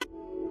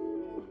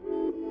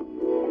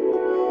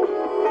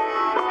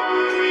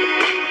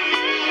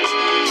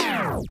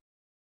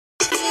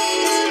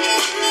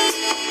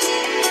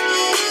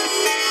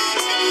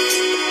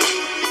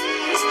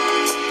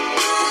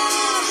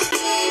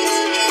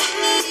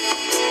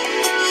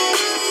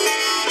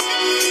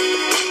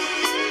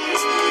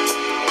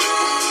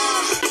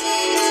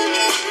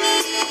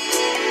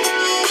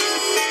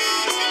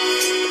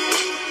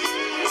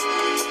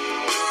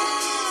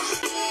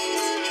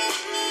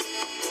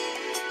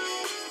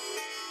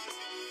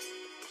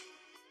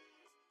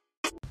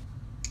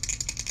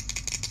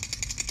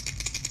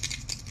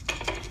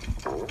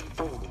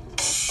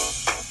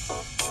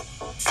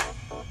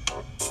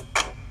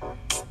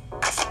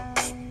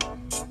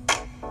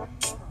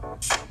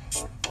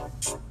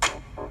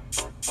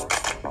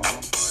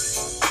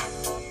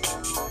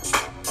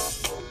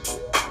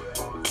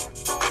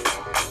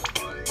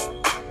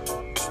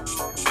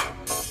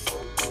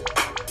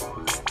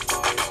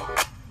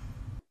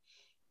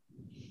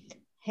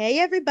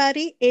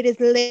everybody. It is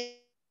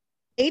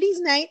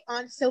ladies' night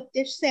on Soap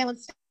Dish Salem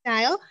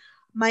Style.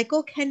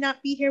 Michael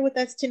cannot be here with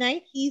us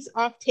tonight. He's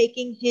off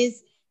taking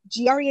his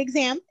GRE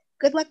exam.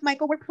 Good luck,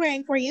 Michael. We're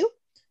praying for you.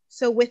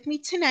 So with me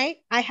tonight,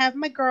 I have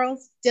my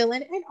girls,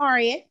 Dylan and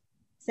Ariet.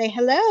 Say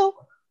hello.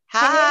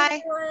 Hi.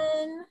 Hey,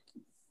 everyone.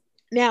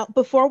 Now,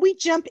 before we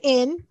jump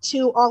in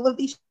to all of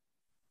these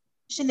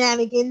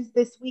shenanigans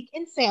this week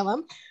in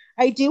Salem,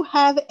 I do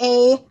have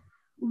a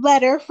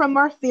letter from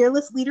our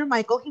fearless leader,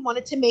 Michael. He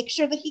wanted to make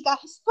sure that he got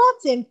his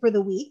thoughts in for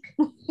the week.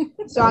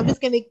 So I'm just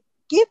going to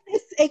give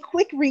this a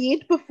quick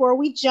read before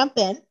we jump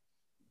in.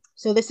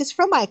 So this is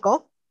from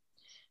Michael.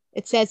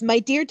 It says, "My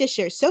dear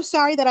Disher, so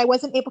sorry that I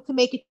wasn't able to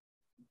make it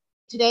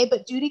today,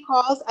 but duty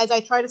calls as I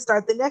try to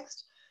start the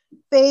next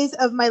phase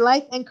of my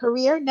life and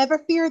career. Never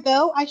fear,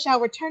 though, I shall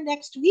return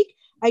next week.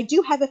 I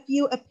do have a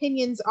few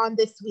opinions on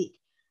this week.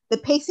 The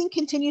pacing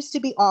continues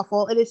to be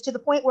awful. It is to the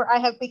point where I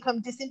have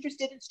become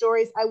disinterested in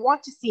stories I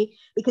want to see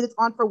because it's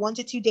on for 1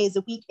 to 2 days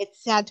a week.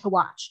 It's sad to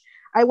watch.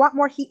 I want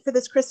more heat for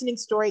this christening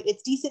story.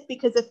 It's decent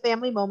because of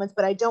family moments,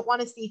 but I don't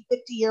want to see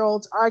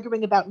 50-year-olds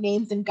arguing about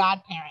names and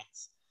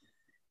godparents.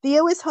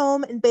 Theo is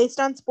home, and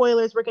based on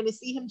spoilers, we're going to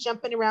see him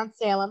jumping around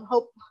Salem.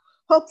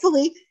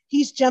 Hopefully,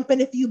 he's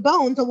jumping a few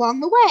bones along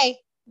the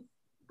way."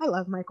 I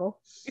love Michael.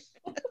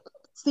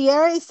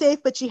 "Sierra is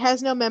safe, but she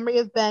has no memory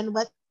of Ben.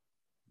 Let's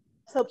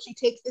hope she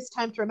takes this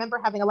time to remember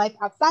having a life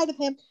outside of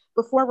him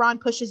before Ron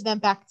pushes them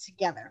back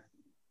together.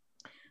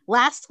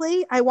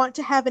 Lastly, I want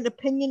to have an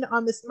opinion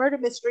on this murder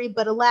mystery,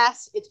 but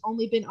alas, it's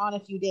only been on a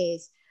few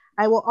days.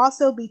 I will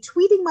also be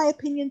tweeting my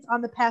opinions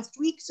on the past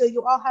week, so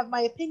you all have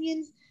my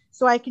opinions,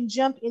 so I can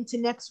jump into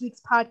next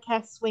week's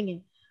podcast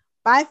swinging.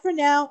 Bye for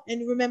now,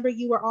 and remember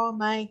you are all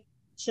my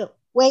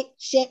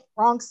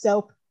wrong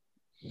soap.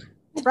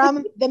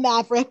 From the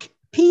Maverick.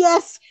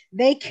 P.S.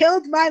 They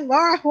killed my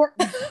Laura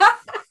Horton."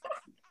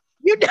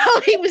 You know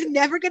he was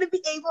never going to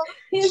be able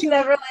He's to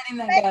never letting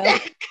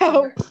that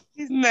go.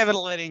 He's never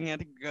letting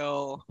it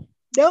go.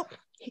 Nope.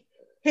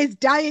 His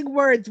dying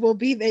words will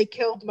be, "They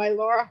killed my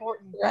Laura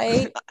Horton."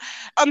 Right?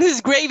 On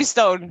his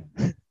gravestone,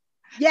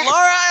 Yes.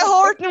 Laura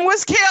Horton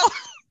was killed.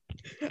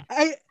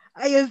 I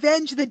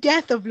avenge the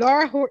death of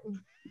Laura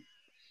Horton.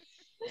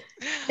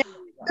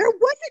 There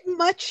wasn't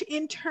much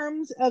in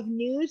terms of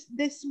news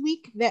this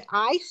week that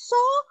I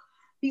saw.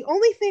 The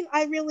only thing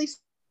I really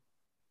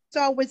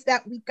saw was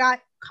that we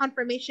got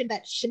confirmation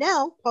that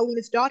Chanel,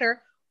 Paulina's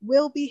daughter,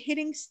 will be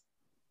hitting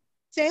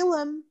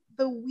Salem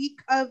the week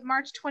of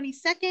March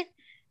 22nd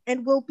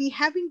and will be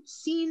having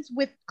scenes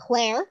with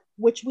Claire,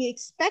 which we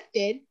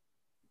expected,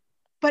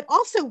 but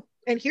also,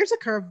 and here's a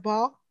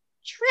curveball,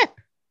 Trip.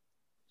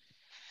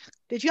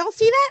 Did y'all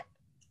see that?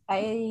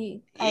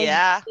 I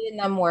Yeah. did,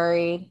 and I'm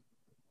worried.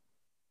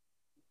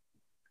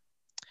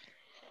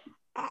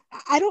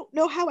 I don't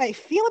know how I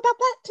feel about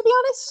that, to be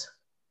honest.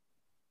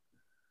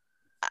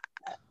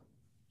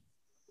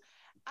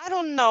 I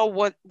don't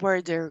know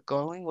where they're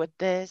going with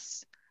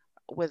this.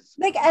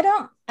 Like I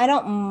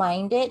don't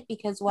mind it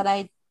because what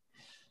I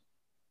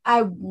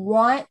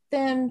want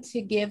them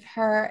to give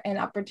her an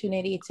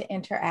opportunity to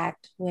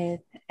interact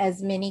with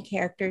as many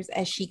characters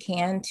as she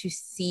can to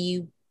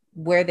see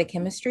where the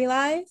chemistry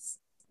lies.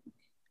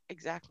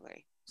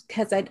 Exactly.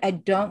 Because I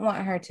don't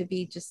want her to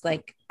be just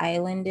like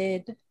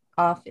islanded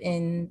off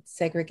in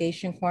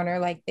segregation corner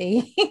like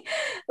they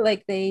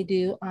like they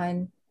do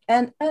on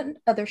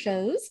other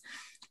shows.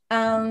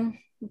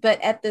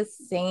 But at the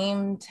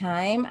same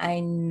time,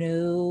 I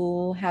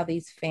know how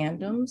these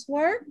fandoms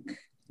work.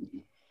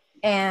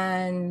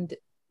 And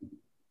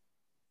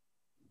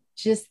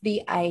just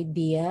the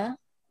idea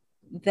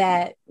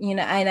that,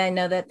 and I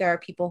know that there are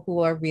people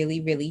who are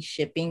really, really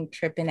shipping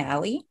Trip and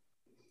Allie.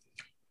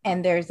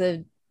 And there's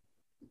a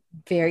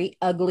very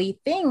ugly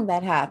thing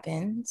that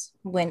happens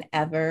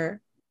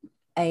whenever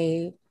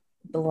a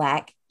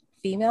Black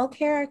female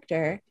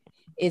character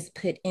is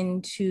put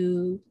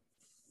into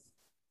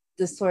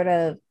the sort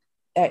of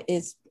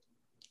is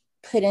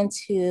put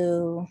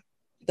into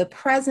the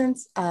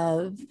presence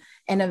of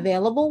an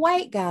available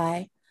white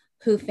guy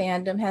who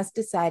fandom has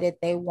decided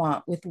they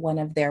want with one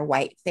of their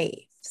white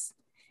faves.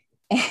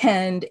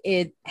 And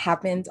it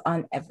happens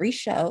on every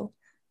show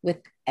with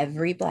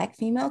every Black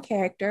female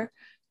character,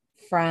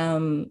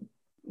 from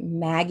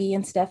Maggie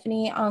and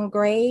Stephanie on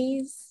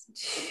Grey's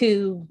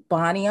to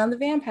Bonnie on the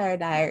Vampire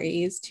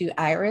Diaries to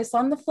Iris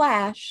on The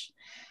Flash.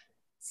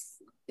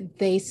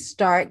 They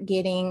start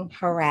getting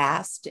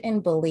harassed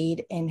and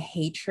bullied and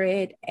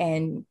hatred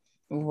and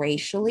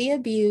racially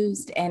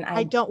abused. And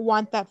I don't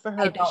want that for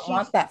her. I don't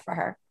want that for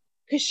her.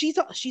 Because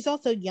she's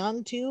also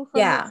young too.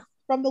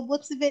 From the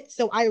looks of it.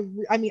 So I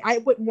mean, I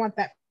wouldn't want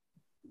that.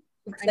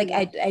 It's like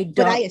I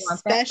don't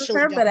want that for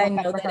her, but I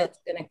know that it's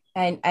gonna.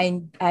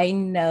 I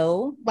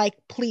know. Like,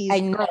 please, I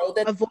know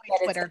that avoid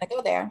Twitter. It's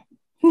gonna go there.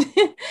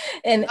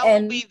 and I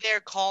will be there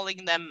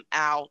calling them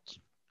out.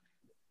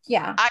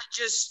 Yeah. I'm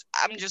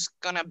just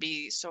gonna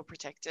be so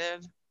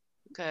protective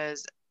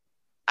because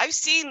I've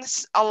seen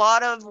a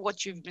lot of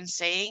what you've been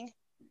saying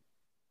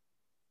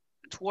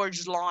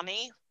towards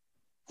Lonnie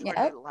for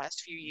Yep. the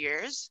last few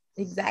years.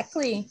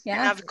 Exactly. Yeah.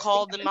 And I've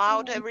called them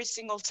out every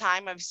single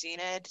time I've seen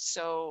it.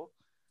 So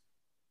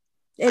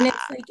and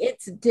it's like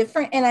it's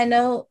different, and I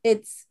know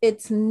it's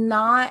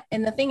not,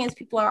 and the thing is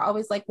people are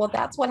always like, well,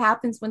 that's what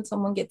happens when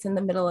someone gets in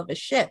the middle of a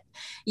ship.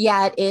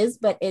 Yeah, it is,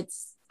 but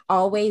it's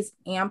always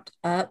amped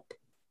up,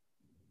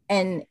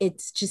 and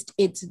it's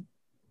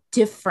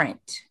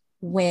different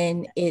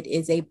when it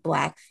is a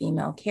Black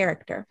female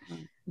character.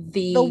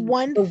 The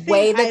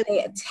way that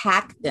they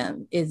attack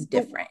them is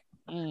different.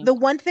 The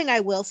one thing I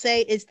will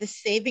say is the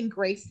saving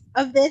grace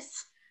of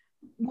this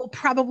will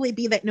probably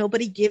be that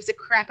nobody gives a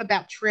crap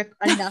about Trip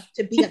enough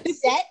to be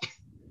upset.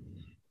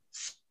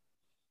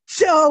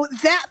 So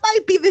that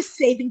might be the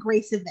saving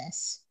grace of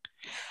this.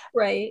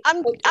 Right.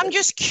 I'm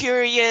just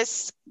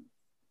curious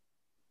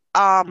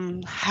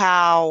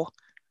how,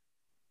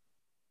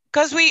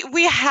 because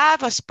we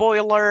have a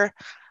spoiler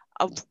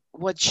of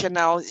what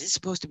Chanel is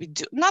supposed to be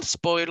doing. Not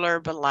spoiler,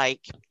 but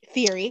like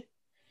theory.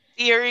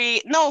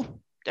 No,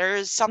 there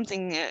is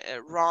something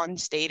Ron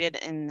stated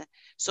in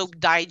Soap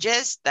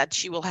Digest that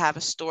she will have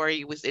a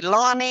story with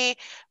Ilani,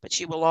 but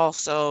she will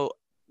also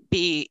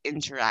be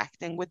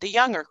interacting with the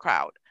younger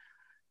crowd.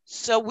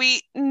 So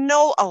we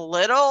know a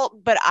little,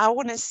 but I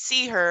want to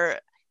see her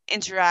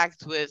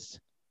interact with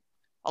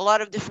a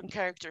lot of different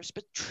characters.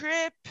 But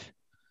Trip,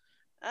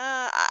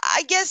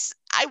 I guess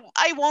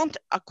I want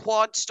a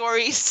quad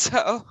story,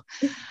 so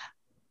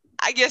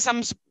I guess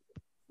I'm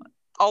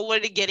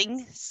already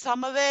getting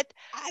some of it.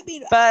 I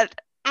mean, but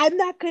I'm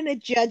not going to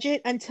judge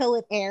it until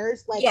it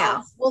airs. Like,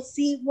 yeah, we'll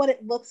see what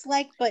it looks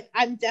like, but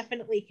I'm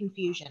definitely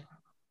confusion.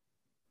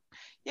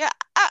 Yeah,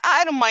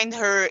 I don't mind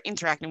her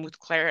interacting with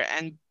Claire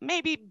and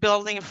maybe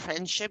building a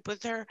friendship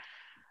with her,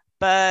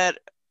 but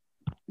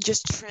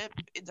just Trip,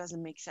 it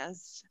doesn't make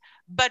sense.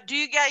 But do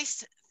you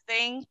guys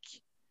think,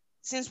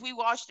 since we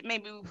watched,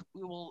 maybe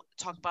we will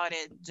talk about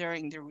it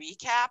during the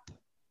recap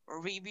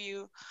or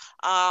review,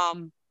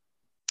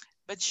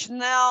 but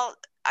Chanel,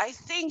 I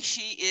think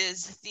she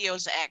is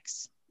Theo's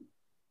ex.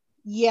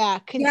 Yeah,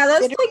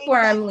 that's like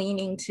where I'm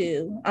leaning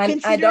to.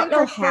 I don't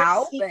know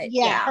how, but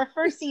yeah, her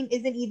first scene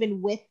isn't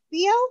even with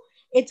Theo.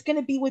 It's going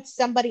to be with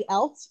somebody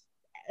else.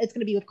 It's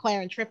going to be with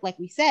Claire and Trip, like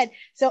we said.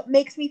 So it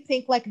makes me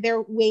think like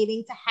they're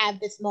waiting to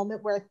have this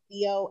moment where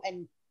Theo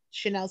and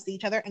Chanel see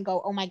each other and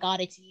go, "Oh my God,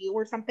 it's you,"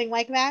 or something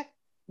like that.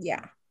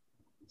 Yeah.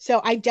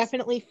 So I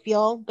definitely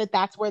feel that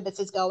that's where this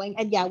is going,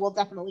 and yeah, we'll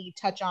definitely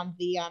touch on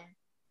the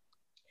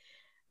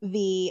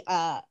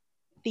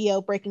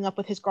Theo breaking up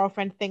with his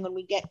girlfriend thing when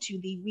we get to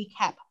the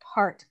recap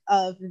part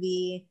of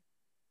the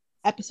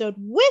episode,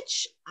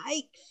 which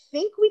I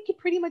think we could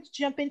pretty much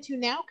jump into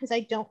now because I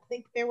don't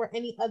think there were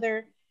any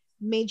other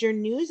major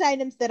news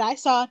items that I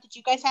saw. Did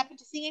you guys happen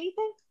to see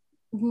anything?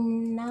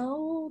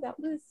 No, I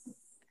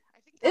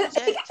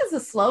think it was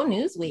a slow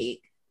news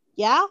week.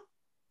 Yeah,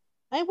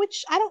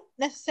 which I don't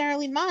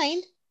necessarily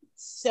mind.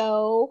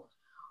 So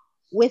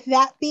with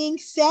that being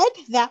said,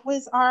 that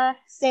was our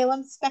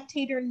Salem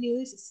Spectator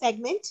News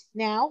segment.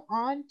 Now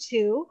on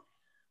to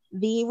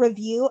the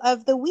review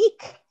of the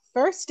week.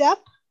 First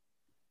up,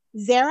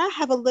 Zara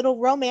have a little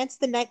romance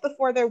the night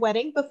before their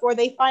wedding before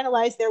they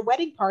finalize their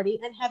wedding party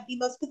and have the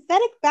most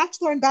pathetic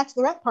bachelor and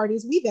bachelorette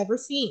parties we've ever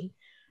seen.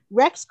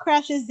 Rex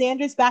crashes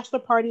Xander's bachelor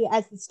party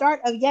as the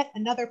start of yet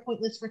another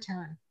pointless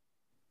return.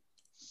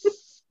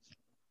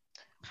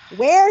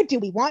 Where do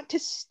we want to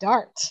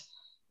start?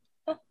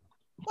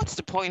 What's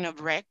the point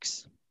of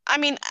Rex? I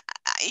mean,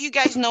 you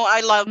guys know I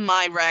love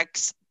my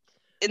Rex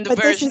in the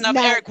version of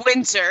Eric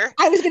Winter.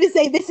 I was going to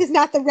say, this is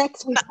not the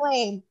Rex we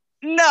claim.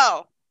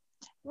 No.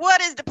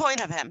 What is the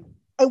point of him?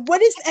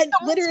 What is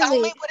literally? Tell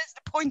me what is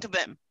the point of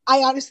him? I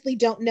honestly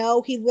don't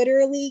know. He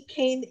literally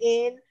came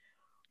in.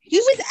 He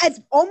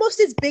was almost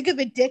as big of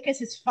a dick as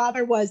his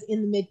father was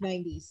in the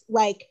mid-90s.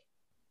 Like,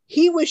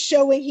 he was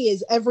showing he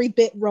is every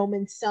bit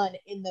Roman's son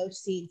in those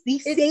scenes. The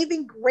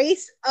saving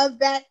grace of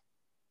that,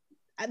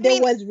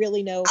 was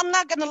really no. I'm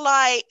not gonna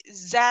lie,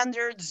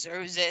 Xander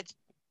deserves it.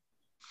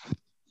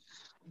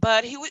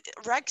 But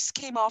Rex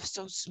came off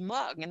so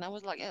smug, and I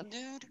was like, yeah,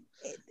 dude.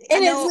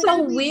 And it's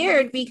so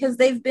weird because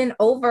they've been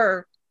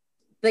over,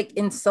 like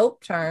in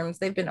soap terms,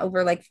 they've been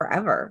over like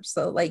forever.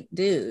 So like,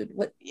 dude,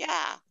 what?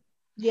 Yeah.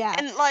 Yeah.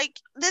 And like,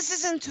 this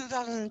is in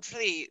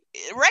 2003.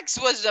 Rex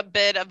was a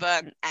bit of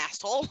an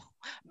asshole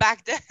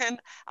back then.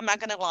 I'm not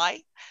gonna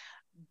lie.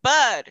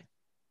 But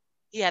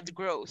he had the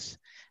growth.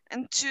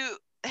 And to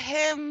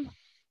him,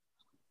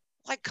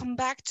 like, come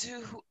back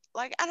to,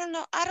 like, I don't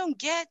know. I don't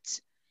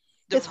get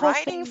the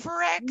writing for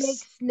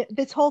Rex.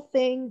 This whole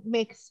thing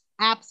makes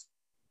absolutely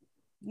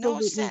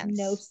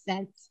no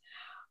sense.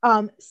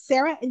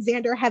 Sarah and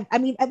Xander have, I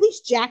mean, at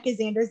least Jack is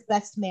Xander's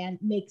best man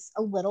makes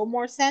a little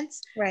more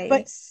sense. Right.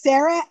 But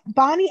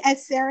Bonnie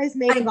as Sarah's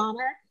maid of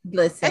honor.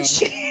 Listen,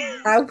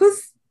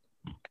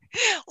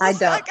 I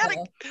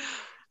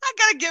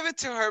gotta give it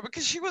to her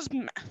because she was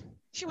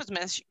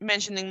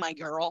mentioning my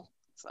girl.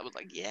 So I was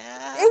like,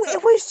 yeah.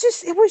 It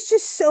was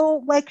just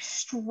so like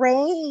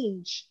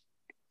strange.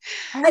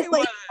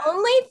 The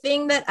only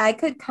thing that I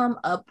could come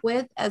up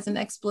with as an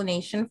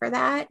explanation for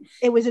that,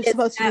 it was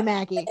supposed to be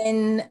Maggie.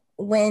 And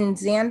when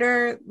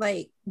Xander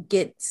like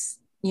gets,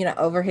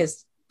 over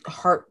his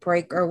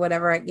heartbreak or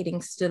whatever at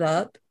getting stood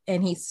up,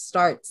 and he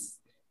starts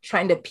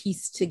trying to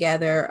piece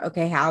together,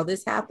 okay, how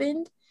this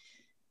happened,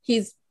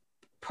 he's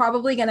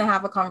probably going to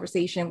have a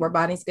conversation where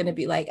Bonnie's going to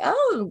be like,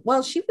 oh,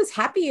 well, she was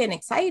happy and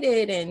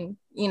excited and,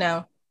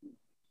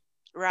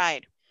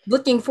 right,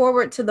 looking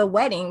forward to the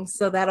wedding.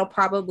 So that'll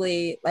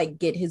probably like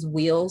get his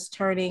wheels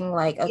turning,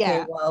 like,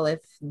 okay, well, if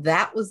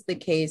that was the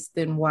case,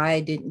 then why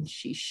didn't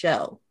she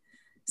show?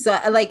 So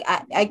like,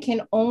 I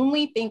can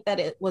only think that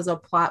it was a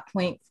plot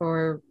point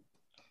for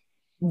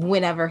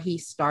whenever he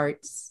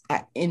starts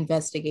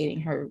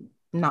investigating her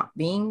not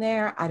being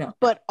there. I don't.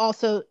 But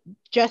also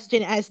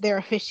Justin as their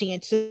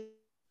officiant. So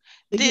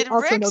you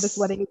also know this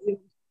wedding is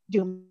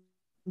doomed.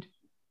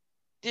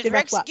 Did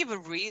Rex give a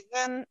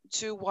reason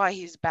to why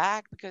he's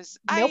back? Because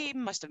nope. I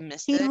must have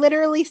missed it. He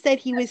literally said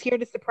he was here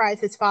to surprise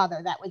his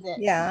father. That was it.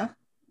 Yeah.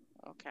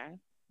 Okay.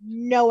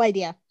 No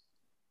idea.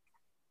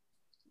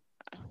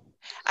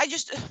 I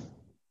just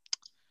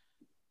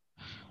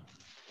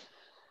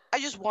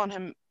want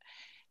him.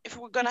 If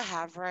we're gonna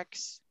have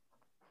Rex,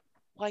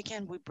 why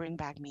can't we bring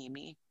back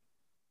Mimi?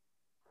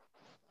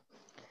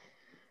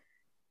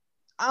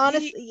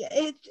 Honestly,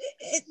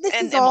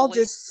 this is all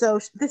just so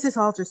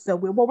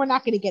weird. Well, we're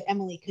not going to get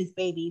Emily because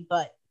baby,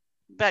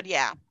 but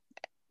yeah,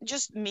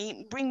 just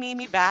bring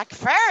Mimi back.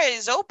 Farrah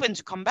is open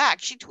to come back.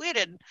 She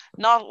tweeted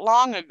not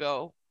long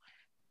ago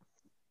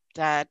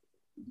that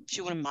she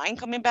wouldn't mind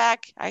coming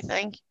back. I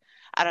think,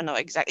 I don't know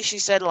exactly. She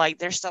said like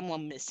there's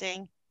someone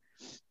missing,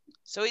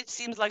 so it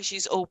seems like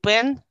she's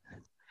open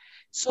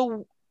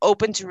to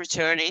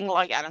returning.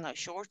 Like, I don't know,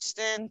 short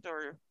stint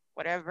or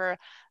whatever.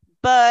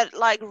 But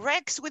like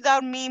Rex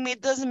without Mimi,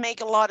 it doesn't make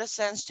a lot of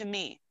sense to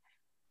me.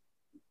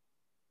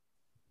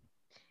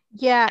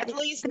 Yeah, at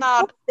least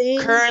not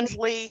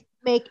currently.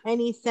 Make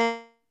any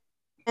sense.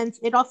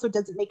 It also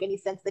doesn't make any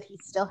sense that he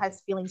still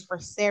has feelings for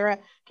Sarah,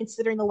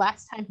 considering the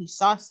last time he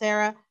saw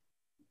Sarah,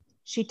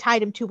 she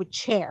tied him to a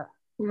chair.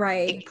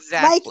 Right.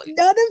 Exactly. Like,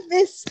 none of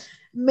this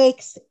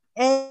makes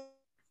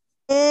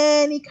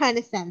any kind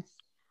of sense.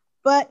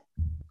 But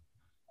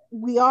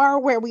we are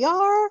where we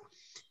are.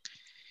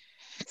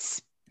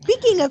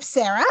 Speaking of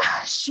Sarah,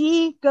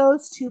 she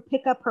goes to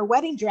pick up her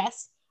wedding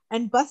dress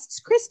and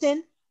busts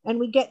Kristen, and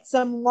we get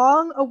some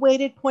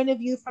long-awaited point of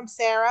view from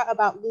Sarah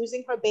about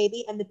losing her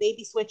baby and the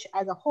baby switch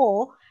as a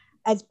whole,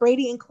 as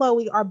Brady and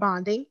Chloe are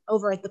bonding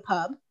over at the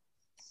pub.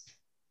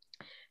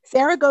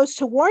 Sarah goes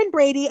to warn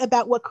Brady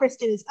about what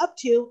Kristen is up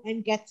to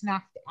and gets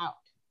knocked out.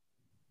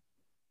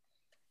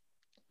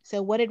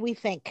 So what did we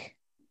think?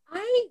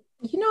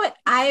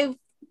 I've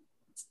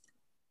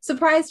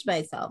surprised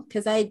myself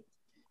because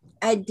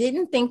I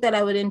didn't think that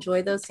I would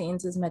enjoy those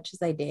scenes as much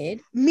as I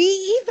did.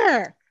 Me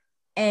either.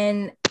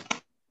 And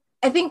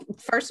I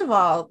think, first of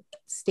all,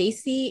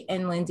 Stacey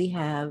and Lindsay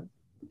have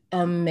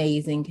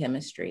amazing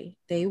chemistry.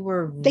 They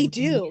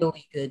do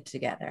really good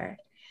together.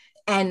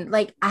 And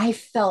like, I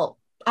felt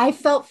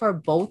for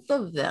both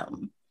of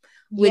them.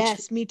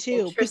 Yes, me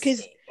too.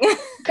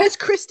 Because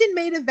Kristen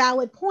made a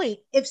valid point.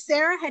 If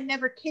Sarah had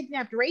never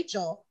kidnapped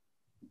Rachel,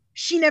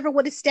 she never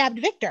would have stabbed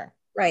Victor.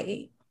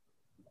 Right.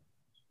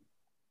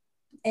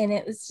 And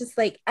it was just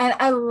like,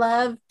 I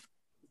love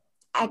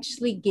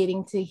actually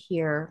getting to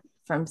hear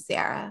from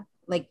Sarah,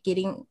 like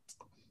getting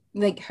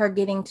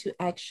to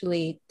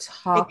actually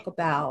talk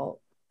about,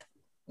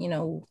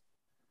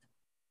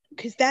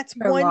 because that's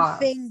one loss.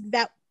 Thing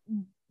that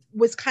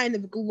was kind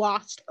of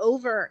glossed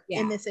over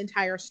in this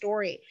entire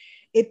story.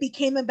 It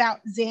became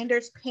about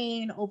Xander's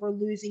pain over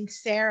losing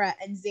Sarah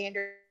and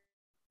Xander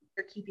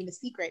keeping a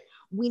secret.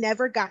 We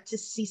never got to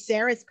see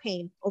Sarah's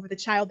pain over the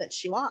child that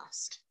she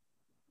lost.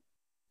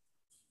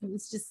 It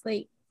was just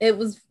like, it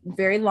was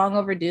very long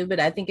overdue,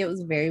 but I think it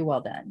was very well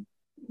done.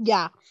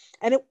 Yeah.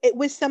 And it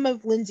was some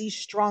of Lindsay's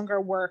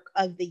stronger work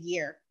of the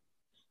year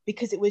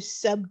because it was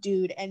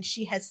subdued, and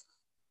she has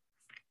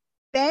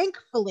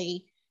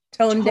thankfully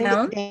toned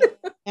down.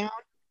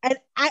 And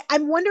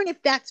I'm wondering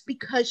if that's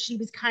because she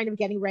was kind of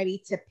getting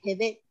ready to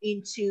pivot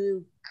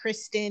into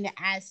Kristen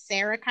as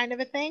Sarah kind of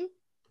a thing.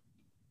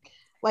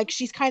 Like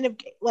she was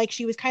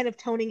kind of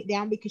toning it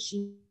down because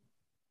she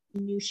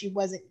knew she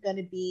wasn't going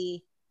to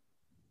be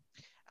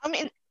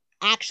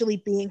actually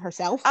being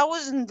herself. I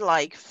wasn't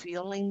like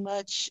feeling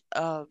much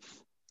of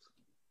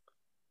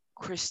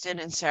Kristen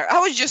and Sarah. I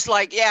was just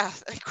like, yeah,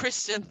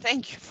 Kristen,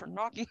 thank you for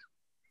knocking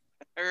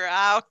her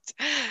out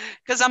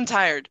because I'm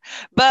tired.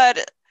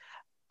 But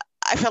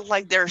I felt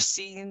like their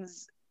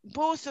scenes,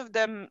 both of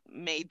them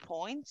made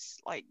points,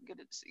 like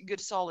good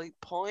solid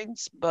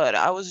points, but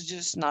I was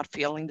just not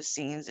feeling the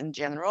scenes in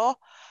general.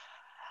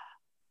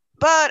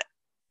 But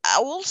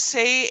I will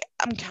say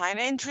I'm kind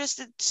of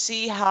interested to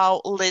see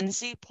how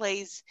Lindsay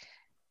plays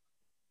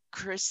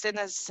Kristen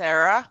as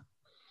Sarah.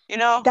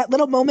 That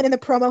little moment in the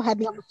promo had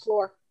me on the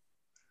floor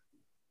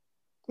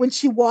when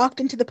she walked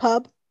into the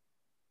pub.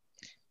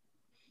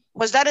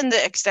 Was that in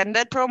the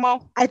extended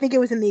promo? I think it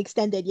was in the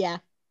extended, yeah.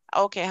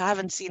 Okay, I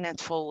haven't seen it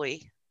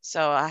fully,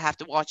 so I have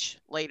to watch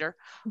later.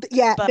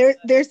 Yeah, But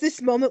there's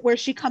this moment where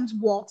she comes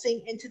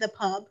waltzing into the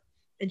pub,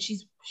 and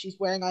she's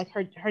wearing like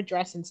her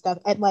dress and stuff,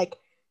 and like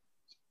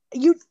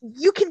you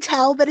can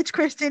tell that it's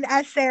Kristen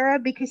as Sarah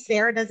because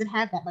Sarah doesn't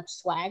have that much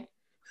swag.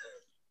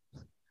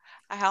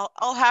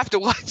 I'll have to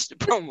watch the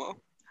promo.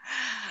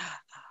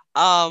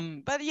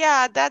 But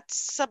yeah,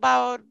 that's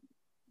about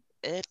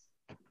it.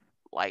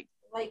 Like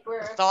Like the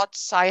we're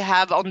thoughts I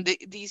have on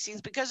these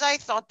scenes, because I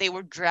thought they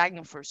were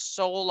dragging for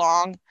so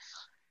long.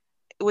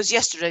 It was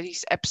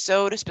yesterday's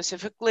episode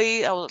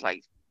specifically. I was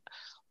like,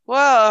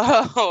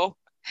 whoa,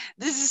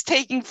 this is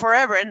taking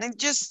forever. And it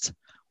just,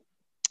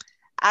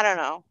 I don't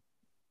know.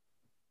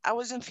 I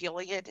wasn't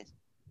feeling it.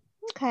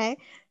 Okay.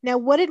 Now,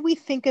 what did we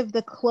think of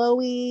the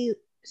Chloe,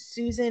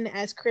 Susan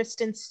as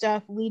Kristen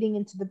stuff leading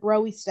into the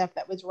Broy stuff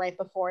that was right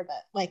before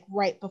that, like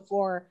right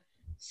before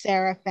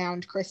Sarah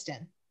found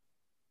Kristen?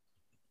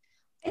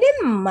 I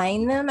didn't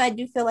mind them. I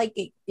do feel like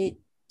it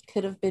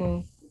could have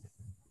been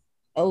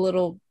a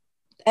little.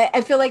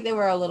 I feel like they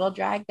were a little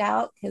dragged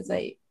out because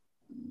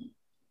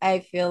I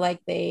feel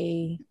like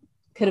they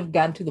could have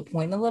gone to the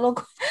point a little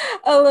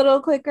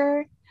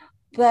quicker.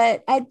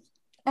 But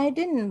I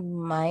didn't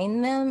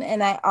mind them,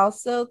 and I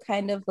also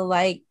kind of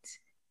liked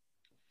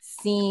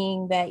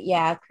seeing that.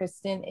 Yeah,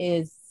 Kristen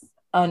is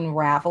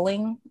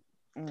unraveling.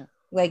 Mm.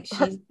 Like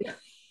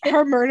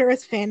her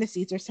murderous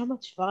fantasies are so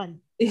much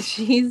fun.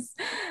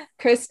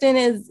 Kristen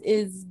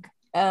is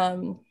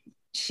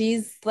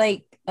she's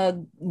like a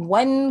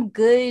one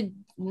good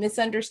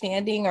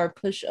misunderstanding or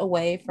push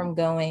away from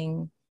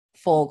going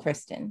full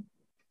Kristen.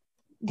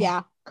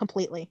 Yeah,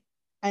 completely.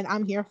 And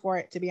I'm here for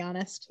it, to be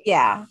honest.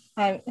 Yeah.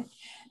 I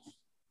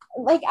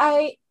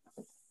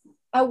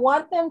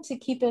want them to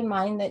keep in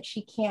mind that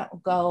she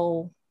can't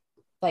go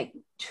like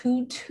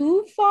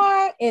too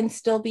far and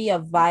still be a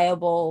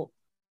viable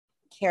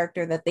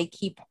character that they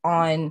keep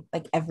on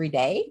like every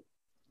day.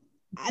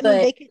 I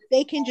mean,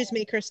 they can just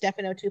make her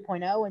Stefano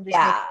 2.0 and just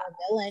make her a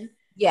villain.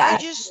 Yeah,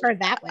 her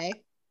that way.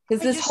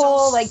 Because this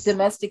whole like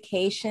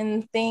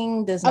domestication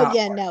thing does not. Oh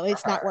yeah, no,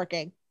 it's not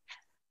working.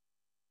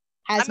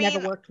 Has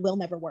never worked, will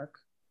never work.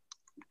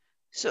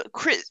 So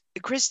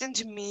Kristen,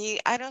 to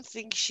me, I don't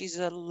think she's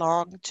a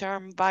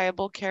long-term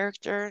viable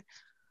character.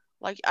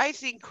 Like, I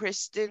think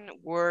Kristen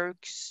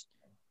works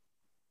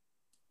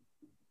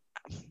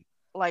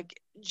like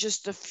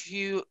just a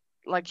few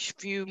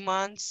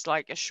months,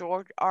 like a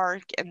short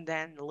arc, and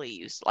then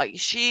leaves. Like,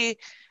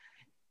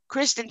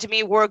 Kristen to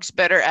me works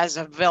better as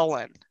a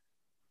villain.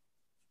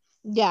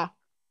 Yeah.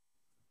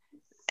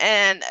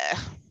 And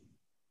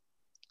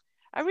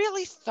I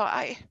really thought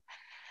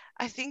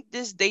I think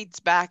this dates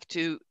back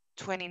to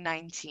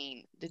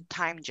 2019, the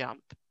time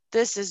jump.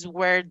 This is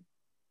where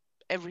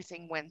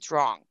everything went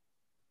wrong.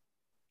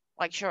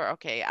 Like, sure,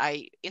 okay,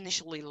 I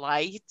initially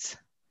liked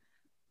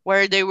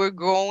where they were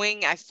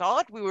going. I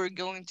thought we were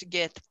going to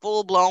get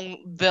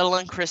full-blown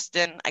villain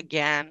Kristen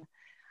again.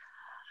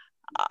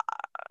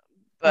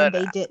 But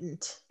and they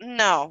didn't.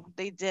 No,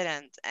 they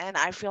didn't. And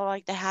I feel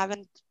like they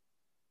haven't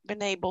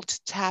been able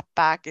to tap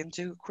back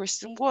into who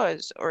Kristen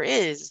was or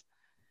is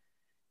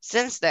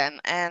since then.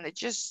 And I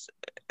just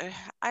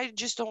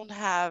don't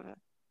have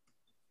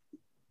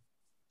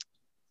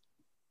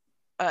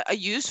a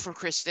use for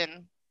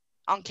Kristen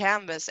on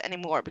canvas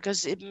anymore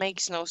because it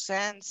makes no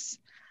sense.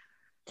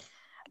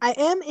 I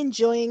am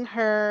enjoying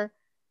her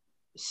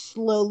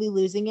slowly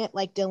losing it,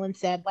 like Dylan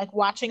said, like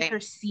watching her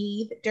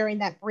seethe during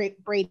that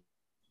Brady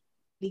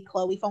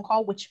Chloe phone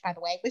call, which by the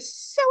way was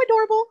so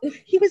adorable.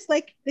 He was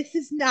like, "This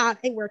is not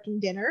a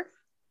working dinner.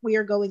 We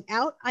are going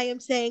out. I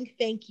am saying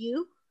thank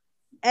you."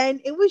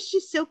 And it was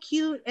just so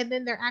cute. And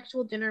then their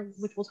actual dinner,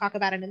 which we'll talk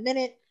about in a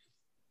minute.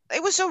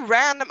 It was so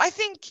random. I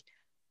think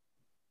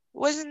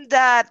wasn't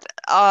that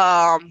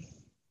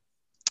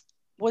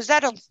was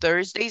that on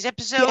Thursday's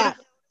episode? Yeah,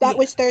 that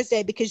was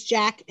Thursday because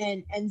Jack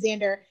and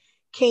Xander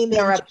came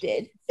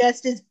interrupted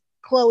just as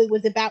Chloe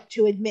was about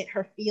to admit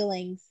her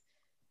feelings.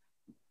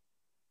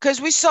 Because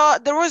we saw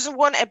there was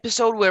one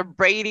episode where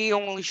Brady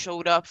only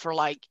showed up for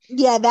like.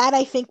 Yeah, that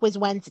I think was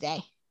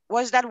Wednesday.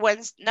 Was that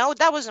Wednesday? No,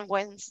 that wasn't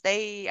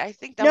Wednesday. I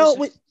think that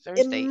was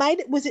Thursday. It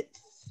might was it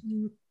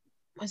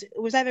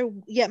either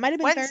it might have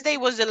been Wednesday. Thursday.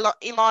 Was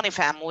Ilani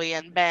family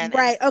and Ben.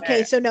 Right. And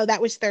okay. So no,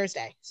 that was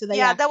Thursday. So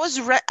that was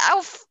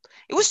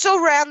it was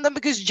so random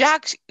because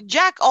Jack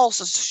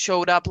also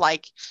showed up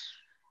like.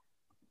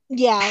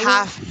 Yeah.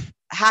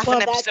 Half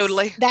an episode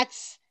late.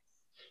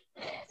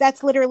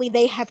 That's literally,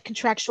 they have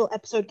contractual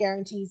episode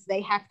guarantees.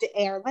 They have to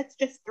air. Let's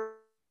just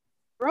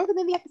throw them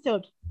in the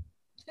episode.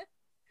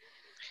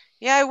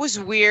 Yeah, it was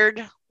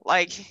weird.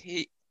 Like,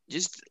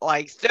 just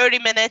like 30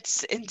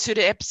 minutes into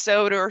the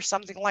episode or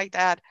something like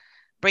that,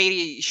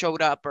 Brady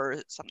showed up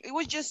or something. It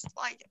was just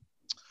like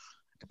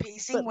the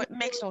pacing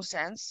makes no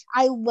sense.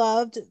 I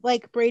loved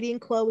like Brady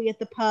and Chloe at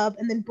the pub,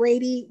 and then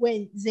Brady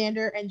when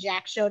Xander and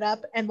Jack showed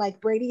up, and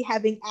like Brady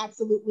having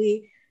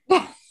absolutely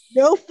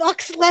no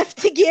fucks left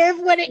to give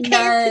when it came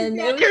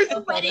to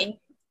Xander's wedding.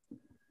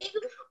 It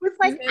was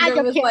like, I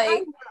don't care.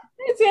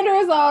 Sandra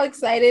was all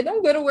excited.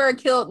 I'm going to wear a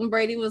kilt. And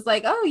Brady was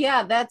like, oh,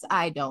 yeah,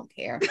 I don't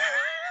care.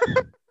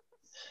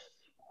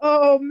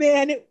 Oh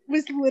man, it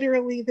was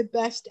literally the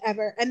best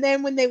ever. And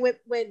then when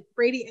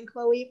Brady and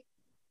Chloe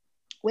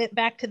went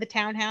back to the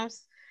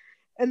townhouse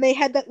and they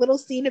had that little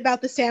scene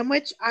about the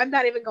sandwich, I'm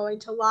not even going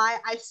to lie.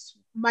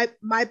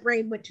 My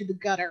brain went to the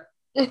gutter.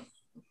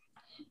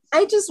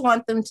 I just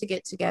want them to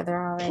get together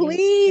already.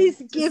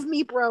 Please give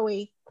me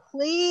Broy.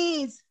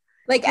 Please.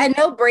 Like, I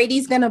know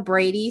Brady's gonna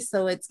Brady,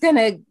 so it's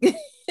gonna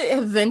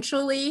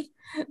eventually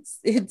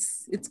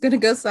it's gonna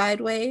go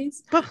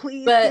sideways. But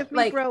please But give me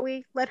like,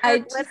 Broy. Let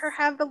her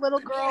have the little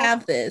girl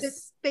have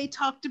this. they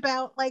talked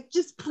about. Like,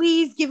 just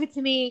please give it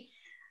to me.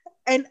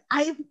 And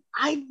I've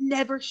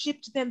never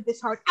shipped them this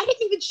hard. I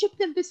didn't even ship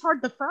them this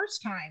hard the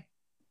first time.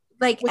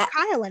 Like with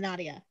Kyle and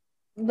Nadia.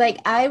 Like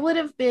I would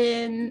have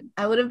been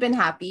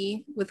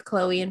happy with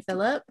Chloe and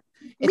Philip.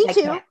 Me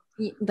too.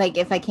 Like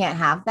if I can't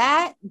have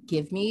that,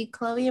 give me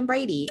Chloe and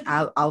Brady.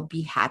 I'll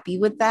be happy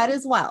with that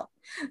as well.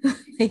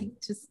 Like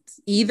just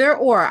either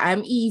or.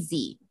 I'm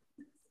easy.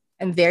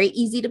 I'm very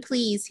easy to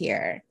please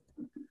here.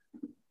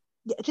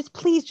 Yeah, just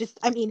please,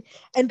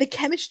 and the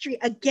chemistry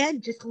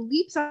again just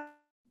leaps off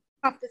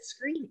the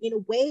screen in a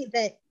way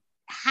that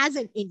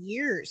hasn't in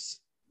years.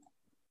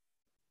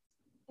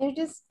 They're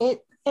just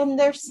and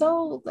they're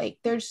so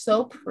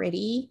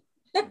pretty.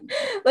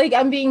 Like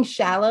I'm being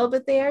shallow,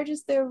 but they're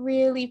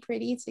really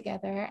pretty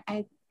together.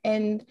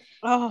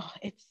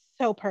 It's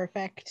so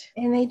perfect.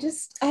 And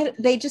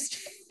they just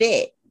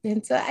fit.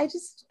 And so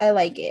I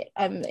like it.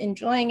 I'm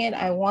enjoying it.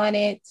 I want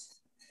it.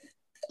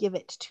 Give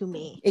it to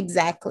me.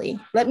 Exactly.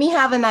 Let me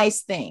have a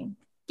nice thing.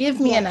 Give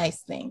me a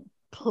nice thing.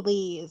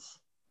 Please.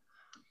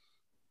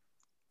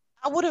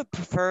 I would have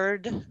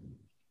preferred.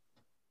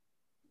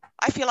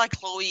 I feel like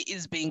Chloe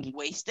is being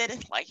wasted.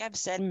 Like I've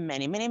said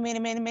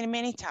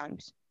many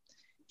times.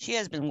 She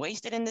has been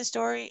wasted in this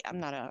story. I'm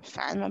not a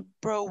fan of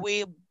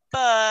Broy,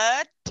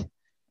 but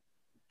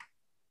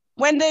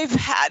when they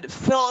have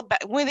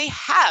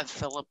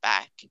Philip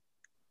back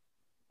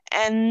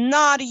and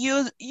not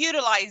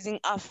utilizing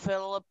a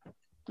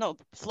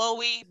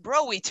Chloe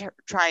Broy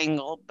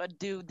triangle, but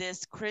do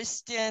this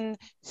Kristen,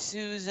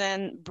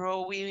 Susan,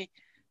 Broy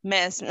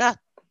mess.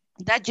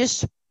 That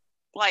just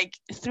like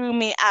threw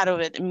me out of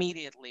it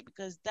immediately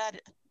because that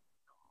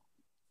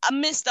a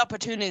missed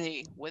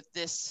opportunity with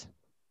this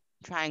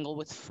triangle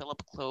with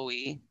Philip,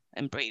 Chloe,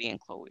 and Brady and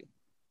Chloe.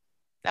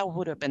 That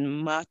would have been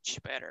much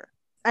better.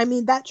 I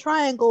mean, that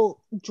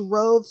triangle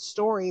drove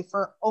story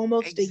for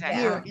almost a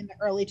year in the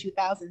early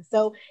 2000s.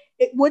 So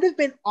it would have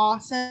been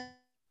awesome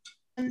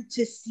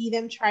to see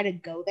them try to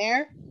go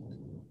there.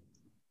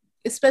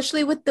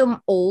 Especially with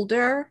them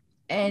older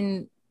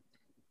and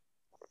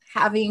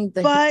having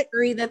the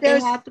history that they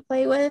have to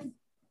play with.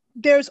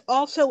 There's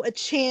also a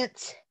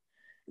chance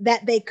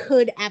that they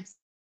could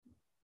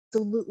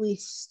absolutely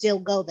still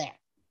go there.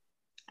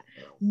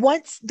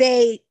 Once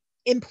they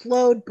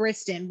implode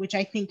Briston, which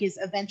I think is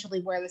eventually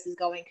where this is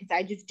going, because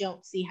I just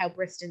don't see how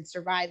Briston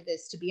survived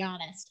this, to be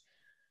honest.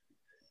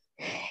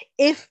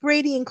 If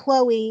Brady and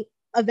Chloe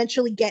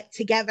eventually get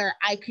together,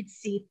 I could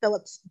see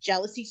Philip's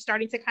jealousy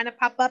starting to kind of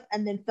pop up,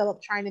 and then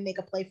Philip trying to make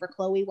a play for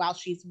Chloe while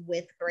she's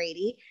with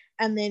Brady,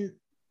 and then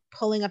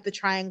pulling up the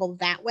triangle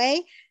that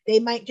way. They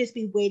might just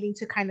be waiting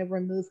to kind of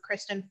remove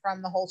Kristen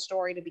from the whole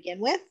story to begin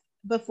with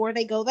before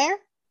they go there.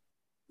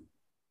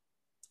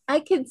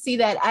 I could see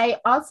that. I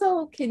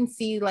also can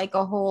see like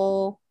a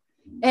whole,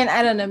 and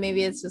I don't know,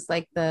 maybe it's just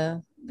like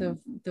the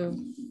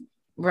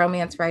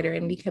romance writer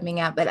in me coming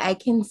out, but I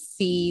can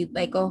see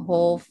like a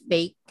whole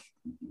fake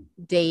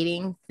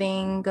dating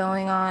thing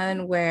going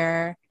on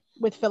where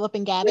with Philip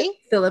and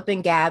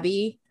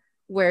Gabby,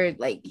 where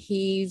like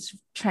he's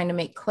trying to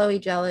make Chloe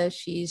jealous,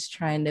 she's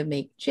trying to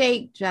make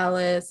Jake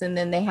jealous, and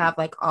then they have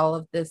like all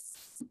of this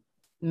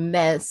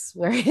mess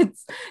where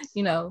it's,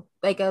 you know,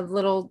 like a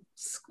little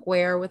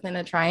square within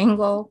a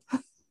triangle,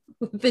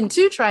 within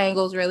two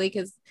triangles really,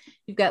 because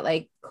you've got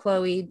like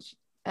Chloe,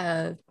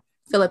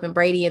 Philip and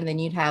Brady, and then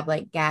you'd have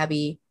like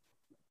Gabby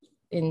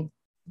and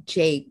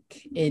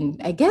Jake and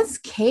I guess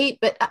Kate.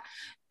 But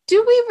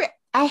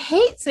I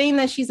hate saying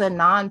that she's a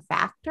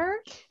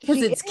non-factor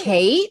because it's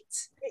Kate.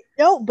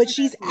 No, but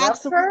she's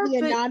absolutely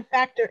a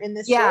non-factor in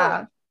this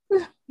story.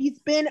 She's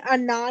been a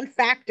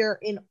non-factor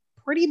in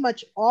pretty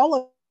much all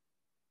of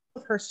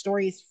her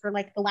stories for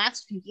like the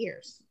last few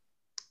years.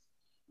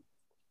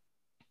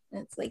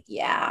 It's like,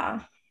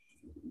 yeah.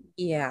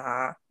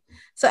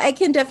 So I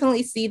can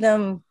definitely see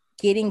them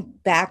getting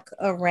back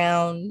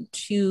around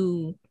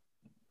to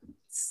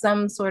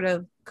some sort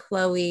of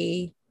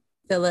Chloe,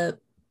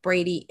 Philip,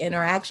 Brady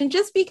interaction,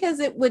 just because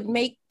it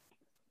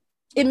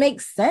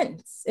makes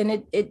sense.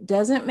 And it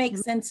doesn't make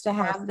sense to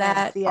have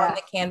that on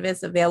the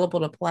canvas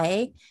available to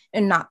play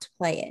and not to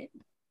play it.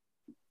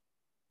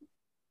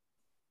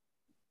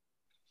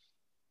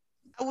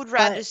 I would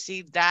rather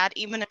see that,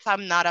 even if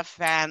I'm not a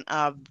fan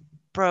of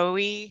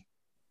Broy.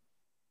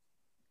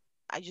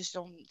 I just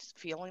don't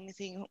feel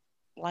anything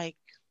like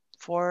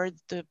for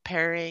the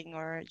pairing,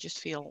 or just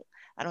feel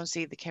I don't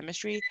see the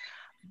chemistry.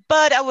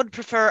 But I would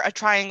prefer a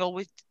triangle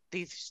with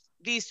these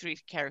three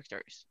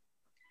characters.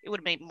 It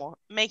would make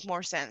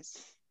more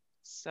sense.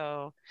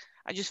 So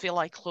I just feel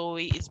like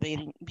Chloe is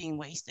being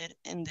wasted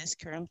in this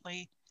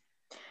currently.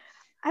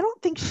 I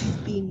don't think she's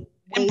being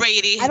And wasted.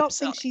 Brady I don't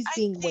think himself. she's I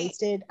being think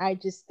wasted. I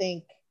just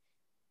think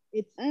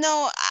it's.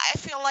 no, I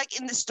feel like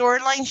in the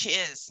storyline she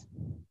is.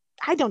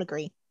 I don't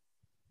agree.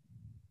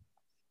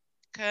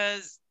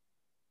 Cause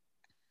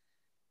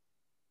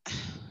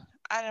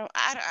I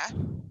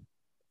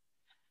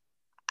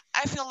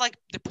feel like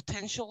the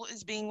potential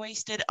is being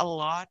wasted a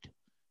lot.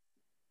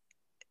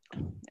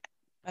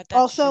 But that's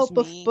Also,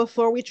 just me.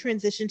 before we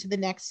transition to the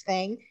next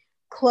thing,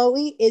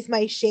 Chloe is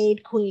my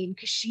shade queen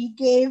because she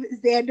gave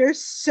Xander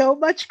so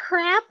much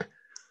crap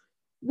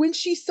when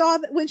she saw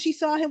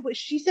him.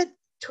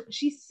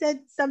 She said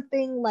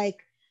something like,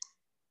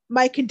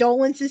 "My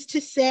condolences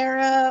to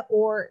Sarah"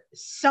 or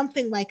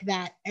something like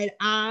that, and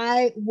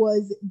I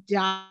was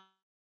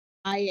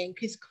dying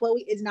because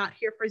Chloe is not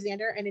here for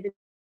Xander, and it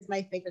is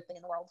my favorite thing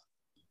in the world.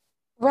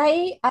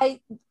 Right?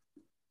 I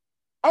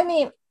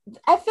mean,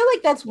 I feel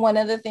like that's one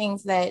of the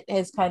things that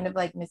is kind of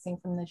like missing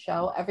from the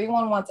show.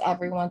 Everyone wants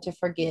everyone to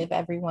forgive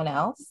everyone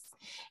else.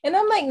 And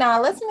I'm like, nah,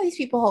 let some of these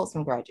people hold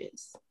some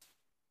grudges.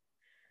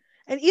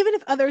 And even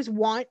if others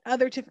want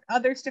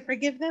others to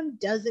forgive them,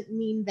 doesn't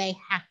mean they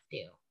have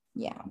to.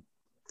 Yeah.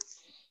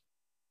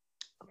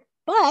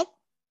 But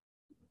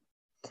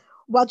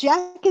while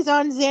Jack is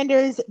on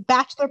Xander's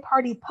bachelor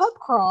party pub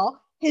crawl,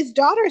 his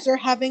daughters are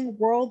having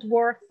World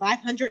War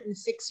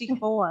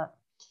 564.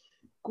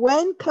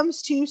 Gwen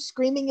comes to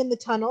screaming in the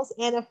tunnels.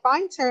 Anna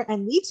finds her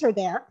and leaves her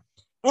there.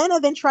 Anna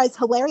then tries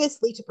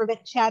hilariously to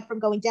prevent Chad from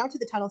going down to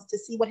the tunnels to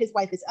see what his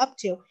wife is up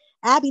to.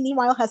 Abby,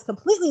 meanwhile, has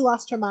completely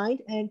lost her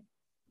mind and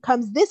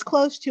comes this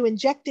close to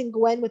injecting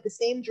Gwen with the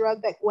same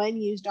drug that Gwen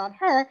used on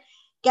her.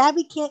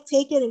 Gabby can't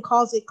take it and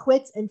calls it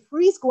quits and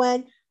frees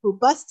Gwen, who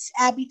busts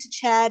Abby to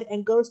Chad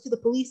and goes to the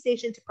police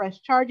station to press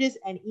charges,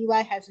 and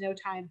Eli has no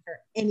time for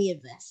any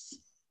of this.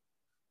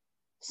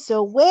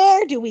 So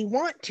where do we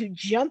want to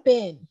jump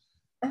in?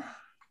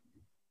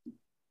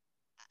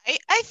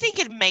 I think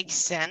it makes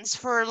sense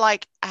for,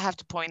 like, I have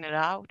to point it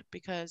out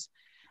because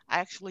I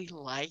actually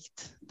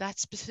liked that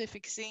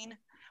specific scene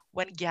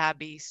when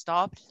Gabby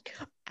stopped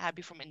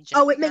Abby from injecting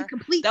Oh, it made her.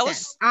 complete That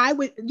sense.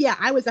 was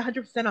I was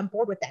 100% on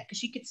board with that because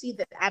she could see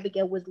that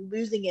Abigail was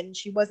losing it and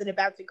she wasn't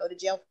about to go to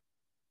jail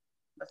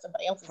for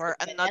somebody else's for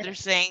commitment. another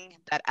thing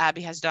that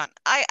Abby has done.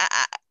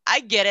 I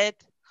get it.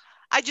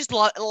 I just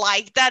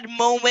like that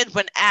moment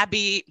when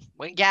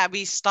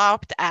Gabby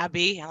stopped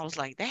Abby, and I was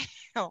like,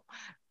 damn,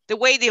 the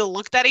way they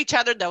looked at each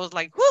other, that was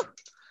like, whew,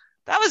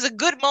 that was a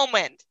good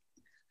moment.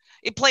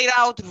 It played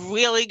out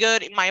really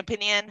good, in my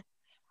opinion.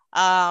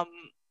 Um,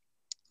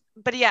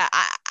 but yeah,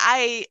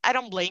 I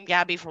don't blame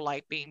Gabby for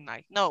like being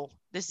like, no,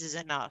 this is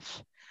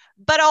enough.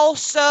 But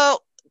also,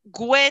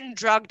 Gwen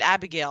drugged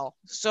Abigail,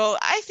 so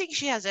I think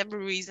she has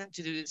every reason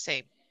to do the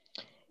same.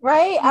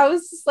 Right? I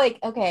was just like,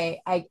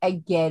 okay, I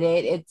get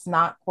it. It's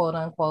not quote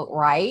unquote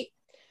right.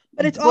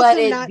 But it's but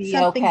also not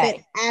something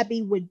okay. that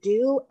Abby would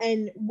do.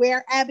 And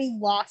where Abby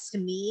lost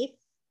me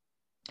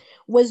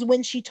was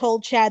when she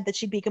told Chad that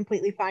she'd be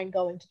completely fine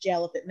going to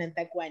jail if it meant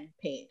that Gwen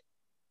paid.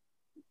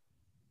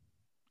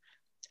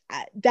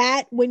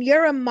 That when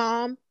you're a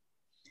mom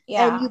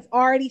and you've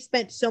already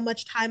spent so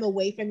much time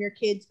away from your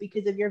kids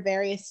because of your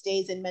various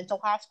stays in mental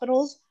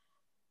hospitals,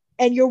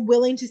 and you're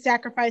willing to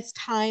sacrifice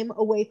time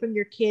away from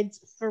your kids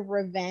for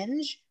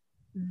revenge,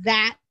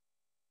 that's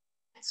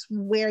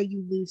where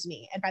you lose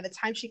me. And by the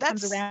time she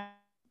comes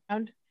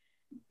around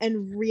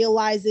and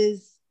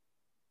realizes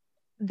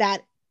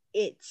that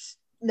it's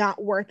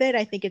not worth it,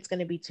 I think it's going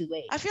to be too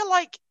late. I feel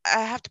like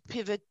I have to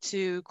pivot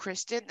to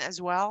Kristen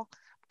as well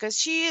because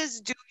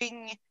she's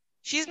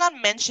not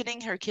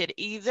mentioning her kid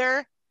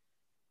either.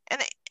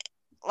 And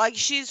like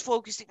she's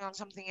focusing on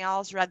something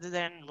else rather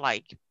than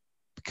like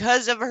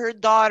because of her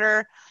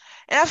daughter.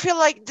 And I feel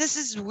like this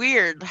is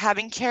weird,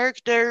 having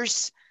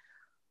characters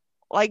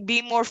like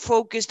being more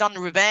focused on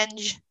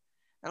revenge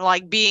and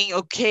like being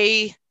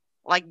okay,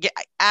 like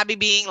Abby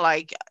being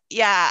like,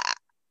 yeah,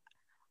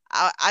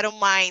 I don't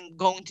mind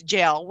going to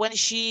jail when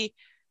she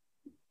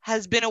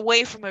has been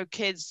away from her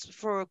kids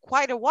for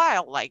quite a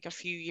while, like a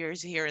few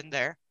years here and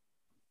there.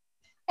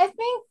 I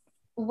think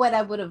what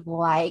I would have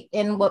liked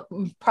and what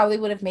probably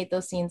would have made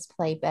those scenes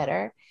play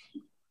better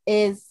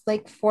is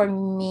like for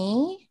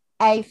me,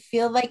 I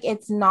feel like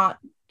it's not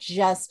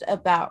just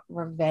about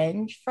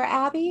revenge for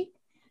Abby.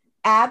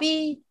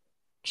 Abby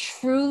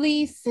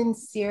truly,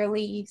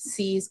 sincerely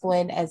sees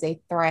Gwen as a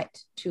threat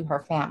to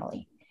her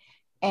family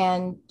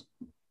and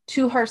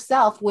to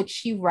herself, which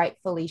she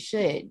rightfully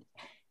should.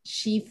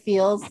 She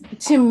feels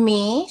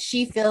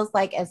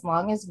like as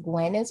long as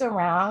Gwen is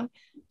around,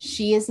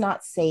 she is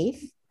not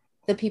safe.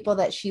 The people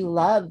that she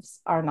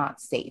loves are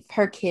not safe.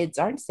 Her kids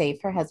aren't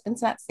safe. Her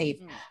husband's not safe.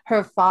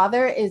 Her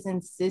father is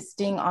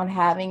insisting on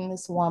having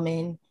this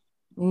woman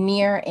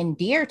near and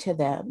dear to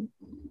them.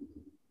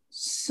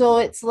 So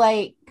it's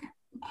like,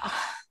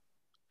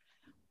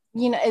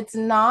 it's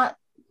not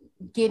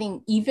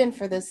getting even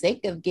for the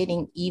sake of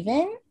getting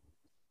even.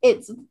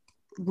 It's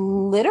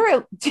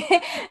literally,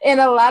 in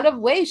a lot of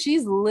ways,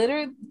 she's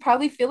literally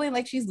probably feeling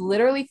like she's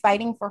literally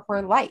fighting for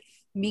her life,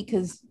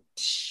 because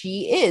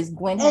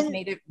Gwen has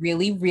made it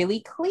really,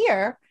 really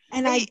clear.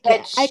 And I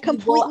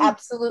completely will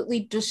absolutely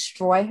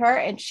destroy her,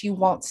 and she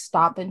won't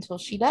stop until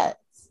she does.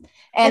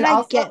 And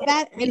also, I get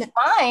that. We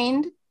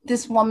find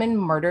this woman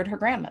murdered her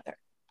grandmother.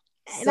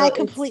 And so I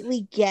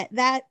completely get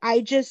that.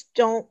 I just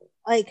don't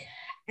like,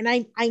 and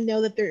I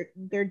know that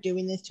they're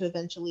doing this to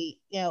eventually,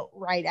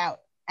 write out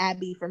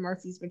Abby for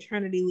Marcy's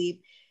maternity leave.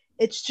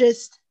 It's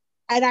just,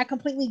 and I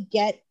completely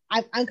get,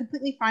 I'm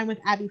completely fine with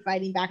Abby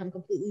fighting back. I'm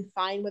completely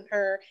fine with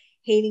her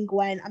hating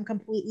Gwen. I'm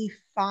completely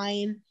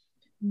fine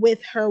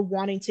with her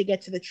wanting to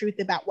get to the truth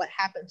about what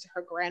happened to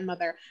her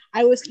grandmother.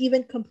 I was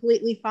even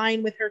completely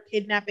fine with her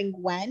kidnapping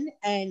Gwen,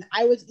 and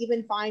I was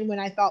even fine when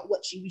I thought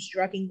what she was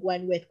drugging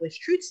Gwen with was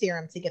truth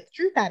serum to get the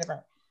truth out of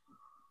her.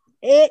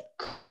 It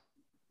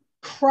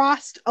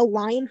crossed a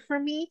line for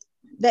me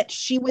that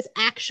she was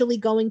actually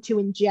going to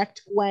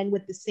inject Gwen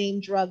with the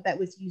same drug that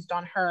was used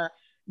on her.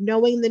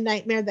 Knowing the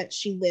nightmare that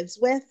she lives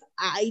with,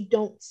 I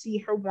don't see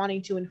her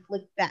wanting to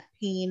inflict that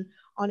pain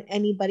on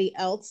anybody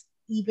else,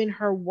 even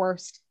her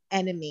worst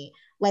enemy.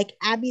 Like,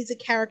 Abby's a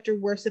character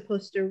we're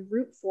supposed to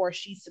root for.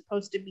 She's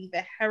supposed to be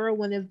the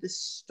heroine of the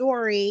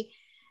story,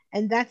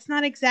 and that's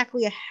not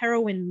exactly a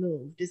heroine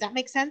move. Does that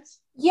make sense?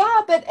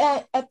 Yeah, but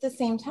at the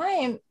same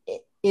time,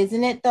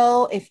 isn't it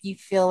though? If you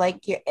feel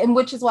like you're, and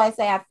which is why I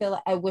say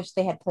I wish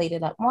they had played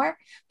it up more,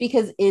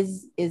 because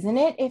isn't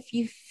it if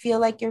you feel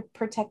like you're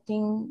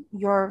protecting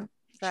your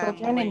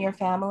children and your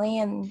family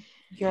and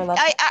your love?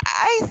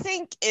 I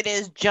think it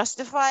is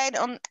justified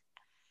on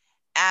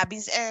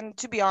Abby's end,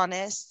 to be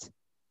honest.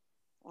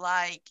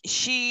 Like,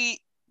 maybe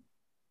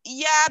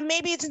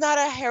it's not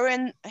a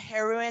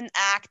heroine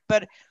act,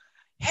 but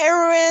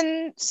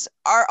heroines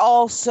are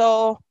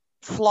also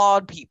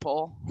flawed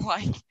people.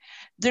 Like,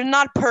 they're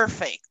not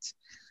perfect.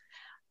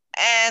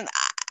 And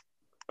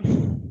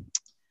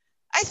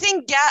I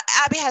think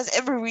Abby has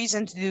every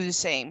reason to do the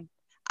same.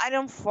 I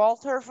don't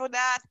fault her for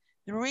that.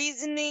 The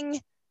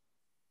reasoning,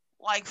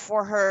 like,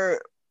 for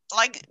her,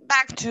 like,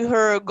 back to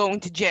her going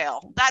to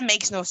jail, that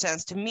makes no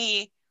sense to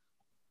me,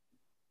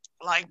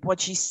 like what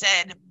she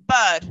said.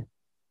 But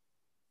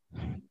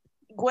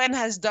Gwen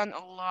has done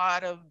a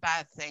lot of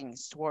bad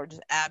things towards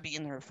Abby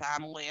and her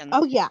family, and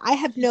I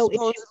have no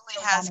supposedly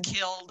has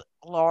killed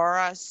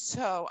Laura,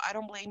 so I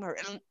don't blame her.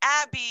 And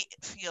Abby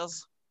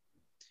feels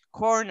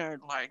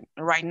cornered, like,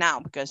 right now,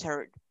 because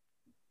her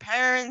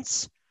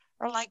parents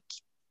are like,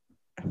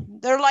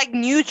 they're like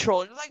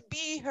neutral. They're like,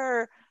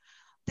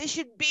 they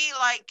should be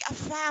like a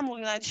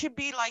family. Like, they should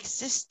be like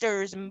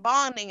sisters and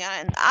bonding.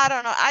 And I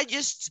don't know.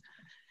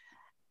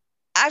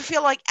 I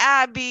feel like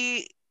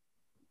Abby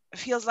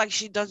feels like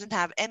she doesn't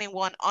have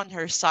anyone on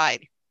her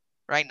side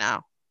right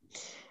now.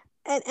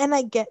 And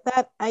I get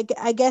that. I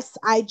guess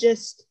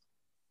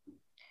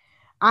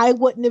I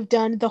wouldn't have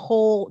done the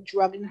whole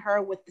drugging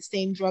her with the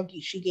same drug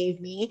she gave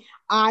me.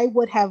 I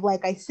would have,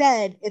 like I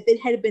said, if it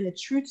had been a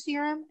truth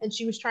serum and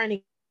she was trying to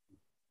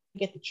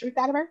get the truth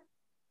out of her,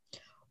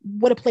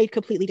 would have played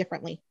completely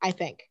differently, I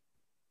think.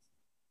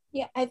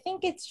 Yeah, I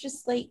think it's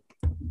just like,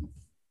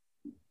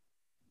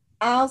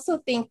 I also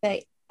think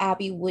that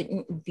Abby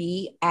wouldn't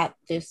be at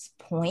this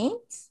point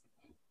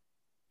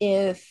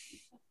if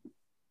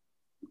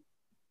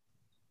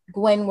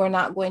Gwen were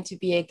not going to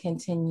be a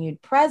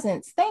continued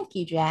presence. Thank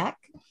you, Jack.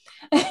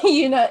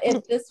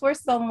 If this were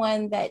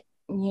someone that,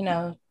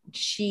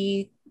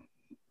 she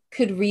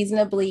could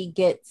reasonably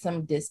get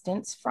some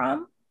distance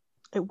from,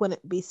 it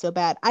wouldn't be so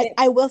bad.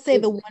 I will say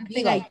the one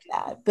thing like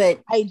that,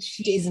 but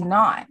she's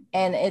not.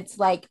 And it's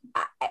like,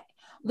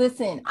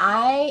 listen,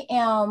 I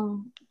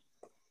am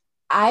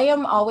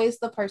always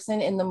the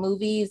person in the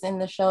movies, in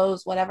the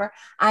shows, whatever.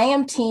 I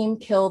am team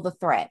kill the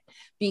threat,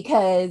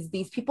 because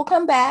these people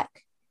come back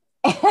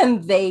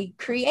and they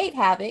create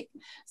havoc.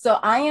 So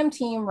I am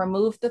team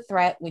remove the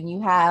threat when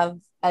you have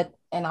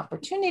an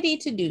opportunity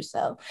to do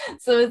so.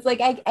 So it's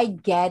like, I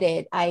get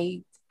it.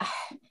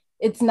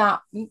 It's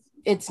not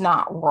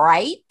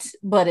right,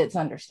 but it's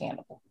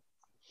understandable.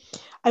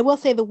 I will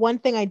say the one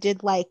thing I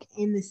did like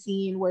in the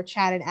scene where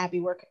Chad and Abby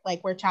were,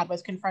 like, where Chad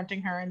was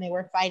confronting her and they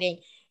were fighting,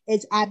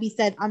 is Abby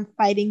said, "I'm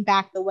fighting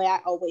back the way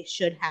I always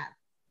should have."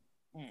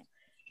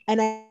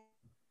 And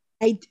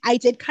I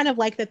did kind of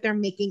like that they're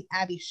making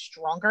Abby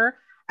stronger.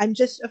 I'm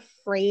just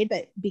afraid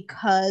that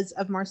because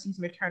of Marcy's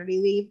maternity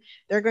leave,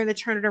 they're going to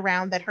turn it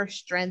around, that her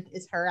strength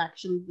is her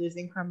actually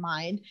losing her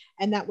mind,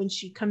 and that when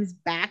she comes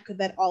back,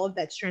 that all of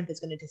that strength is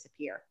going to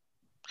disappear.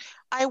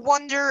 I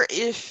wonder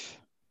do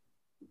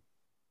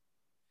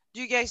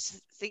you guys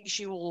think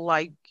she will,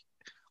 like,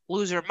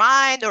 lose her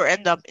mind or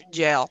end up in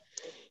jail?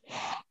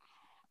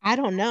 I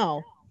don't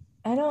know.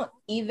 I don't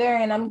either,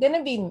 and I'm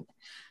gonna be,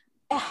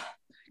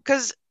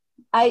 because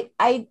I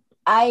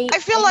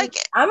feel like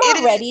I'm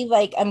already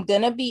like, I'm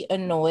gonna be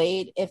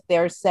annoyed if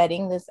they're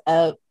setting this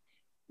up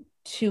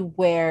to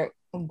where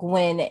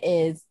Gwen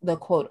is the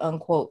quote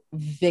unquote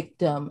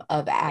victim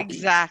of Abby.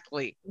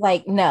 Exactly.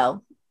 Like,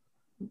 no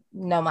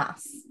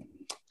mas.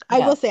 I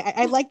No. will say,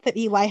 I like that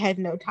Eli had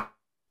no time.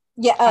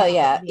 Yeah. Oh,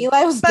 yeah.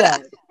 Eli was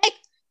done.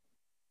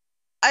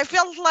 I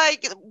felt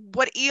like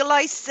what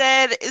Eli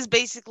said is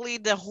basically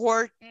the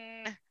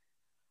Horton.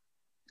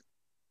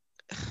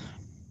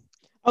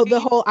 Oh, the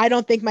whole, I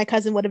don't think my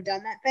cousin would have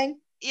done that thing.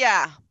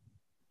 Yeah.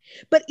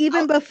 But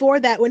even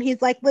before that, when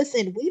he's like,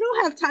 listen, we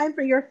don't have time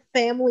for your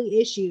family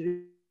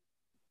issues.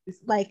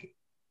 Like,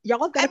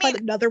 y'all got to find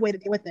another way to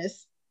deal with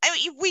this. I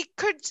mean, we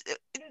could,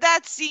 in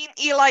that scene,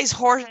 Eli's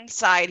Horton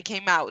side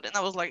came out, and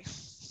I was like,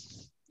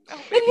 oh,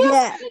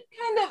 yeah. It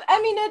kind of,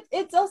 I mean,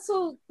 it's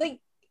also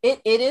like,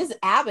 it is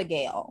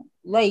Abigail.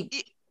 Like,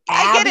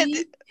 I get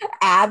it.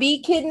 Abby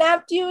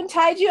kidnapped you and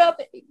tied you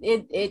up.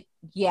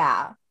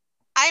 Yeah.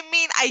 I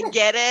mean, I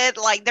get it.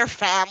 Like, they're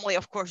family,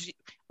 of course.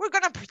 We're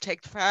gonna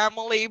protect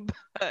family,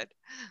 but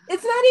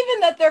it's not even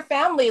that they're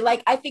family.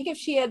 Like, I think if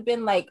she had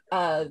been like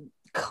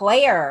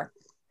Claire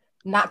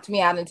knocked me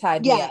out and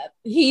tied me up,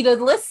 he'd have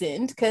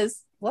listened,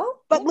 because,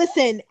 well. But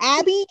listen,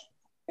 Abby,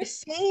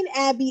 sane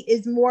Abby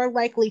is more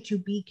likely to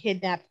be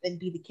kidnapped than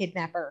be the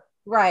kidnapper.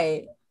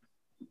 Right.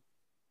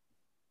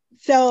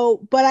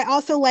 So, but I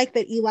also like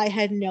that Eli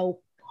had no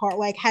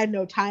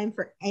time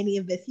for any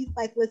of this. He's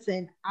like,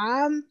 listen,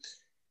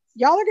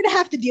 y'all are going to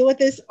have to deal with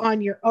this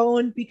on your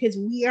own, because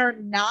we are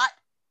not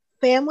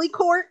family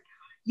court.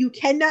 You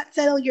cannot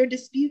settle your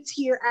disputes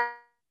here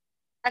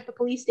at the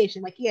police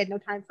station. Like, he had no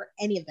time for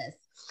any of this.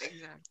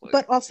 Exactly.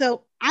 But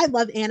also, I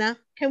love Anna.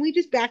 Can we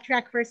just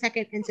backtrack for a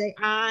second and say,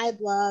 I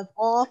love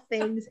all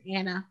things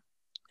Anna.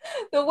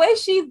 The way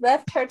she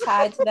left her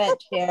tied to that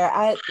chair,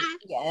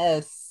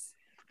 yes.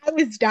 I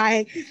was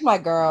dying. My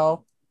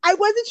girl. I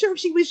wasn't sure if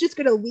she was just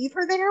going to leave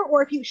her there,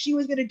 or if she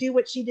was going to do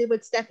what she did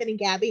with Stefan and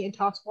Gabby and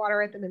toss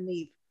water at them and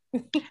leave.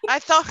 I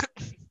thought,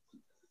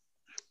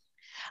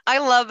 I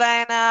love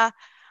Anna.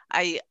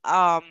 I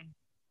thought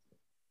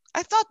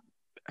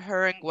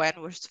her and Gwen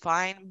was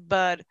fine,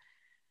 but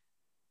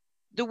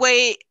the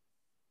way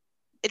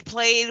it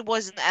played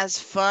wasn't as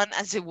fun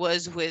as it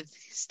was with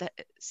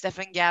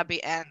Stefan,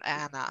 Gabby, and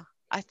Anna.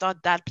 I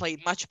thought that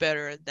played much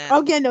better than.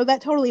 Oh yeah, no,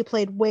 that totally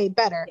played way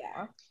better.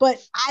 Yeah.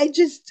 But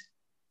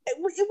it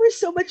was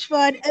so much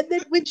fun. And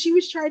then when she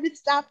was trying to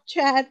stop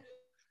Chad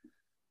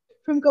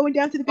from going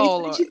down to the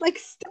basement, she's like,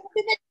 "Stop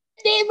in the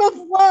name of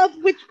love,"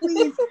 which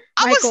please.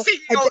 I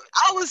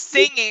was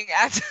singing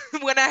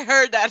when I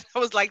heard that. I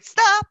was like,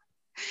 "Stop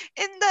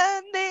in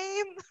the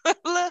name of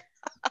love."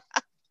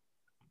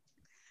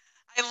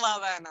 I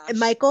love Anna. And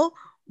Michael,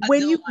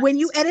 when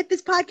you edit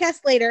this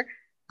podcast later,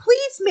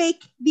 please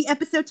make the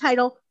episode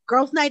title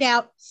 "Girls' Night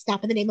Out,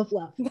 Stop in the Name of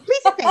Love."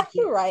 Please and thank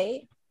you.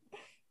 Right.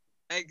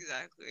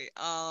 Exactly.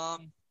 Yeah,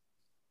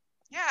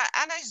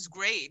 Anna's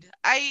great.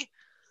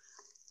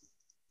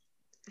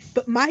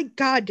 But my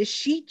God, does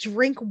she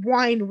drink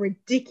wine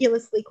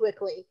ridiculously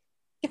quickly?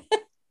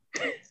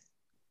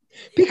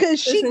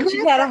 Because she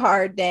had a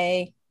hard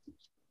day.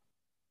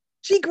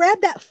 She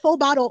grabbed that full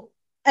bottle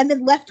and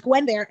then left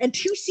Gwen there. And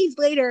 2 scenes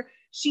later,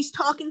 she's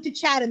talking to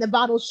Chad and the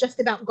bottle's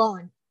just about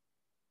gone.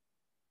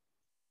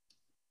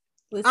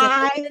 Listen,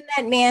 in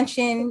that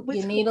mansion,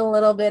 you need a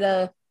little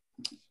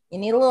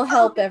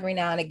help every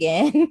now and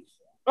again.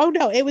 Oh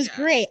no, it was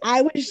great.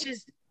 I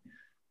was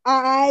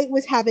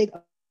having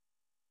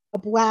a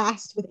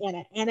blast with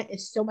Anna. Anna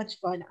is so much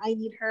fun. I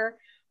need her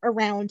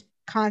around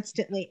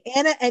constantly.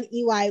 Anna and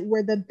Eli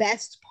were the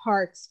best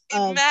parts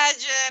of.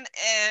 Imagine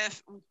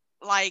if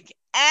like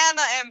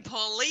Anna and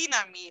Paulina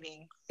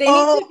meeting. They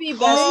need to be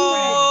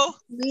best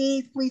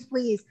friends.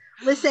 Please.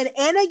 Listen,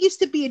 Anna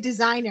used to be a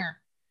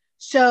designer.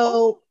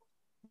 So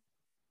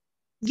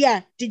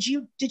yeah, did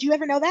you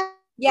ever know that?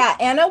 Yeah,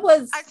 Anna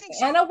was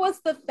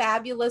the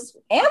fabulous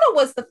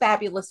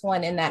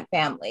one in that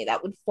family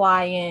that would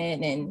fly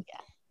in, and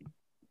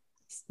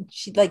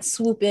she'd like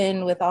swoop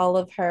in with all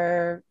of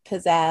her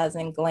pizzazz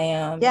and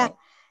glam. Yeah.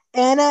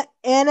 Anna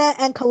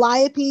and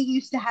Calliope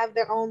used to have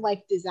their own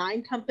like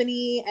design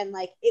company, and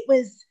like it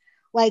was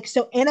like,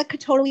 so Anna could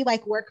totally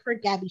like work for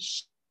Gabby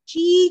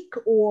Chic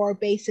or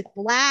Basic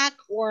Black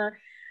or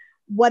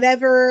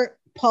whatever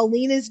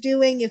Paulina's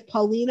doing. If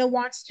Paulina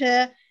wants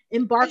to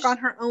embark on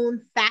her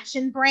own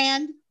fashion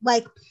brand,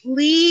 like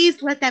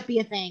please let that be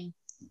a thing.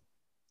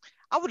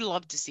 I would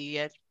love to see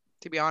it,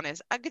 to be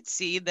honest. I could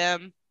see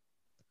them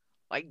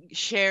like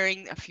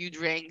sharing a few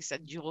drinks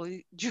at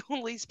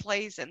Julie's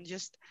place, and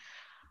just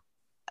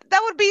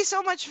that would be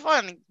so much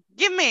fun.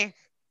 Give me.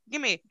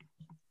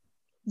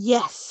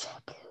 Yes,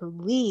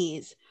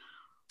 please.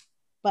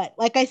 But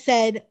like I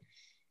said,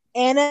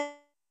 Anna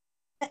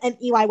and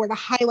Eli were the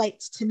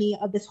highlights to me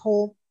of this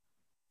whole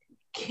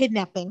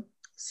kidnapping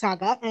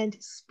saga. And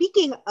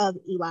speaking of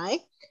Eli,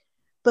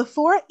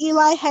 before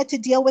Eli had to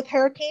deal with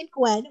Hurricane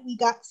Gwen, we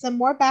got some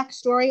more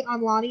backstory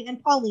on Lonnie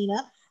and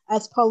Paulina,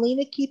 as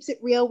Paulina keeps it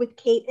real with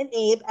Kate and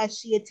Abe as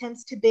she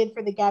attempts to bid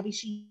for the Gabby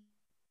Sheet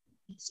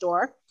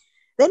store.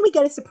 Then we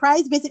get a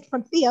surprise visit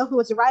from Theo, who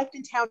has arrived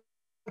in town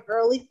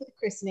early for the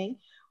christening.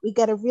 We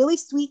get a really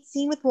sweet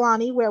scene with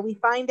Lonnie where we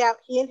find out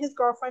he and his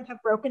girlfriend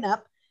have broken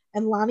up,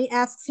 and Lonnie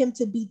asks him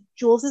to be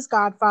Jules's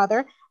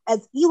godfather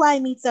as Eli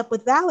meets up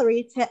with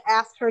Valerie to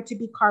ask her to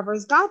be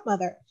Carver's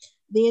godmother.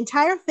 The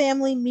entire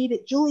family meet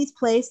at Julie's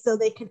place so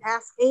they can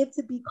ask Abe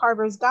to be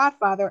Carver's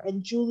godfather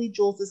and Julie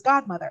Jules's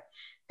godmother.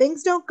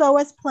 Things don't go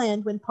as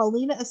planned when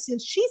Paulina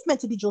assumes she's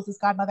meant to be Jules's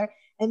godmother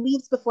and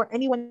leaves before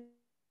anyone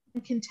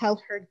can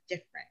tell her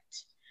different.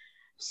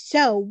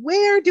 So,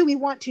 where do we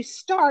want to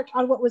start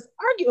on what was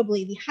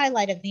arguably the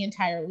highlight of the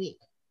entire week?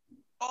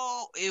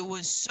 Oh, it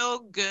was so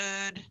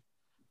good.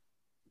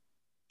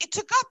 It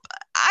took up,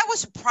 I was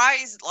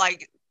surprised,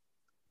 like,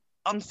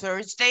 on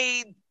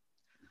Thursday,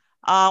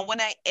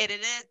 when I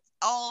edited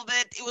all of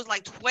it, it was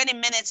like 20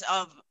 minutes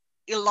of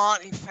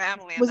Ilani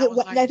family. Was it?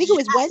 Like, I think it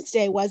was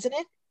Wednesday, wasn't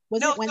it?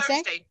 No, it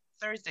Wednesday?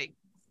 Thursday.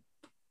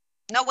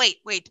 No,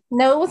 wait.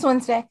 No, it was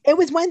Wednesday. It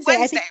was Wednesday.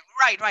 Wednesday.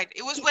 Right.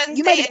 It was Wednesday.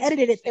 You might have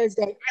edited it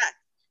Thursday.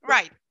 Yeah,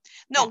 right.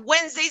 No, yeah.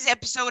 Wednesday's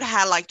episode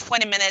had like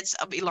 20 minutes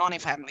of Ilani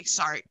family.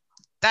 Sorry.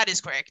 That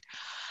is correct.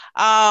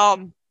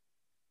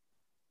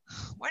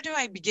 Where do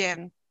I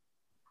begin?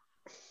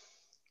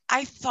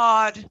 I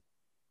thought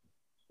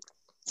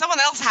someone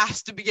else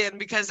has to begin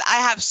because I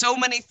have so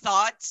many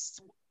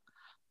thoughts.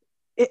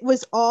 It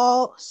was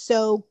all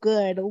so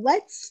good.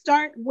 Let's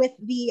start with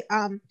the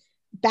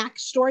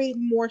backstory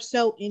more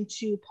so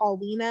into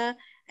Paulina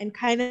and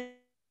kind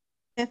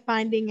of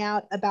finding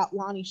out about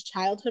Lonnie's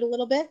childhood a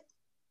little bit.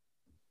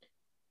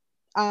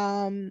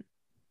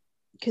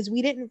 Because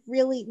we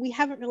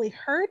haven't really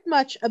heard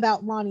much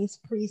about Lonnie's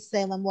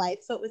pre-Salem life,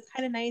 so it was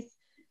kind of nice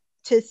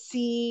to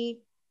see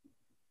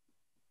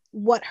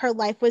what her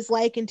life was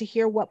like and to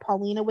hear what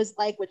Paulina was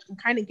like, which can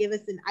kind of give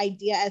us an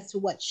idea as to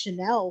what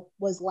Chanel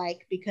was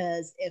like,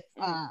 because if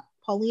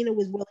Paulina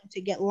was willing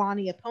to get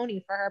Lonnie a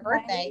pony for her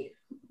birthday,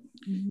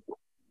 is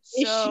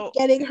she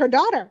getting her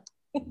daughter?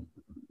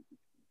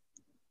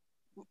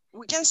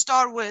 We can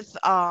start with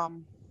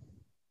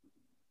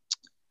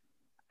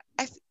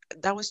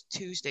that was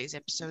Tuesday's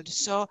episode.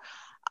 So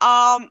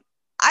I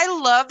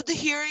loved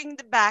hearing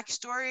the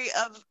backstory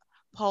of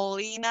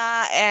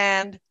Paulina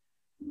and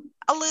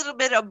a little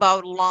bit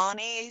about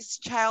Lonnie's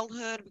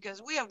childhood,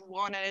 because we have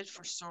wanted it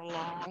for so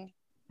long.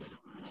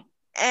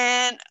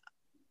 And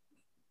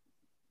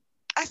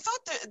I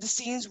thought the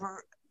scenes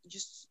were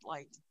just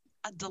like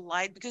a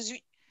delight because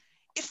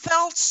it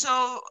felt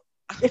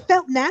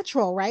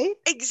natural, right?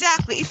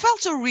 Exactly. It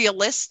felt so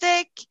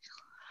realistic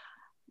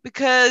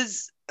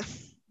because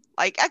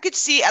like I could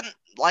see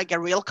like a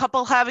real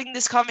couple having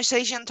this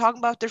conversation, talking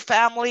about their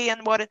family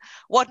and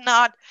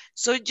whatnot.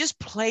 So it just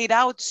played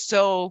out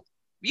so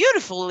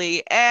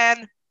beautifully.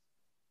 And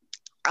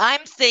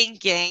I'm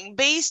thinking,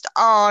 based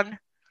on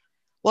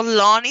what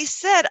Lonnie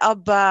said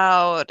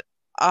about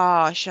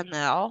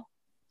Chanel,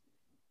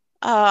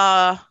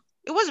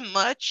 it wasn't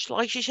much.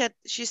 Like she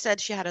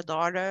said she had a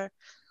daughter.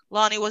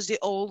 Lonnie was the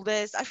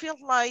oldest. I feel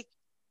like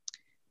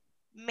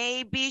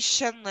maybe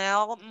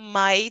Chanel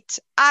might,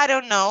 I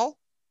don't know,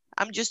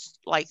 I'm just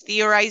like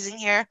theorizing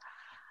here,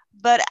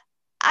 but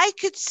I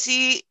could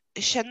see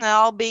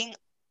Chanel being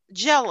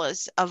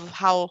jealous of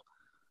how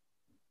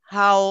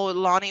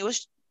Lonnie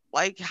was,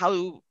 like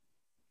how,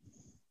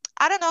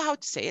 I don't know how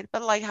to say it,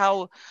 but like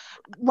how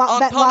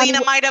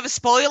Paulina might have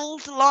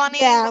spoiled Lonnie.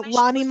 Yeah,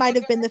 Lonnie might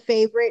have been the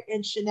favorite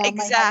and Chanel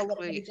might have a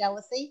little bit of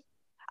jealousy.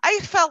 I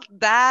felt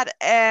that.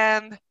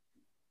 And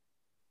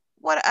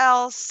what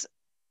else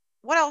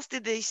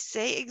did they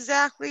say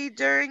exactly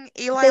during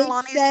Eli and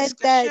Lonnie's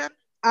discussion?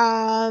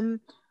 That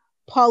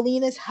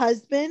Paulina's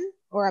husband,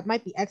 or it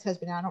might be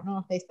ex-husband, I don't know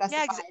if they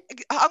specified.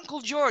 Yeah,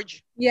 Uncle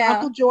George. Yeah.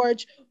 Uncle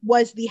George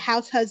was the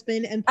house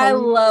husband, and Paulina,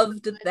 I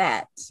loved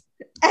that.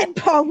 And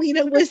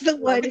Paulina was the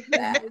one who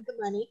had the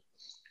money.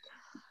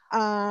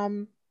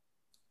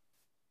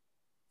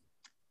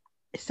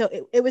 So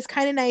it was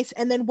kind of nice.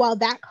 And then while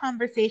that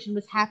conversation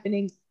was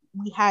happening,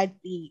 we had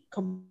the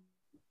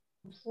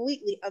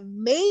completely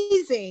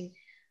amazing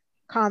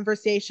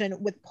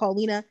conversation with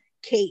Paulina,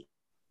 Kate,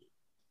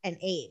 and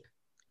Abe.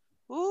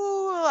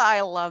 Ooh,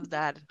 I love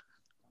that.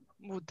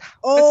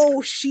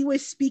 She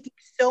was speaking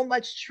so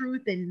much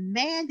truth, and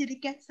man, did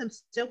it get some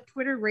so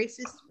Twitter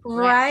racist.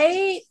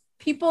 Right?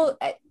 People,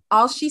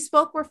 all she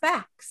spoke were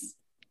facts.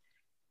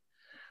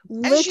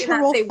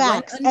 Literal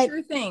facts. One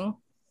untrue thing.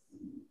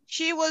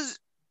 She was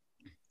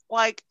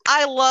like,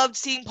 I loved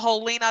seeing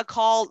Paulina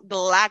call the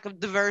lack of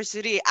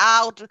diversity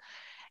out,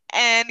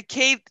 and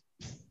Kate,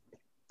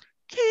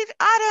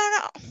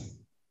 I don't know,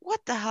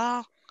 what the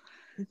hell?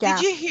 Yeah.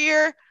 Did you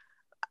hear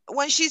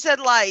when she said,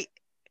 like,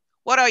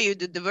 what are you,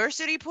 the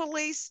diversity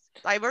police?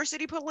 I was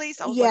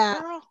like,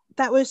 girl.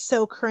 That was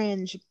so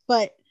cringe.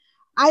 But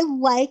I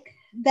like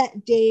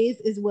that Days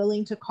is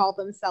willing to call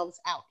themselves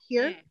out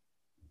here.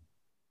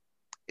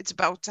 It's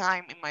about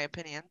time, in my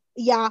opinion.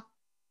 Yeah.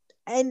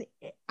 And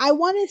I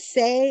want to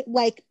say,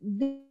 like,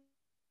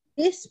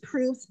 this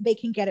proves they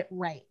can get it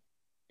right.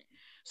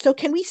 So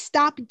can we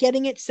stop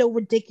getting it so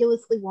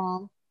ridiculously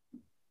wrong?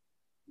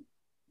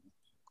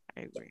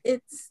 I agree.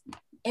 It's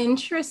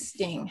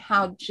interesting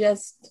how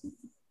just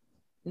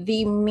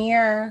the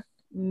mere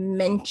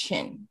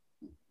mention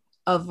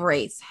of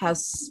race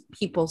has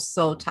people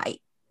so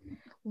tight.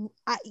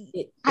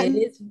 It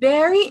is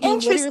very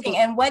interesting.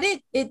 And what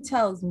it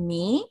tells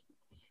me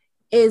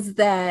is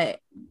that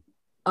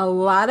a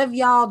lot of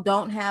y'all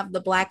don't have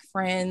the Black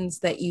friends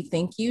that you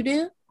think you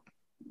do,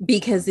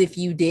 because if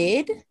you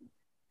did,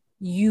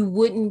 you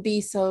wouldn't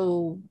be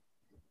so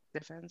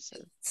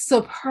defensive,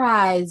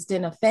 surprised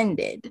and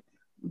offended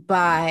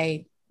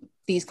by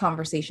these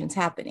conversations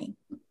happening.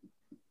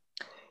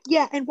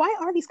 Yeah, and why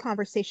are these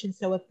conversations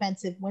so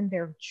offensive when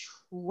they're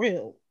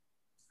true?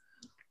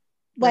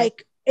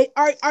 Like,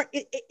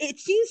 it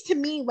seems to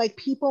me like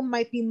people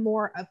might be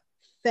more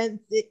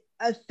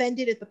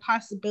offended at the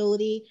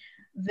possibility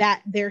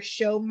that their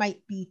show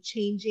might be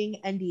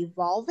changing and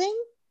evolving,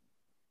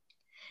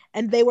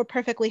 and they were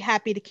perfectly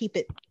happy to keep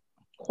it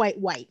quite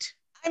white.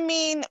 I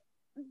mean,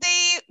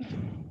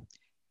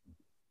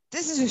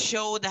 this is a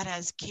show that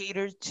has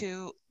catered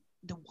to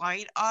the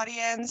white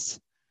audience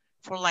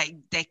for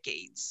like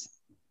decades.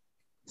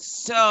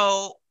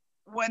 So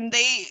when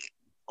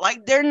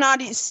they're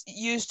not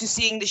used to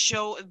seeing the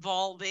show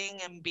evolving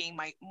and being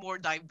like more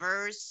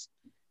diverse.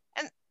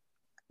 And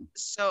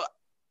so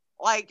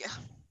like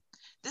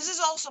this is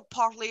also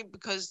partly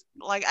because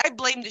like I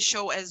blame the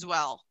show as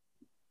well,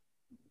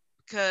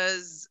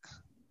 because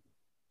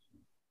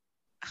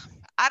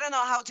I don't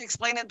know how to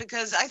explain it,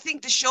 because I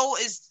think the show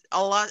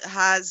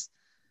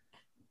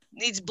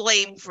needs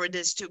blame for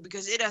this too,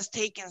 because it has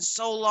taken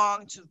so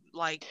long to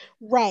like.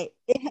 Right.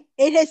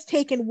 It has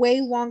taken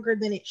way longer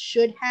than it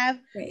should have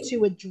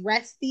to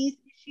address these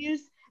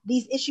issues.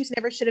 These issues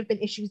never should have been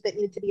issues that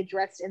needed to be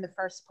addressed in the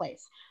first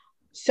place.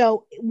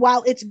 So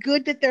while it's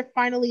good that they're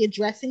finally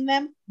addressing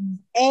them,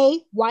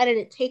 A, why did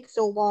it take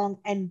so long?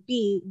 And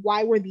B,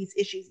 why were these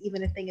issues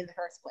even a thing in the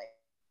first place?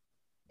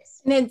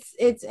 And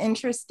it's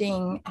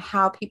interesting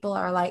how people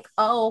are like,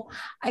 oh,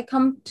 I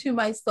come to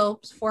my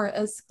soaps for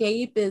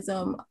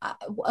escapism.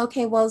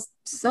 Okay, well,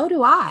 so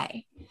do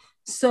I.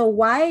 So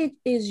why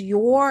is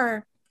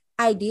your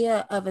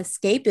idea of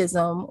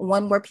escapism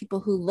one where people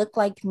who look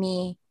like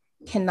me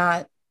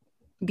cannot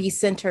be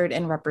centered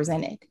and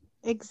represented?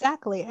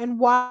 Exactly. And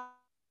why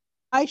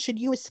should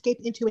you escape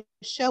into a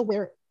show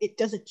where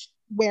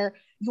where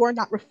you're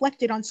not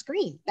reflected on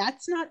screen?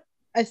 That's not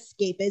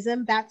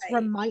escapism. That's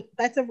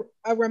that's a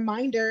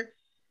reminder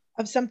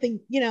of something,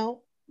 I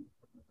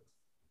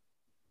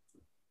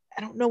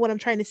don't know what I'm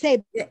trying to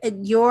say. If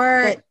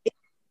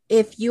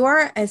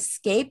your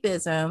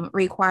escapism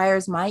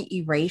requires my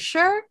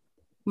erasure,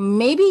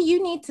 maybe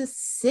you need to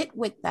sit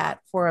with that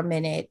for a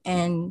minute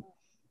and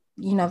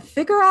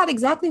figure out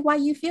exactly why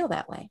you feel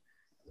that way.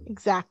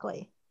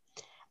 Exactly.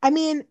 I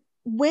mean,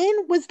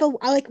 when was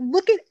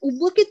look at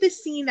the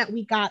scene that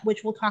we got,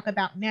 which we'll talk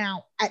about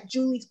now, at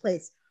Julie's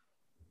place.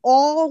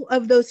 All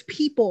of those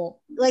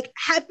people, like,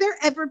 have there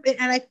ever been,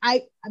 and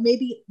I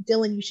maybe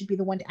Dylan, you should be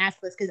the one to ask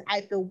this because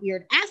I feel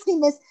weird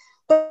asking this,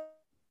 but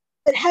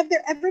have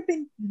there ever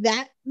been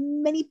that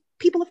many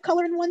people of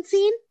color in one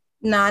scene?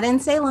 Not in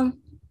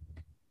Salem.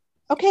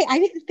 Okay, I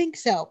didn't think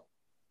so.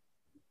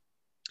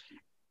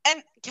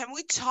 And can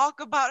we talk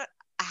about it?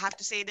 I have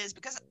to say this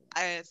because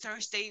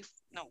Thursday.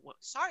 No,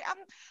 sorry.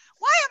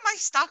 Why am I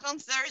stuck on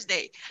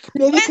Thursday?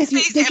 Maybe because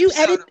did you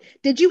edit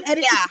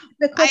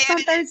the clips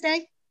on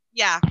Thursday?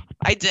 Yeah,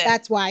 I did.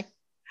 That's why.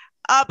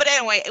 But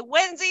anyway,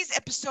 Wednesday's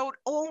episode.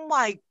 Oh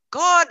my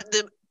God,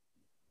 the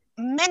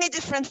many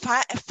different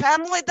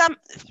family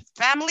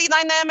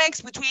dynamics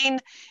between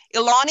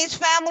Ilani's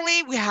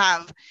family. We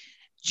have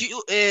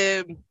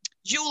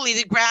Julie,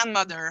 the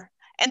grandmother,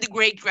 and the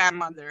great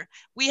grandmother.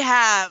 We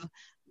have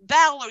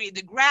Valerie,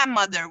 the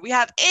grandmother. We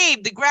have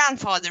Abe, the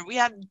grandfather. We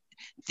have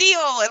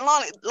Theo and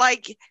Lonnie,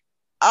 like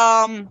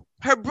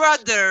her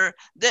brother,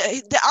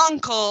 the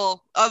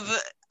uncle of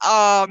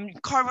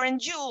Carver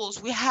and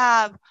Jules. We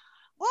have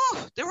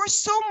there was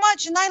so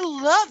much, and I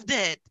loved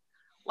it.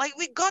 Like,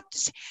 we got to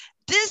see,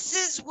 this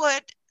is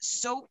what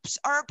soaps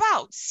are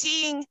about,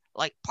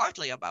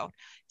 partly about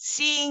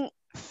seeing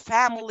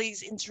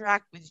families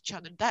interact with each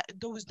other,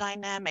 those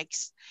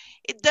dynamics.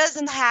 It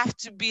doesn't have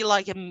to be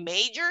like a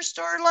major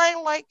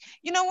storyline, like,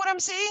 you know what I'm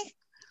saying?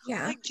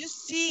 Yeah. Like,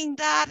 just seeing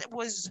that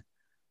was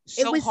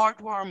so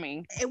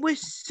heartwarming. It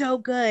was so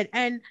good.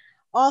 And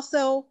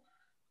also,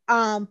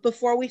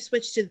 before we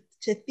switch to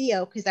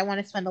Theo, because I want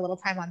to spend a little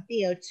time on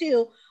Theo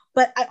too,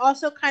 but I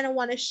also kind of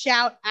want to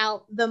shout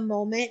out the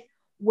moment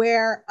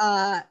where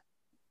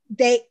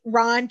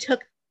Ron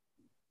took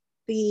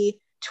the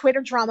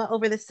Twitter drama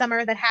over the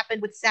summer that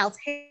happened with Sal's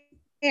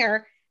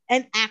hair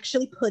and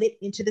actually put it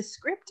into the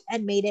script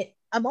and made it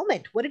a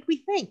moment. What did we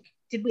think?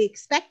 Did we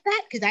expect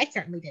that? Because I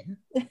certainly didn't.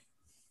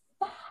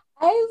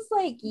 I was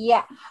like,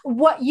 yeah.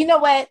 What?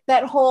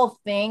 That whole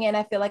thing, and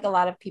I feel like a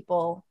lot of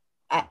people,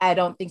 I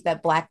don't think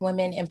that Black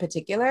women in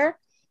particular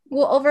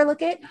will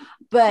overlook it,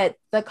 but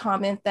the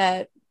comment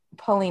that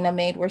Paulina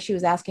made where she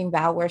was asking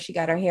Val where she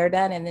got her hair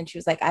done, and then she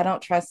was like, I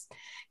don't trust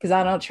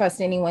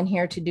anyone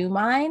here to do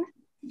mine.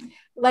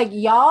 Like,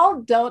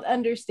 y'all don't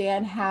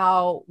understand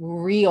how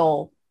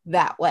real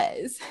that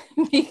was.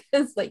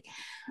 Because like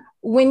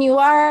when you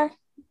are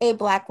a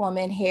Black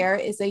woman, hair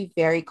is a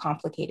very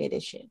complicated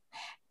issue.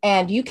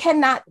 And you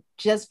cannot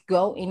just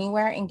go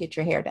anywhere and get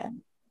your hair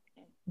done,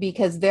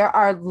 because there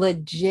are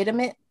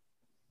legitimate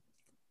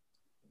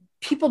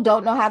people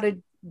don't know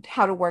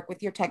how to work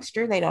with your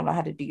texture. They don't know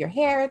how to do your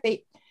hair.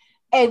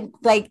 And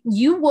like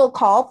you will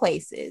call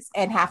places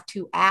and have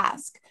to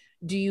ask,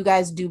 do you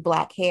guys do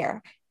Black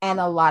hair? And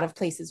a lot of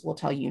places will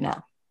tell you no.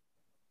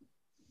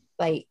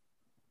 Like,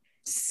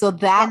 so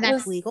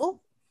that's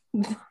legal.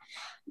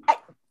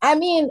 I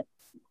mean,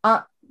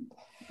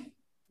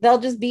 they'll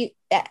just be,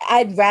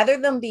 I'd rather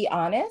them be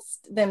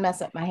honest than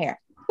mess up my hair.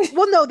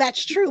 Well, no,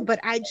 that's true. But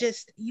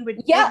you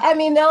would. Yeah. I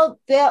mean, they'll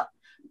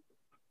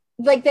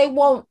like, they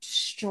won't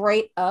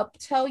straight up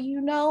tell you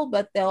no,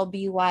 but they'll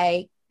be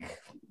like,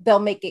 they'll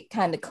make it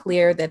kind of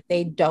clear that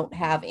they don't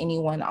have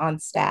anyone on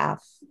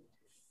staff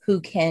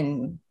who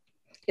can,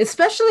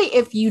 especially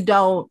if you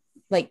don't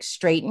like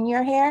straighten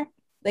your hair.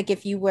 Like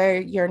if you wear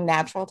your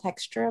natural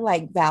texture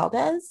like Val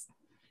does,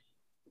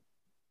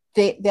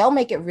 they'll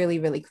make it really,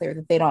 really clear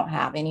that they don't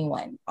have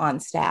anyone on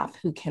staff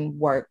who can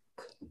work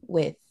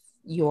with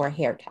your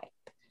hair type.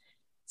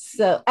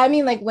 So, I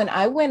mean, like when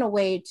I went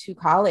away to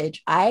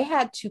college, I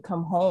had to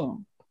come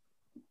home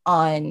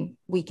on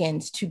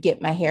weekends to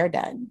get my hair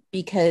done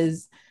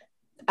because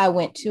I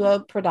went to a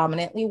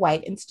predominantly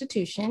white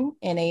institution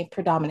in a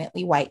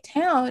predominantly white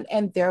town,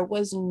 and there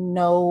was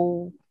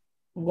no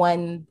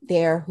one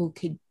there who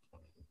could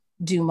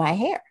do my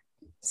hair.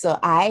 So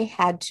I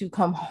had to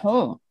come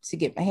home to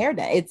get my hair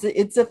done.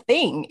 It's a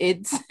thing.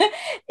 It's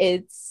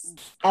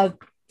a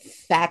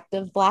fact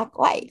of Black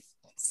life.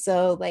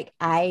 So like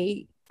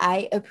I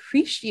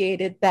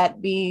appreciated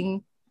that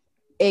being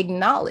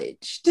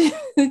acknowledged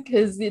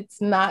because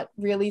it's not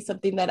really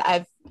something that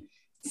I've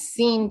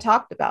seen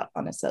talked about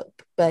on a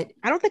soap. But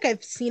I don't think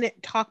I've seen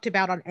it talked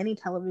about on any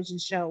television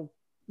show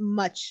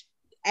much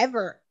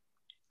ever.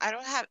 I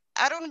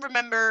don't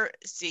remember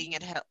seeing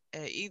it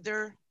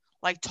either,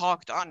 like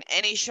talked on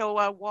any show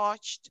I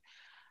watched.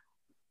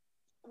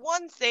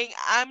 One thing,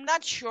 I'm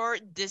not sure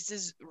this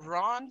is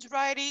Ron's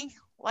writing.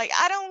 Like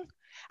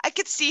I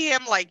could see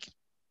him like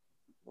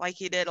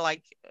he did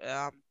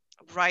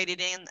write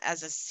it in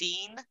as a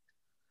scene.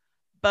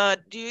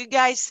 But do you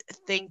guys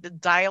think the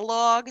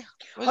dialogue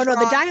was Oh no,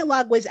 wrong? the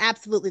dialogue was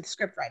absolutely the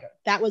scriptwriter.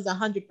 That was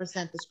 100%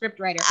 the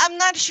scriptwriter. I'm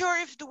not sure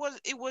if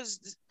it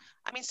was.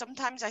 I mean,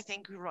 sometimes I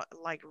think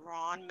like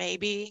Ron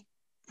maybe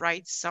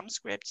writes some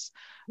scripts.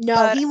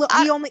 No,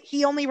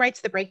 he only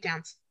writes the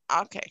breakdowns.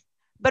 Okay,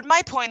 but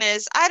my point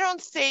is, I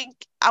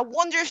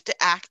wonder if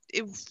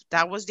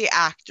that was the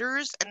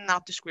actors and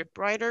not the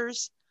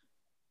scriptwriters,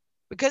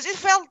 because it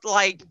felt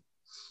like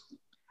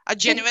a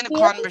genuine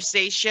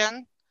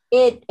conversation.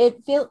 It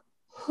feels,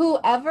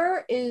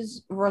 whoever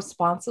is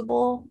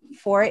responsible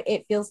for it,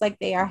 it feels like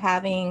they are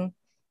having,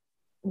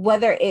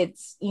 whether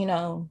it's, you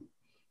know,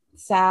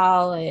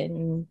 Sal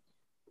and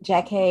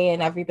Jackée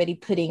and everybody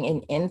putting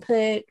in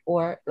input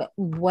or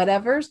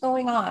whatever's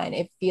going on,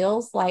 it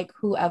feels like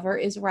whoever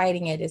is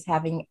writing it is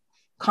having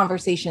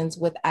conversations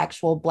with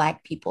actual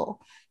Black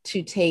people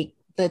to take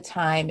the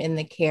time and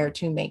the care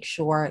to make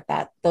sure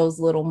that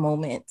those little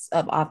moments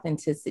of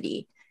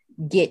authenticity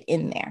get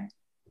in there.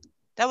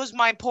 That was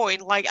my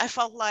point. Like I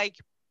felt like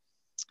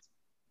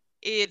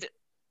it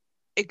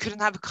couldn't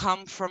have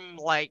come from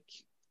like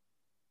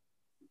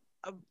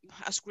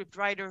a script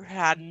writer who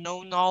had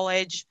no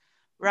knowledge,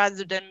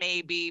 rather than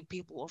maybe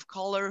people of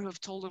color who've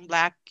told him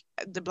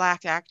the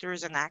Black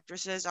actors and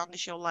actresses on the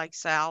show, like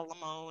Sal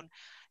Lamone,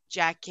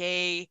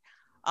 Jackée.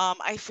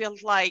 I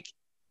felt like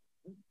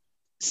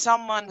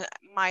someone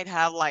might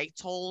have like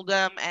told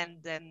them, and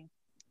then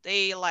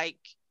they like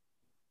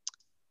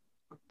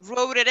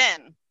wrote it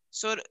in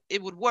so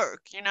it would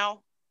work, you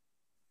know?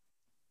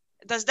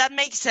 Does that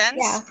make sense?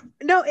 Yeah.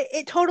 No,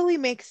 it totally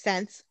makes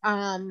sense.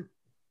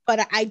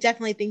 But I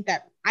definitely think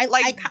that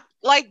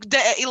like the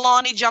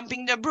Ilani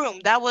jumping the broom.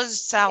 That was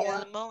Sal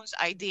Lamone's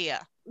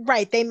idea.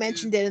 Right. They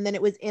mentioned it, and then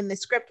it was in the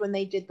script when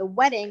they did the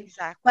wedding.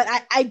 Exactly. But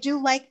I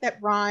do like that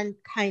Ron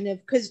kind of,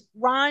 because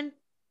Ron,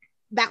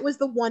 that was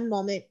the one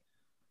moment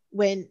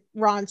when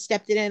Ron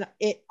stepped in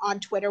it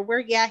on Twitter where,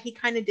 he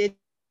kind of did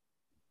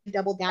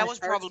double down. That was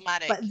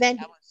problematic. But then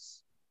that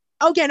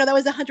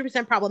was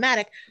 100%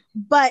 problematic.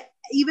 But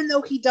even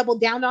though he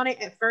doubled down on it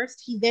at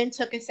first, he then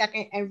took a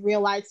second and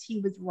realized he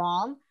was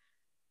wrong.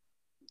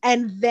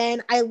 And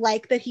then I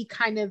like that he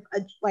kind of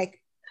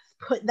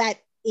put that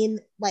in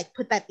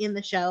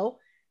the show,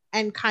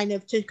 and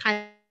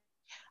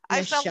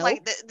I felt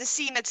like the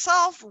scene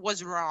itself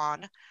was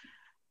wrong,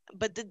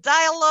 but the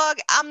dialogue,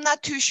 I'm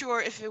not too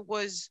sure if it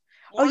was.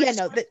 And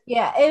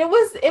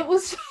it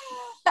was.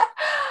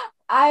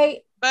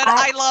 I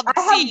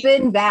have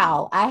been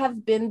Val. I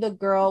have been the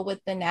girl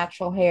with the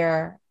natural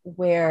hair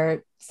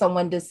where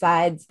someone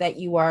decides that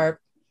you are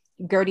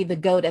Gertie the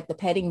goat at the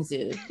petting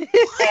zoo,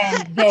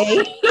 and they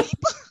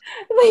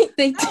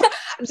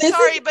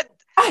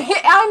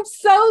I'm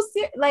so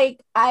serious.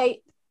 Like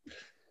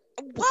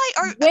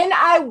when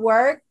I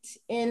worked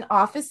in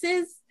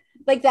offices,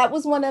 like that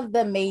was one of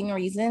the main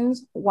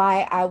reasons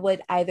why I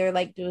would either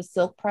like do a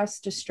silk press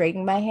to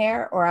straighten my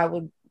hair, or I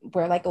would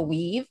wear like a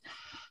weave,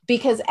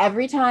 because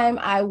every time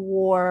I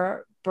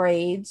wore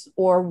braids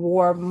or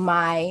wore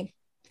my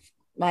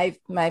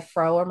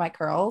fro or my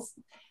curls,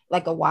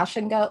 like a wash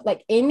and go,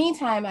 like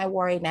anytime I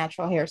wore a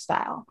natural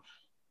hairstyle,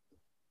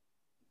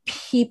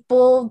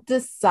 people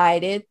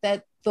decided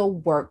that the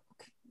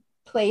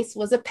workplace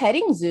was a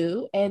petting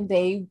zoo and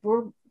they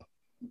were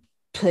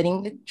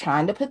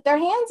trying to put their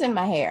hands in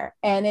my hair.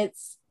 And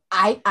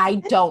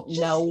I don't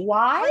know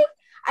why.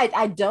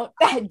 I don't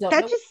know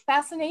what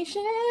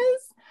fascination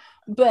is,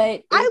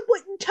 but I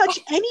wouldn't touch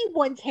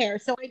anyone's hair,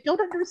 so I don't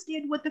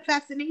understand what the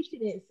fascination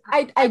is.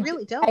 I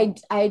really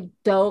don't. I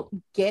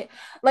don't get,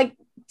 like,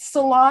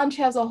 Solange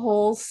has a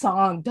whole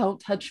song, "Don't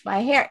Touch My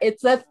Hair."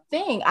 It's a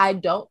thing. I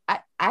don't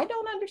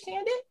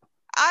understand it.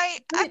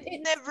 I've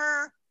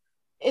never,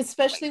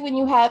 especially when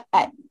you have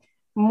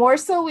more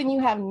so when you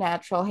have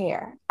natural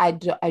hair. I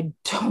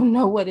don't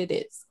know what it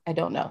is. I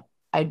don't know.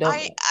 I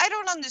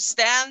don't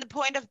understand the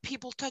point of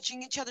people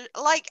touching each other.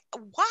 Like,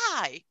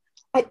 why?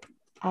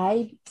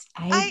 I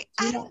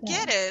don't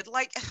get it.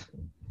 Like,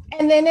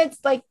 and then it's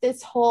like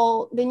this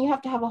whole, then you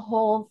have to have a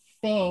whole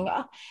thing.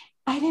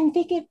 I didn't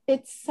think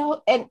it's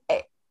so, and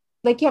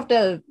like you have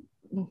to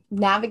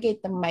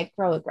navigate the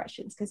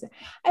microaggressions, because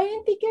I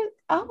didn't think it,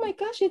 oh my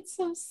gosh, it's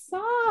so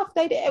soft.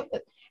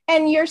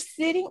 And you're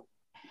sitting,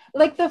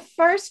 like the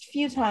first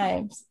few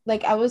times,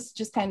 like I was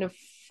just kind of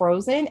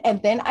frozen.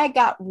 And then I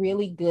got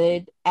really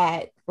good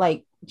at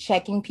like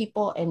checking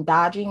people and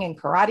dodging and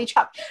karate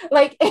chop.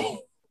 Like,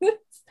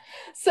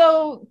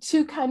 so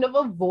to kind of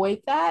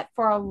avoid that,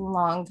 for a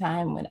long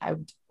time when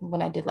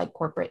I did like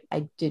corporate,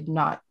 I did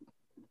not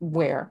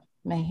wear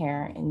my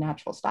hair in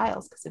natural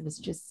styles, because it was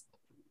just,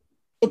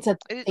 it's a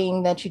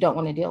thing that you don't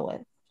want to deal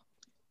with.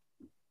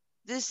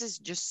 This is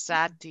just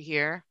sad to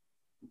hear.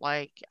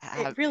 Like,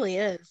 it really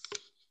is.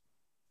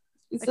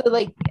 So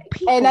like,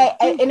 and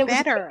it was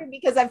better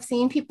because I've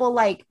seen people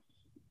like,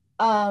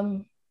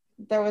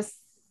 there was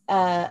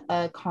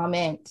a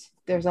comment,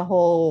 there's a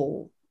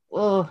whole,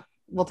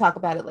 we'll talk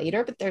about it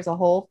later, but there's a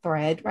whole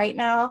thread right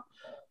now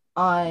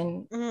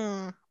on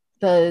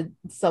the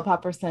Soap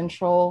Opera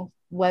Central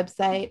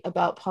website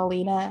about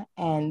Paulina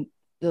and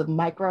the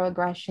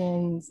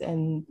microaggressions,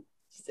 and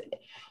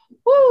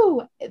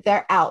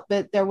they're out.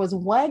 But there was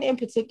one in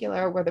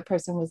particular where the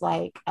person was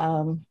like,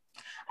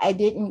 I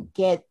didn't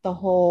get the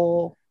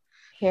whole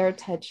hair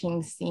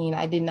touching scene.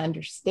 I didn't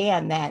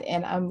understand that.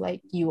 And I'm like,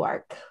 you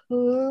are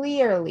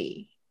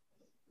clearly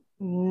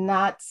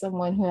not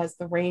someone who has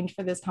the range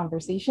for this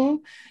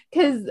conversation,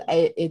 because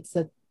it's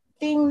a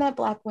thing that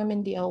Black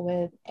women deal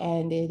with,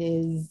 and it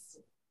is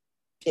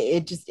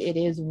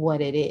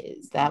what it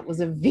is. That was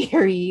a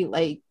very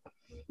like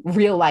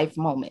real life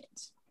moment.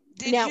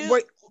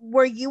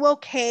 Were you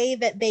okay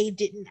that they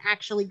didn't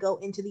actually go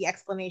into the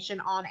explanation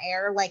on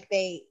air? Like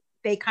they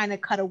kind of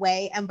cut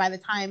away, and by the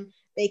time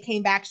they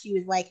came back, she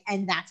was like,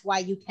 and that's why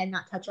you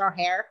cannot touch our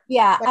hair.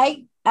 Yeah,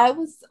 like, I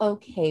was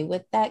okay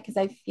with that, because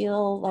I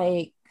feel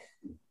like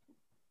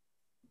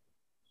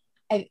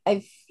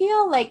I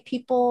feel like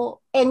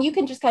people, and you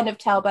can just kind of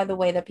tell by the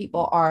way that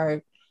people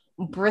are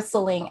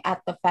bristling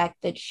at the fact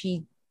that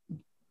she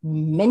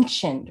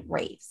mentioned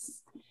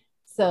race.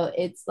 So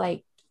it's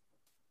like,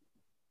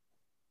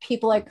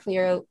 people are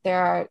clear,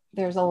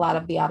 there's a lot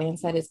of the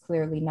audience that is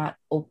clearly not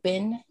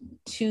open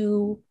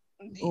to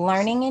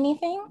learning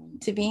anything,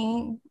 to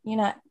being,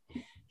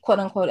 quote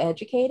unquote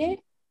educated.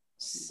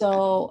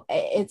 So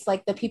it's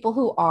like the people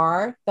who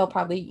are, they'll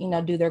probably,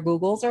 do their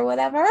Googles or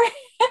whatever.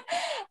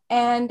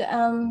 And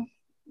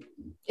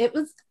it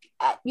was,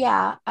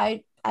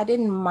 I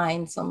didn't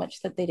mind so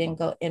much that they didn't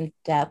go in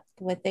depth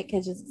with it,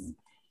 because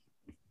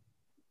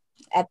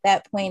at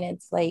that point,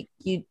 it's like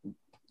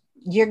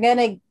you're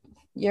gonna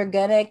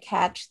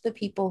catch the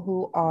people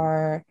who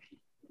are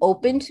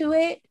open to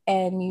it,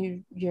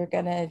 and you're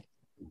gonna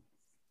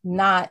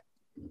not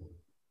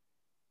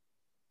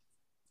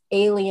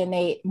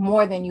alienate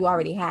more than you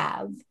already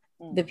have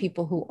the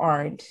people who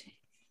aren't.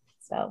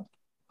 So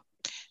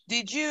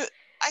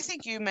I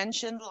think you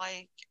mentioned,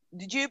 like,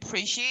 did you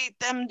appreciate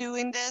them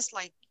doing this,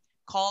 like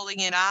calling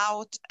it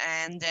out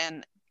and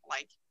then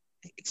like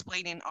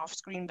explaining off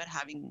screen, but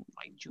having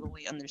like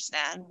Julie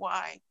understand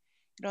why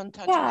you don't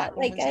touch Black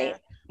women's hair?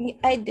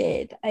 I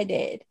did.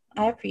 I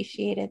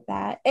appreciated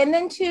that. And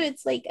then too,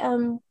 it's like,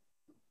 it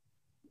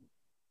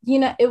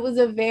was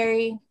a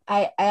very,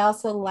 I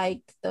also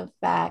liked the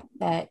fact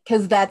that,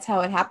 because that's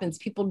how it happens.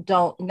 People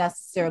don't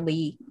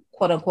necessarily,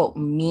 quote unquote,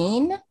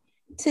 mean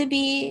to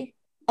be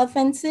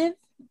offensive.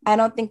 I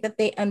don't think that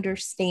they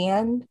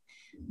understand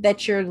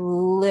that you're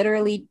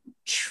literally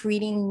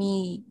treating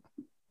me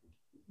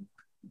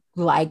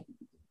like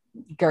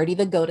Gertie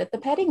the goat at the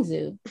petting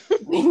zoo.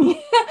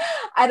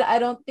 I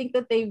don't think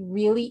that they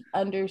really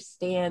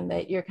understand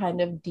that you're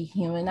kind of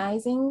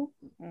dehumanizing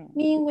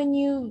me when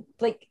you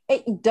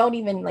don't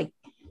even like,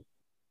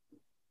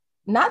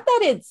 not that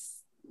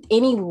it's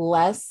any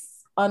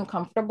less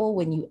uncomfortable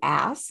when you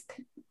ask,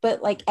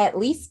 but like at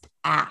least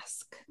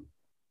ask.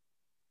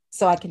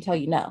 so I can tell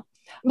you no.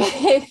 But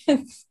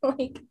it's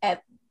like,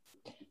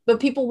 but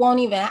people won't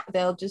even,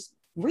 they'll just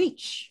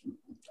reach.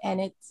 And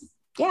it's,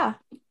 yeah.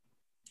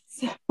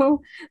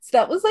 So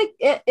that was like,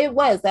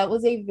 that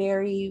was a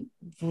very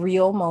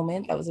real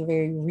moment. That was a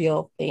very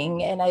real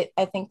thing. And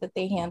I think that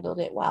they handled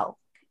it well.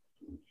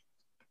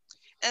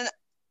 And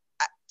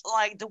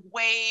like the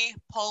way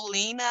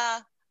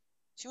Paulina,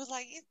 she was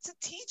like, it's a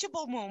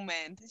teachable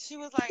moment. She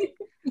was like,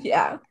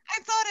 yeah. I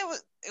thought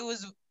it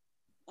was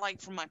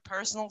like, from my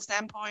personal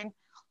standpoint,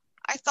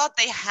 I thought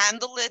they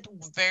handled it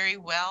very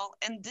well.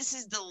 And this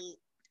is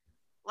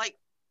like,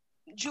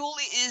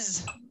 Julie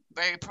is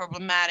very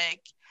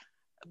problematic,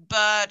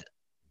 but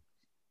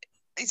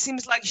it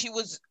seems like she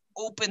was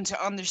open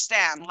to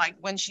understand. Like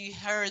when she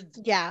heard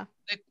the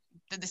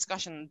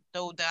discussion,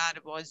 though that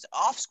it was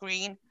off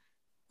screen,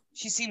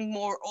 she seemed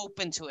more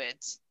open to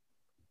it.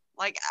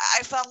 Like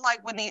I felt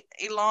like when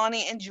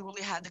Ilani and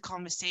Julie had the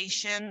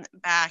conversation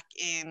back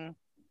in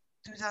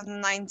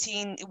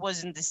 2019, it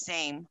wasn't the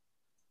same.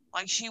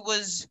 Like she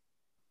was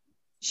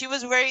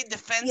very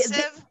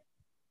defensive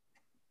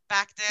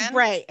back then.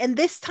 Right. And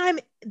this time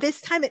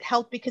it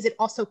helped because it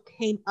also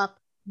came up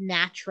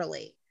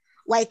naturally.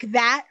 Like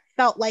that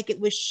felt like it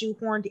was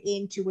shoehorned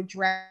in to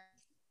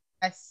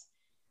address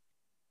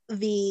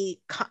the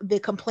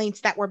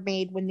complaints that were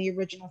made when the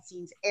original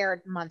scenes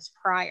aired months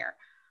prior.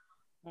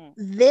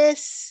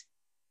 This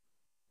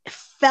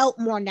felt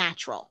more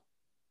natural.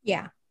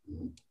 Yeah.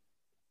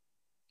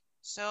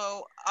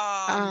 So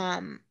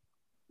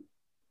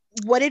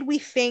what did we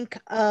think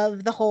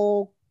of the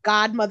whole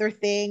godmother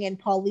thing and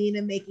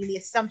Paulina making the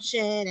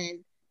assumption? And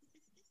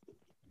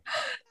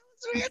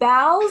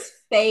Val's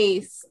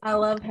face, I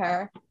love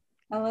her.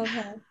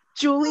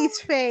 Julie's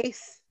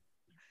face.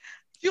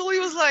 Julie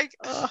was like,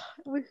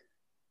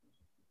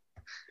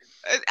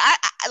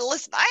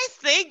 listen, I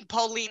think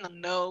Paulina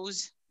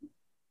knows.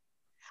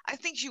 I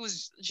think she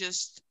was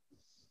just,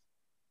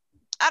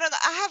 I don't know,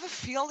 I have a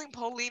feeling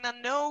Paulina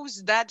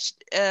knows that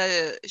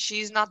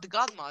she's not the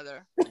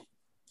godmother.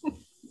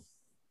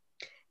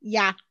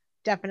 Yeah,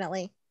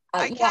 definitely.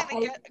 I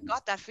kind of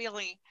got that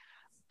feeling.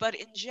 But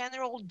in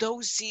general,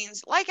 those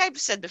scenes, like I've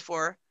said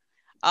before,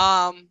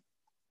 I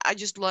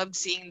just loved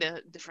seeing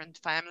the different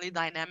family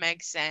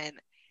dynamics and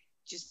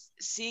just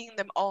seeing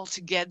them all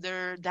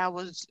together. That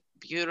was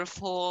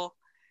beautiful.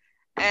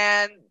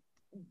 And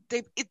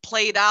it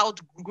played out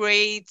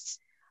great.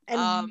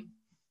 And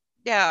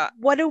yeah.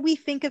 What do we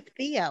think of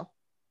Theo?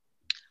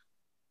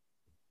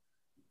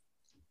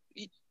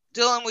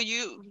 Dylan,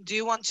 do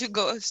you want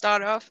to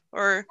start off?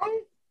 Or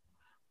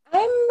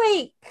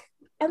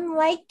I'm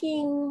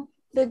liking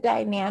the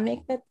dynamic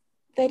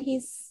that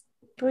he's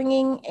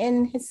bringing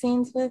in his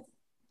scenes with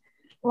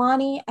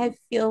Lonnie. I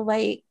feel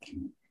like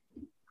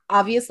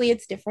obviously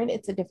it's different.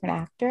 It's a different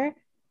actor,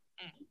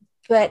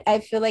 but I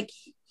feel like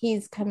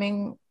he's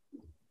getting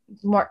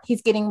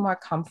more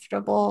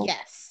comfortable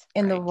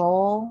in the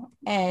role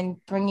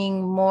and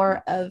bringing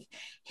more of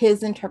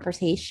his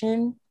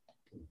interpretation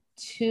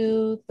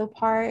to the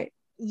part.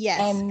 Yes.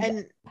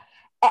 And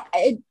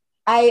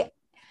I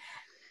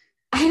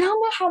don't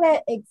know how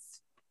to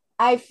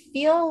I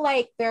feel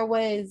like there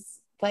was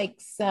like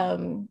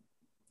some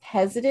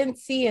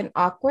hesitancy and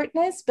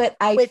awkwardness, but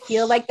I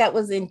feel like that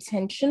was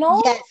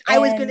intentional. Yes, I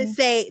was going to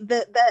say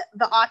the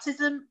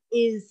autism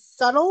is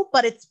subtle,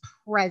 but it's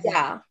present.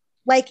 Yeah.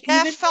 Like I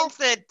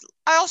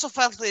also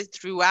felt it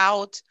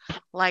throughout,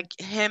 like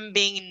him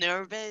being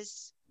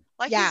nervous.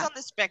 Like he's on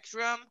the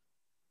spectrum.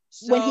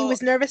 So, when he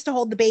was nervous to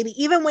hold the baby,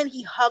 even when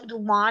he hugged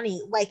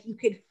Lonnie, like you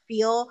could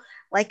feel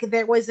like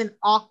there was an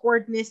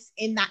awkwardness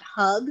in that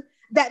hug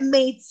that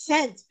made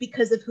sense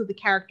because of who the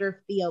character of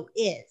Theo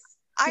is.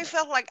 I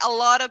felt like a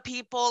lot of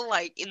people,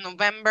 like in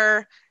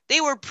November, they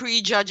were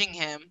prejudging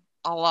him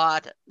a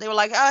lot. They were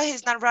like, "Oh,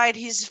 he's not right.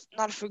 He's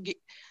not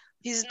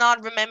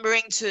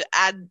remembering to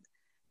add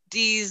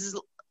these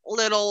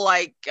little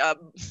like."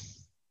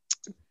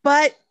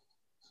 But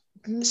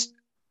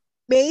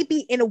maybe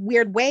in a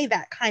weird way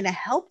that kind of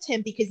helped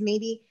him because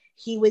maybe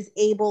he was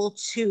able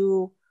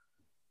to.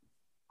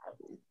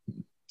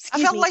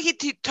 I felt like he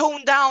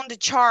toned down the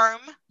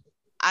charm.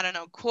 I don't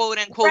know, quote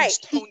unquote,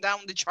 toned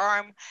down the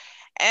charm.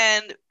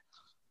 And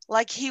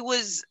like he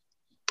was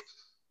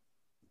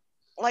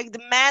like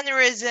the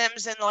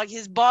mannerisms and like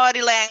his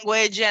body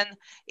language, and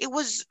it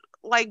was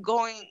like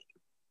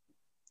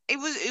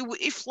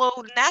it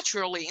flowed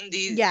naturally in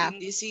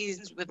these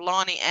scenes with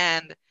Lonnie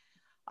and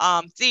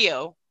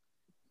Theo.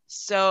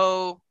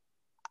 So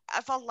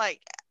I felt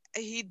like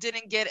he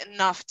didn't get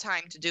enough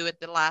time to do it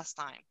the last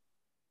time.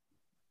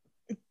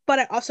 But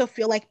I also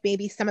feel like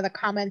maybe some of the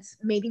comments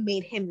maybe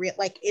made him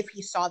like if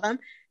he saw them,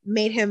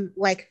 made him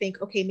like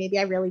think, okay, maybe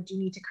I really do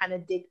need to kind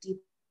of dig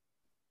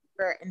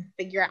deeper and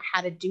figure out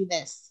how to do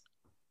this.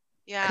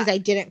 Yeah. Because I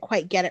didn't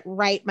quite get it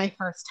right my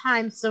first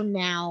time. So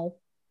now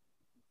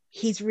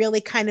he's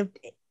really kind of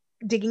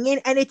digging in.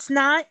 And it's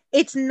not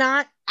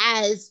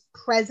as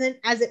present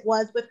as it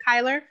was with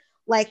Kyler.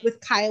 Like with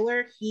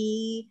Kyler,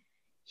 he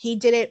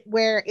did it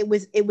where it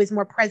was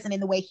more present in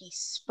the way he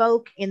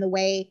spoke, in the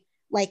way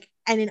like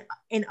and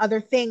in other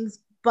things.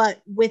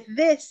 But with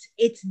this,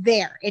 it's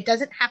there. It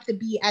doesn't have to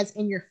be as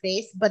in your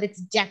face, but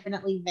it's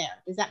definitely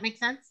there. Does that make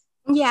sense?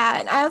 Yeah,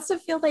 and I also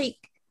feel like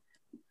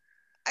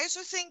I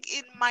also think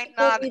it might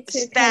people not need to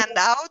kind stand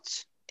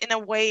out in a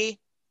way.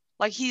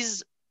 Like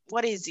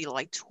what is he,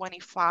 like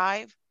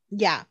 25?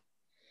 Yeah.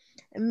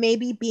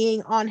 Maybe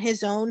being on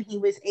his own, he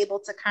was able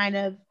to kind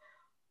of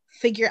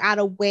figure out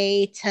a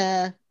way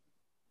to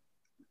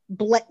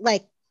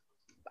like,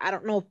 I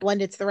don't know if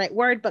blended's the right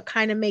word, but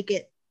kind of make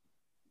it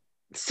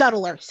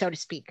subtler, so to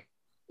speak.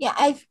 yeah,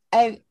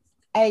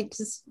 I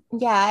just,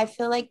 yeah, I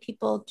feel like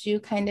people do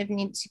kind of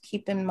need to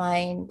keep in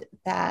mind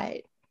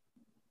that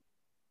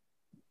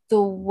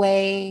the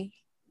way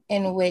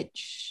in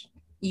which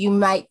you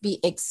might be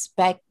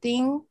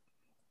expecting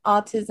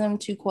autism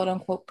to quote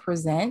unquote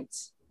present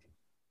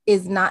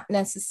is not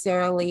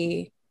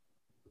necessarily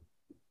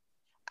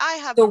I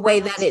have the a way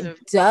that relative.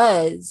 it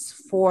does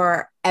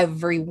for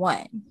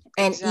everyone.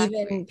 And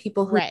Exactly. even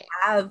people who Right.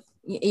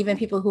 even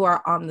people who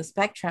are on the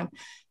spectrum,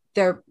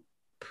 their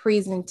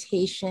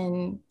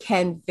presentation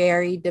can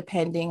vary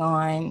depending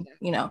on,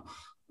 you know,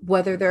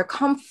 whether they're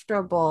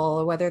comfortable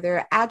or whether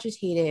they're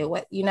agitated,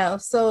 what, you know,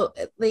 so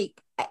like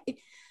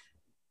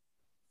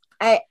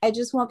I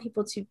just want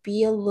people to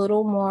be a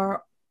little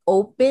more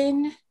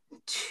open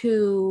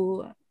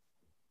to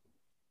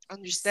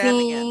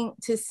Understanding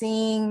it.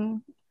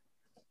 seeing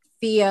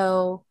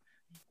Theo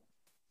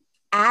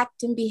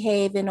act and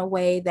behave in a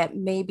way that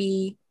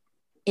maybe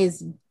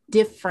is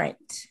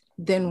different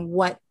than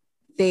what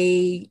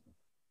they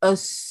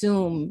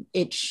assume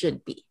it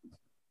should be.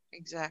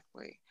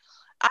 Exactly.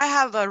 I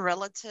have a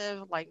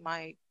relative, like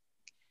my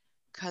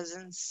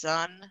cousin's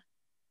son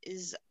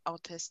is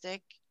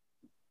autistic,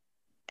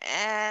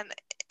 and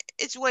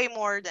it's way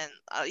more than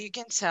you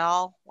can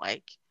tell.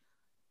 Like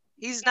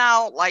he's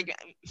now like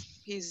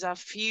he's a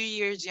few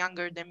years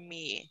younger than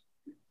me,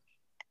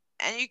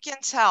 and you can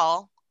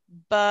tell.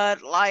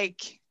 But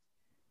like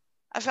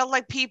I felt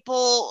like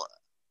people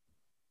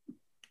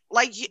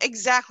like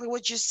exactly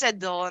what you said,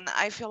 Dylan.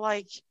 I feel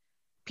like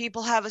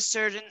people have a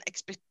certain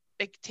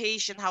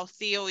expectation how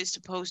Theo is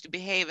supposed to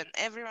behave, and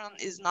everyone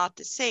is not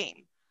the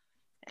same.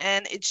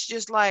 And it's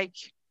just like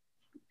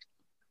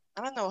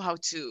I don't know how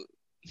to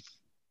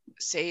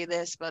say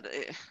this, but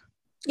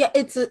Yeah,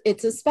 it's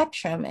a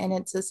spectrum, and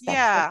it's a spectrum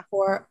yeah,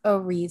 for a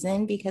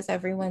reason, because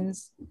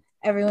everyone's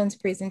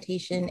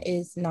presentation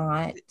is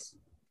not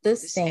the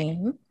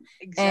same,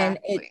 and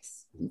exactly.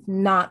 it's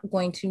not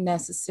going to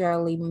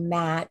necessarily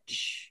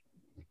match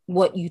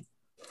what you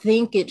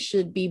think it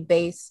should be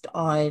based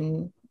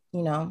on,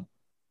 you know,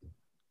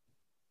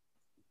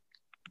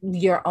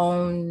 your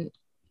own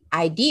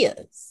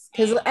ideas.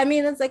 Because I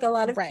mean, it's like a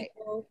lot of Right.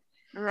 people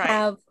Right.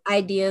 have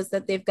ideas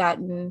that they've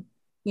gotten,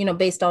 you know,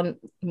 based on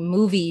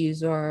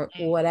movies or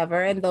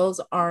whatever, and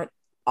those aren't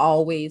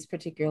always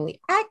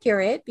particularly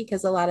accurate,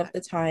 because a lot of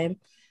the time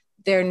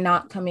they're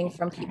not coming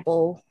from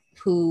people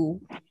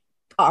who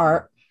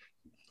are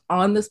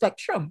on the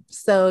spectrum,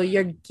 so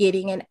you're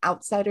getting an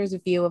outsider's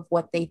view of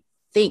what they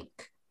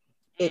think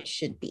it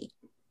should be.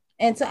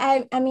 And so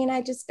I mean,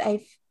 I just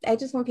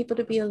want people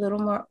to be a little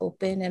more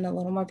open and a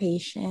little more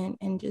patient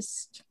and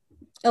just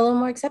a little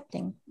more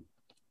accepting.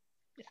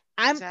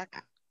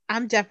 Exactly.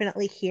 I'm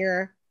definitely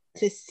here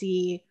to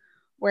see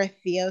where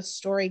Theo's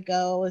story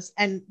goes,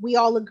 and we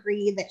all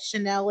agree that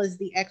Chanel is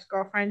the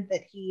ex-girlfriend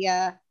that he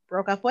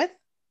broke up with.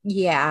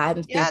 Yeah,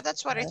 Yeah,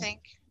 that's what I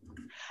think.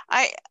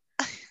 I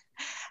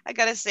I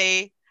gotta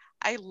say,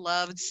 I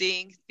loved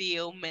seeing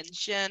Theo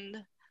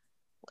mention.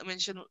 You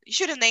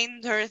should have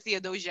named her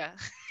Theodosia.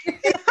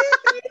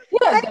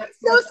 I'm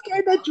so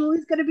scared that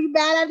Julie's gonna be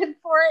mad at him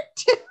for it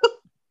too.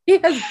 He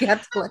has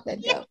got to let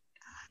that go.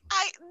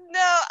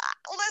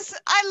 Listen,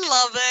 I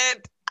love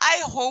it.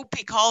 I hope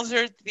he calls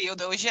her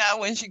Theodosia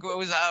when she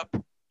grows up.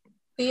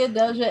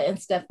 Theodosia and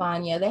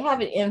Stefania, they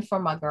have it in for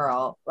my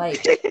girl.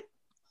 Like,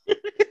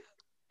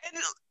 And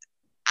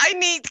I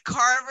need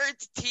Carver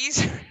to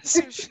tease her.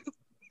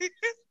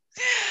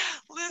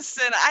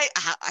 Listen,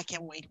 I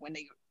can't wait when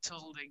they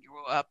totally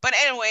grow up. But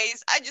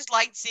anyways, I just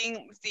liked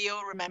seeing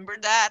Theo remember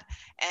that,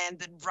 and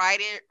the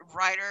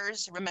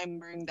writers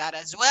remembering that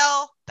as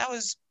well. That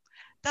was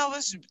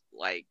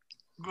like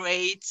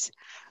great.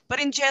 But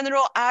in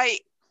general, I've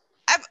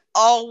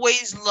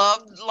always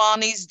loved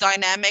Lonnie's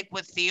dynamic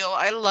with Theo.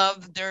 I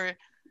love their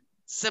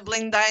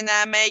sibling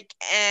dynamic,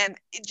 and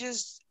it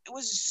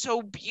was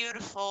so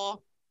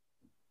beautiful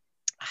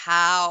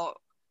how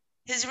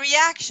his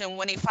reaction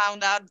when he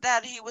found out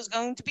that he was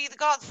going to be the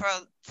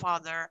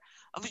godfather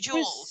of It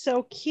Jules. was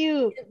so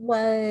cute. it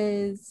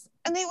was.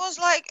 And he was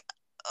like,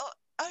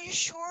 are you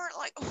sure?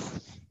 Like,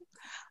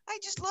 I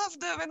just love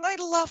them. And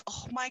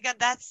oh my God,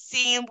 that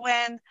scene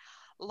when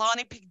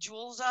Lonnie picked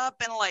Jules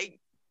up and like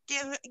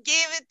gave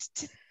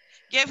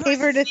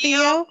her to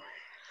Theo.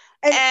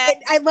 And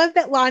I love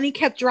that Lonnie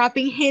kept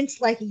dropping hints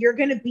like, you're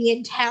going to be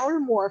in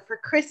town more for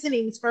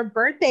christenings, for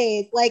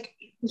birthdays. Like,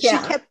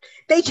 Yeah.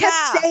 they kept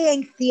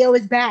saying, Theo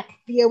is back.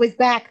 Theo is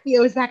back.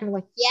 Theo is back. And I'm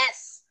like,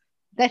 yes,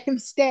 let him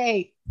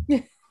stay.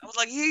 I was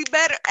like, he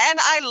better. And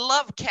I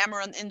love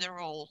Cameron in the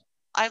role.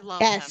 I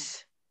love him.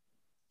 Yes,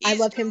 I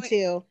love him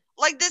too.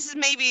 Like, this is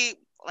maybe,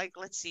 like,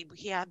 let's see,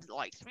 he had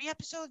like 3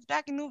 episodes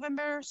back in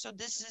November, so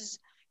this is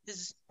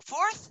his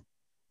 4th,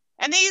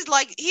 and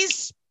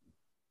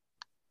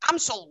I'm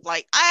sold.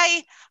 Like,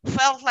 I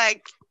felt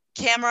like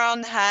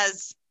Cameron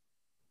has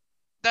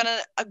done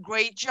a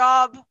great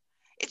job.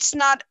 It's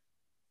not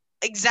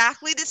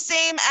exactly the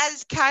same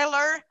as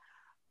Kyler,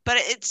 but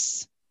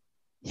it's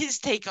his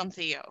take on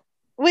Theo.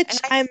 Which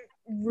I'm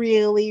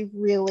really,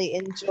 really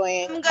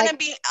enjoying. I'm gonna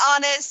be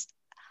honest.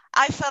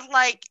 I felt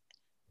like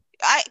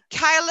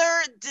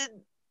Kyler did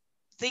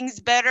things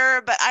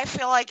better, but I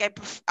feel like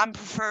I'm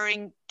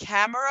preferring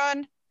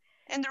Cameron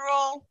in the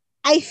role.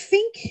 I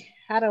think,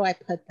 how do I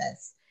put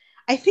this?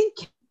 I think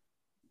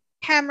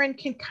Cameron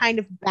can kind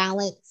of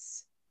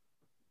balance.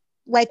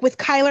 Like with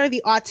Kyler,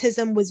 the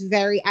autism was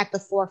very at the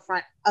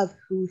forefront of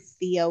who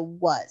Theo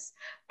was.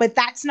 But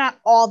that's not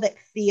all that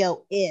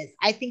Theo is.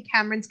 I think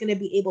Cameron's going to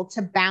be able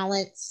to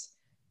balance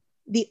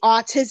the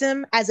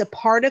autism as a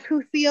part of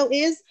who Theo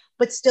is,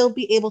 but still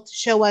be able to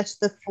show us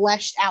the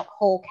fleshed out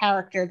whole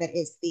character that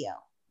is Theo.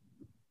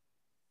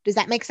 Does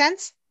that make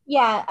sense?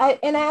 Yeah. I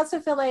also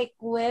feel like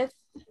with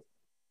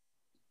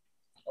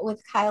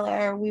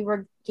Kyler, we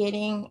were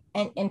getting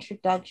an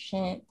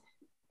introduction.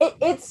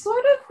 It's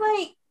sort of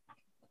like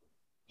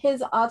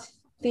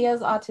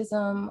Theo's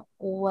autism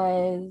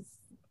was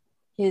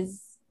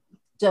his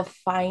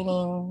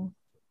defining.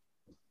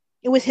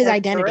 It was his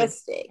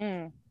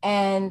identity.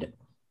 And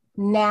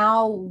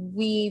now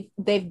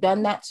they've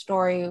done that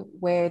story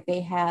where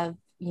they have,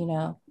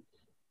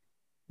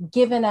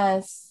 given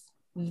us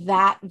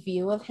that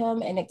view of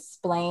him and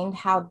explained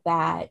how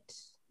that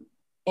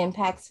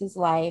impacts his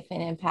life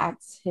and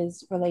impacts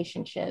his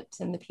relationships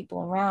and the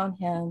people around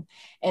him.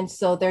 And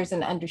so there's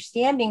an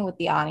understanding with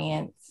the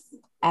audience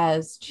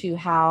as to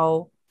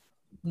how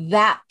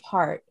that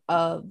part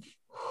of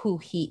who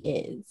he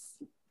is,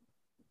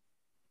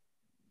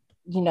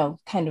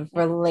 kind of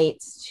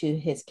relates to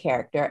his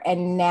character.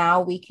 And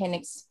now we can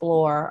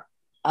explore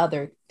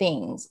other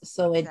things.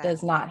 So it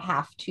does not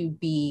have to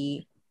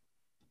be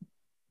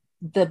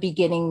the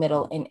beginning,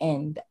 middle, and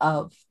end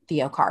of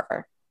Theo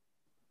Carver.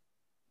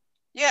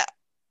 Yeah,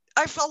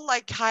 I felt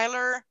like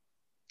Kyler,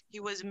 he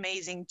was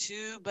amazing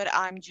too, but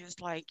I'm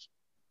just like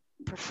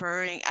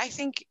preferring, I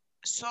think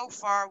so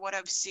far what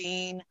I've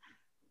seen,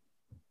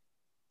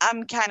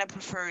 I'm kind of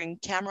preferring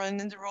Cameron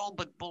in the role,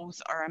 but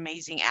both are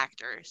amazing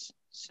actors.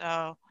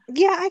 So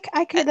yeah,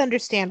 I could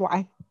understand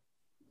why.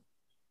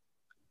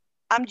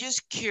 I'm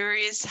just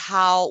curious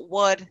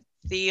what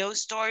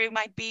Theo's story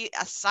might be,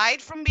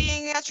 aside from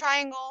being a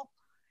triangle,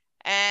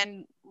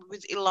 and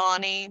with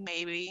Ilani,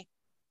 maybe.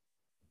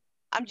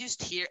 I'm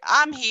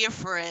here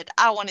for it.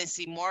 I want to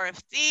see more of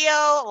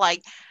Theo.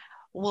 Like,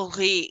 what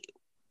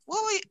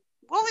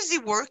was he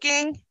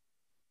working?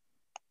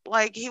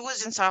 Like, he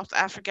was in South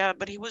Africa,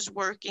 but he was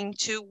working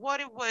to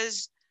what it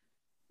was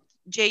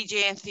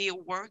JJ and Theo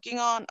working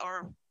on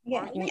or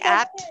working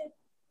at.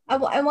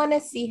 I want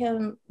to see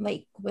him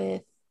like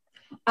with,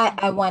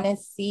 I want to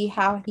see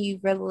how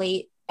he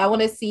relate. I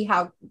want to see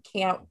how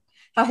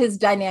his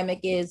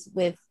dynamic is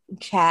with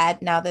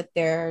Chad now that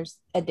there's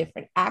a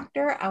different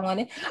actor. I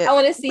want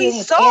to see. We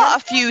saw a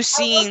few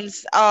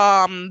scenes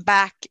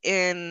back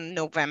in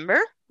November.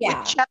 Yeah.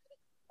 With Chad.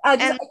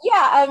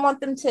 I want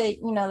them to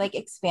like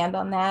expand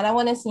on that. I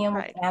want to see him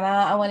with Anna.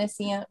 I want to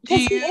see him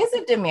because he is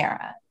a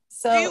DiMera.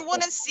 So do you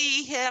want to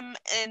see him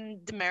in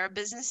DiMera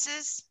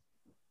Businesses?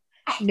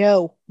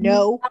 No.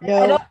 But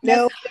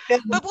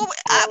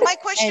my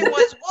question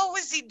was, what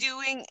was he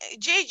doing?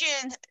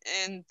 JJ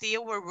and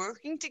Theo were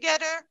working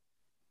together,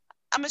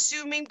 I'm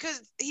assuming,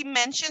 because he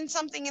mentioned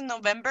something in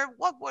November.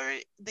 What were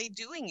they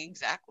doing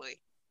exactly?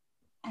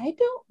 I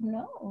don't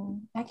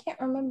know. I can't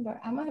remember.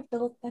 I might have to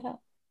look that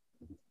up.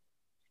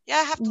 Yeah,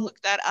 I have to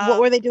look that up. What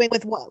were they doing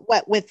with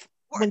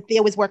when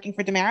Theo was working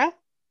for DiMera?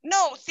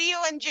 No, Theo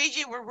and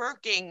JJ were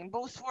working.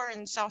 Both were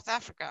in South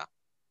Africa.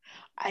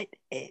 I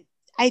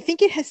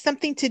think it has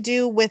something to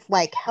do with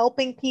like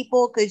helping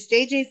people, because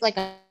JJ's like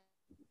a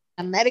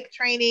medic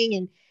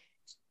training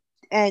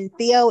and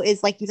Theo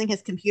is like using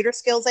his computer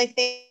skills, I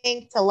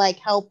think, to like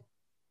help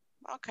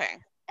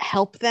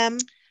them.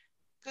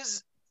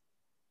 Because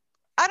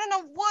I don't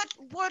know what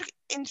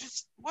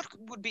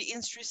would be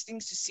interesting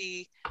to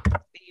see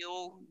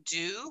Theo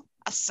do,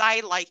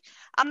 aside, like,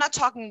 I'm not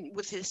talking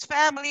with his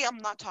family, I'm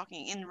not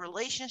talking in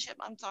relationship,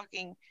 I'm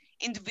talking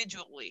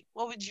individually.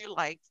 What would you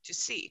like to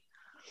see?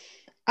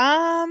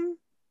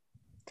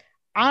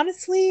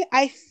 Honestly,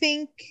 I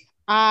think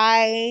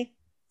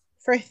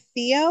for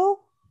Theo,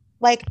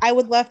 like, I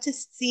would love to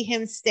see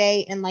him stay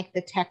in like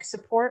the tech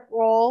support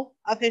role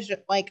of his,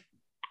 like,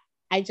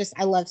 I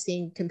love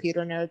seeing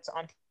computer nerds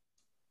on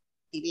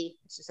TV.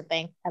 It's just a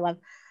thing I love.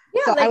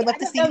 Yeah, so like, I would love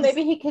to see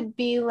maybe he could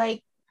be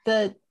like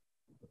the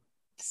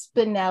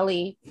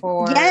Spinelli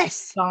for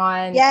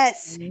Sean.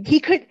 Yes, he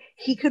could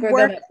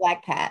work at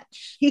Black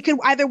Patch. He could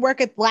either work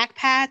at Black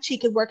Patch, he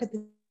could work at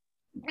the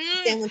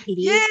Salem PD.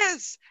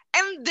 Yes,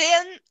 and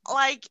then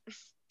like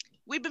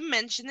we've been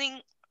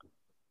mentioning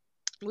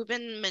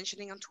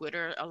on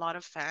Twitter a lot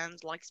of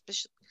fans, like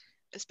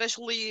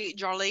especially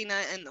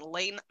Jarlena and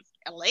Elena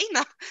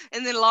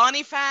and the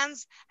Lonnie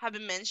fans have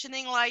been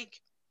mentioning like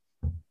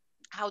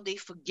how they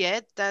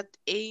forget that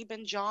Abe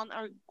and John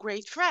are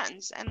great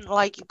friends, and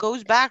like it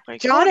goes back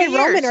like John 40 and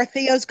Roman years. are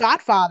Theo's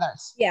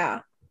godfathers.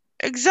 Yeah.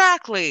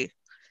 Exactly.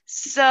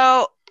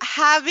 So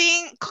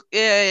having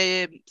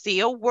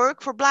Theo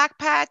work for Black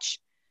Patch,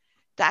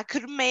 that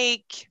could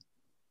make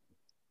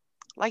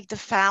like the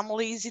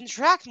families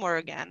interact more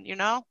again, you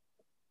know?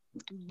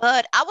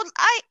 But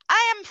I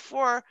am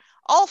for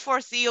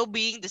Theo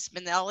being the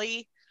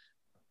Spinelli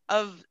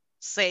of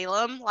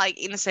Salem, like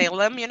in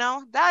Salem, you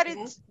know? That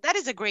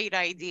is a great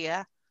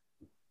idea.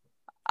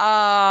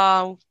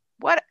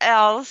 What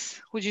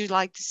else would you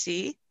like to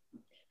see?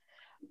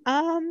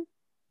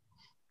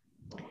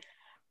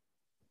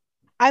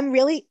 I'm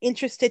really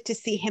interested to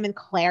see him and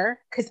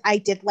Claire because I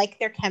did like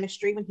their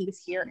chemistry when he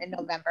was here in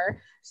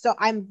November. So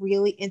I'm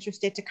really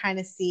interested to kind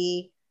of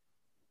see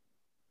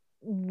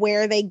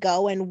where they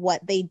go and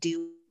what they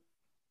do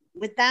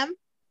with them.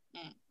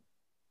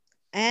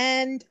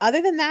 And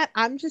other than that,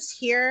 I'm just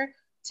here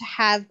to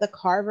have the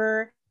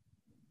Carver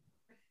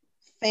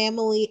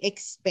family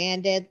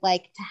expanded,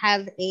 like to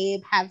have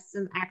Abe have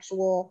some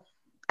actual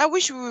I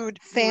wish we were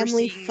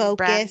family seeing focus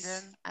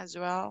Brandon as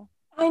well.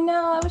 I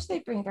know. I wish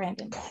they'd bring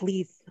Brandon back.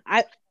 Please.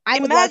 I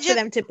would love for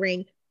them to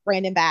bring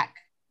Brandon back.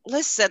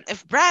 Listen,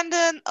 if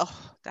Brandon,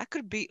 that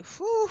could be.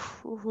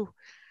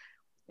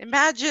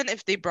 Imagine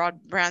if they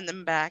brought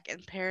Brandon back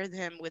and paired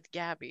him with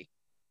Gabby.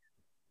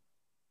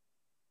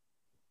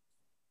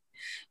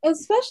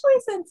 Especially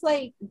since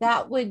like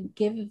that would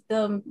give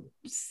them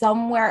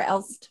somewhere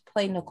else to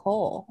play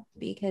Nicole,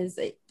 because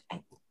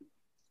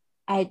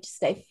I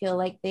feel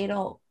like they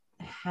don't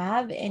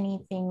have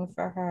anything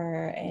for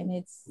her, and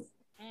it's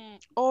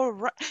Oh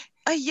right.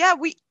 Yeah,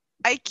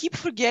 I keep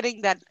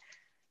forgetting that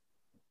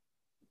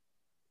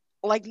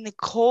like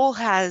Nicole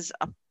has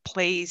a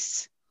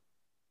place,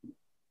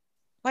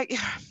 like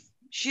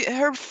she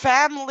has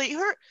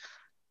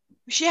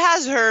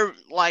her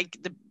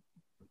like the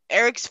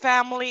Eric's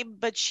family,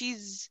 but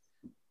she's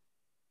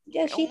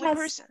yeah, she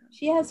has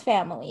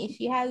family,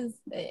 she has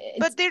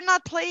but they're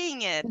not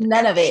playing it.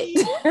 None of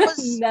it.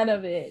 Was, none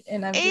of it.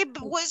 And Abe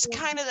was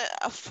kind of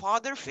a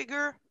father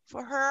figure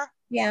for her.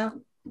 Yeah.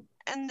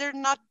 And they're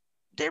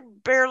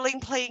barely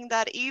playing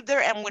that either,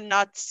 and we're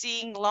not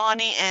seeing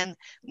Lonnie and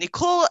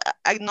Nicole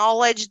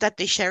acknowledge that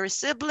they share a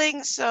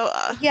sibling. So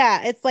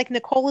yeah, it's like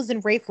Nicole is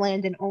in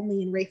Wraithland and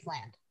only in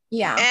Wraithland.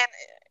 Yeah. And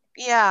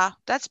yeah,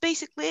 that's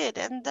basically it,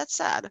 and that's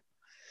sad.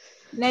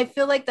 And I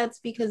feel like that's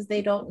because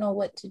they don't know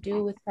what to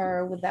do with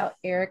her without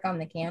Eric on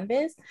the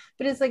canvas.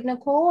 But it's like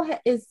Nicole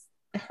has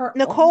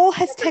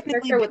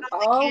technically been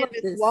on the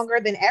canvas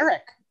longer than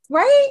Eric.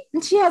 Right?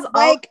 And she has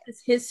all of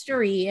this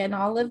history and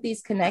all of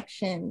these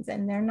connections,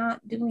 and they're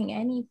not doing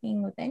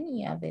anything with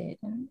any of it.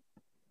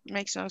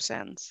 Makes no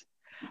sense.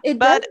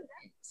 But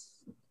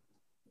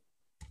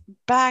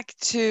back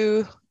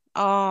to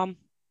I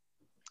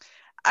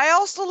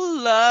also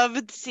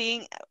loved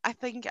seeing, I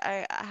think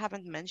I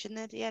haven't mentioned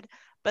it yet,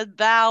 but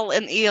Val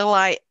and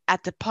Eli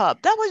at the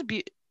pub. That was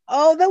beautiful.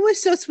 Oh, that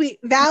was so sweet.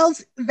 Val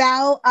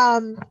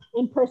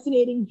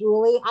impersonating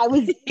Julie. I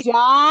was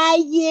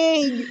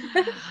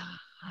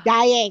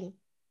dying.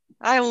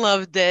 I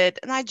loved it.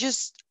 And I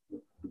just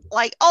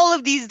like all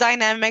of these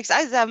dynamics,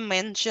 as I've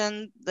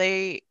mentioned,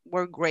 they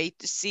were great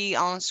to see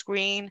on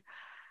screen.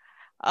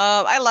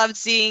 I loved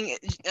seeing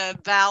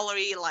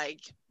Valerie like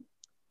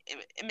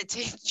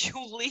imitate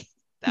Julie.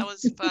 That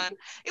was fun.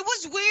 It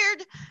was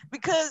weird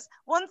because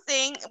one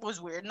thing was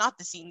weird, not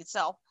the scene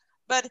itself,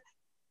 but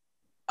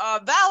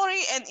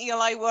Valerie and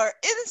Eli were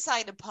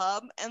inside the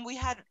pub, and we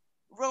had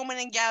Roman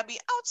and Gabby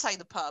outside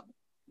the pub.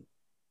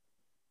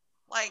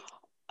 Like,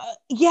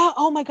 yeah.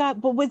 Oh my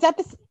God! But was that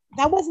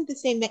that wasn't the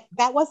same?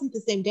 That wasn't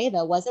the same day,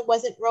 though, was it?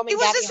 Wasn't Roman? It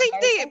was the same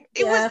day.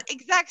 It was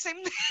exact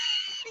same day.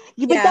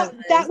 Yeah, but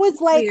that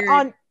was like weird.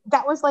 On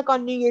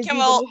New Year's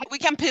Eve. We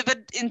can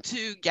pivot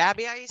into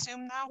Gabby, I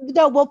assume now.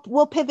 No,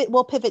 we'll pivot.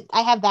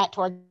 I have that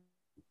towards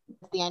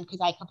the end because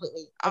I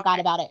completely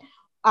forgot about it.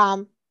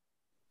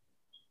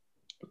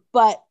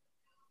 But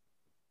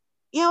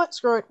you know what?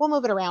 Screw it. We'll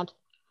move it around.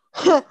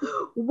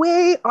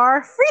 We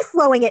are free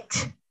flowing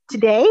it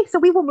today, so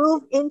we will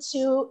move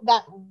into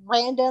that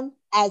random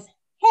as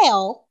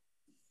hell.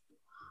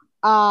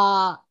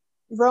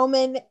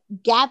 Roman,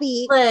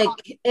 Gabby.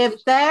 Look,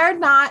 if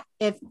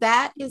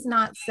that is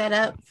not set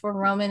up for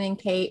Roman and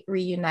Kate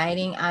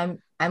reuniting,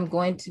 I'm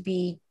going to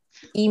be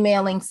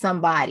emailing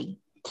somebody.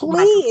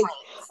 Please,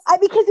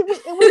 because it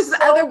was so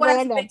otherwise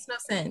random. It makes no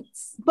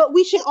sense. But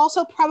we should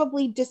also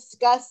probably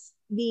discuss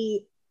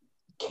the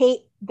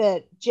Jake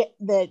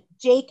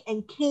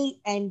and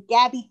Kate and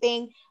Gabby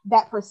thing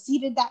that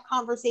preceded that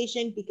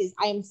conversation, because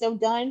I am so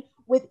done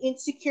with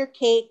insecure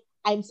Kate.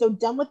 I'm so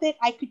done with it.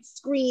 I could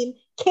scream.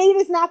 Kate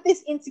is not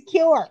this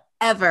insecure.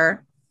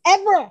 Ever.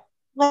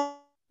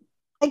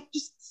 Like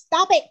just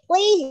stop it,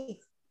 please.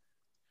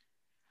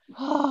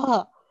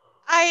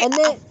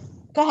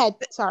 Go ahead.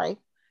 Sorry.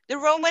 The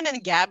Roman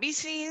and Gabby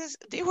scenes,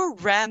 they were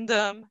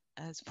random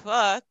as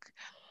fuck.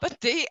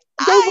 But They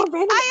were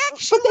random, I but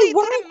they actually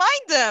weren't. didn't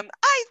mind them.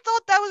 I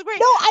thought that was great.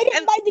 No, I didn't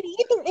And mind it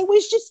either. It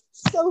was just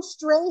so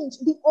strange.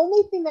 The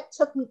only thing that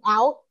took me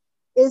out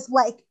is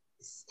like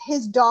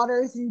his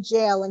daughter's in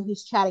jail and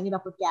he's chatting it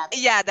up with Gabby.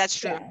 yeah, that's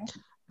true. Yeah.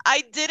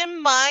 I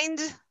didn't mind.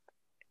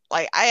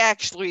 Like, I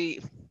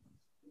actually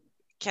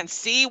can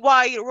see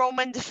why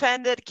Roman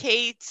defended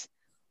Kate.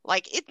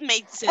 Like, it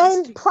made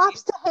sense. And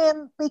props to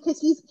him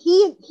because he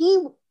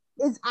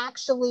is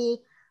actually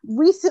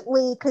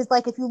recently, because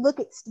like if you look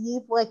at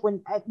Steve, like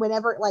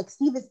whenever like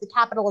Steve is the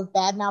capital of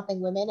bad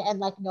mouthing women and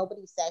like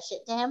nobody says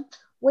shit to him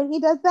when he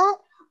does that,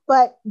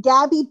 but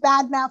Gabby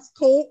bad mouths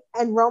Kate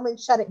and Roman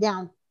shut it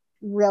down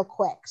real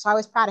quick, so I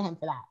was proud of him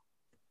for that.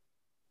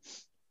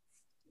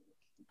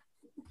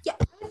 Yeah,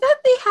 I thought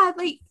they had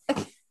like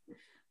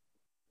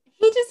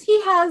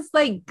he has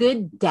like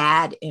good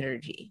dad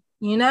energy,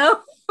 you know?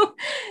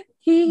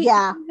 he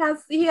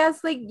has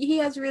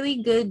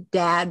really good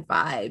dad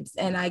vibes,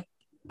 and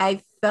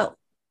I felt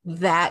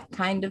that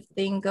kind of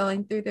thing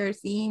going through their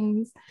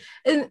scenes,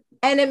 and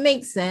it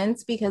makes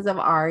sense because of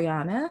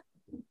Ariana,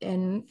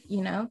 and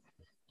you know,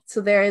 so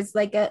there is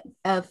like a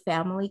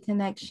family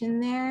connection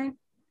there.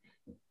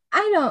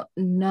 I don't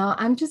know.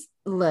 I'm just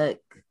look.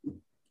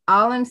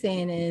 All I'm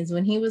saying is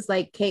when he was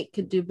like, Kate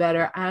could do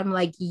better, I'm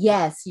like,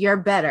 yes, you're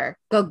better.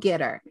 Go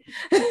get her.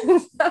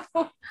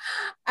 So,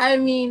 I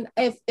mean,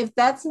 if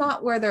that's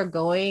not where they're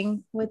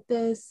going with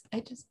this,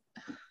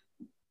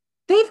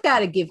 they've got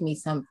to give me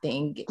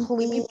something.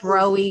 Please. Give me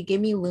Broy,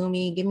 give me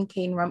Lumi, give me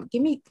Kane Rum,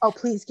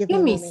 please give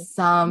me Lumi.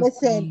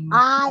 something.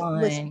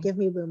 Listen, give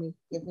me Lumi.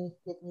 Give me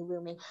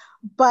Lumi.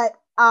 But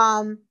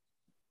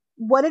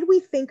what did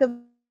we think of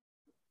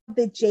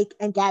the Jake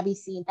and Gabby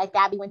scene? That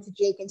Gabby went to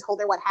Jake and told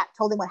him what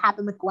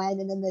happened with Gwen,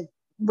 and then the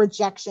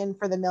rejection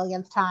for the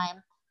millionth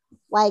time.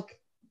 Like,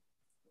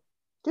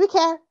 do we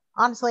care?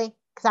 Honestly,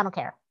 because I don't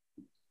care.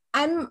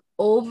 I'm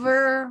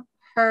over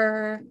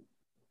her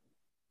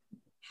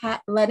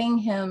letting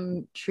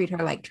him treat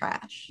her like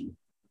trash.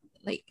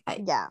 Like,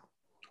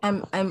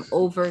 I'm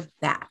over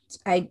that.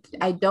 I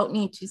don't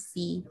need to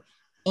see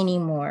any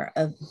more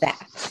of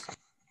that.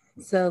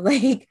 So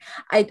like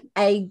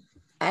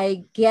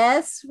I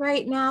guess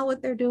right now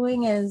what they're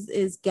doing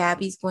is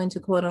Gabby's going to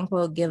quote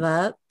unquote give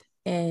up,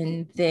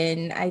 and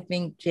then I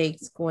think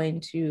Jake's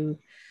going to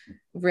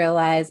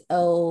realize,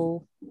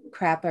 oh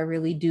crap, I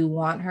really do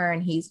want her,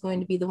 and he's going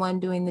to be the one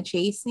doing the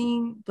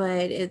chasing.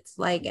 But it's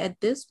like at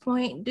this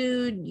point,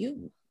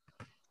 dude,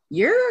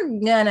 you're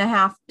gonna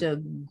have to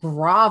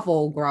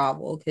grovel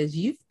because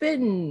you've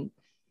been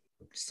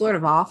sort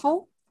of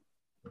awful.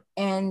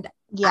 And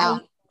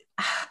I'm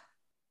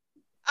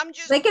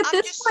just like at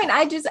this point,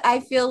 I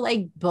feel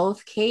like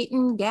both Kate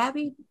and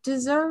Gabby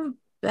deserve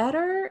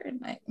better. And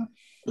I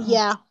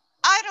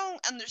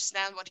don't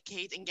understand what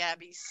Kate and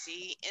Gabby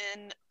see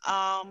in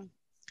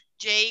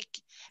Jake,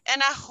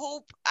 and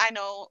I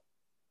know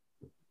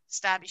there's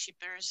stabby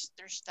shippers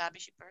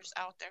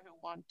out there who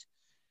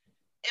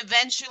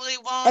eventually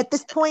want. At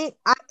this point,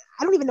 I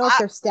don't even know if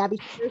they're stabby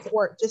shippers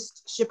or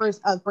just shippers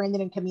of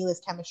Brandon and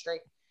Camila's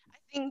chemistry. I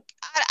think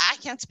I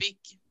can't speak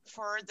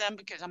for them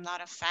because I'm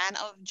not a fan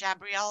of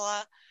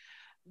Gabriella,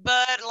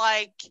 but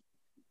like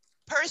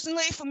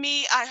personally for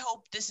me, I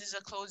hope this is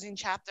a closing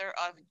chapter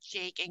of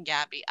Jake and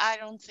Gabby. I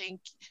don't think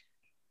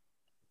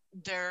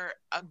they're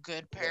a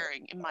good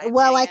pairing in my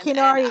opinion. I can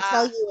already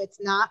tell you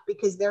it's not,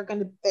 because they're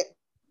gonna pivot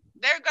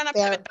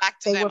back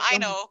to them. I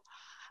know,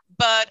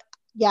 but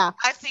yeah,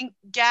 I think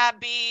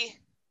Gabby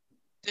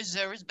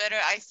deserves better.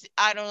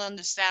 I don't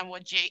understand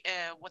what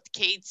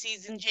Kate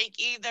sees in Jake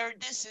either.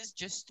 This is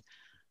just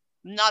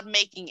not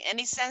making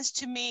any sense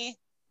to me,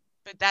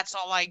 but that's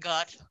all I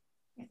got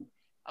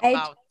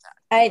about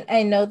that.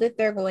 I know that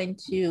they're going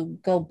to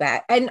go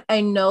back, and I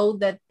know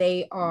that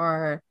they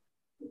are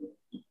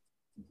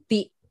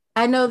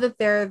I know that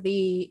they're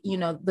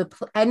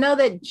I know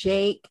that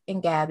Jake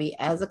and Gabby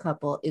as a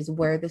couple is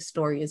where the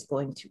story is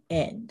going to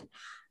end.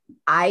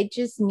 I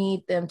just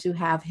need them to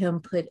have him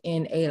put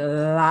in a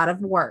lot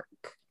of work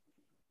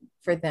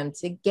for them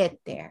to get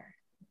there,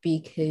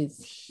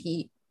 because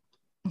he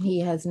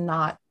has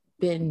not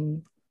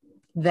been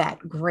that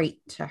great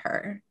to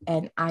her.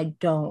 And I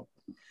don't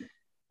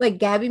like,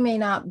 Gabby may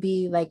not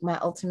be like my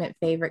ultimate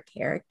favorite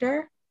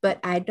character, but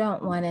I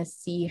don't want to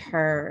see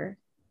her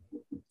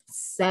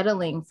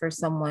settling for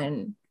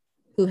someone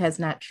who has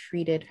not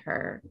treated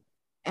her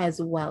as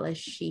well as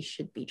she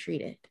should be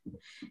treated.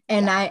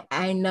 And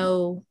I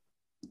know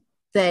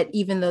that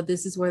even though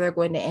this is where they're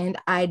going to end,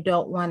 I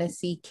don't want to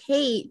see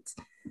Kate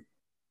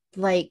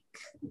like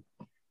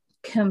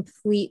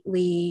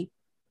completely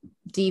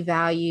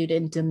devalued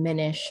and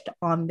diminished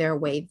on their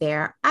way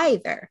there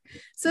either.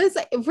 So it's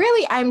like,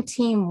 really, I'm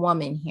team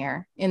woman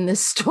here in this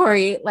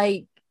story.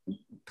 Like,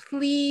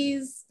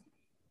 please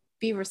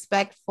be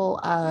respectful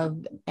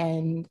of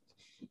and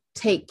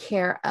take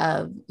care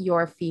of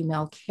your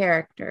female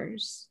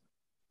characters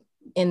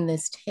in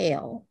this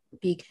tale,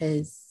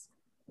 because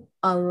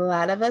a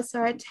lot of us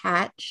are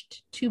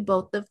attached to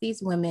both of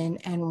these women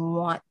and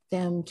want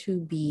them to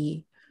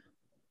be.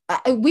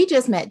 We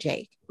just met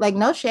Jake. Like,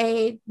 no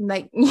shade.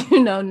 Like,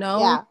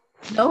 Yeah.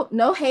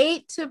 no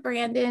hate to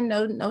Brandon.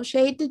 No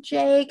shade to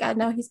Jake. I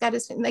know he's got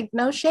his, like,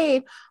 no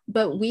shade.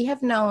 But we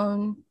have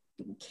known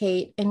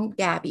Kate and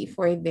Gabby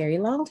for a very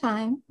long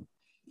time,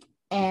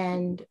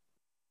 and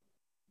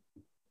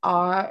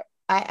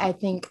I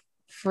think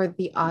for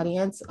the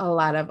audience, a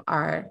lot of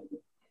our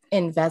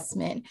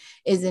investment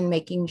is in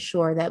making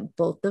sure that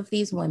both of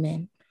these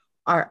women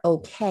are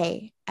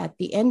okay at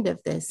the end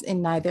of this,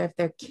 and neither of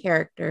their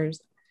characters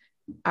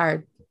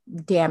are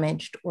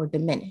damaged or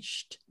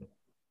diminished.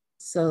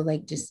 So,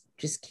 like, just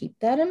keep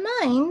that in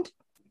mind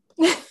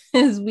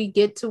as we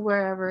get to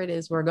wherever it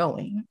is we're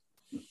going.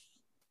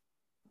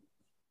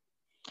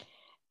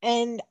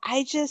 And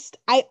I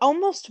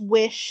almost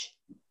wish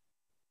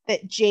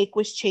that Jake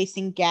was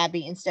chasing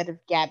Gabby instead of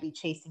Gabby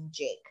chasing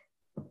Jake.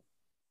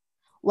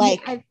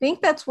 Like, yeah, I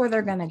think that's where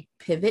they're going to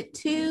pivot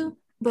to,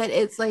 but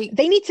it's like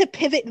they need to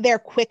pivot there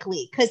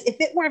quickly, because if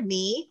it were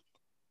me,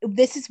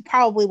 this is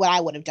probably what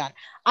I would have done.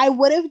 I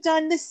would have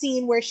done the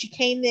scene where she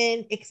came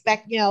in,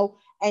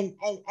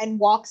 and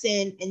walks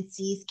in and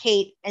sees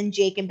Kate and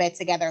Jake in bed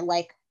together,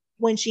 like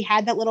when she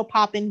had that little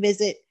pop-in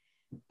visit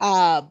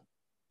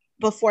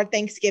before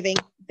Thanksgiving.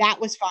 That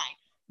was fine.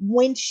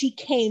 When she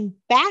came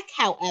back,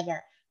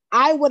 however,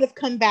 I would have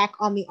come back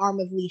on the arm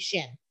of Li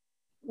Shin.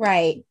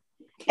 Right.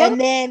 And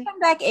then come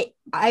back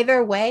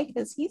either way,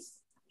 because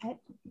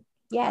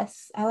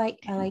I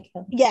like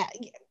him.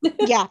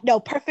 Yeah, no,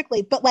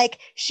 perfectly. But like,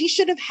 she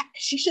should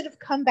have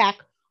come back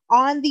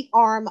on the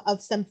arm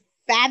of some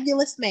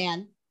fabulous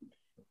man,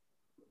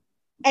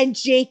 and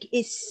Jake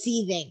is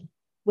seething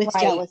with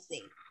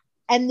jealousy,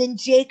 and then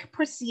Jake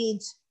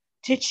proceeds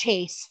to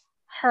chase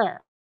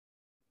her,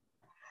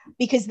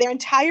 because their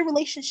entire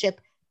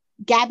relationship,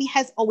 Gabby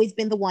has always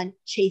been the one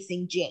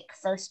chasing Jake,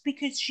 first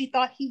because she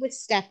thought he was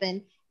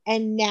Stefan,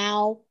 and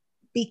now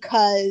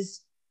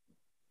because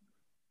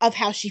of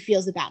how she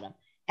feels about him.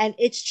 And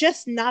it's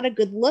just not a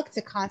good look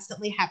to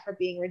constantly have her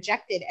being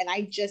rejected. And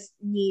I just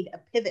need a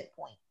pivot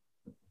point.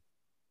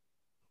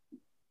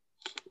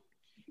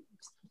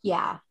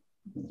 Yeah.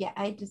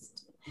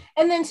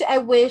 And then I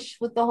wish,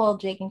 with the whole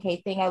Jake and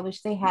Kate thing, I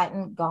wish they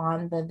hadn't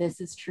gone the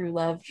 "this is true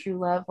love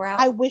route."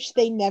 I wish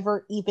they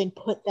never even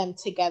put them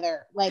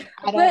together. Like,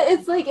 but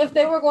it's like, if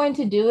they were going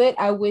to do it,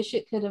 I wish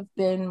it could have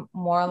been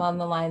more along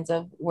the lines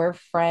of, we're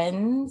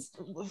friends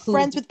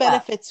with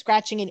benefits,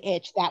 scratching an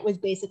itch. That was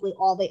basically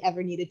all they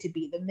ever needed to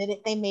be. The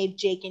minute they made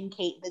Jake and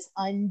Kate this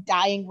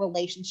undying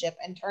relationship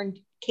and turned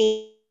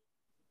Kate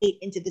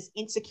into this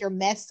insecure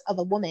mess of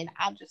a woman,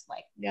 I'm just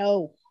like,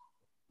 no.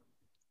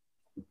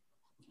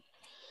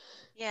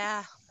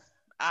 Yeah,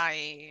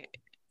 I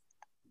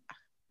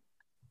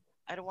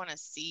don't want to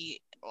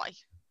see, like,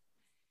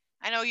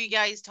 I know you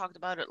guys talked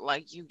about it,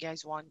 like, you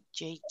guys want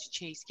Jake to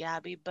chase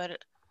Gabby,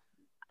 but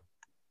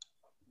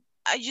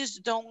I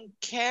just don't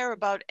care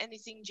about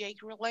anything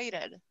Jake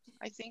related.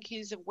 I think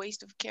he's a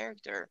waste of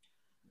character,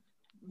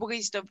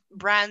 waste of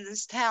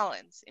Brandon's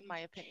talents, in my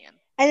opinion.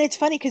 And it's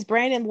funny because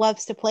Brandon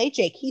loves to play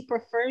Jake. He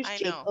prefers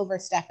Jake over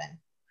Stefan.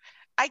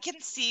 I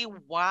can see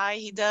why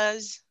he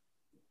does.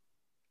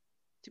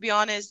 To be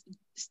honest,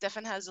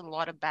 Stefan has a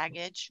lot of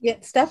baggage. Yeah,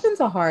 Stefan's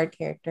a hard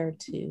character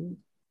too.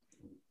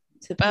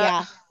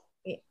 Yeah.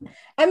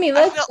 I mean,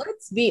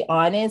 let's be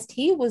honest.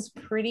 He was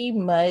pretty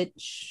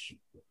much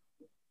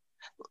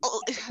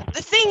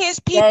the thing is,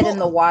 people dead in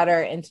the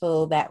water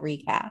until that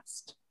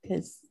recast.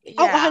 Because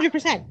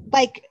 100%.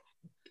 Like,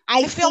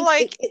 I feel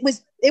like it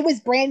was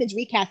Brandon's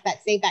recast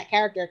that saved that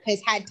character.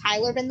 Because had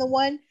Tyler been the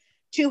one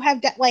to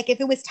have like, if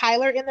it was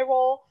Tyler in the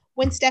role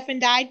when Stefan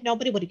died,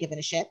 nobody would have given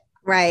a shit.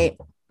 Right.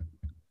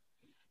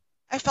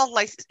 I felt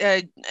like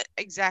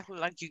exactly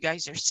like you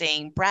guys are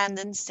saying,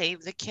 Brandon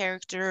saved the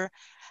character.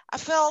 I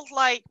felt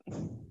like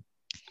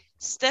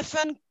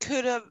Stefan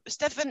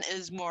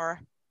is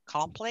more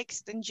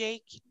complex than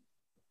Jake,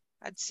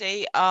 I'd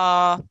say.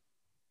 The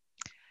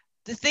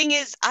thing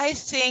is, I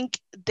think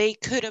they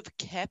could have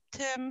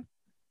kept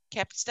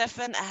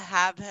Stefan, and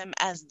have him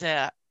as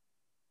the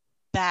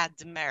bad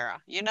DiMera,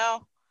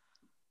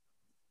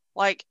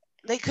 Like,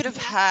 they could have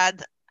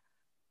had,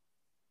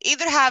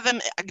 either have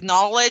him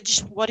acknowledge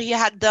what he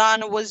had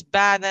done was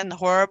bad and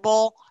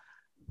horrible,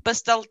 but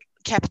still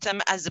kept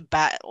him as a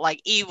bad,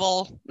 like,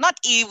 evil, not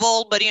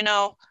evil, but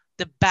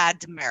the bad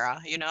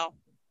DiMera,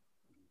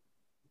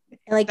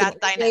 like that an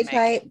dynamic EJ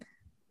type.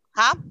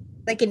 Huh?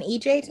 Like an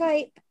EJ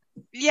type?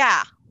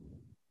 Yeah.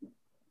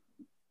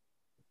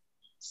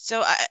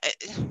 So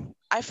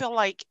I feel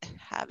like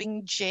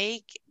having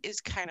Jake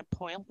is kind of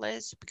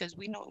pointless, because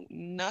we know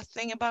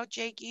nothing about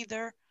Jake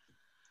either.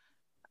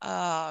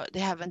 They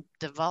haven't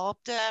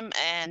developed him,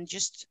 and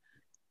just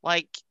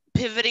like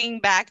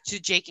pivoting back to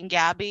Jake and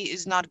Gabby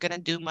is not gonna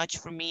do much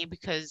for me,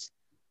 because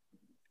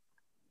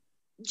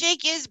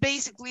Jake is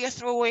basically a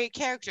throwaway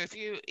character.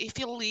 If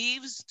he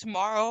leaves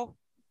tomorrow,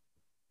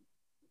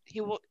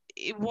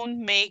 it won't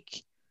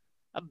make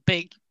a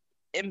big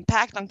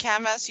impact on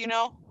canvas,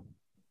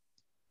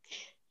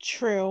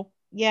 True.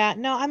 Yeah.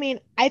 No, I mean,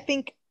 I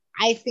think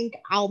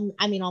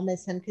I'll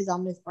miss him because I'll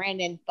miss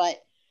Brandon,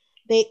 but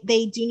they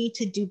do need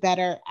to do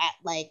better at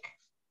like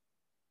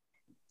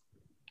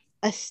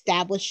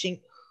establishing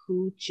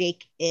who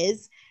Jake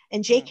is.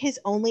 And Jake has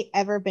only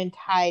ever been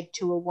tied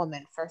to a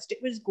woman. First it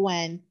was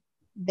Gwen,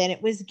 then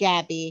it was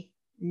Gabby,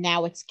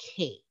 now it's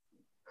Kate.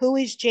 Who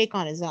is Jake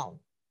on his own?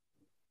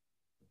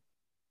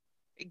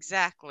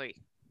 Exactly.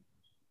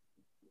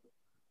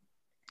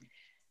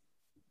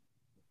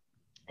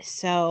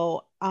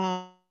 So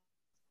I'm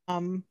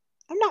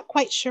not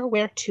quite sure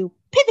where to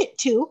pivot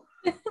to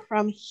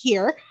from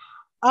here.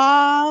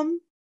 Um,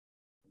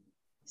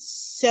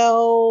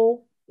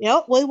 so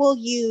we will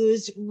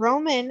use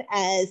Roman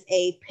as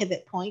a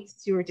pivot point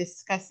since we were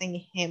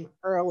discussing him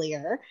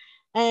earlier,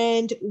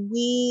 and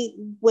we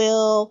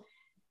will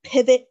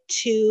pivot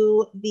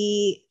to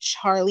the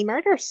Charlie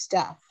murder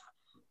stuff.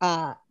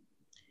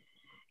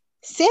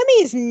 Sammy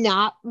is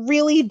not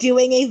really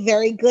doing a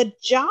very good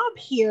job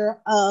here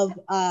of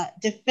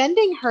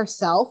defending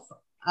herself.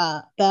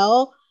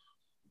 Belle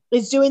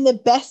is doing the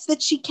best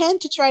that she can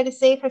to try to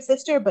save her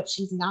sister, but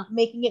she's not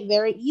making it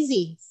very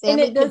easy. Sammy,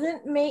 and it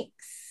doesn't make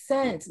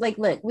sense. Like,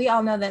 look, we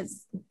all know that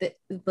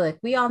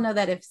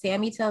if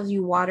Sammy tells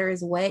you water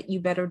is wet, you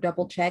better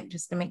double check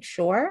just to make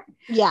sure.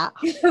 Yeah,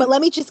 but let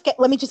me just get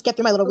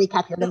through my little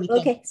recap here.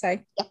 Okay,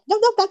 sorry. Yeah,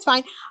 no, that's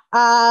fine.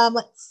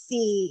 Let's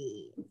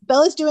see.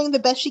 Bella's doing the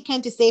best she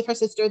can to save her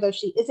sister, though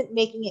she isn't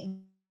making it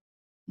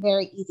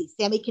very easy.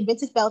 Sammy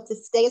convinces Belle to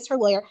stay as her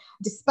lawyer,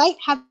 despite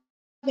having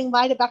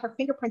lied about her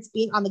fingerprints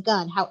being on the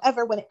gun.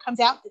 However, when it comes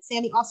out that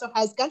Sammy also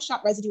has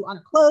gunshot residue on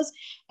her clothes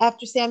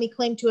after Sammy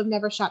claimed to have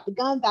never shot the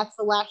gun, that's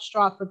the last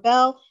straw for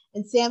Belle,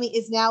 and Sammy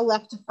is now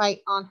left to fight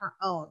on her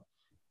own.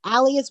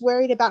 Allie is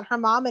worried about her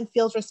mom and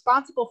feels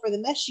responsible for the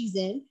mess she's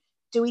in.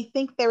 Do we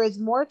think there is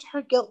more to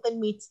her guilt than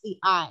meets the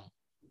eye?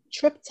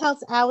 Tripp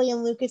tells Allie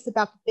and Lucas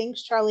about the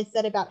things Charlie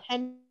said about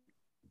Henry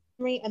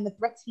and the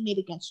threats he made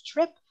against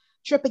Tripp.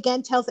 Tripp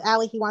again tells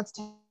Allie he wants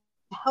to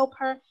help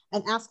her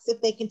and asks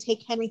if they can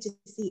take Henry to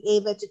see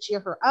Ava to cheer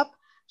her up.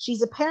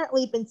 She's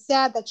apparently been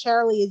sad that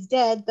Charlie is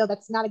dead, though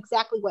that's not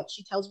exactly what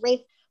she tells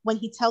Rafe when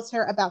he tells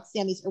her about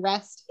Sammy's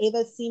arrest.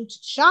 Ava seemed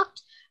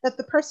shocked that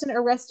the person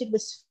arrested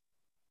was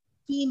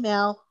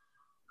female.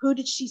 Who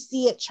did she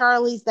see at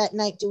Charlie's that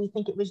night? Do we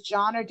think it was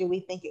John or do we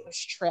think it was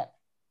Tripp?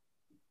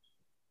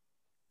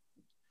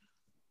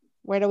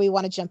 Where do we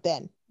want to jump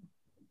in?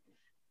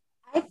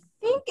 I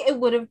think it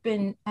would have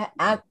been,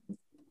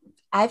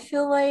 I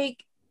feel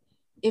like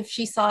if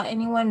she saw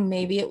anyone,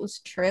 maybe it was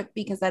Tripp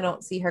because I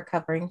don't see her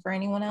covering for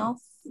anyone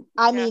else.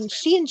 I mean,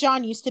 she and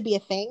John used to be a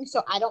thing,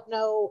 so I don't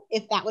know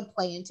if that would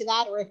play into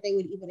that or if they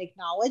would even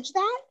acknowledge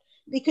that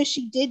because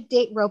she did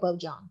date Robo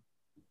John.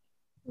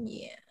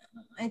 Yeah,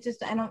 I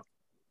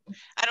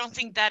don't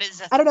think that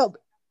is. I don't know.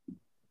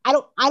 I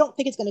don't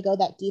think it's going to go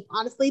that deep,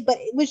 honestly. But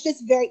it was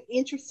just very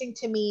interesting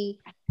to me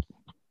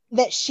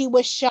that she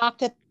was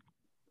shocked that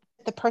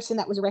the person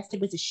that was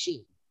arrested was a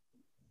she.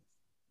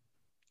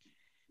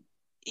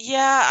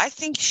 Yeah, I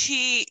think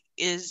she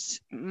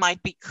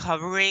might be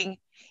covering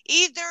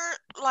either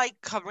like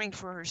covering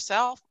for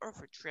herself or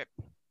for Tripp.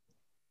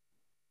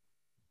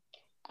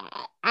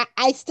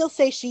 I still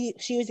say she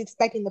was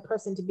expecting the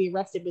person to be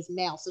arrested was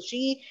male. So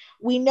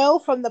we know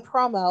from the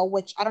promo,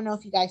 which I don't know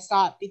if you guys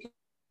saw it because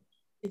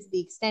it's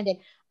the extended,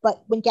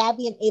 but when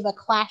Gabby and Ava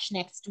clash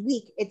next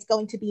week, it's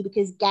going to be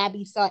because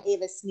Gabby saw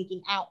Ava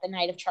sneaking out the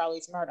night of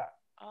Charlie's murder.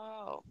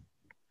 Oh,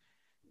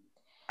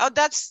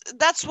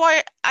 that's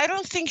why I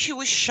don't think she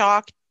was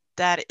shocked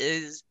that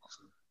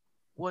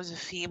was a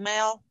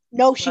female.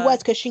 No, she was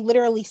because she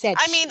literally said.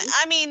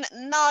 I mean,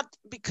 not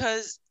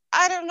because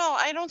I don't know.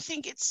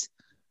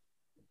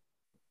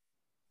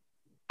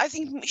 I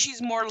think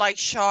she's more like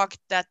shocked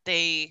that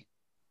they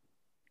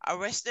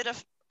arrested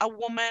a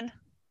woman.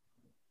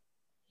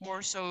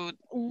 More so,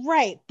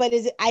 right? But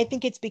I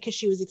think it's because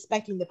she was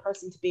expecting the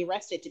person to be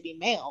arrested to be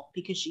male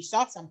because she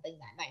saw something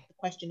that night. The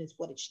question is,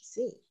 what did she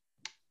see?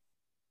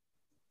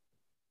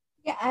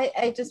 Yeah,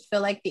 I just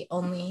feel like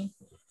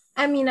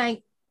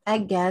I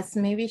guess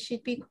maybe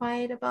she'd be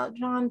quiet about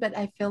John, but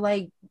I feel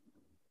like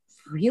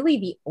really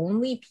the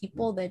only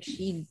people that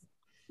she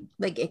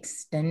like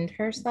extend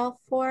herself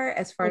for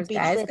as far as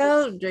guys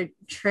go,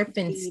 Tripp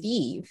and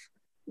Steve.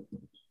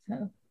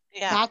 So.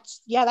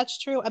 That's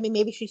true. I mean,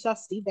 maybe she saw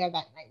Steve there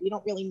that night. We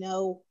don't really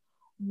know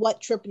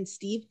what Tripp and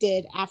Steve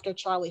did after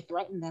Charlie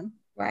threatened them.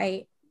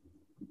 Right.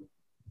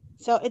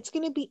 So it's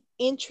going to be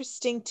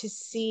interesting to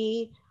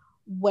see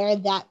where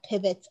that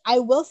pivots. I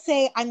will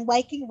say I'm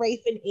liking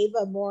Rafe and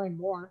Ava more and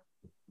more.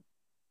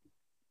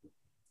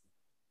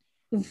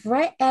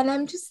 Right. And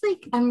I'm just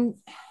like, I'm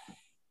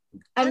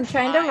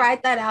trying to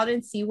write that out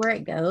and see where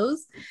it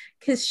goes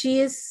because she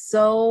is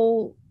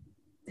so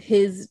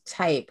his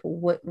type.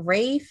 What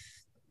Rafe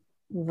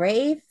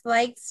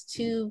likes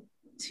to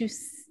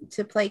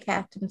play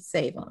Captain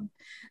Save-On.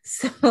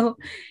 So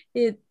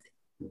it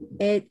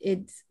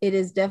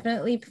is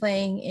definitely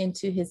playing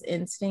into his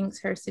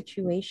instincts, her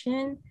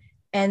situation.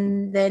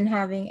 And then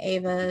having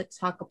Ava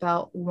talk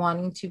about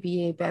wanting to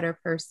be a better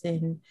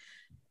person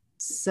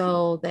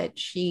so that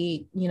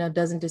she,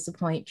 doesn't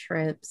disappoint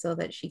Trip, so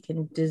that she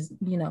can,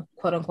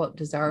 quote unquote,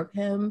 deserve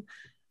him.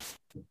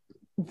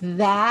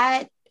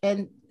 That,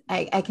 and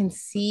I can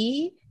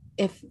see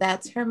if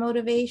that's her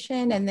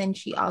motivation. And then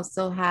she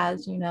also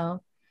has,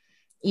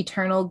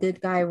 eternal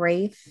good guy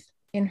Rafe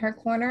in her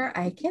corner.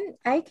 I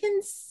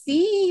can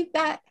see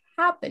that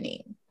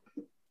happening.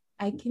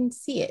 I can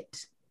see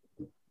it.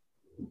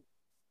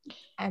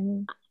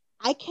 And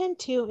I can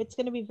too. It's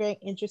going to be very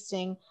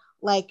interesting.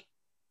 Like,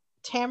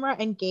 Tamara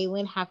and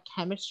Galen have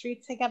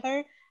chemistry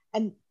together,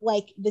 and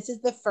like this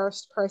is the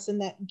first person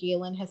that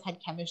Galen has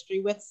had chemistry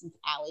with since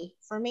Allie,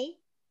 for me,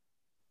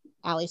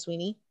 Allie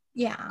Sweeney.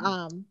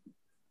 Yeah.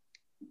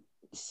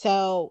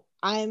 So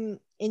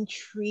I'm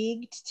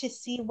intrigued to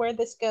see where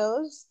this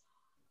goes.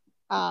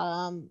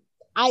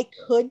 I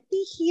could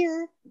be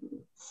here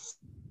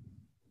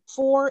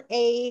for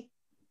a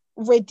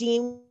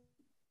redeemed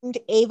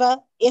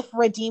Ava if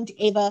redeemed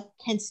Ava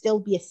can still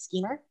be a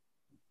schemer.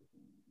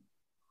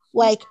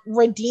 Like,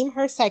 redeem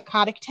her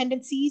psychotic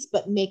tendencies,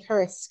 but make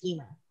her a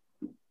schemer.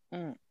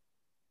 It's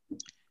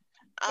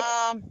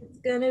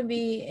gonna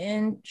be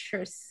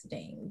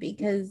interesting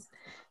because,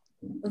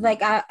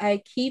 like,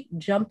 I keep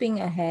jumping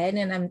ahead,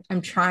 and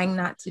I'm trying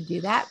not to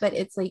do that, but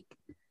it's like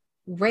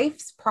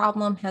Rafe's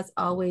problem has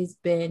always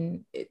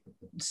been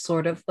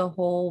sort of the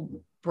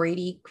whole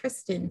Brady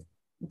Kristen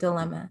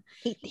dilemma.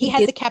 He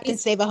has a Captain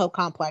Save-A-Ho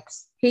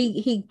complex.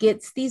 He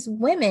gets these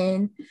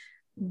women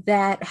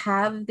that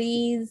have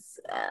these,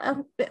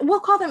 we'll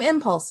call them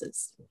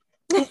impulses.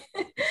 They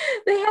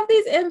have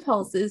these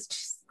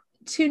impulses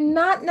to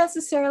not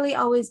necessarily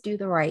always do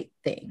the right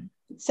thing.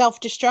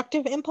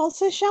 Self-destructive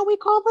impulses, shall we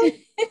call them?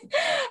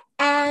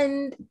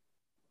 And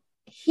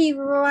he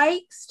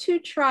likes to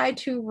try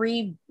to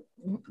rebuild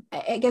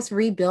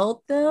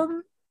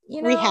them,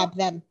 rehab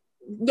them.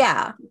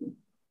 Yeah.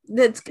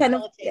 That's kind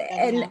of,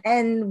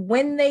 and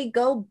when they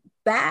go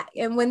back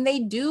and when they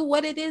do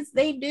what it is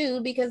they do,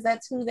 because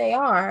that's who they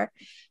are,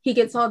 he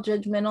gets all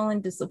judgmental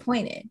and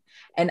disappointed.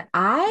 And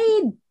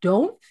I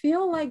don't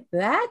feel like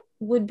that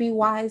would be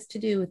wise to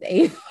do with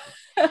Ava.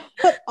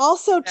 But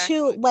also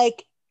too,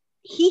 like,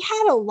 he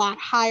had a lot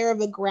higher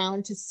of a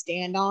ground to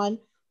stand on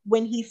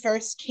when he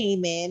first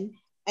came in,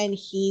 and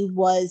he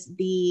was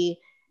the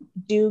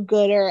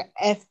do-gooder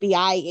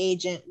FBI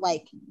agent,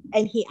 like,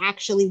 and he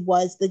actually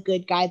was the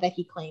good guy that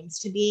he claims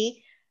to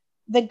be.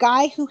 The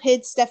guy who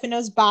hid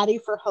Stefano's body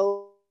for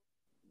Hope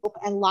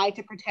and lied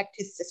to protect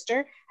his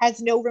sister has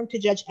no room to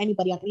judge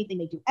anybody on anything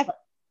they do ever.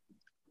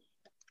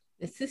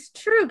 This is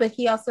true, but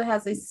he also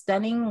has a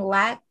stunning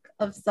lack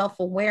of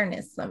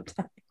self-awareness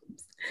sometimes.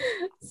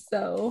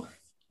 So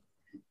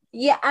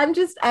yeah,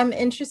 I'm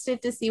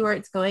interested to see where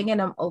it's going,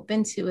 and I'm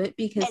open to it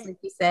because, like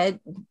you said,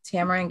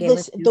 Tamara and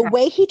Galen. The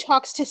way he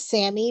talks to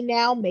Sammy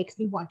now makes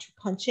me want to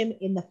punch him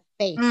in the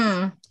face.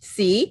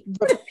 See?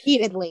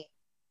 Repeatedly.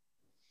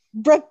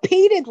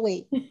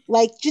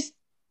 Like, just,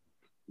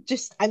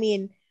 I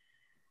mean,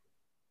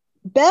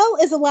 Belle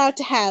is allowed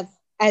to have,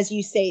 as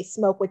you say,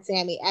 smoke with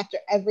Sammy after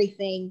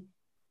everything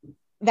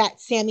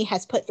that Sammy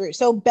has put through.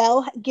 So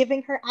Belle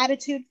giving her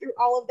attitude through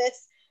all of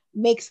this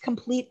makes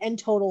complete and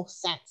total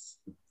sense.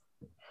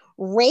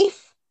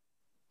 Rafe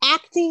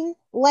acting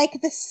like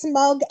the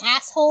smug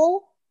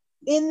asshole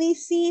in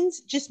these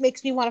scenes just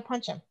makes me want to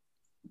punch him.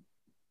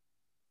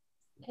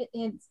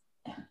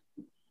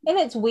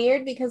 It's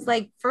weird because,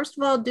 like, first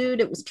of all, dude,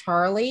 it was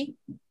Charlie,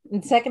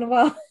 and second of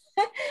all,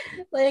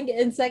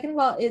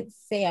 it's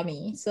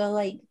Sammy. So,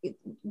 like,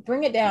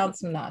 bring it down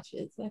some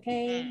notches,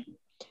 okay?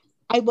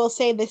 I will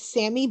say the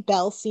Sammy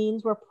Belle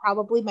scenes were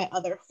probably my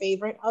other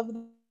favorite of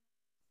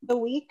the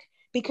week,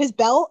 because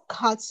Belle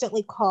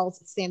constantly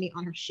calls Sammy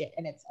on her shit,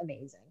 and it's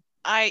amazing.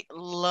 I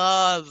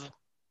love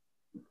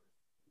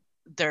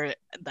their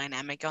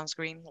dynamic on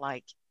screen.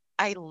 Like,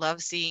 I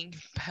love seeing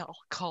Belle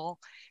call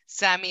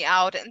Sammy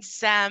out and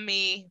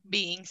Sammy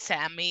being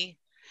Sammy,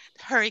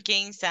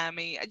 Hurricane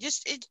Sammy.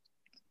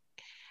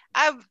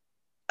 I've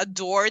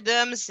adored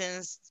them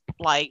since,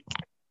 like,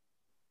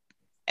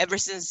 ever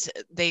since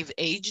they've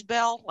aged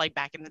Belle, like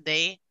back in the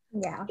day.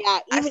 Yeah,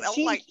 even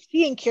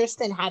she and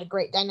Kirsten had a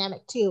great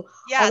dynamic too.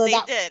 Yeah, they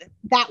did.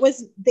 That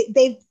was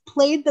they've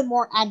played the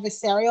more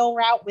adversarial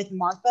route with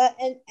Martha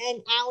and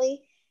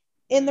Allie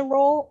in the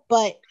role,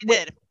 but they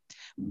did,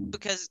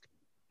 because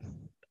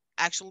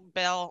actual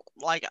Belle,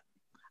 like,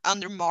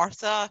 under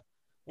Martha,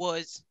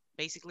 was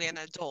basically an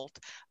adult.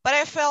 But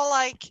I felt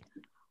like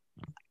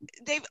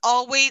they've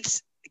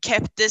always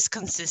kept this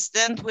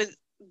consistent with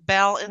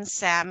Belle and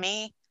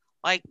Sammy.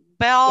 Like,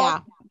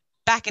 Belle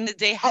back in the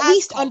day, at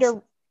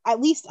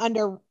least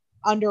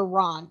under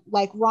Ron.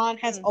 Like, Ron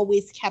has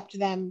always kept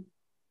them.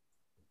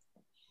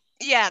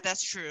 Yeah,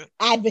 that's true.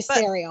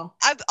 Adversarial.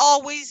 But I've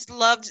always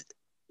loved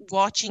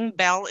watching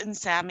Belle and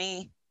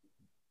Sammy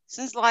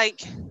since,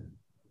 like,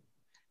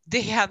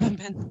 they haven't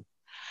been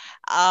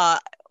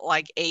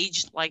like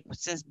aged, like,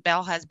 since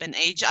Belle has been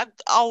aged. I've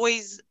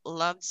always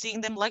loved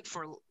seeing them, like,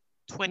 for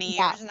 20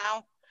 years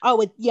now.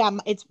 Oh,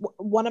 it's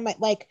one of my,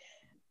 like,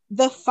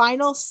 the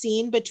final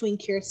scene between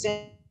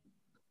Kirsten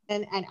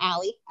and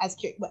Allie as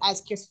Kirsten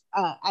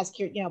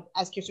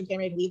getting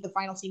ready to leave, the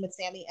final scene with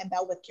Sammy and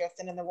Belle with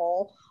Kirsten in the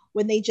role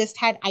when they just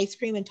had ice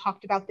cream and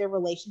talked about their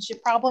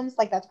relationship problems.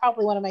 Like, that's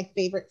probably one of my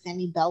favorite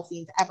Sammy Belle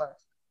scenes ever.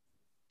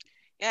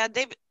 Yeah,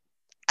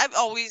 I've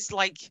always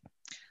liked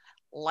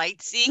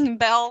seeing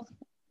Belle,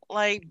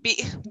 like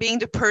being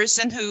the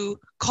person who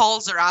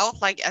calls her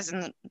out, like as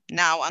in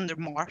now under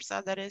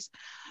Martha, that is.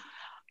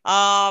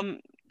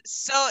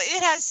 So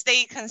it has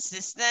stayed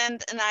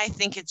consistent, and I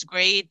think it's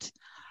great.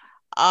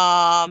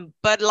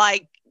 But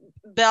like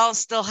Belle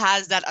still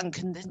has that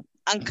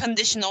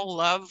unconditional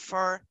love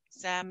for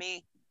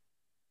Sammy,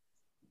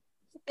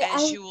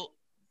 and she will.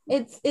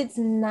 It's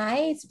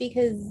nice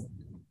because,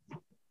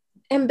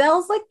 and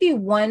Belle's like the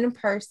one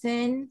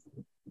person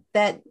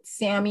that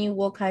Sammy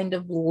will kind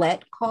of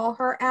let call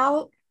her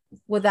out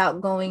without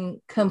going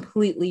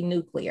completely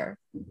nuclear.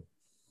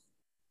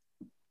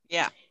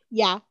 Yeah.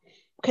 Yeah.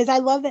 Because I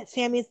love that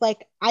Sammy's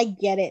like, I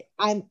get it.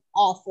 I'm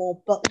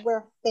awful, but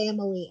we're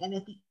family. And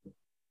at the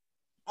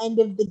end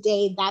of the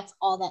day, that's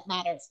all that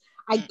matters.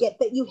 I get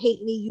that you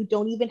hate me. You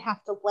don't even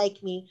have to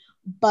like me,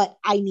 but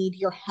I need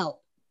your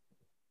help.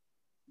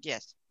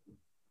 Yes.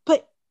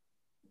 But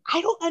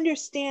I don't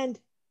understand.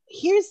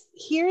 Here's,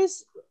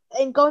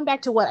 and going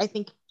back to what I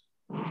think,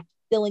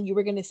 Dylan, you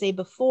were going to say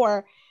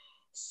before,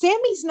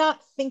 Sammy's not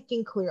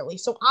thinking clearly.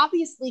 So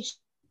obviously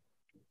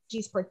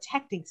she's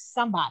protecting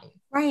somebody.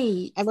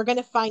 Right. And we're going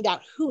to find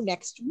out who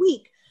next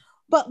week.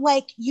 But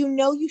like,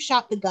 you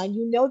shot the gun.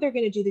 They're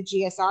going to do the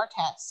GSR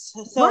tests.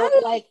 So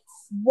right. Like,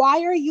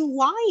 why are you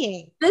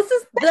lying? That's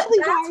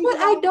what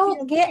I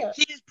don't get.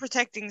 She is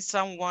protecting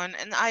someone,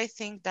 and I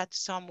think that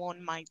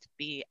someone might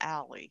be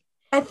Allie.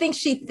 I think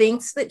she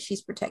thinks that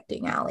she's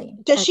protecting Allie.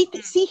 Does she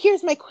see?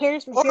 Here's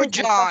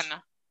John.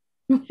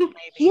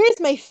 Here's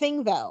my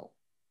thing, though.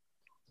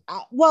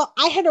 Well,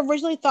 I had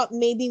originally thought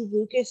maybe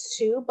Lucas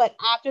too, but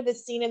after the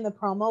scene in the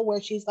promo where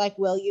she's like,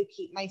 "Will you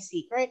keep my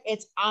secret?"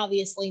 It's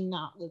obviously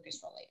not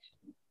Lucas related.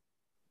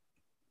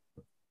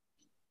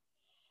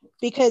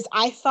 Because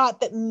I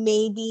thought that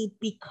maybe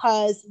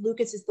because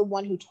Lucas is the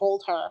one who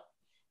told her,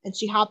 and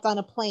she hopped on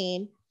a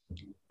plane,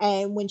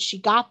 and when she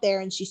got there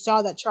and she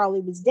saw that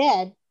Charlie was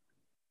dead,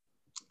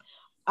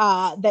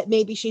 that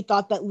maybe she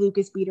thought that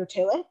Lucas beat her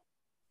to it.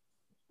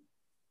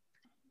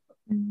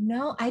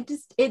 No,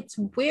 it's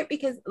weird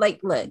because, like,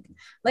 look,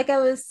 like I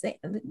was saying,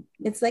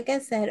 it's like I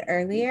said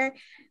earlier,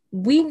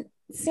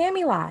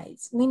 Sammy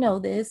lies. We know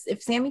this.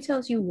 If Sammy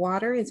tells you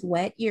water is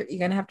wet, you're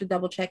gonna have to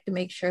double check to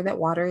make sure that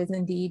water is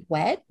indeed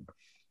wet.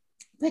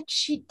 But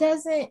she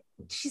doesn't.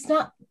 She's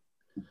not.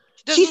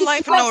 She doesn't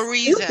lie for no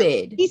reason.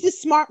 Stupid. He's a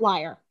smart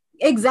liar.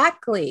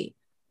 Exactly.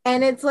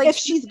 And it's like, if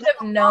she's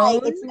gonna known.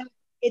 Lie,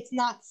 it's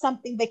not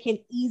something that can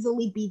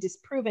easily be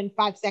disproven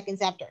 5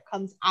 seconds after it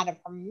comes out of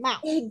her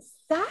mouth.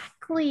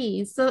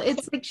 Exactly. So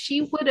it's like she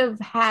would have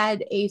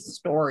had a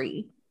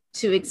story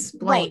to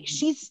explain. Right.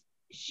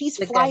 She's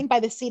flying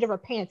by the seat of her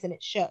pants, and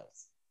it shows.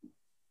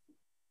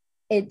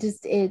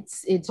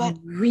 It's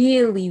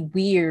really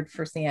weird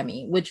for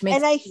Sammy, which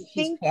makes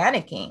she's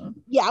panicking.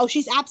 Yeah,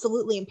 she's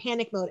absolutely in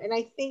panic mode. And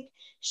I think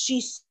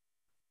she's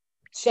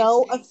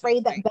so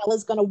afraid that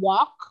Bella's gonna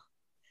walk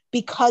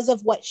because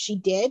of what she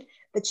did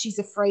that she's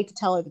afraid to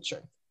tell her the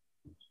truth.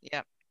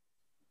 Yeah.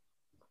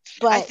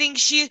 But I think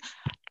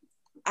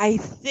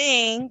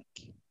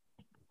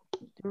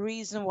the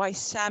reason why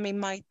Sammy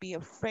might be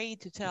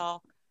afraid to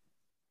tell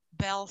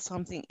Belle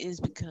something is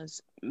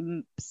because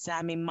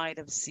Sammy might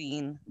have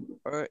seen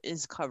or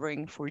is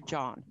covering for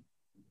John.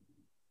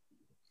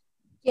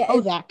 Yeah,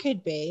 that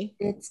could be.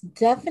 It's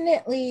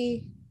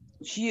definitely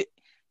she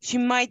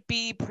might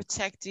be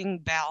protecting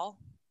Belle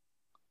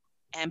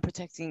and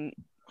protecting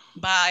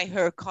by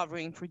her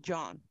covering for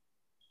John.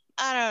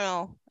 I don't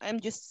know. I'm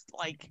just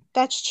like,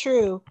 that's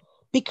true.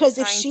 Because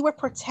if she were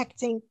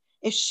protecting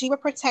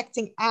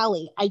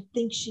Allie, I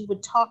think she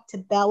would talk to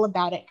Belle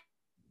about it.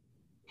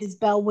 Because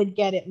Belle would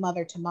get it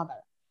mother to mother.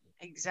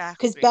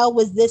 Exactly. Because Belle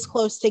was this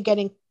close to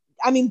getting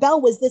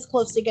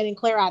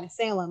Claire out of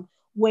Salem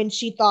when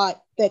she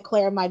thought that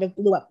Claire might have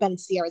blew up Ben and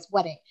Sierra's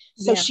wedding.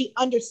 So she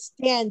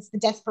understands the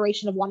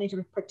desperation of wanting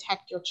to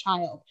protect your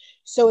child.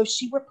 So if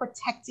she were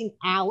protecting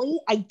Allie,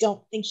 I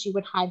don't think she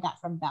would hide that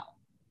from Belle.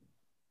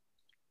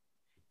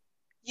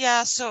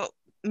 Yeah, so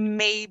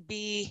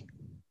maybe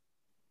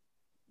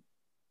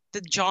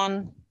the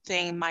John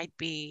thing might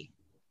be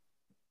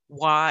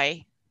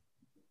why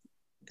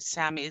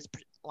Sammy is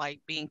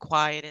like being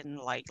quiet and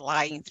like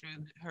lying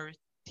through her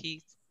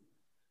teeth.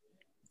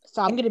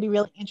 So I'm going to be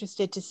really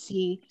interested to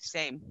see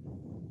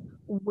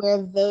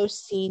where those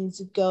scenes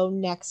go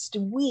next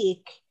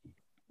week.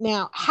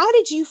 Now, how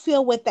did you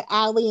feel with the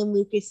Allie and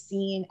Lucas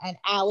scene and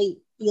Allie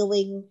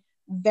feeling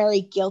very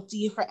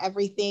guilty for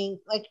everything?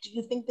 Like, do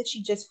you think that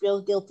she just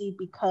feels guilty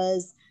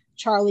because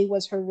Charlie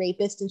was her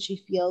rapist and she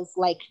feels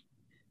like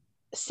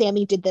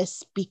Sammy did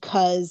this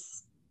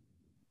because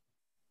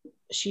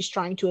she's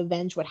trying to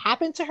avenge what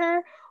happened to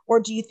her? Or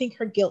do you think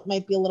her guilt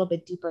might be a little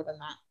bit deeper than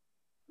that?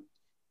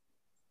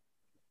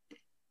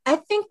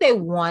 they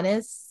want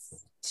us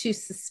to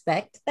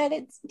suspect that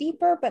it's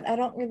deeper, but I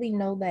don't really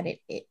know that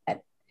I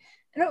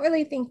don't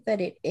really think that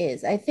it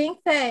is. I think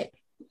that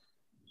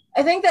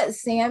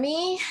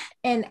Sammy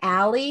and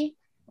Allie,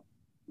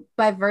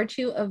 by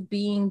virtue of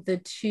being the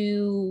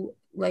two,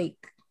 like,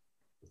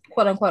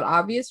 quote unquote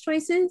obvious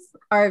choices,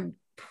 are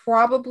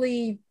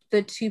probably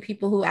the two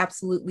people who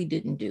absolutely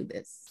didn't do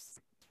this.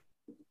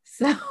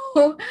 So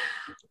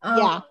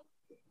Yeah.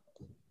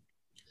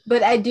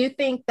 But I do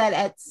think that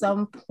at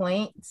some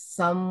point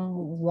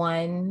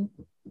someone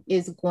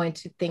is going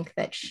to think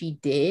that she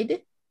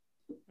did.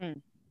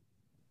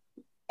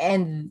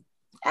 And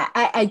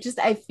I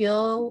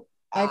feel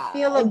a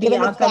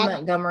Bianca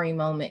Montgomery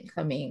moment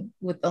coming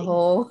with the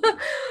whole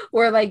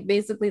where like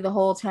basically the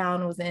whole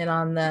town was in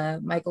on the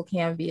Michael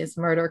Cambias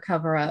murder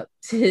cover up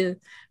to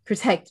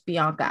protect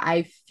Bianca.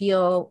 I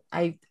feel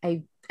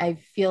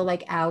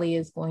like Allie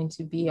is going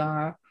to be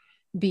our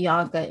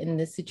Bianca in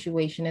this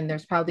situation, and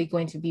there's probably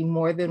going to be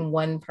more than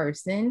one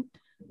person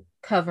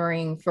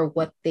covering for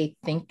what they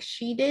think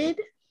she did.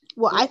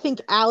 Well, I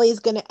think Allie is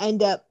going to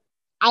end up,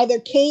 either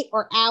Kate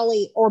or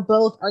Allie or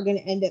both are going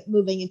to end up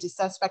moving into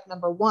suspect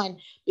number one,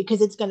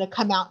 because it's going to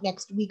come out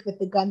next week that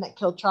the gun that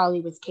killed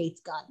Charlie was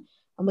Kate's gun.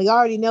 And we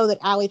already know that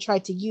Allie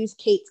tried to use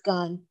Kate's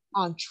gun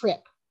on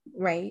Tripp.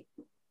 Right.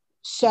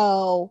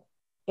 So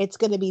it's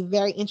going to be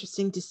very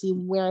interesting to see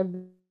where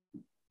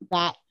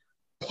that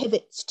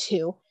pivots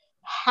to.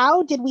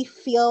 How did we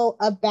feel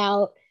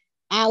about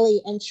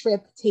Allie and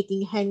Tripp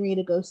taking Henry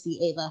to go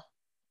see Ava?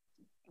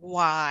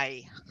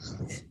 Why?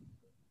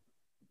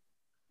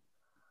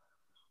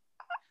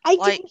 I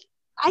didn't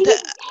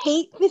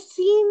hate the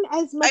scene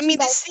as much as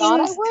I thought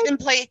I would. The scene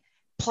didn't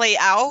play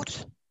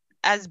out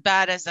as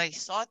bad as I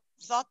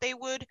thought they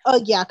would.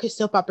 Oh yeah, because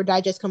Soap Opera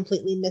Digest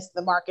completely missed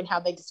the mark in how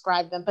they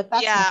described them, but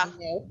that's nothing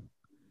new.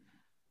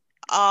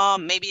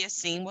 Maybe a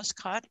scene was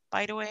cut,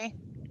 by the way,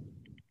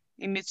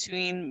 in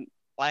between,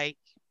 like,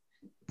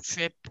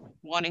 Tripp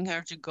wanting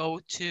her to go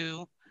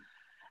to,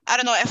 I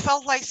don't know, it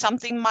felt like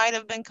something might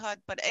have been cut,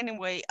 but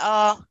anyway,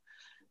 I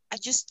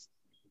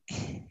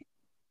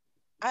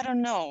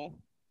don't know.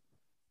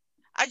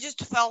 I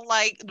just felt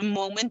like the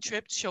moment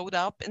Tripp showed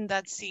up in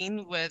that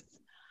scene with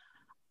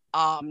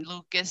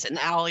Lucas and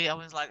Allie, I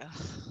was like,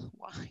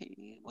 why?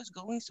 It was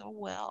going so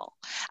well.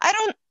 I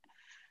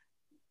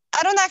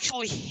don't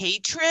actually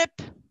hate Tripp,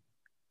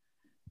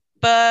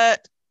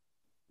 but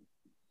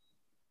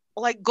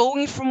like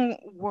going from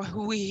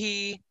who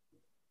he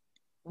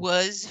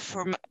was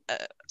from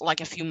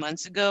like a few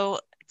months ago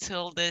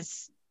to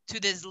this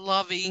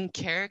loving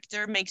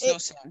character makes no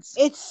sense.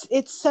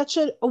 It's such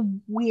a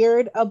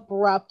weird,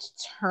 abrupt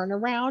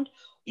turnaround.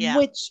 Yeah.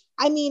 Which,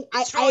 I mean,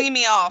 it's throwing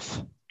me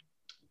off.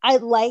 I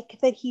like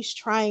that he's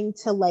trying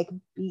to like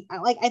be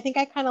like, I think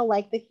I kind of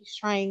like that he's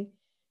trying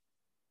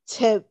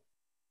to,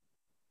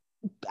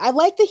 I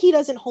like that he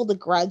doesn't hold a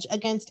grudge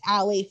against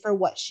Allie for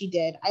what she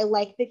did. I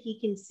like that he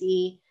can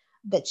see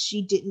that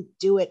she didn't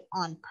do it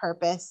on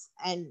purpose.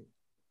 And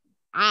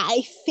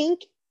I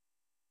think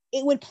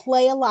it would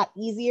play a lot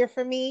easier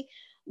for me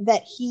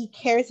that he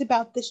cares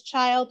about this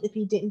child if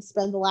he didn't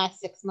spend the last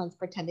 6 months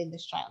pretending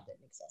this child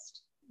didn't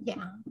exist.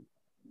 Yeah.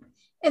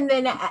 And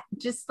then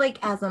just like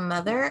as a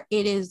mother,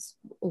 it is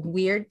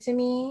weird to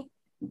me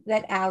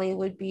that Allie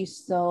would be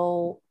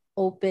so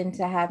open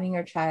to having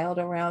her child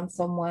around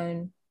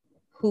someone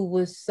who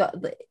was so,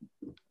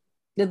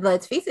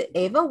 let's face it,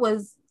 Ava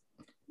was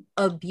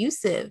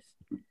abusive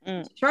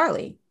to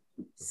Charlie.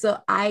 So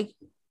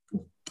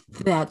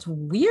that's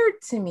weird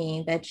to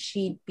me that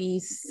she'd be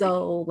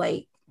so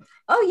like,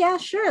 oh yeah,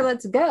 sure,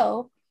 let's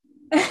go.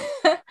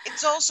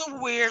 It's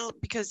also weird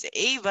because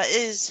Ava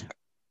is,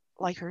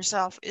 like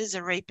herself, is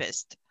a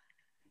rapist,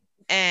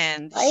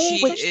 and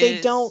which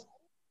they don't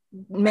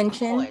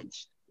mention.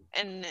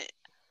 And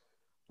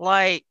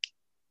like,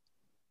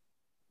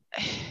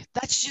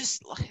 that's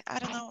just, I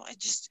don't know, it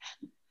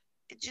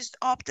just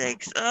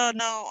optics.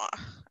 No,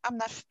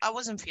 I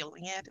wasn't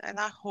feeling it, and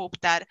I hope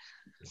that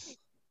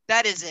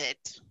is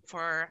it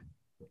for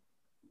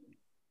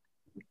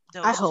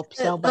those. I hope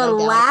so. But the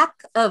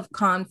lack of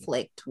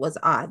conflict was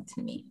odd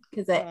to me,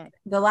 because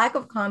the lack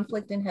of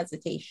conflict and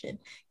hesitation,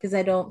 because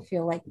I don't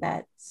feel like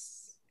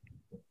that's,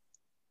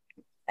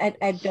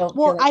 I don't.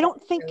 Well, I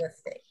don't think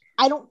realistic.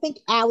 I don't think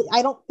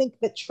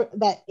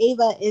that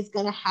Ava is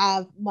going to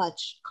have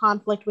much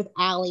conflict with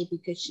Allie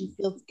because she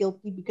feels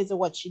guilty because of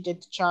what she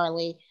did to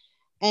Charlie.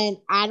 And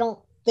I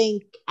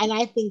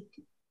think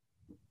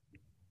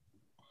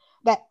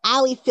that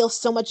Allie feels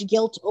so much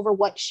guilt over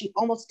what she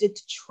almost did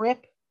to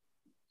Tripp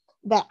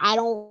that I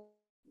don't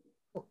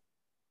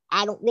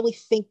really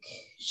think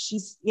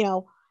she's,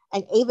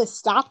 and Ava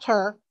stopped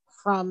her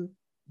from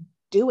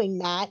doing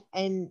that.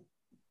 And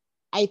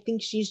I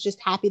think she's just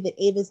happy that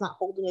Ava's not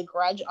holding a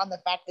grudge on the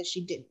fact that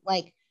she didn't,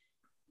 like,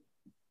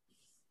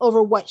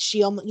 over what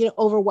she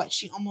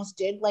almost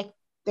did. Like,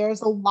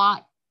 there's a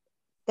lot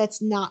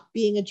that's not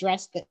being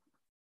addressed that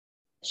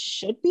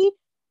should be.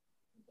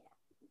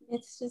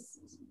 It's just,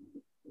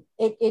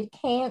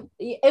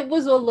 it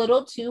was a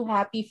little too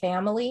happy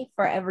family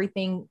for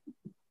everything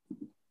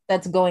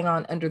that's going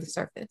on under the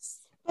surface.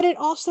 But it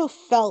also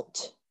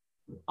felt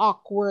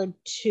awkward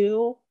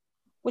too,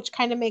 which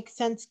kind of makes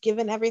sense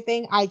given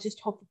everything. I just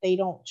hope that they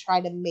don't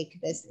try to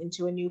make this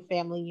into a new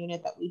family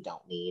unit that we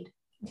don't need.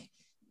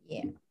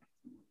 Yeah.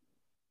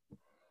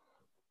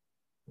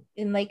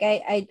 And like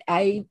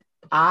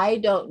I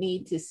don't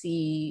need to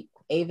see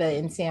Ava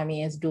and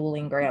Sammy as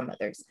dueling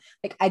grandmothers.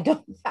 Like I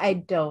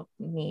don't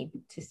need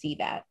to see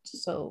that.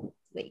 So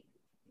like,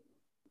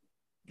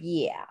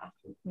 yeah,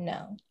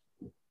 no.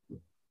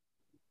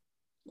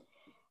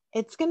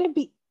 It's going to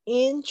be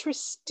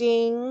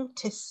interesting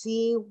to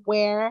see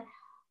where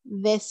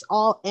this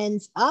all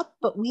ends up,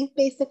 but we've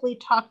basically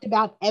talked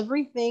about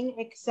everything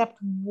except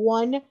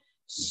one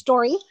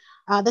story.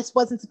 This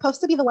wasn't supposed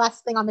to be the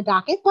last thing on the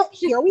docket, but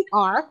here we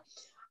are.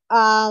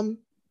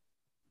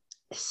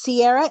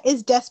 Sierra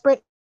is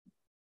desperate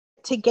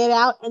to get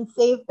out and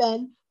save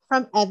Ben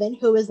from Evan,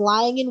 who is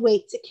lying in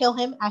wait to kill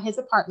him at his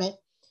apartment.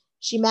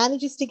 She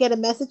manages to get a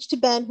message to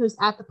Ben, who's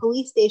at the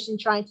police station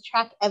trying to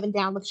track Evan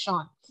down with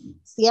Sean.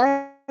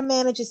 Sierra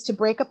manages to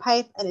break a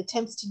pipe and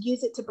attempts to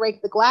use it to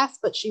break the glass,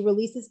 but she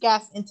releases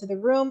gas into the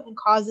room and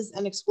causes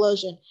an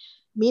explosion.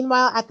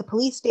 Meanwhile, at the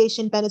police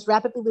station, Ben is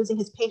rapidly losing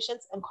his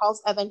patience and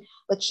calls Evan,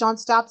 but Sean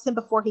stops him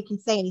before he can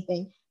say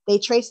anything. They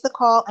trace the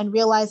call and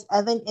realize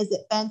Evan is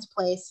at Ben's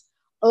place.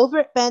 Over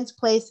at Ben's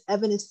place,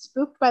 Evan is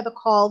spooked by the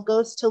call,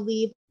 goes to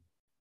leave,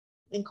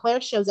 and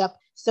Claire shows up,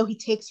 so he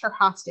takes her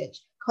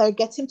hostage. Claire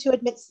gets him to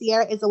admit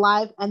Sierra is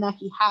alive and that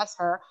he has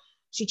her.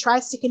 She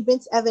tries to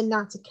convince Evan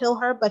not to kill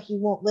her, but he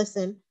won't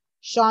listen.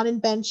 Sean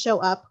and Ben show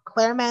up.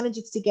 Claire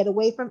manages to get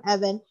away from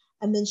Evan,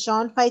 and then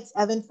Sean fights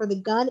Evan for the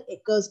gun.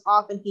 It goes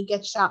off and he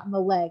gets shot in the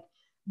leg.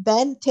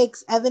 Ben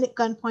takes Evan at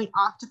gunpoint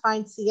off to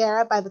find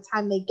Sierra. By the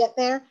time they get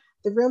there,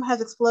 the room has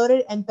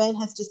exploded and Ben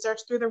has to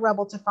search through the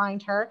rubble to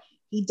find her.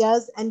 He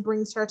does and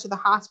brings her to the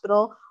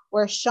hospital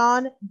where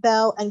Sean,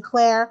 Belle, and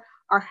Claire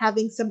are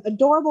having some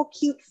adorable,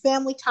 cute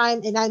family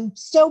time. And I'm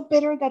so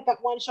bitter that that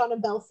one Sean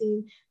and Belle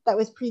scene that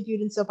was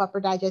previewed in Soap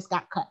Opera Digest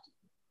got cut.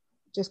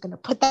 Just going to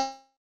put that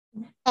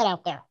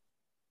out there.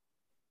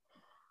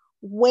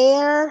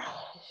 Where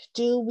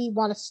do we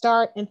want to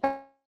start? In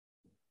fact,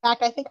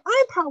 I think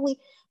I'm probably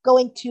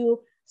going to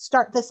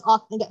start this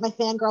off and get my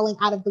fangirling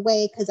out of the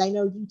way because I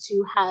know you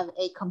two have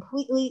a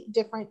completely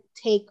different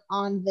take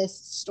on this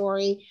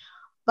story.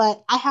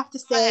 But I have to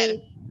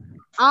say,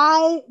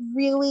 I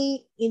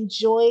really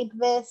enjoyed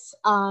this.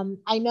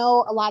 I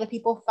know a lot of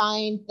people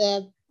find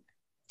the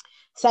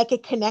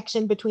psychic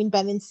connection between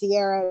Ben and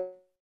Sierra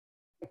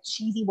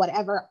cheesy,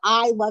 whatever.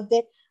 I loved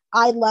it.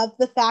 I loved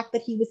the fact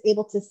that he was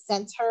able to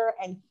sense her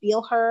and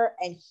feel her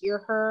and hear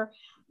her.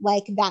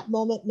 Like that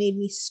moment made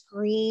me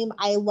scream.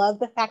 I love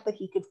the fact that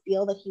he could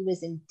feel that he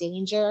was in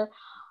danger.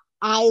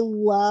 I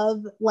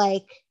love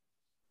like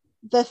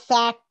the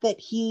fact that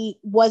he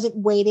wasn't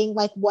waiting.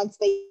 Like once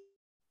they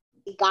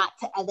got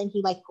to Evan,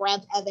 he like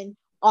grabbed Evan,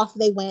 off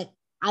they went.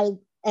 I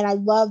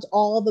loved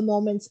all the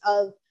moments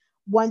of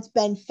once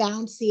Ben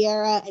found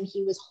Sierra and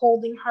he was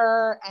holding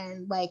her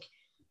and like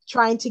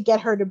trying to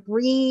get her to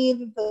breathe.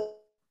 The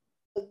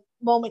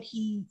moment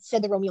he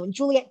said the Romeo and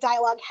Juliet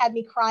dialogue had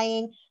me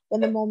crying.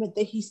 Then the moment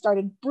that he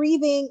started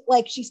breathing,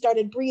 like she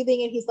started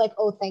breathing and he's like,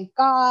 oh, thank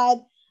God.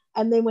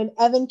 And then when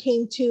Evan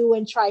came to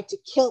and tried to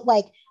kill,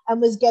 like, and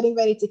was getting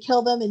ready to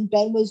kill them, and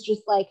Ben was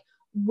just like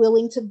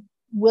willing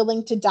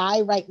to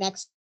die right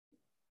next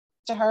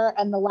to her.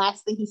 And the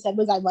last thing he said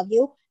was, I love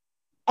you.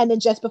 And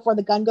then just before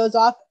the gun goes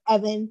off,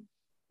 Evan,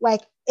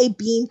 like a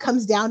beam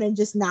comes down and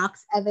just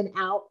knocks Evan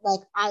out.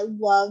 Like I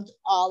loved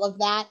all of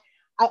that.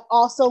 I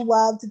also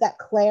loved that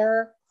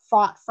Claire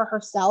fought for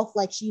herself.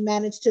 Like she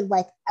managed to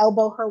like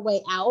elbow her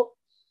way out.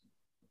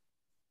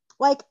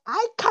 Like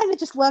I kind of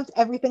just loved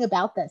everything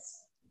about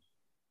this.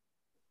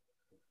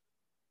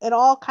 It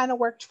all kind of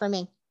worked for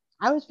me.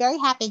 I was very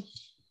happy.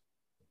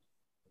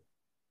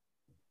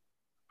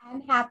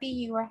 I'm happy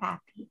you were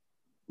happy.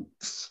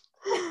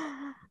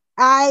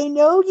 I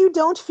know you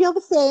don't feel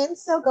the same,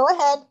 so go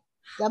ahead.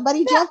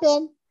 Somebody jump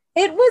in.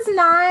 It was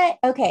not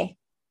okay.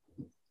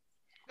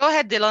 Go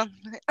ahead, Dylan.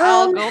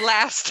 I'll go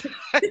last.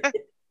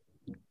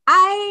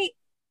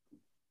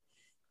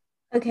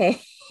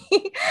 Okay.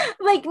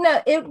 Like,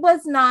 no, it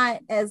was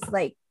not as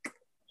like,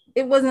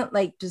 it wasn't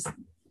like just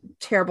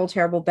terrible,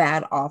 terrible,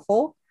 bad,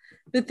 awful.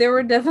 But there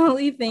were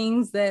definitely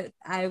things that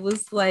I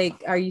was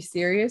like, are you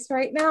serious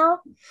right now?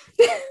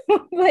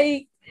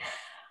 Like,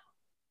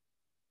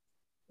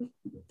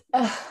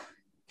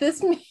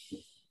 this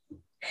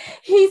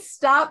he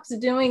stops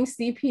doing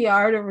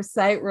CPR to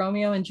recite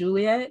Romeo and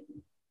Juliet.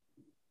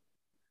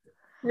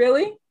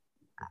 Really?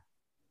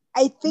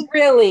 I think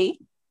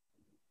really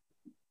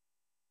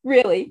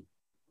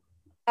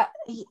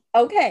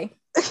okay.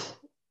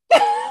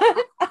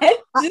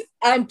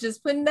 I'm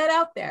just putting that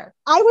out there.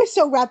 I was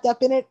so wrapped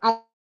up in it.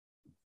 I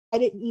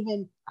didn't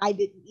even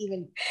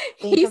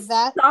think of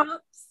that.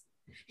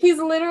 He's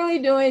literally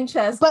doing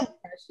chest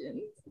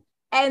compressions.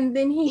 And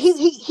then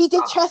he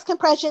did chest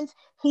compressions.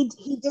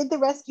 He did the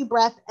rescue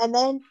breath, and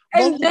then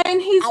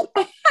he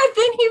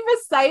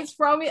recites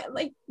from it.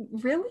 Like,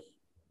 really?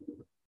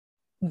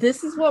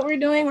 this is what we're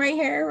doing right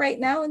here, right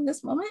now, in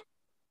this moment.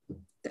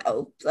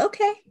 Oh,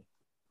 okay.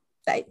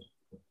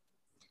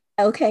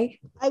 Okay.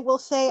 I will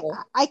say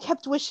I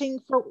kept wishing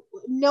for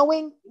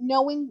knowing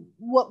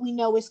what we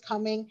know is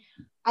coming.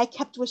 I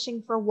kept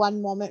wishing for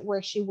one moment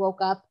where she woke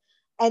up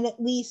and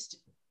at least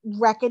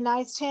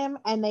recognized him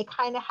and they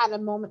kind of had a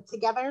moment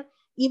together.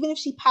 Even if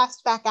she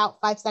passed back out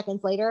 5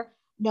 seconds later,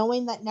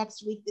 knowing that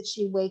next week that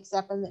she wakes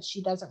up and that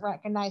she doesn't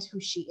recognize who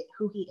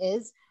he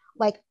is,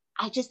 like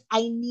I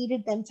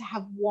needed them to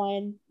have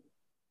one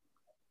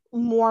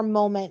more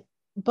moment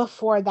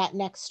before that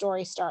next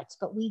story starts,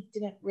 but we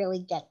didn't really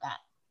get that.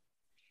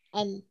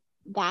 And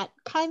that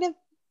kind of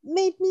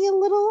made me a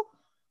little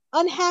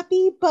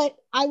unhappy, but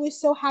I was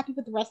so happy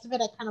with the rest of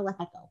it, I kind of let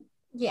that go.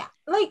 Yeah,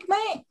 like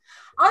my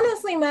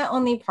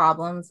only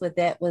problems with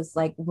it was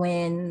like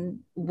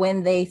when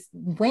they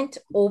went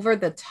over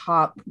the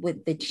top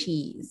with the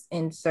cheese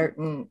in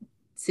certain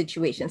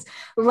situations,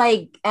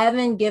 like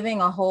Evan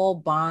giving a whole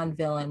Bond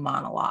villain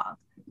monologue,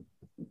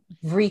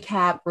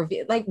 recap,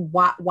 review, like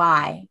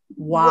why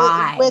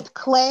with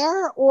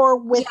Claire or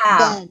with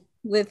Ben?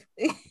 With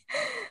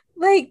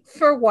like,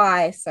 for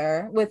why,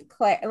 sir? With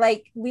Claire,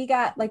 like we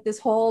got like this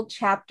whole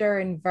chapter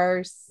and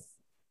verse,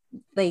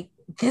 like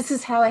this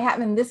is how it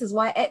happened, this is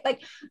why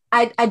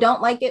I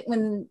don't like it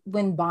when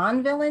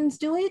Bond villains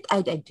do it.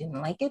 I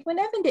didn't like it when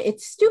Evan did.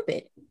 It's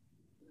stupid.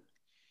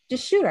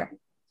 Just shoot her.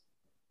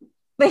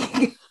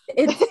 Like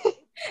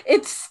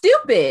it's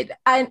stupid,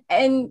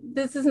 and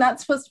this is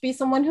not supposed to be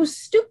someone who's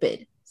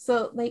stupid.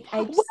 So like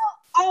I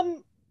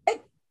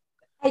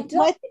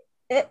don't.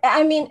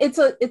 I mean, it's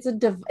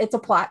a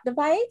plot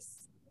device,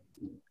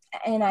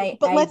 and I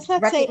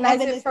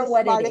recognize it for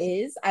what it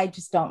is. I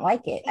just don't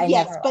like it.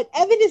 But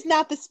Evan is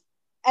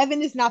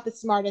not the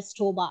smartest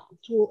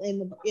tool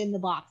in the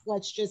box.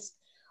 Let's just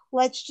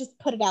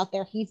put it out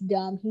there. He's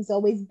dumb. He's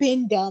always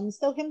been dumb.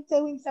 So him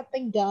doing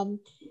something dumb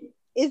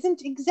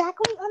isn't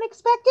exactly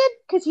unexpected,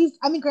 because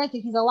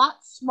granted, he's a lot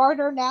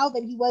smarter now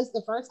than he was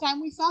the first time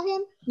we saw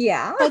him.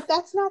 Yeah, but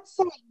that's not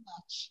saying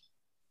much.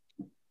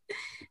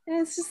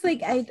 And it's just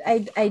like I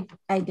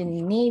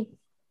didn't need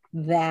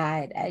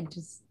that.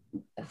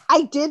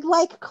 I did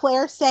like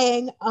Claire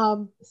saying,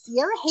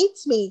 Sierra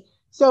hates me,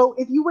 so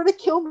if you were to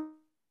kill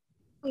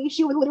me,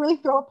 she would literally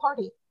throw a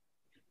party.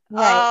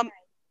 Right.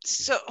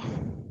 So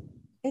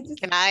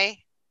can I?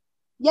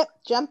 Yep,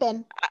 jump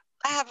in.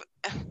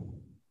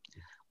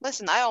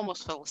 Listen, I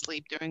almost fell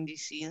asleep during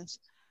these scenes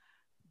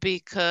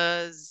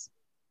because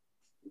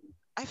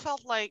I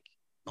felt like,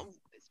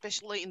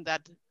 especially in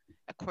that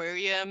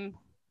aquarium,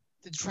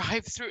 the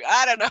drive-through,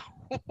 I don't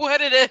know what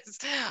it is,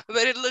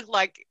 but it looked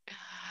like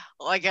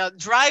a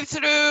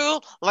drive-through,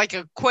 like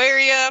an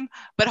aquarium,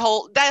 but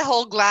that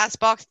whole glass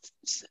box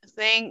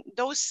thing,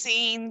 those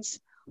scenes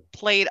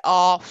played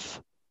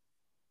off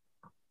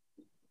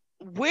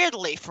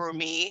weirdly for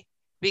me,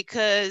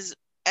 because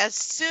as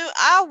soon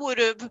I would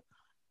have,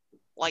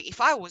 like,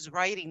 if I was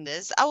writing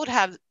this, I would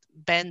have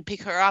Ben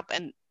pick her up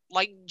and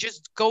like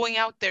just going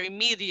out there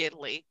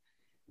immediately.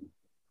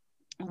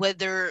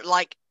 Whether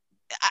like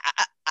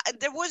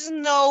there was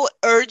no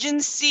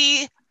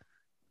urgency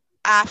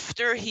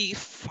after he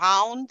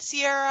found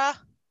Sierra.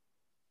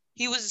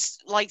 He was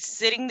like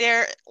sitting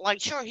there,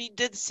 like, sure, he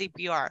did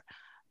CPR,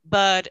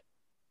 but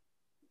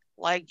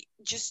like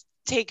just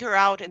take her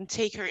out and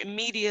take her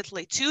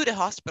immediately to the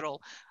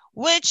hospital,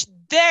 which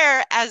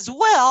there as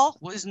well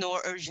was no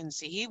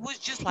urgency. He was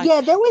just like,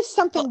 there was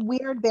something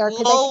weird there,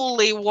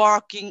 slowly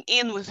walking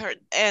in with her,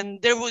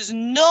 and there was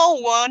no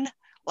one,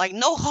 like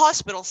no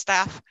hospital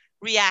staff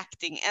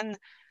reacting, and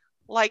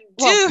like,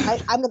 dude,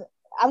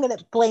 I'm gonna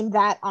blame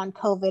that on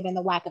COVID and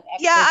the lack of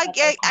extras.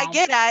 Yeah,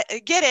 I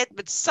get it,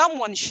 but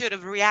someone should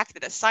have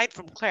reacted aside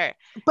from Claire.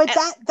 But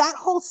that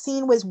whole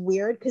scene was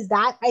weird, because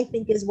that, I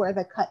think, is where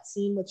the cut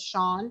scene with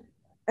Sean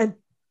and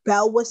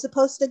Belle was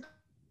supposed to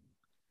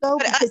go,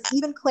 because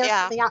even Claire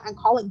coming out and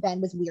calling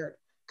Ben was weird,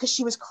 because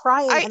she was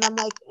crying, and I'm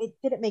like, it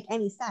didn't make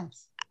any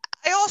sense.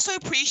 I also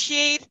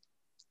appreciate,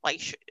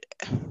 like,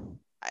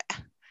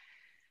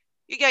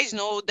 you guys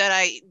know that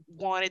I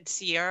wanted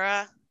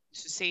Sierra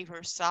to save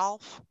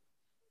herself,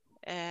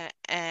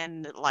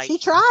 and like she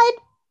tried.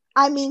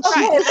 I mean, she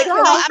tried.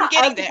 I'm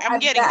getting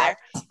there.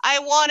 I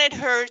wanted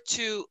her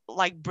to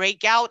like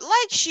break out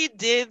like she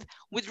did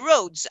with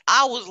Rhodes.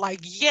 I was like,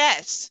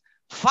 yes,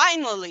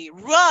 finally,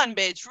 run,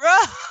 bitch,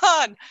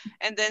 run.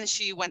 And then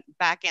she went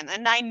back in,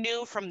 and I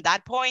knew from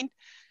that point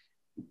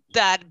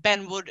that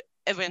Ben would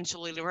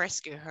eventually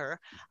rescue her.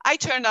 I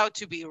turned out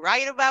to be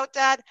right about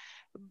that,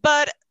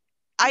 but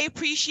I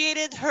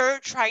appreciated her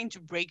trying to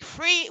break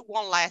free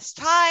one last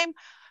time,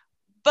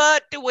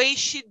 but the way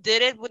she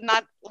did it with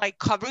not like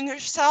covering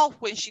herself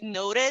when she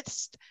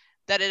noticed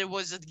that it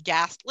was a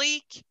gas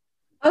leak.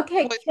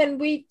 Okay, can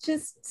we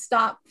just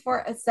stop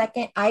for a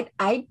second?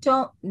 I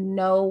don't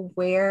know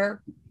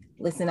where.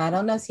 Listen, I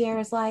don't know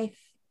Sierra's life.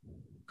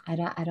 I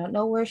don't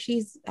know where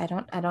she's. I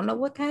don't know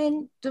what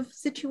kind of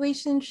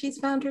situation she's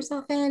found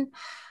herself in.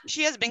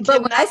 She has been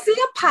kidnapped. But when I see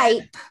a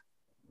pipe,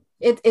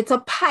 it's a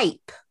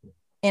pipe.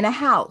 in a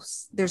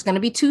house, there's going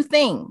to be two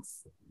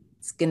things.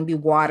 It's going to be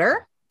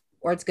water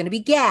or it's going to be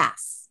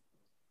gas.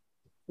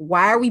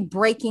 Why are we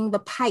breaking the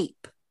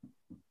pipe?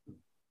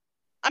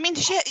 I mean,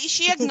 she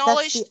Because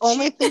acknowledged that's the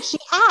only thing she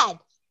had.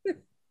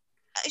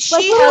 she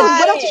Like, had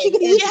what else is she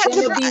gonna use? It's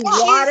going to be she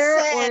water or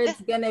said,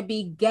 it's going to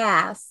be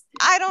gas.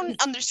 I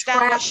don't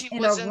understand why Trapped she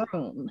in wasn't, a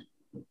room.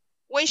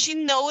 when she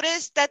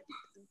noticed that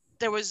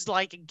there was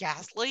like a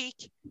gas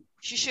leak,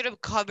 she should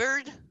have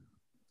covered,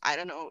 I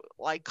don't know,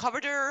 like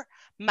covered her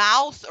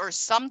mouth or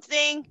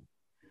something,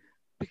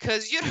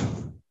 because you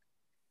know.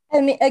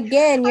 I mean,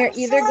 again, you're I'm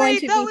either sorry, going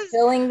to that be was,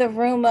 filling the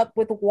room up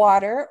with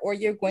water or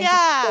you're going to be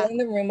yeah. filling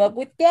the room up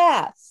with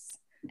gas.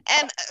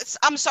 And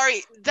I'm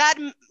sorry, that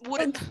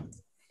would.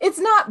 It's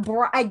not.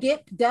 I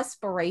get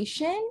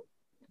desperation.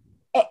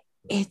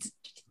 It's.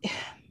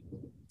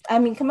 I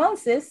mean, come on,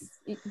 sis.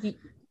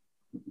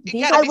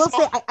 I will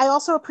say, I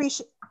also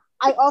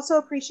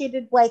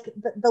appreciated like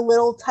the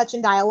little touch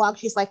in dialogue.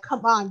 She's like,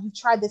 "Come on, you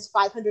tried this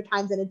 500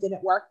 times and it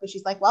didn't work." But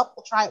she's like, "Well,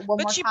 we'll try it one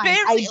more time."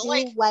 Barely, I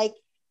do like.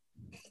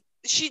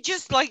 She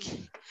just like,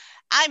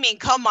 I mean,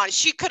 come on.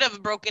 She could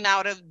have broken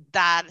out of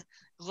that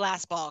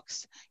glass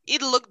box.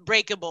 It looked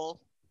breakable.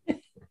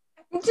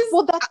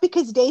 Well, that's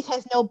because Days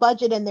has no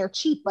budget and they're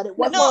cheap, but it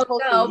wasn't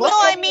supposed to look. No,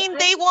 I mean,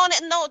 they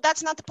wanted, no,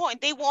 that's not the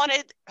point. They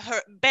wanted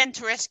Ben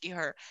to rescue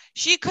her.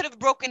 She could have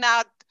broken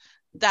out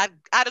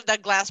of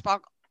that glass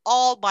box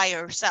all by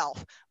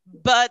herself,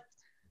 but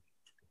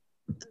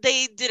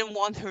they didn't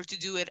want her to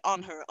do it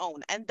on her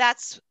own, and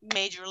that's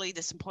majorly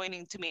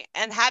disappointing to me.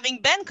 And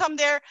having Ben come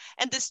there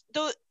and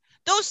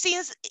those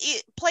scenes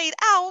played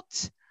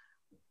out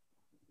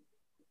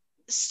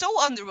so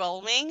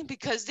underwhelming,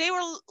 because they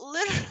were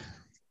literally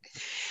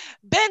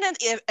Ben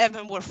and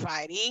Evan were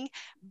fighting.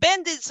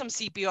 Ben did some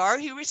CPR.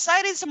 He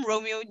recited some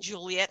Romeo and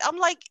Juliet. I'm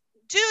like,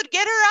 dude,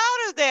 get her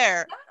out of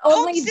there. Not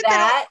only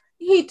that,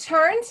 he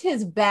turns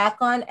his back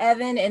on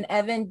Evan and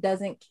Evan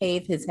doesn't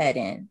cave his head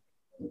in.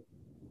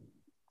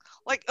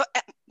 Like,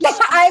 I'm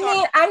sorry.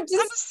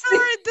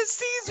 The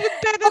scenes with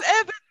Ben and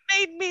Evan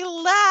made me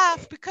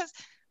laugh because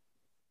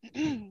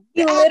he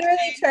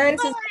literally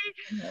turns his.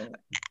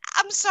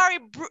 I'm sorry.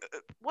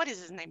 What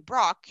is his name?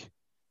 Brock.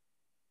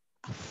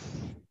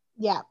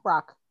 Yeah,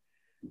 Brock.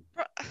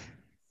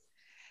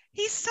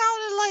 He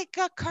sounded like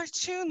a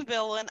cartoon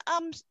villain.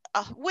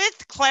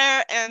 With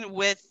Claire and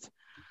with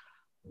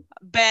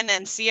Ben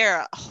and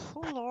Sierra.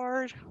 Oh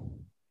Lord.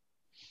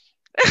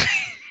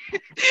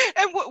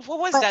 And what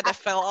was that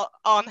fell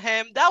on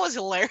him? That was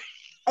hilarious.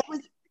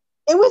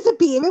 It was a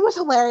beam. It was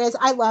hilarious.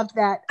 I loved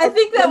that. I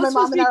think that was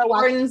supposed to be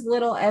Jordan's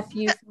little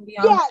FU from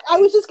Beyond. Yeah, I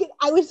was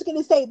just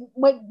gonna say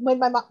when my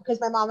mom, because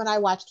my mom and I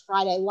watched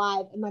Friday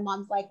live, and my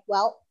mom's like,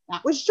 "Well,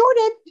 that was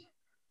Jordan."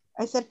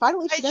 I said,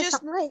 "Finally, she does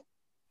something right."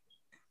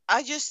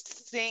 I just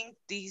think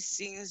these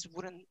scenes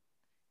wouldn't.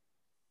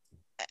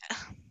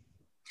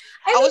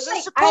 I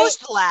wasn't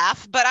supposed to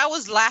laugh, but I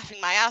was laughing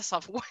my ass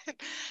off when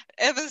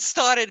Evan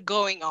started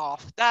going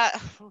off.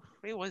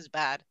 It was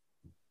bad.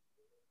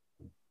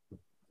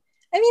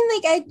 I mean,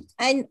 like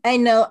I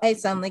know I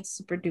sound like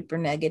super duper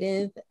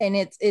negative, and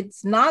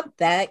it's not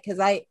that, because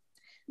I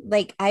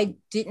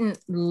didn't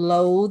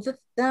loathe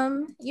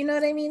them, you know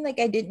what I mean? Like,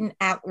 I didn't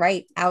out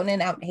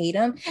and out hate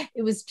them.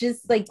 It was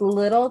just like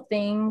little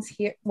things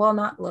here. Well,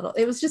 not little.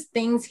 It was just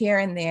things here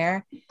and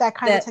there that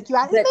kind of took you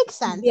out. It makes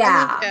sense.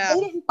 Yeah. I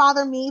mean, they didn't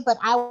bother me, but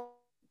I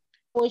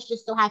was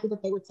just so happy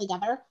that they were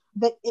together.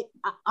 But it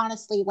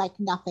honestly, like,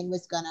 nothing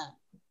was gonna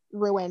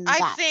ruin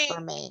that for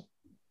me.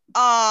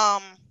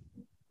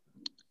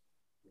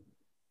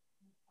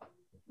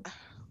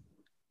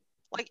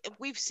 Like,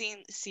 we've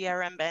seen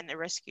Sierra and Ben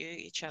rescue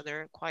each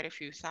other quite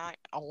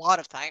a lot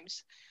of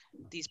times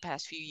these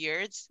past few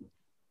years.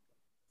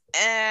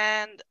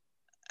 And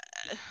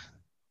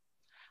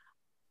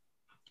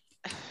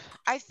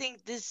I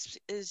think this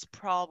is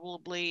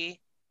probably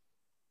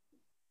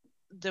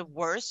the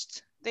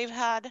worst they've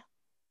had.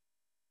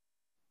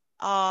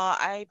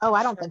 I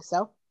don't think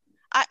so.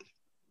 I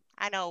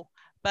know,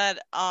 but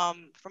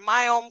from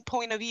my own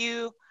point of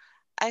view,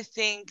 I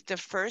think the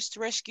first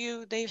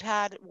rescue they've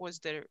had was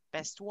their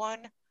best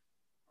one.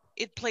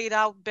 It played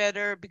out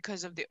better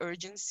because of the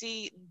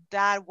urgency.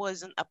 That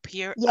wasn't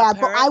apparent. Yeah,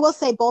 but I will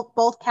say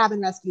both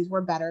cabin rescues were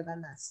better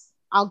than this.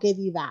 I'll give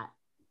you that.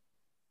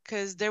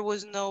 Because there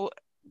was no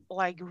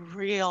like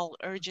real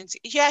urgency.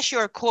 Yeah,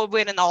 sure,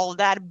 COVID and all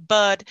that,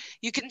 but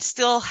you can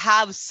still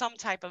have some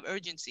type of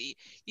urgency.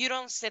 You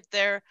don't sit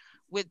there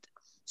with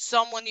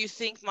someone you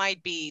think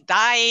might be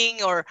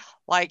dying or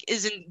like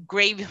is in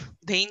grave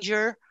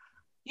danger.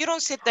 You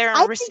don't sit there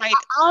and recite.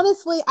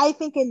 Honestly, I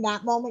think in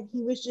that moment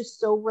he was just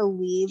so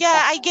relieved.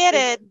 Yeah, I get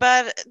it,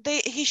 but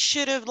he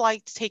should have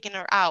like taken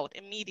her out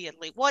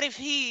immediately. What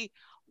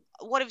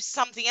if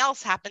something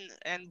else happened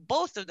and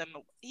both of them?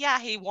 Yeah,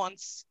 he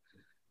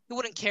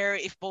wouldn't care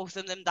if both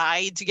of them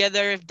died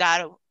together,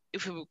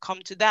 if it would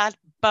come to that.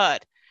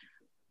 But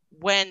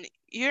when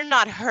you're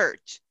not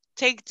hurt,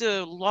 take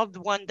the loved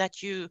one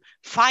that you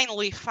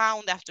finally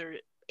found after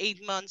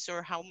 8 months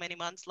or how many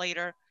months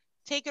later.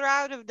 Take her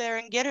out of there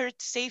and get her to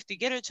safety.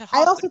 Get her to I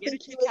hospital. also Get her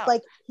think checked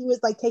out. he was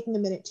like taking a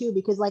minute too,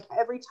 because like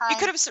every You time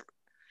could have.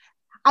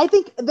 I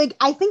think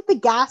the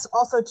gas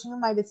also too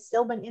might have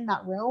still been in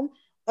that room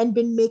and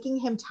been making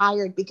him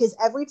tired, because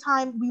every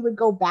time we would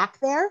go back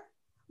there,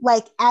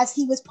 like as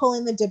he was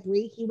pulling the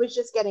debris, he was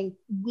just getting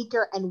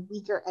weaker and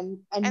weaker and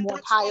And more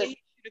that's why tired. he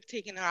should have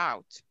taken her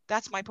out.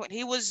 That's my point.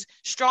 He was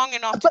strong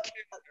enough to But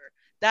carry her.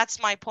 That's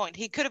my point.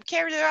 He could have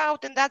carried her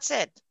out, and that's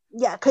it.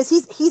 yeah, because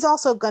he's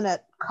also gonna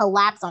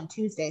collapse on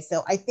Tuesday.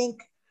 So I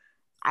think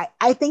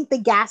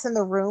the gas in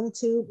the room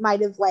too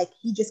might have like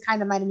he just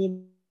kind of might have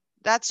needed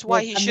That's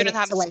why he a shouldn't minute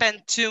have to like.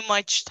 spent too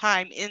much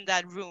time in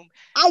that room.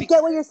 I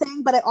get what you're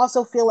saying, but I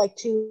also feel like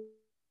too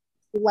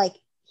like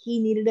he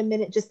needed a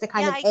minute just to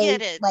kind Yeah, of I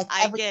get a it. like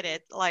I every. get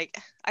it. Like,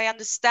 I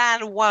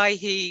understand why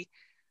he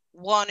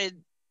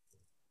wanted,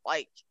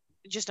 like,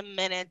 just a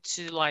minute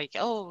to, like,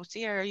 oh,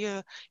 Sierra,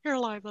 you're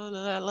alive, blah,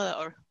 blah,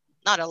 blah, or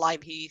not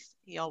alive. He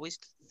always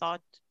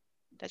thought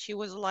that she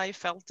was alive,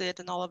 felt it,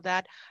 and all of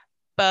that.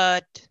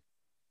 But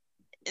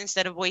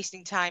instead of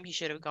wasting time, he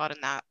should have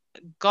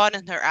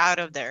gotten her out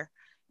of there.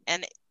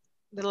 And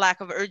the lack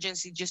of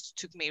urgency just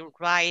took me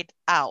right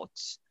out.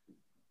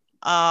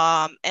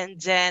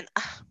 And then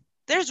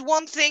there's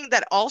one thing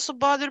that also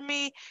bothered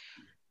me.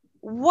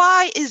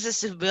 Why is a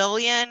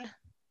civilian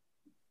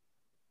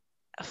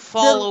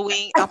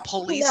following a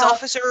police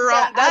officer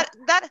around?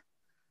 That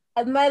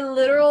my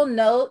literal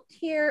note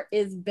here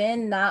is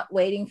Ben not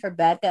waiting for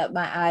backup.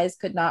 My eyes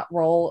could not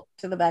roll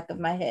to the back of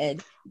my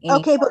head anymore.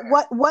 Okay, but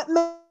what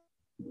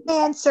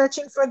man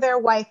searching for their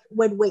wife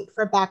would wait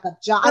for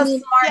backup? John. I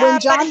mean, yeah, when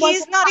John but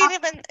he's wasn't not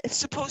even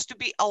supposed to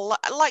be a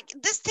lot. Like,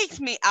 this takes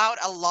me out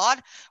a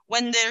lot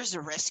when there's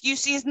rescue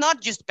scenes,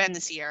 not just Ben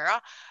and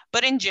Sierra,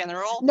 but in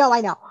general. No,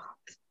 I know.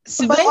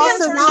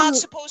 Civilians are not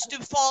supposed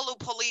to follow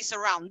police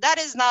around. That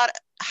is not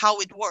how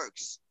it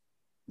works.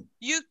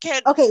 You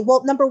can. Okay,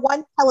 well, number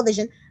one,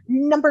 television.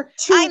 Number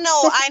two, I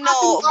know,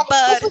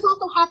 but this was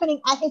also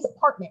happening at his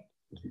apartment.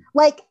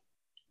 Like,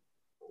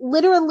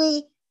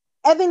 literally,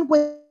 Evan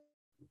was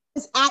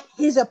at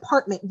his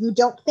apartment. You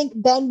don't think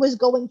Ben was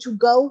going to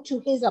go to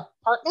his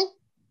apartment?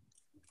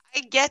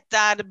 I get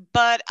that,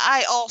 but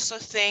I also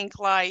think,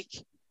 like,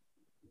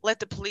 let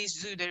the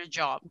police do their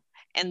job,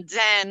 and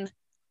then.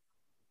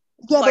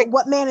 Yeah, like, but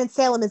what man in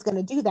Salem is going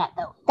to do that,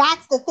 though?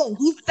 That's the thing.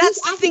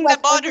 That's the thing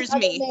that bothers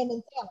me.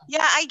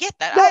 Yeah, I get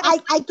that. No,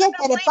 I get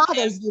that it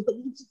bothers you, but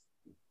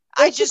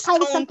it's just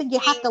kind of something you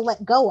have to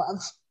let go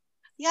of.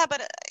 Yeah,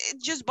 but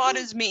it just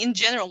bothers me in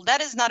general.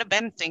 That is not a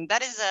Ben thing.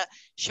 That is a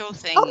show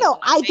thing. Oh no,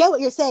 I get what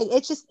you're saying.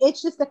 It's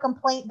just a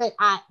complaint that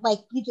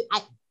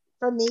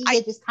for me,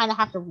 you just kind of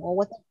have to roll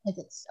with it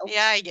because it's so.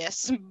 Yeah, I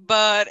guess,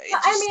 but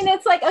I mean,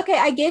 it's like, okay,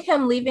 I get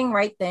him leaving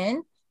right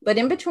then. But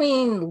in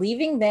between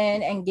leaving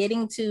then and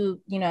getting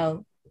to,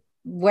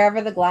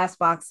 wherever the glass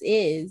box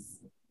is,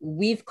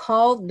 we've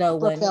called no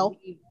one.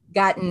 We've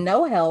gotten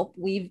no help.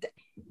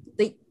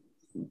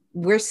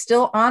 We're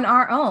still on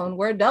our own.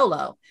 We're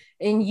dolo.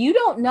 And you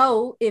don't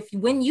know if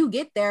when you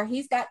get there,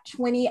 he's got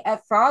 20,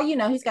 for all you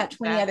know, he's got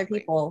 20 other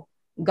people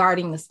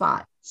guarding the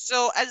spot.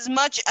 So as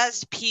much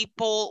as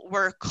people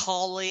were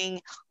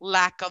calling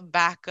lack of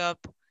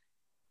backup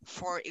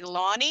for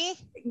Ilani,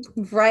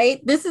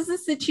 right? This is a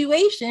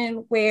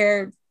situation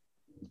where,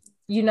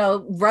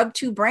 rub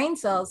two brain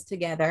cells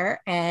together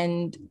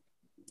and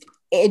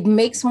it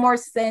makes more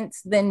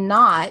sense than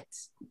not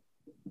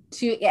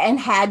to, and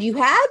had you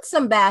had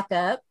some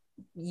backup,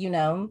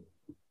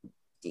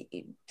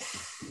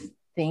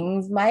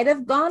 things might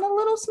have gone a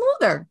little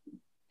smoother.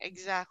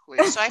 Exactly.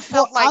 So I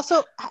felt like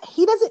also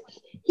he doesn't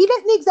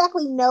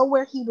exactly know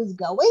where he was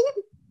going.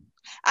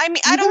 I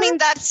mean, I don't mean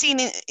that scene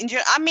in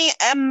general.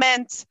 I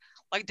meant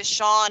like the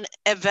Sean,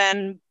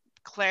 Evan,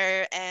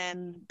 Claire,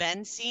 and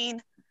Ben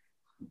scene.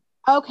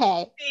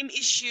 Okay. Same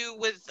issue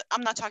with.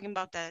 I'm not talking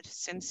about that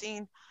Sim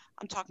scene.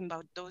 I'm talking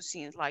about those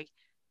scenes. Like,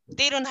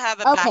 they don't have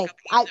a backup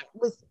either.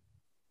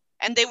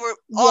 And they were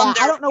on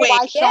their I don't know way.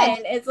 why Sean.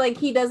 It's like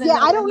he doesn't. Yeah,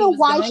 know I don't know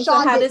why going,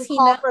 Sean so how didn't does he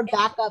call know for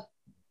backup?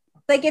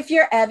 Like, if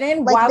you're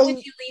Evan, why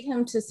would you lead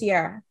him to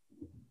Sierra?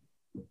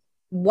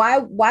 Why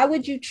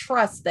would you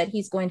trust that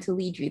he's going to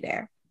lead you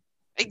there?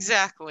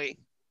 Exactly.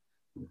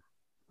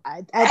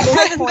 At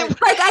this point,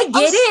 like, I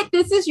get it.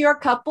 This is your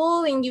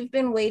couple, and you've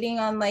been waiting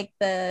on like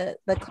the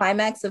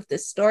climax of the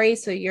story,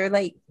 so you're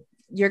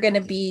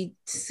gonna be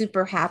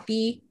super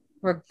happy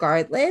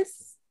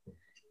regardless.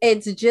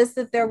 It's just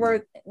that there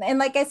were, and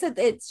like I said,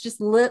 it's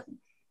just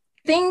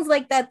things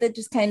like that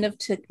just kind of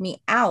took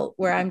me out,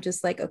 where I'm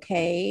just like,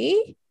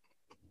 okay,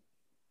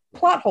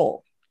 plot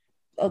hole.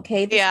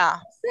 Okay, this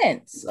makes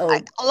sense. So,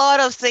 a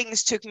lot of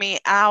things took me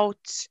out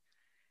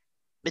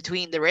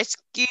between the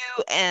rescue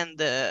and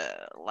the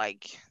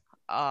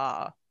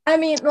I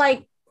mean,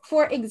 like,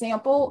 for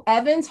example,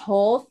 Evan's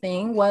whole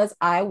thing was,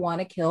 I want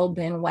to kill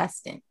Ben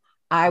Weston.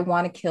 I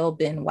want to kill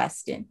Ben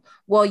Weston.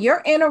 Well,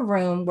 you're in a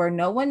room where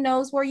no one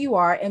knows where you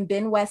are, and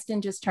Ben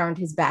Weston just turned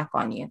his back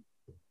on you.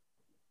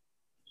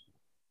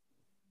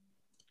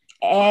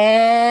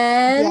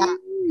 And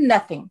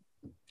nothing.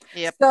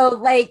 Yep. So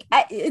like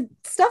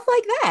stuff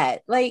like that.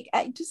 Like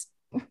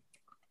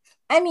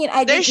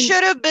There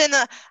should have been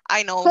a.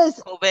 I know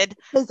COVID,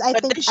 because I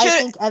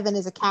think Evan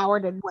is a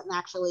coward and wouldn't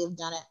actually have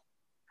done it.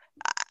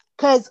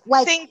 Because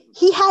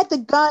he had the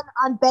gun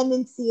on Ben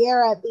and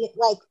Sierra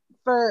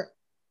for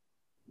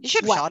you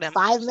should have shot him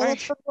 5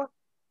 minutes before.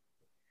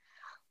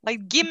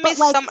 Like, give me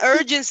some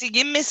urgency,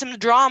 give me some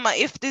drama.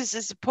 If this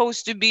is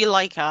supposed to be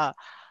like a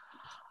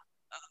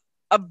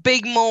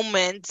big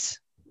moment,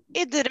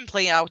 it didn't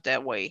play out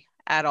that way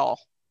at all.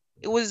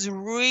 It was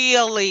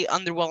really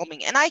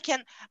underwhelming, and I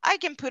can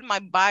put my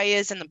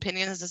bias and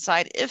opinions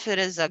aside if it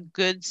is a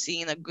good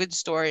scene, a good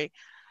story.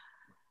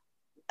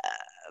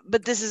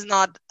 But this is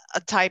not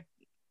the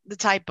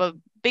type of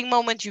big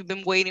moment you've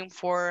been waiting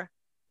for.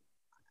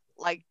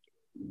 Like,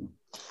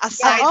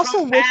 aside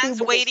from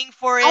fans waiting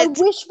for it, I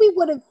wish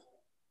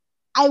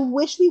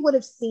we would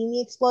have seen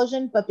the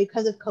explosion, but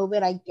because of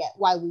COVID, I get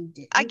why we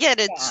didn't. I get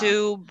it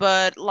too,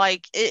 but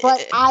like,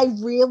 I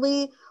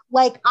really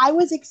I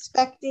was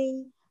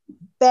expecting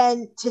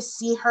Ben to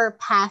see her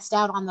passed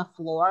out on the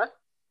floor,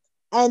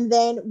 and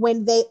then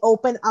when they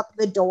open up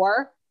the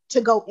door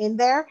to go in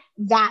there,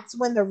 that's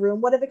when the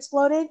room would have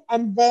exploded,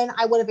 and then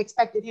I would have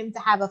expected him to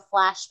have a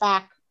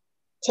flashback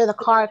to the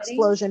car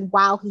explosion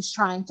while he's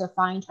trying to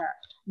find her.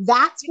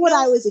 That's what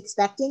I was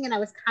expecting, and I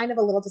was kind of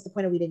a little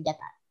disappointed we didn't get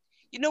that.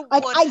 You know,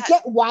 I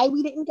get why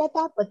we didn't get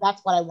that, but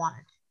that's what I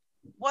wanted.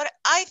 What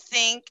I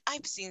think,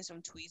 I've seen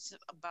some tweets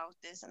about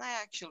this, and I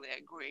actually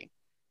agree.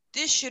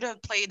 This should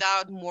have played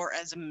out more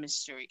as a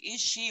mystery. Is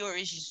she or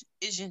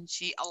isn't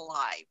she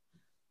alive?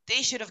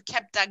 They should have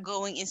kept that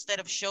going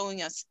instead of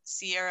showing us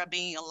Sierra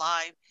being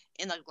alive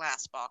in a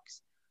glass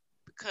box.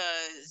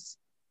 Because,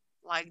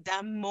 like,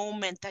 that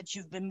moment that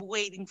you've been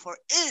waiting for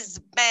is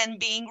Ben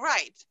being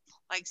right.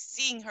 Like,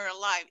 seeing her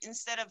alive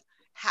instead of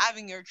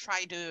having her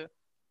try to...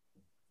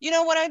 You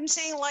know what I'm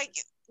saying? Like,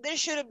 there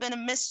should have been a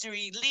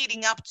mystery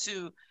leading up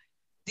to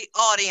the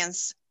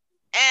audience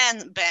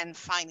and Ben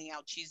finding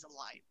out she's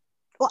alive.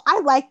 Well, I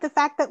like the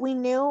fact that we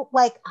knew,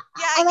 I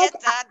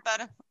get that,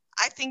 but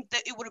I think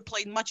that it would have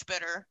played much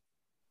better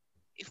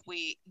if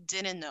we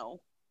didn't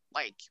know.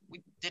 Like,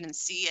 we didn't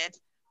see it,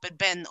 but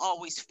Ben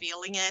always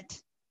feeling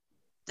it.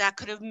 That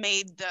could have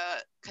made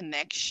the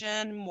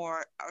connection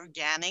more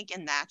organic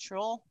and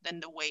natural than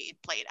the way it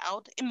played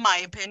out, in my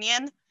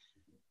opinion.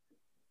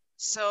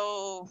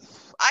 So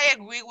I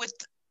agree with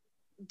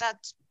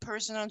that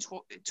person on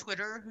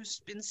Twitter who's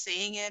been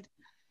saying it.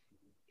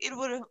 It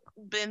would have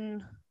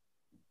been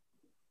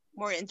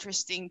more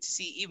interesting to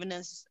see, even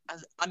as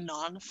a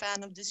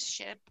non-fan of this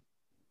ship.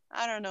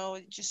 I don't know.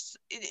 It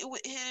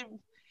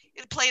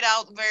played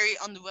out very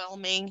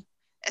underwhelming,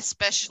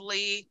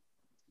 especially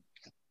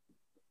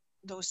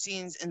those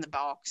scenes in the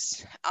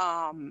box.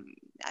 I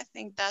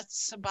think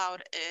that's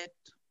about it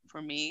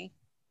for me.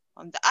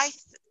 I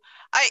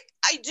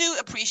do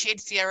appreciate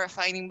Sierra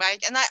fighting back,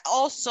 and I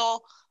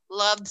also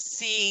loved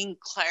seeing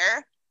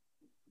Claire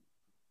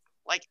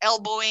like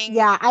elbowing.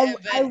 Yeah, I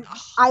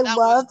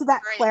loved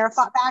that Claire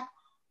fought back,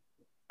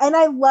 and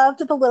I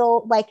loved the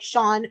little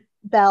Sean,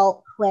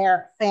 Belle,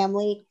 Claire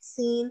family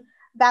scene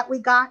that we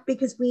got,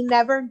 because we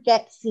never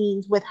get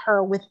scenes with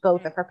her with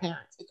both of her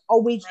parents. It's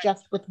always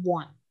just with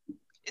one.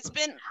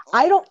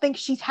 I don't think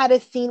she's had a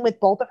scene with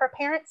both of her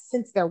parents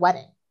since their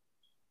wedding.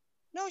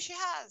 No, she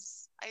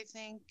has. I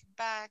think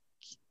back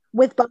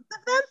with both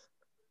of them.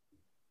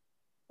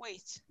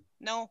 Wait,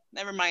 no,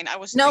 never mind. I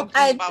was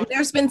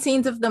there's been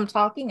scenes of them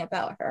talking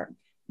about her,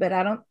 but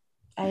I don't.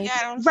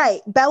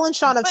 Right, Belle and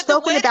Sean have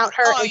spoken about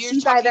her. Oh,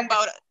 you're talking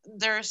about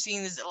their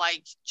scenes,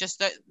 like just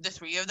the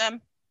three of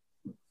them.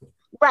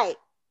 Right.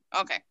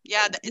 Okay.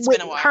 Yeah, it's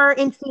been a while. Her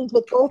in scenes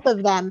with both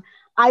of them.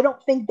 I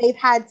don't think they've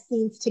had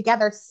scenes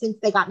together since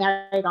they got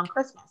married on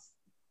Christmas.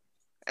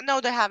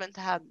 No, they haven't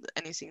had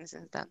any scenes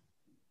since then.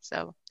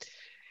 So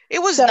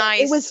it was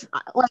nice.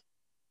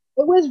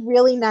 It was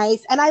really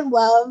nice, and I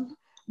love,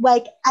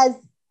 as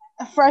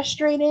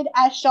frustrated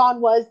as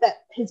Sean was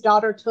that his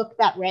daughter took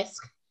that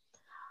risk,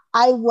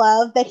 I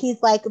love that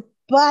he's like,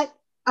 but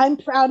I'm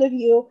proud of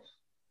you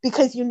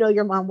because you know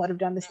your mom would have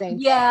done the same.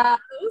 Yeah,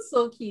 it was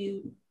so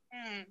cute.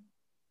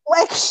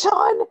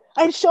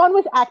 Sean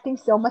was acting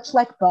so much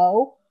like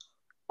Bo.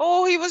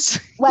 Oh, he was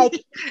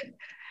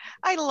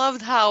I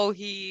loved how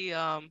he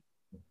was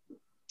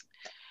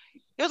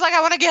like,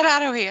 I want to get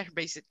out of here,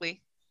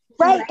 basically.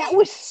 Right, that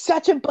was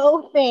such a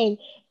Bo thing.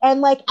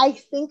 And I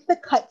think the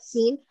cut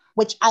scene,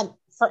 which I'm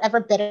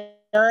forever bitter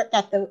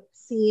that the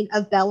scene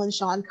of Belle and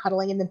Sean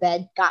cuddling in the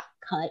bed got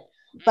cut,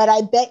 but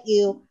I bet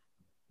you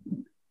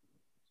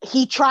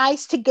he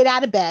tries to get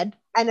out of bed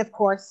and of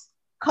course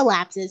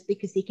collapses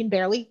because he can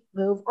barely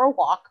move or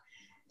walk.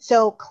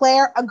 So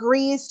Claire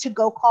agrees to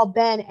go call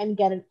Ben and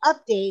get an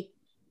update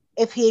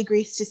if he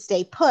agrees to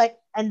stay put,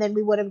 and then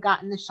we would have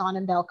gotten the Sean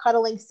and Belle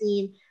cuddling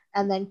scene,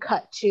 and then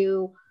cut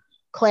to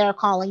Claire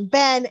calling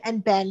Ben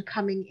and Ben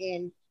coming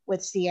in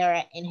with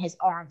Sierra in his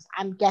arms.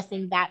 I'm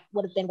guessing that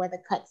would have been where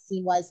the cut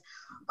scene was,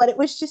 but it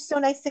was just so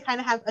nice to kind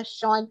of have a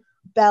Sean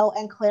Belle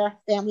and Claire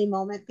family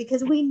moment,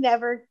 because we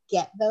never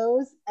get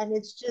those. And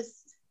it's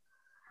just,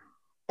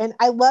 and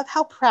I love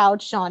how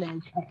proud Sean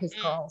is of his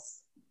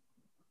girls.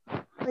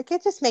 Like,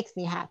 it just makes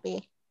me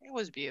happy. It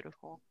was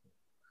beautiful.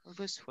 It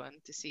was fun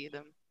to see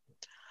them.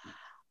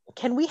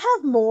 Can we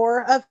have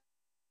more of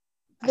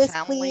this,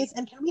 family. please?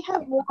 And can we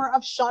have more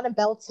of Sean and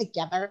Belle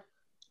together?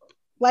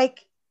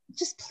 Like,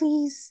 just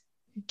please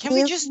Can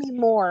we give just me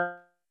more.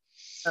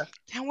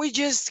 Can we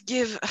just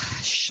give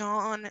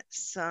Sean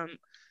some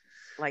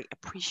like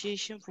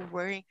appreciation for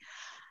wearing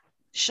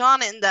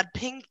Sean in that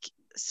pink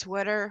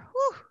sweater?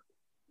 Whew.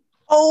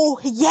 Oh,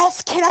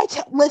 yes. Can I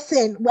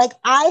listen? Like,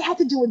 I had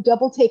to do a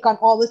double take on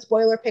all the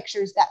spoiler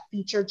pictures that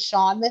featured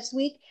Sean this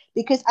week,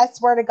 because I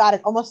swear to God,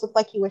 it almost looked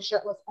like he was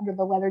shirtless under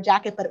the leather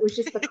jacket, but it was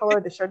just the color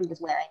of the shirt he was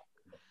wearing.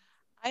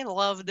 I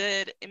loved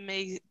it. It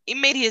made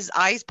his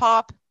eyes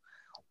pop.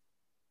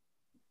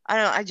 I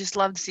don't know. I just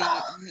loved seeing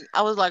it.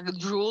 I was like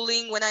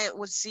drooling when I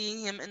was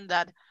seeing him in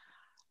that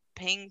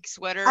pink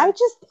sweater.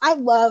 I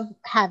love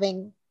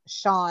having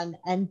Sean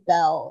and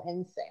Belle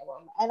in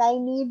Salem, and I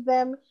need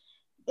them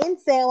in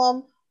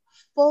Salem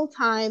full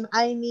time.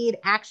 I need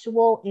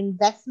actual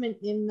investment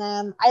in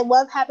them. I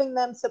love having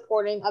them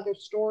supporting other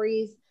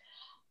stories,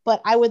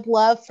 but I would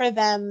love for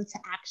them to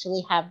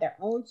actually have their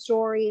own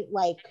story.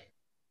 Like,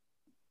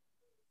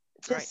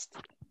 just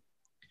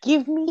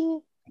give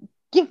me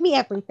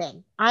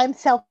everything. I'm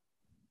selfish.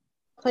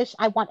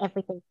 I want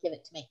everything. Give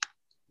it to me.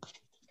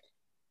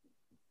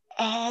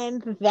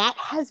 And that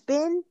has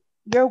been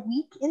your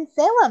week in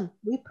Salem.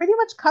 We pretty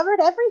much covered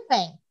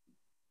everything.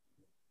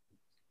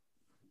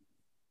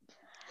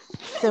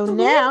 So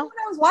now, when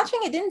I was watching,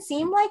 it didn't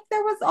seem like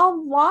there was a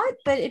lot,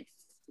 but it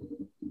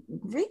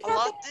a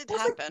lot did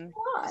happen.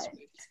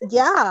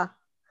 Yeah,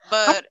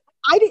 but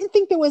I didn't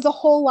think there was a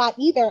whole lot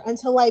either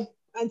until I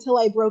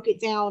broke it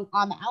down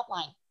on the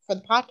outline for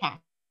the podcast.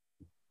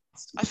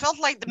 I felt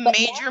like the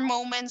major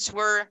moments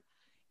were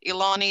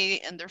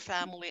Ilani and their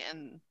family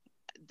and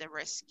the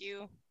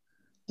rescue.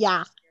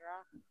 Yeah,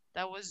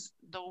 those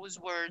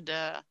were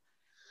the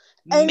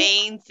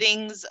main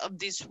things of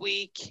this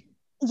week.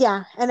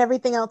 Yeah, and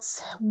everything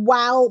else,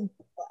 while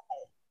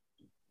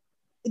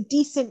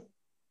decent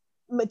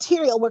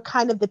material, were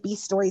kind of the B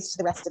stories to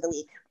the rest of the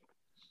week.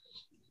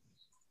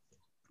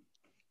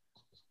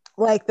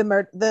 Like the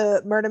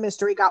murder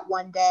mystery got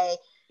 1 day.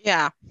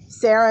 Yeah.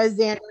 Sarah,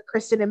 Xander,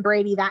 Kristen, and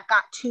Brady, that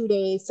got 2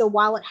 days. So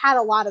while it had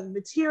a lot of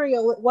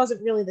material, it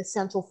wasn't really the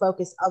central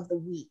focus of the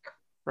week.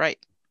 Right.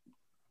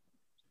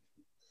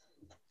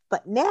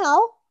 But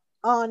now,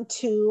 on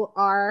to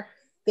our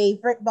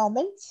favorite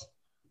moment,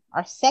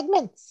 our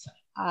segments.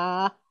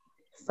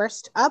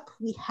 First up,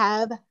 we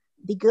have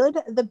the good,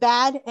 the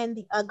bad, and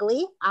the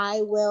ugly.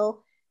 I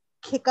will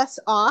kick us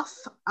off.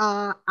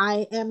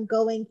 I am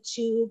going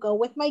to go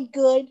with my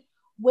good,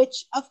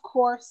 which, of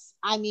course,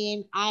 I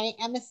mean, I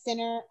am a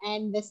sinner,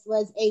 and this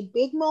was a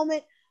big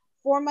moment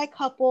for my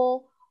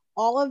couple.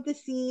 All of the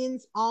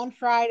scenes on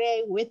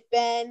Friday with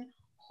Ben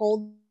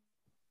holding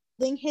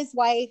his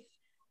wife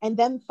and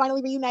them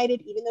finally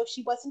reunited, even though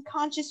she wasn't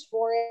conscious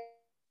for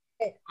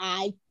it.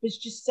 I was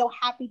just so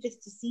happy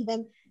just to see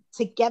them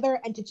together,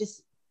 and it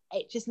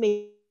just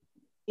made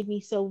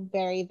me so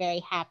very,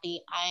 very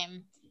happy.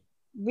 I'm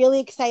really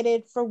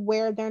excited for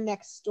where their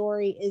next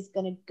story is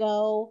going to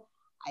go.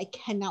 I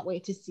cannot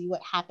wait to see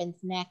what happens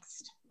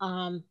next.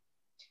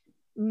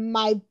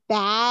 My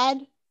bad,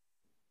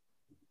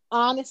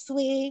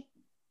 honestly,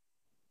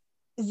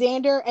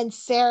 Xander and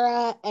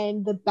Sarah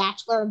and the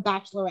bachelor and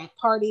bachelorette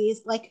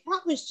parties, like,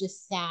 that was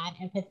just sad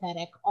and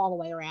pathetic all the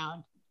way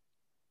around.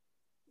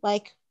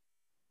 Like,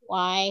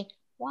 why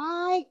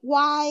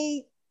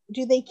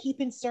do they keep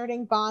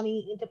inserting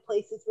Bonnie into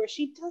places where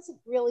she doesn't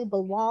really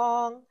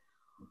belong?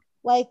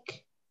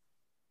 Like,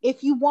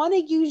 if you want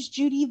to use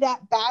Judy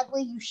that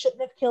badly, you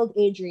shouldn't have killed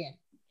Adrian.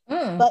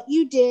 But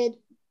you did.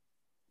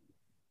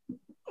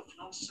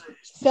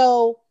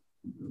 So,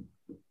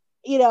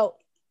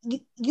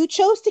 you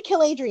chose to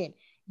kill Adrian.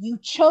 You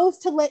chose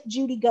to let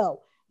Judy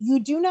go. You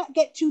do not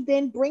get to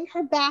then bring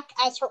her back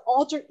as her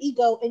alter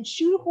ego and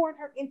shoehorn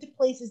her into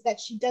places that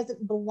she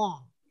doesn't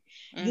belong.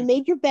 You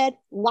made your bed,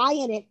 lie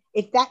in it.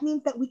 If that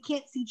means that we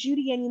can't see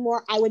Judy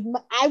anymore, I would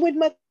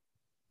much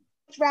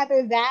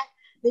rather that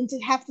than to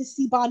have to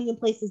see Bonnie in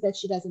places that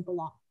she doesn't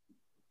belong.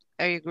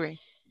 I agree.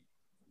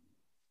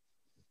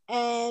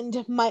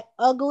 And my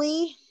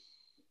ugly,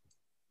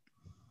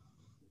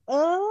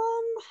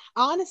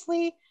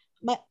 honestly,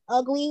 my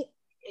ugly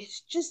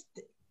is just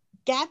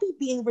Gabby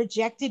being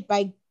rejected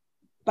by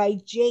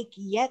Jake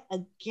yet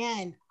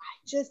again.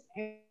 I just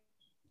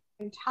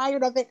am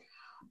tired of it.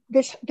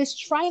 This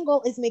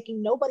triangle is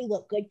making nobody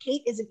look good.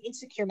 Kate is an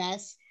insecure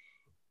mess.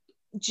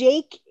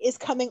 Jake is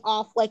coming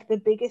off like the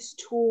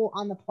biggest tool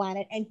on the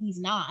planet, and he's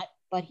not,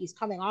 but he's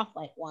coming off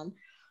like one.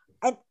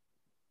 And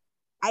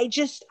I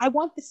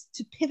want this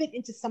to pivot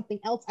into something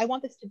else. I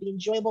want this to be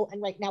enjoyable,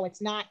 and right now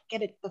it's not.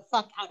 Get it the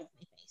fuck out of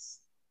my face.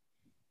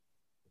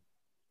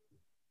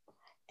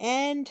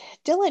 And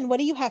Dylan, what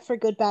do you have for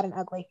good, bad, and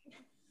ugly?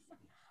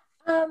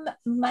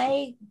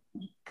 My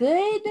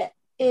good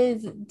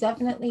is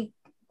definitely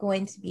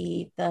going to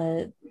be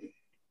the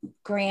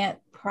Grant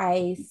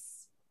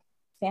Price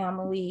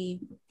family.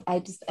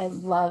 I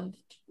loved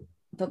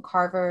the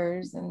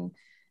Carvers and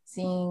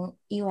seeing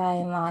Eli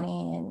and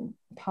Lonnie and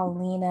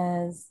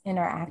Paulina's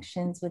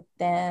interactions with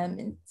them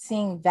and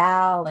seeing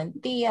Val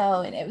and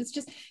Theo. And it was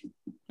just,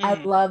 I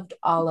loved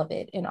all of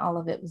it. And all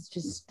of it was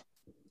just,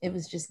 it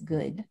was just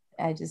good.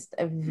 I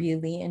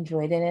really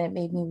enjoyed it. And it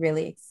made me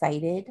really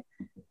excited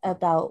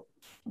about,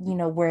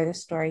 where the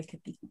story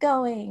could be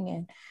going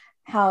and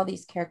how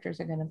these characters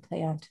are going to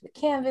play onto the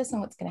canvas and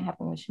what's going to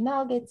happen when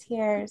Chanel gets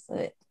here.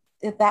 So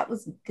that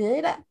was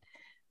good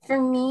for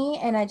me.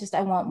 And I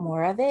want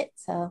more of it.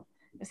 So I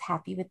was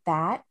happy with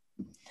that.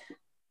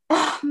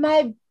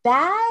 My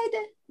bad,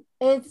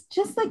 it's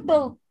just like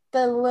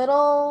the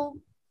little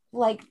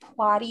like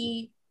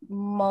plotty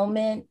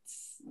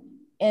moments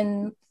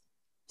in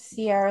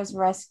Sierra's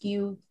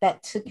rescue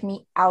that took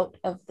me out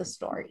of the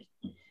story,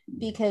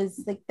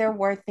 because like there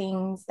were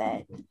things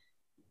that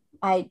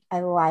I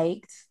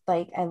liked.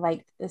 Like I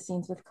liked the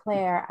scenes with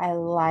Claire. I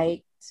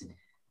liked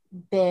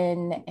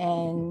Ben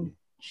and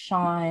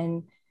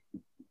Sean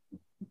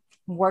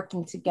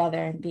working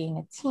together and being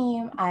a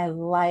team. I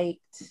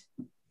liked,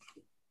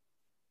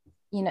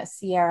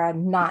 Sierra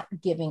not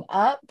giving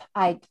up.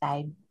 I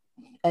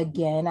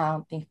again, I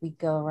don't think we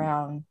go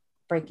around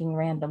breaking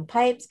random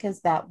pipes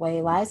because that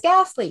way lies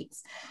gas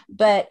leaks.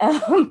 But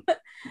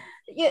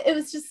yeah, it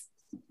was just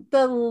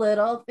the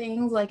little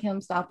things, like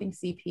him stopping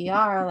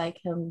CPR, like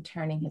him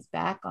turning his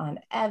back on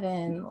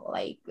Evan,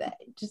 like that,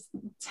 just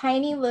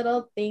tiny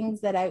little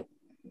things that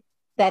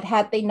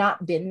had they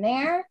not been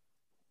there,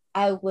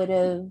 I would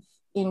have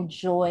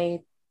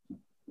enjoyed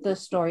the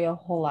story a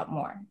whole lot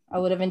more. I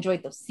would have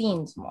enjoyed those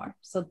scenes more.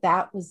 So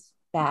that was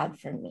bad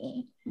for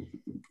me.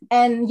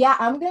 And yeah,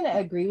 I'm gonna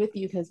agree with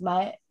you, because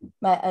my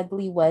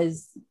ugly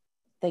was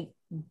like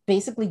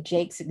basically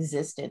Jake's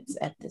existence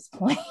at this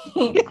point.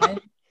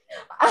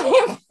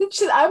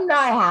 I'm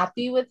not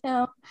happy with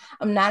him.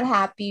 I'm not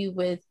happy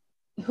with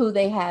who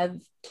they have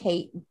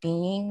Kate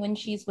being when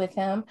she's with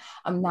him.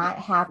 I'm not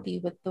happy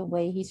with the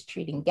way he's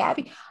treating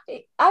Gabby.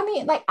 I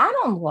mean, like, I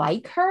don't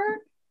like her,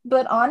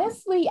 but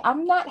honestly,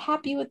 I'm not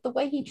happy with the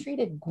way he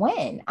treated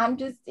Gwen.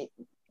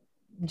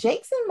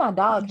 Jake's in my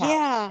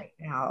doghouse right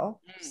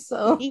now.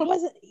 So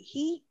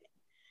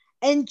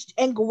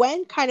and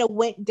Gwen kind of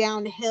went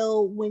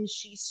downhill when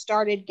she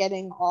started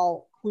getting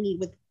all clingy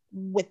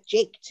with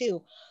Jake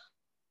too.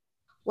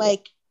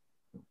 Like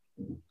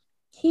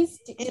he's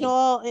in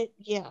my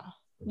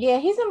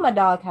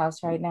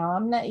doghouse right now.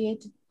 I'm not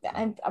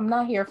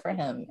here for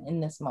him in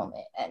this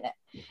moment,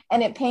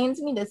 and it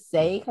pains me to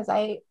say, because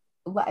I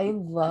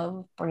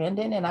love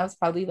Brandon, and I was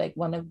probably like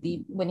when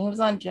he was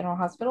on General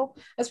Hospital,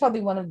 I was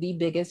probably one of the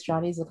biggest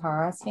Johnny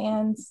Zakara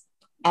fans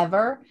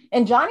ever.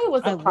 And Johnny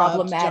was he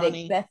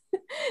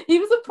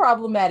was a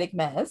problematic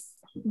mess,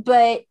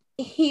 but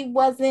he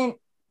wasn't,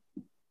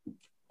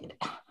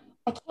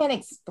 I can't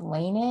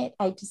explain it.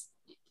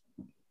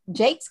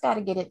 Jake's got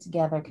to get it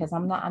together, because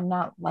I'm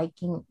not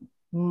liking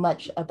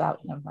much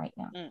about him right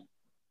now.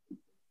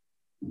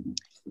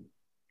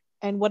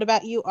 And what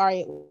about you,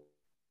 Ari?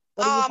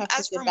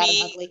 As for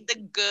me, the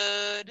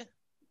good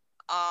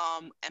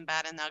and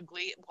bad and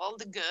ugly, well,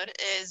 the good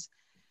is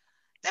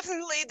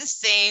definitely the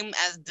same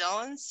as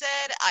Dylan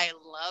said. I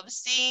love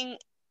seeing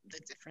the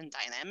different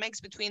dynamics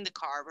between the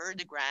Carver,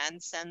 the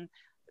Grants, and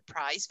the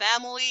Price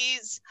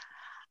families.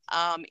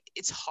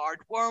 It's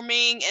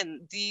heartwarming,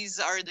 and these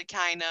are the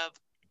kind of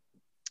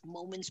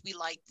moments we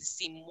like to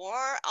see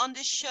more on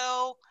the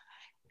show.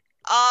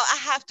 I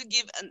have to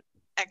give an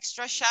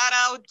extra shout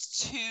out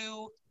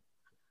to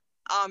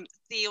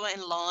Theo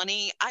and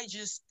Lonnie. I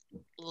just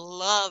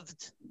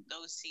loved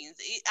those scenes.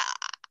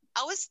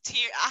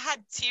 I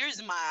had tears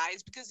in my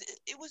eyes because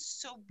it was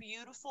so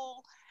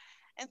beautiful.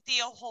 And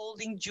Theo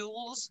holding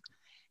Jules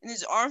in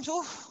his arms.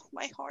 Oh,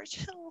 my heart.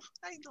 Oh,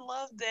 I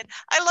loved it.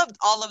 I loved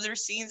all of their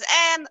scenes.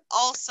 And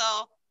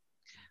also,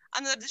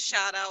 another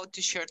shout out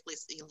to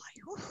Shirtless Eli.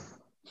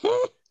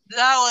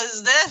 That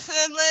was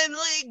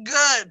definitely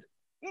good.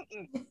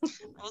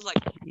 I was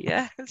like,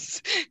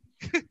 yes.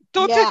 And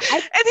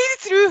he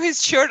threw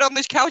his shirt on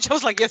the couch. I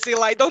was like, yes,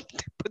 Eli, don't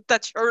put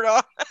that shirt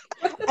on.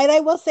 And I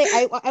will say,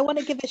 I want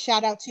to give a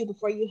shout out too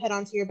before you head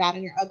on to your bad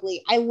and your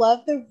ugly. I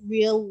love the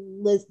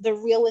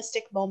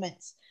realistic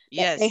moments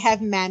that they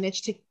have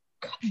managed to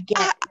get.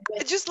 I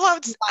just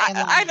loved.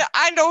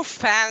 I know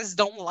fans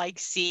don't like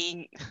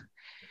seeing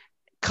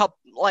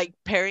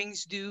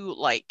pairings do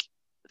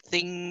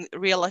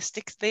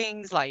realistic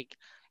things like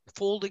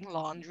folding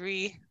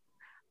laundry,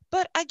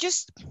 but I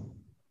just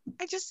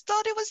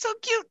thought it was so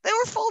cute. They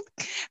were folding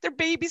their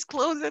baby's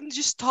clothes and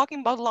just talking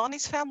about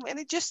Lonnie's family, and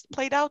it just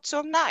played out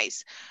so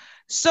nice.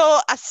 So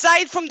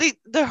aside from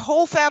the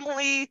whole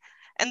family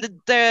and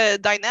the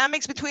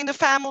dynamics between the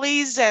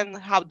families and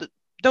how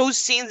those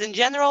scenes in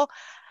general,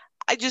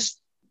 I just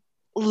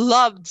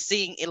loved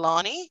seeing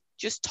Ilani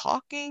just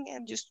talking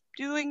and just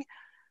doing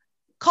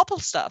couple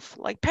stuff,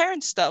 like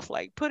parent stuff,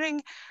 like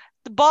putting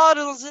the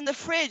bottles in the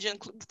fridge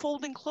and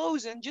folding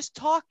clothes and just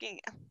talking.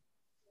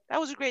 That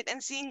was great.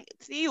 And seeing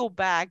Theo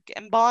back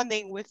and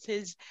bonding with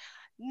his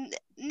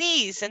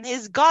niece and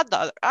his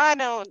goddaughter. I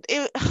know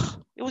it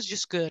was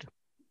just good.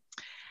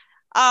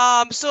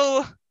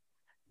 So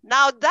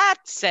now that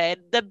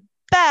said, the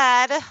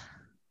bad.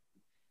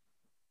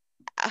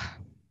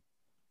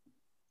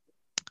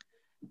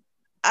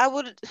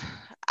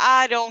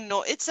 I don't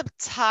know. It's a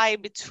tie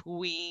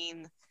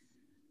between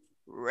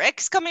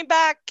Rex coming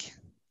back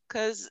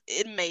because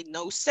it made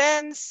no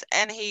sense,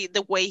 and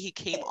the way he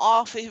came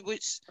off,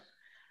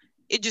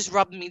 it just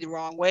rubbed me the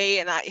wrong way,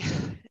 and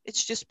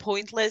it's just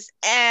pointless.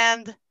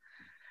 And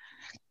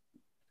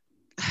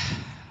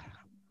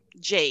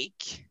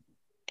Jake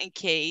and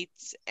Kate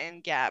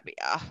and Gabby,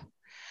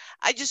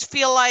 I just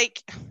feel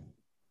like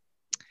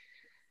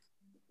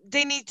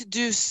they need to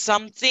do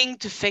something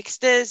to fix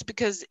this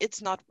because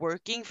it's not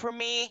working for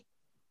me.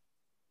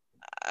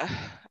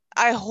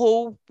 I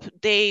hope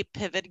they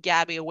pivot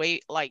Gabby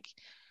away, like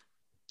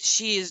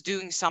she is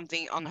doing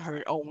something on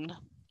her own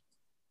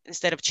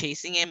instead of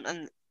chasing him.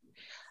 And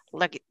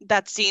like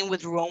that scene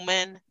with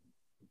Roman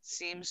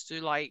seems to,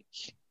 like,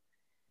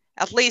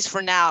 at least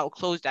for now,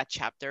 close that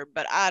chapter.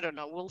 But I don't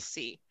know. We'll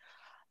see.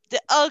 The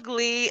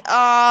ugly,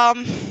 how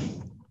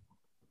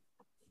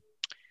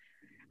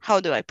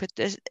do I put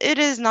this? It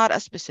is not a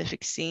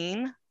specific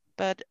scene,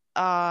 but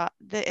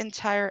the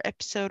entire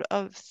episodes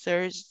of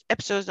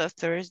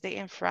Thursday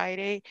and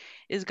Friday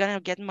is gonna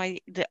get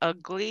the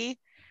ugly,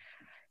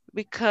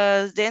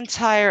 because the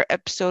entire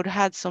episode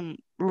had some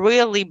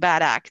really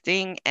bad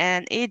acting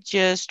and it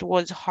just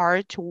was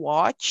hard to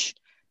watch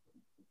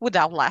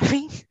without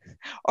laughing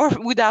or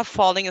without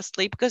falling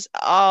asleep, because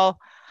I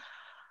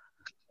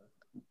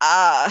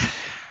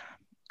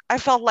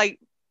felt like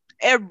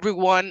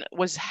everyone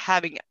was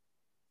having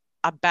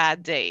a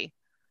bad day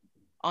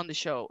on the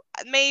show.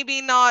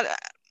 Maybe not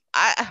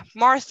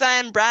Martha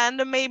and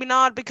Brandon, maybe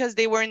not, because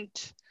they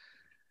weren't.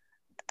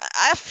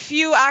 A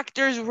few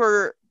actors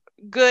were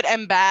good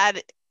and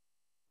bad.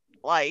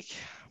 Like,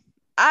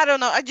 I don't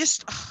know.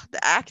 The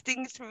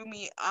acting threw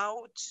me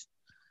out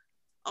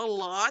a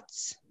lot.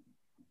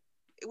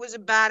 It was a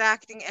bad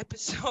acting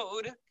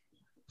episode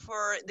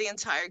for the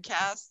entire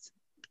cast,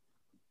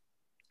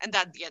 and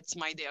that gets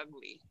my day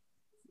ugly.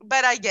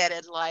 But I get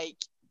it. Like,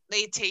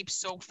 they tape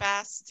so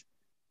fast,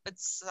 but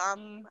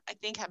some I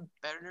think have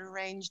better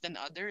range than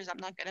others. I'm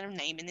not gonna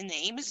name any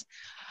names,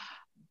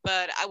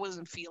 but I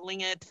wasn't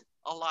feeling it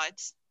a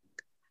lot.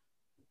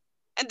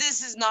 And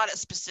this is not a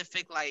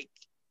specific, like,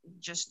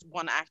 just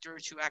one actor or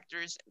two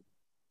actors.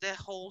 The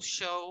whole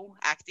show,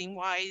 acting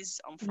wise,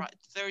 on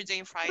Thursday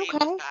and Friday, Okay.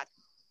 was bad.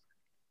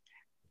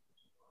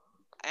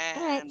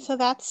 All right, And so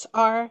that's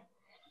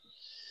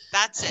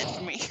it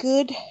for me.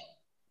 Good.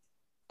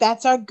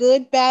 That's our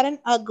good, bad, and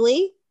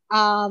ugly.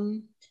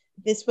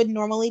 This would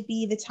normally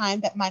be the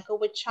time that Michael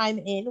would chime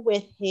in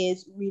with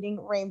his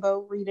Reading Rainbow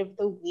Read of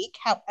the Week.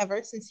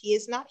 However, since he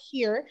is not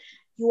here,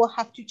 you will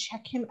have to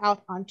check him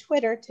out on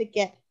Twitter to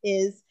get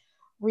his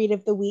Read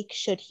of the Week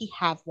should he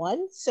have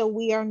one. So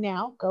we are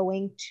now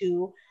going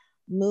to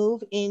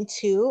move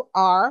into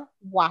our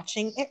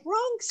Watching It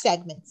Wrong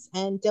segments.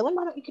 And Dylan,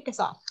 why don't you kick us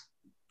off?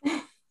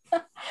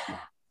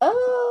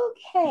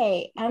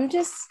 Okay, I'm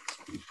just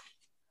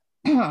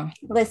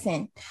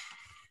listen.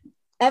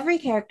 Every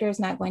character is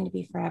not going to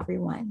be for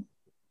everyone.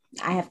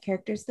 I have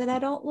characters that I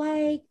don't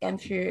like. I'm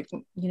sure,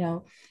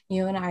 you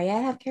and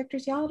Ariette have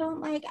characters y'all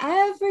don't like.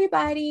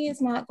 Everybody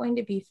is not going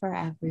to be for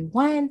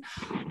everyone.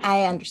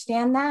 I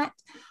understand that.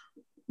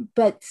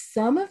 But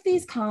some of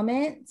these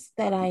comments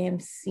that I am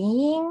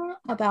seeing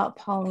about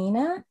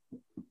Paulina,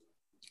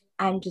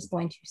 I'm just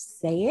going to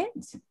say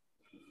it.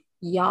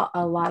 Y'all,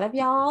 a lot of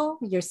y'all,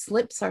 your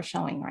slips are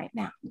showing right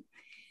now.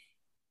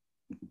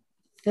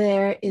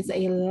 There is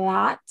a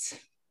lot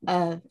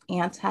of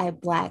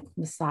anti-Black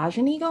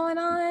misogyny going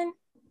on.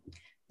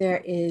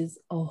 There is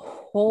a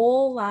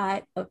whole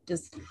lot of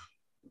just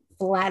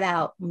flat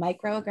out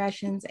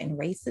microaggressions and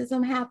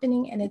racism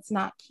happening, and it's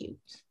not cute.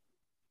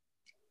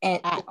 And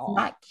it's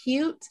not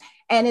cute,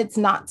 and it's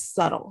not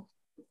subtle.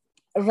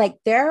 Like,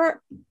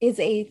 there is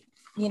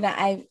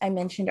I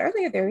mentioned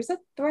earlier, there's a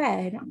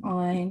thread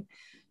on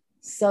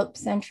Soap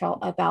Central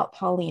about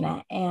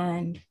Paulina,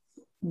 and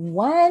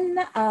one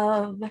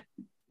of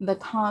the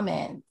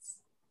comments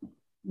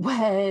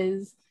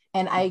was,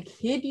 and I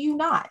kid you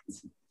not,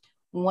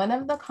 one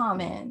of the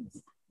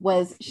comments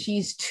was,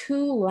 she's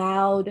too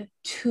loud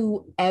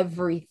to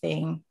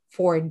everything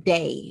for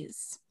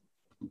days.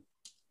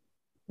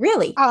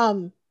 Really?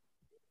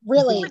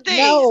 Really? For days.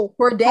 No.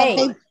 For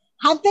days.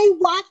 Have they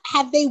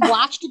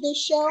watched this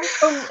show?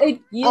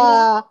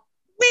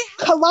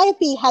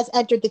 Calliope has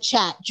entered the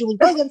chat. Julie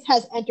Williams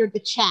has entered the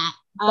chat.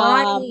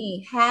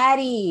 Bonnie,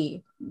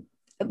 Hattie,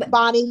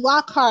 Bonnie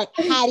Lockhart,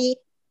 Hattie,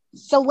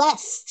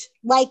 Celeste.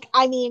 Like,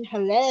 I mean,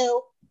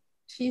 hello.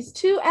 She's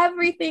to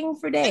everything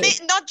for days.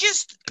 And not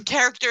just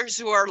characters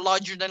who are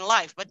larger than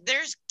life, but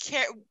there's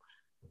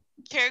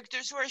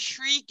characters who are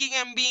shrieking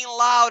and being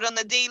loud on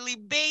a daily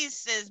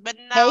basis. But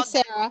now,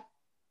 hey, Sarah.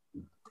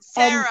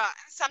 Sarah,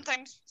 and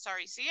sometimes,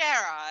 sorry,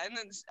 Sierra, and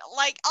it's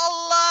like a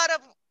lot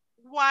of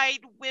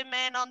white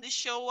women on the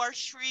show are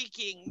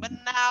shrieking. But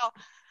now,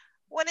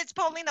 when it's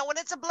Paulina, when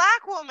it's a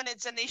Black woman,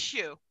 it's an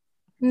issue.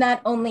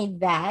 Not only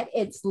that,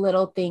 it's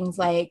little things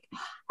like,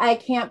 I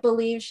can't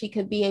believe she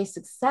could be a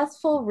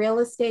successful real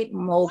estate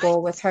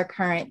mogul with her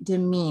current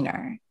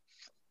demeanor.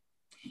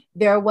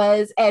 There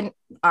was, and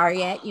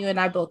Ariette, you and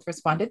I both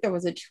responded, there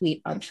was a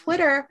tweet on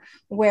Twitter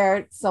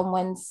where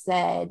someone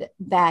said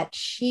that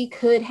she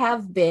could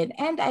have been,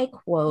 and I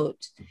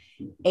quote,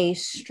 a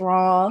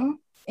strong,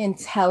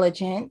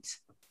 intelligent,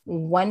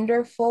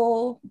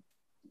 wonderful,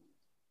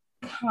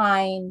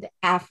 kind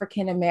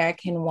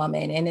African-American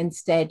woman, and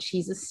instead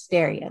she's a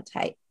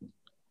stereotype.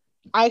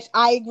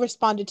 I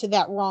responded to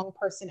that wrong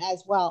person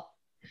as well.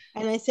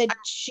 And I said,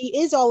 she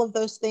is all of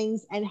those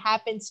things and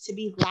happens to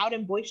be loud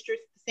and boisterous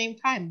at the same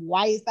time.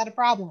 Why is that a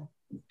problem?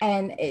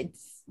 And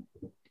it's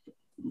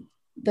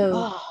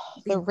the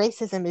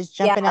racism is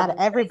jumping out of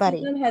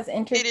everybody. Racism has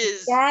entered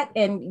that,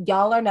 and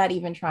y'all are not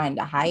even trying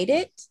to hide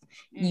it.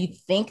 You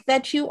think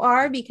that you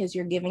are because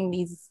you're giving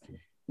these,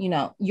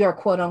 your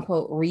quote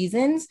unquote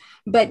reasons,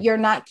 but you're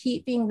not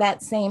keeping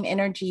that same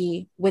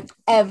energy with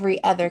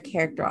every other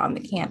character on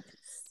the campus.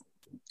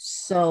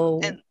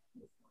 So,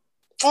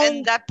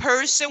 and that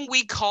person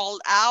we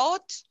called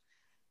out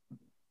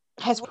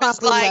has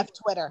promptly left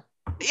Twitter.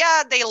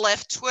 Yeah, they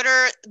left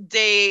Twitter.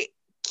 They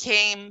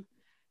came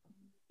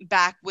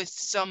back with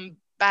some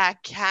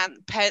backhand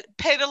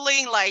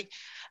peddling, like,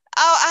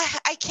 oh,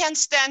 I can't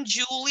stand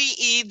Julie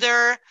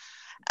either.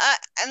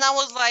 And I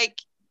was like,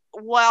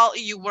 well,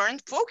 you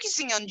weren't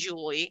focusing on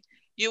Julie.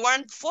 You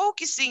weren't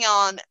focusing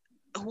on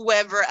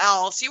whoever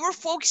else. You were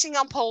focusing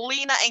on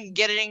Paulina and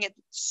getting it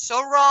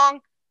so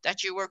wrong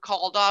that you were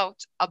called out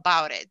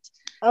about it.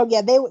 Oh,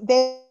 yeah, they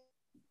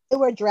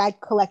were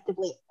dragged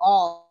collectively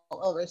all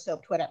over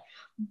soap Twitter.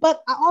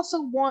 But I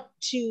also want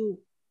to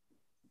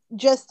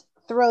just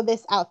throw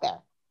this out there.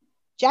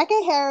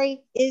 Jackée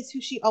Harry is who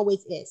she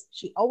always is.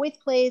 She always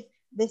plays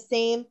the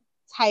same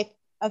type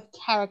of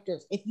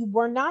characters. If you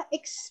were not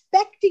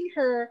expecting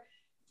her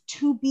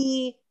to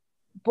be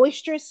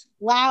boisterous,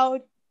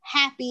 loud,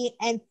 happy,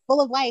 and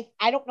full of life,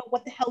 I don't know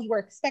what the hell you were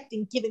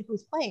expecting given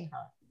who's playing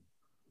her.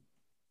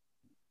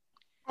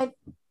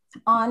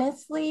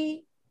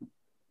 Honestly,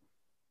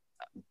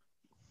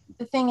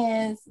 the thing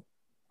is,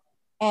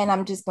 and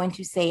I'm just going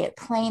to say it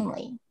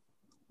plainly,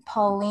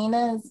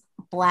 Paulina's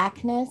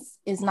Blackness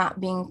is not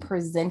being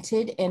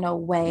presented in a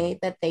way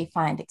that they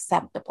find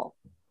acceptable.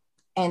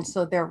 And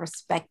so their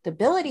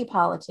respectability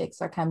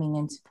politics are coming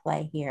into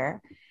play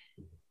here.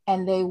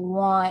 And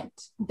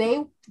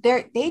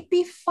they'd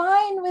be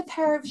fine with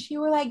her if she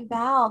were like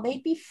Val.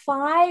 They'd be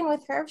fine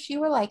with her if she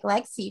were like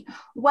Lexi.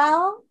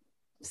 Well,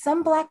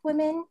 some Black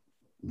women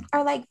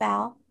are like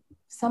Val.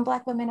 Some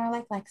Black women are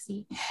like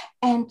Lexi.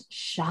 And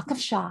shock of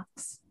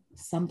shocks,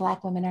 some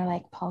Black women are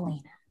like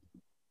Paulina.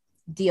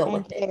 Deal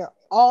with it. They're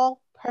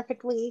all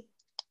perfectly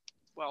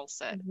well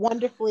said,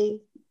 wonderfully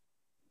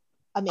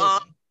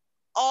amazing.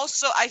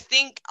 Also, I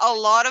think a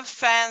lot of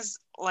fans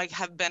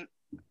have been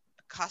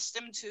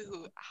accustomed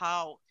to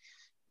how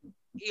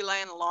Eli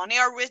and Lonnie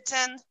are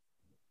written.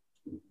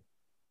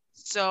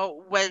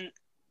 So when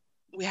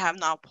we have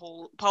now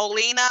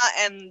Paulina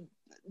and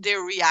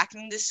they're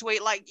reacting this way,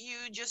 not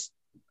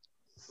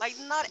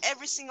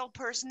every single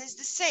person is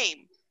the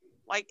same.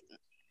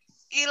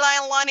 Eli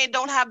and Lonnie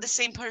don't have the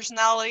same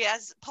personality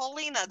as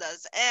Paulina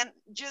does, and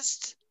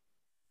just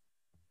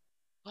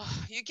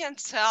you can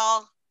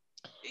tell.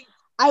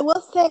 I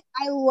will say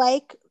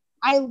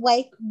I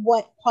like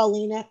what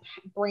Paulina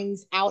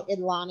brings out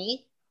in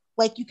Lonnie.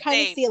 You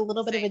kind of see a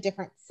little bit of a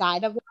different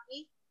side of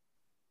Lonnie,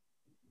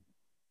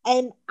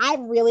 and I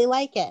really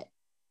like it.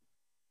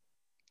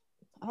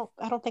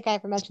 I don't think I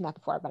ever mentioned that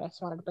before, but I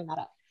just wanted to bring that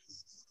up.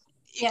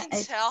 You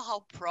can tell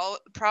how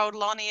proud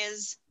Lonnie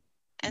is,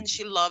 and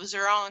she loves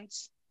her aunt.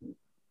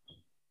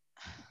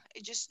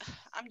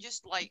 I'm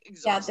just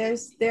exhausted.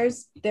 Yeah,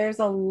 there's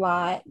a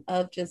lot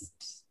of just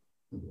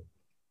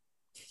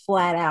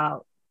flat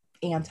out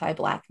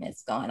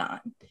anti-Blackness going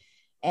on.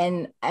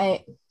 And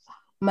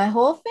my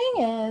whole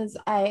thing is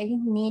I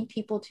need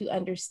people to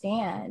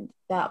understand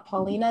that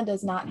Paulina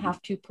does not have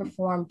to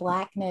perform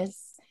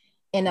Blackness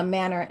in a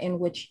manner in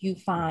which you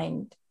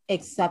find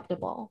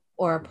acceptable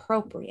or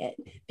appropriate,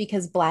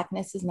 because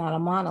Blackness is not a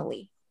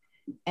monolith.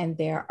 And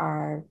there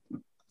are,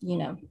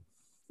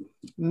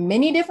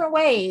 many different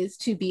ways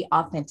to be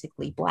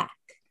authentically Black.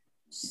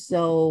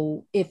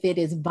 So if it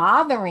is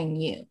bothering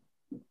you,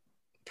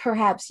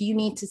 perhaps you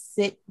need to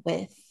sit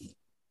with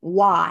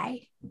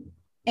why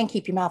and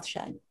keep your mouth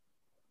shut.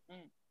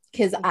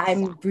 Because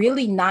I'm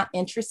really not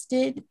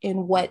interested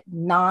in what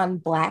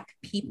non-Black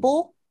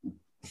people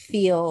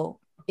feel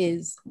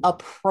is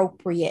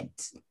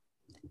appropriate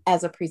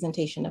as a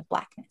presentation of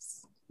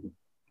Blackness.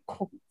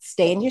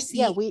 Stay in your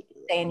seat,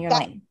 stay in your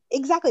lane.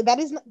 Exactly. That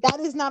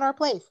is not our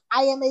place.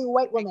 I am a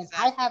white woman.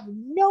 Exactly. I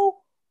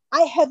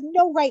have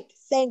no right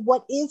saying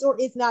what is or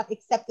is not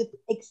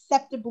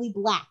acceptably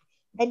Black.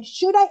 And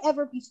should I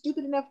ever be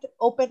stupid enough to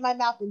open my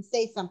mouth and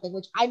say something,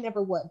 which I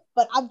never would,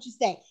 but I'm just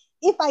saying,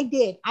 if I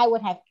did, I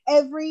would have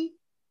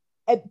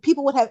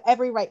people would have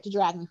every right to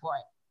drag me for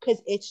it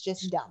because it's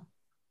just dumb.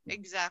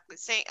 Exactly.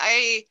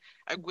 I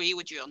agree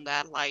with you on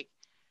that. Like,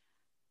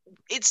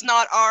 it's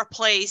not our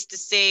place to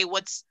say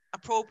what's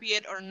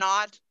appropriate or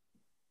not.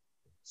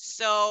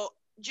 So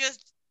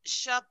just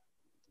shut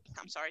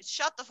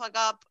the fuck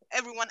up.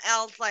 Everyone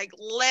else, like,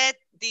 let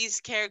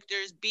these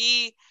characters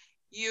be.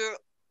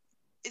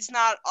 It's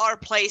not our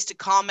place to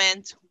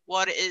comment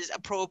what is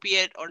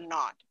appropriate or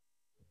not.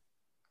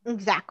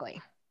 Exactly.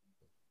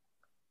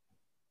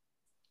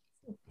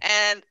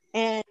 And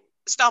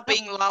stop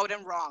being loud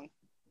and wrong.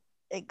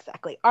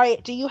 Exactly. All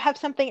right. Do you have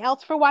something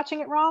else for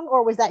watching it wrong,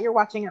 or was that your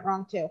watching it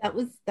wrong too? That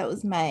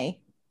was mine.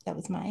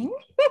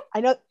 I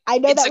know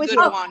It's that was a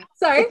good one.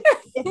 Sorry.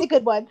 It's a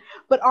good one.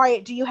 But all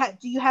right, do you have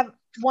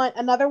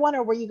another one,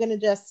 or were you gonna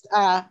just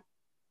I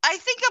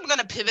think I'm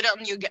gonna pivot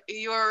on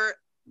your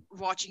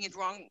watching it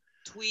wrong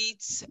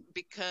tweets,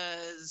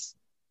 because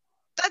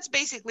that's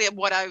basically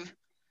what I've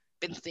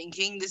been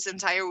thinking this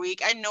entire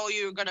week. I know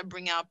you're gonna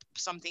bring up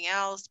something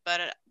else,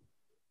 but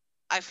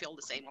I feel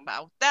the same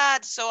about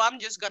that, so I'm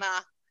just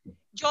gonna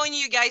join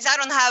you guys. I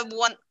don't have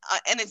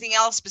anything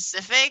else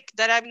specific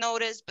that I've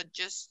noticed, but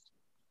just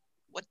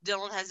what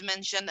Dylan has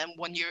mentioned and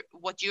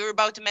what you're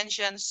about to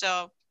mention.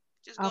 So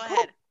just go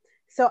ahead.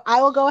 So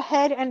I will go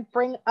ahead and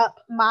bring up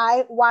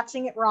my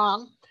watching it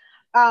wrong.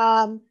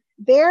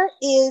 There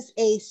is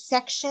a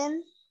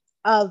section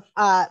of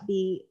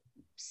the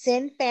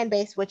Sin fan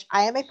base, which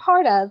I am a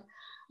part of,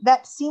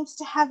 that seems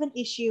to have an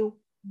issue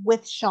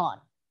with Sean.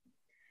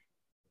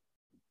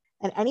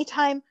 And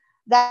anytime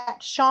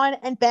that Sean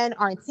and Ben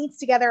are in scenes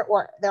together,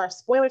 or there are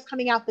spoilers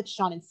coming out that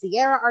Sean and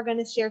Sierra are going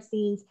to share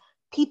scenes,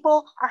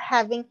 people are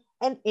having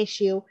an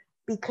issue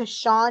because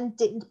Sean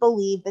didn't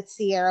believe that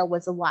Sierra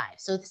was alive.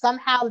 So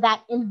somehow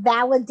that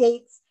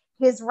invalidates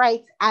his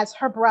rights as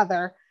her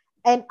brother.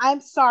 And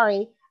I'm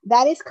sorry,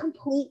 that is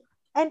complete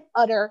and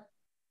utter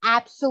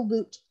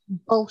absolute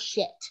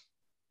bullshit.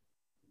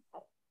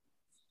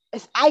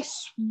 I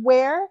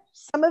swear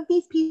some of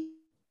these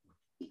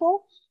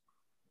people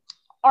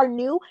are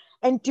new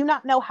and do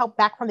not know how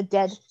Back from the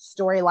Dead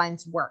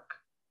storylines work.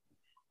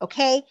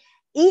 Okay?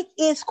 It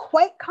is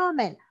quite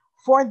common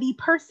for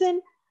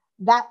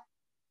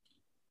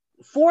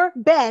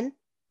Ben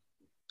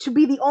to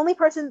be the only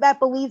person that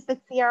believes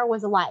that Sierra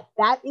was alive.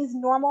 That is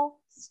normal,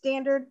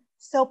 standard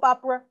soap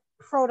opera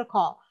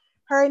protocol.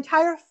 Her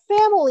entire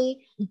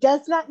family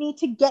does not need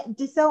to get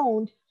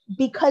disowned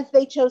because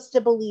they chose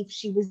to believe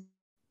she was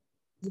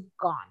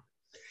gone.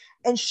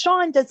 And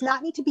Sean does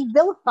not need to be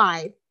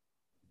vilified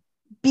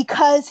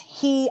because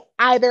he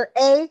either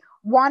A,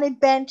 wanted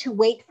Ben to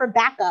wait for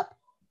backup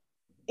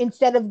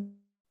instead of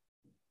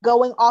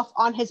going off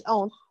on his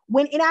own,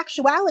 when in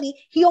actuality,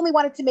 he only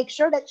wanted to make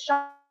sure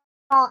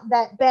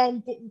that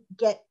Ben didn't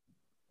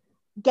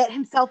get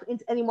himself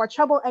into any more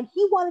trouble, and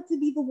he wanted to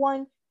be the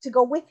one to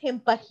go with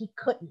him, but he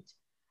couldn't.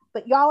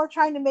 But y'all are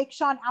trying to make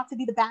Sean out to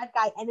be the bad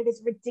guy, and it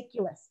is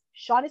ridiculous.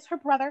 Sean is her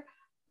brother.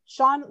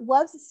 Sean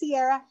loves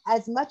Sierra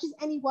as much as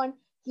anyone.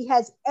 He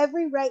has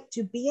every right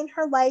to be in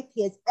her life.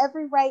 He has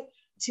every right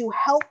to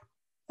help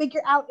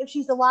figure out if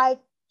she's alive.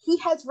 He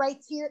has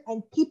rights here,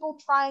 and people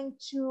trying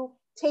to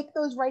take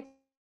those rights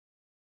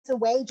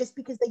away just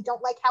because they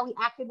don't like how he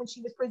acted when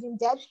she was presumed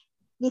dead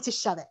need to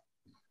shut it.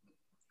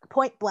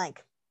 Point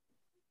blank.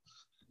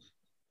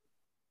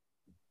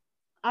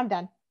 I'm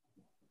done.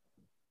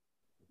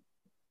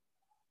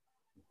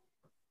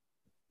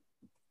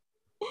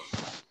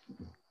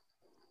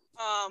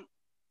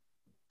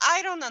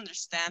 I don't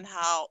understand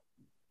how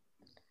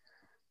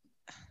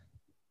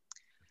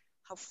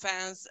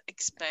fans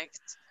expect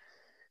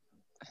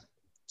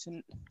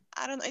to.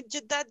 I don't know.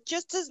 That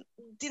just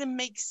didn't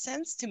make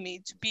sense to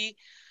me, to be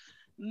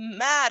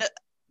mad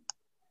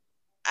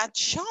at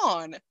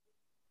Sean.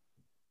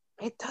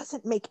 It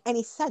doesn't make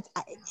any sense.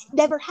 It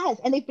never has,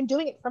 and they've been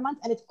doing it for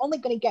months, and it's only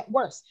going to get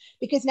worse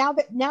because now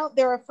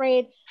they're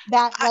afraid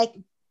that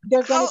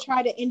they're going to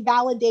try to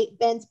invalidate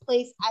Ben's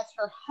place as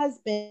her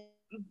husband.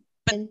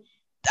 But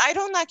I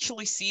don't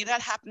actually see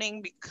that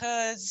happening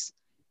because,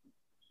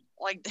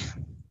 like,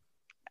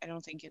 I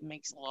don't think it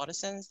makes a lot of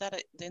sense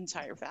that the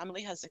entire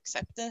family has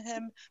accepted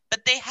him,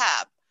 but they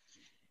have.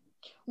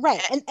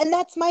 Right, and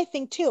that's my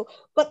thing too.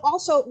 But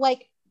also,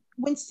 like,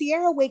 when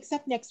Sierra wakes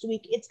up next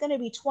week, it's going to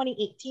be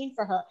 2018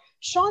 for her.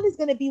 Sean is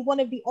going to be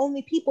one of the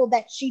only people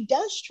that she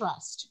does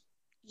trust.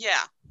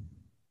 Yeah.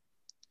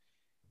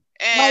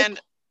 And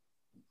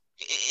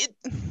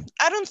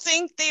I don't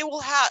think they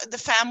will the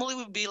family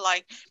will be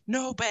like,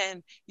 no,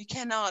 Ben, you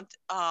cannot,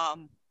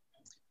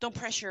 don't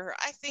pressure her.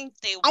 I think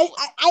they will.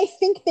 I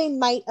think they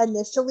might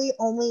initially,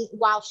 only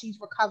while she's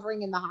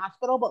recovering in the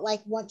hospital, but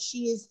like once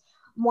she is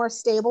more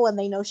stable and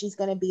they know she's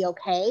going to be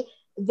okay,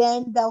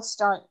 then they'll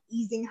start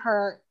easing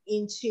her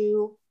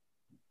into,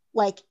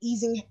 like,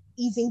 easing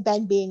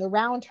Ben being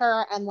around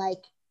her and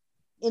like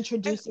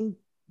introducing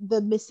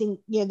the missing,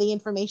 the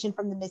information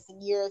from the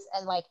missing years,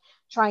 and like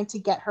trying to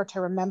get her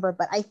to remember,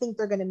 but I think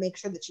they're going to make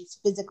sure that she's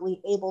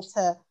physically able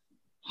to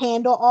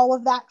handle all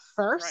of that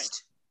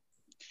first.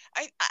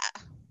 Right.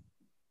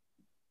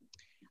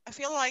 I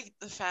feel like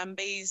the fan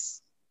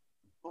base,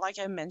 like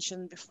I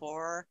mentioned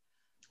before,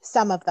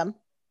 some of them,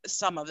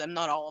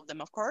 not all of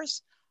them, of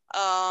course,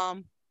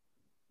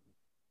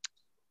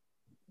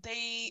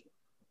 they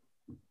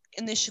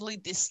initially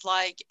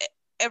dislike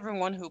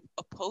everyone who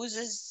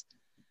opposes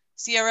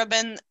Sierra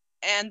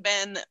and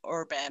Ben,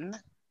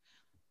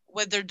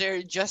 whether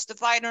they're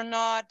justified or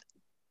not.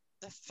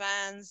 The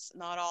fans,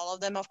 not all of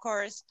them, of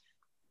course,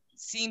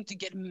 seem to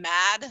get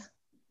mad,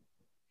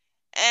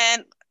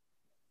 and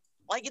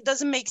like it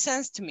doesn't make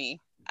sense to me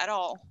at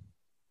all.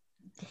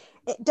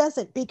 It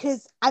doesn't,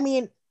 because I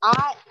mean,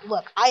 I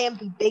am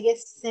the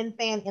biggest Sin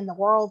fan in the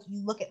world.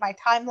 You look at my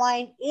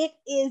timeline, it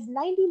is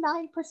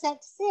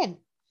 99% Sin.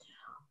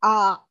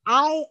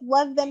 I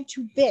love them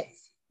to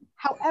bits.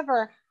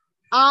 However,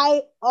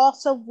 I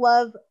also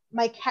love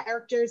my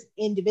characters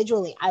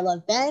individually. I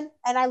love Ben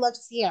and I love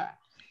Sierra.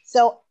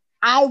 So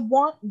I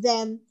want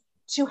them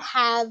to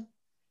have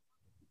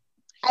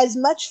as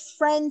much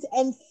friends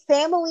and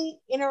family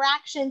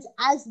interactions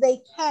as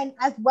they can,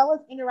 as well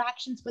as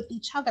interactions with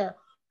each other.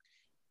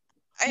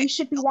 We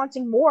should be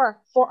wanting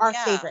more for our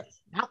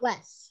favorites, not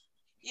less.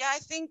 Yeah, I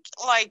think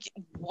like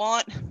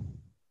one,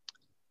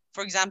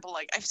 for example,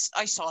 like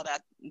I saw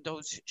that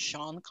those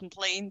Sean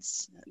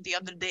complaints the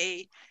other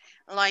day.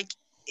 Like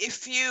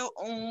if you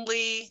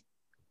only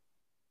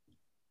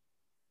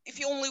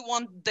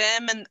want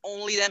them and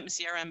only them,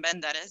 Sierra and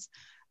Ben, that is,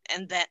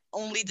 and then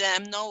only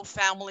them, no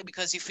family,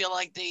 because you feel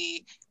like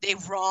they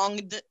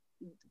wronged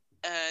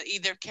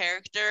either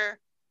character,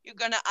 you're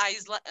gonna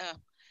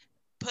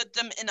put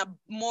them in a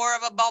more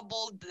of a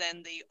bubble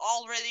than they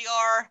already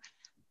are,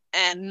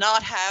 and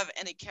not have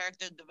any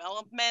character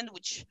development,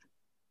 which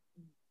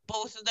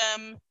both of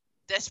them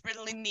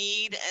desperately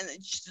need, and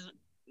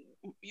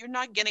you're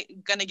not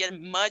gonna get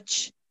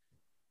much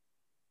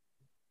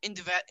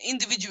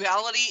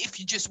individuality if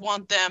you just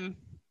want them,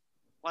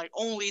 like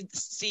only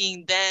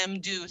seeing them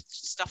do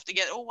stuff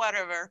together or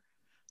whatever.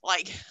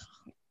 Like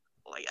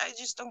I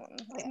just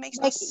don't. It makes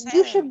no sense.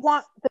 You should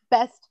want the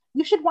best.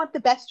 You should want the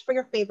best for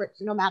your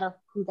favorites, no matter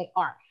who they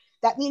are.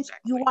 That means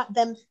you want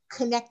them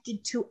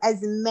connected to as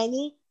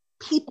many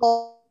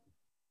people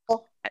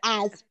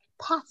as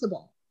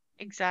possible.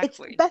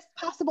 Exactly. It's the best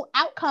possible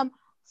outcome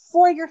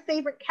for your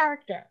favorite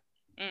character.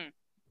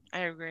 I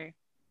agree.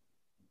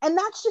 And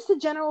that's just a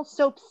general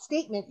soap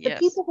statement. The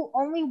people who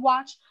only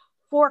watch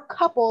for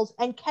couples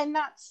and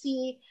cannot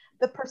see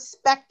the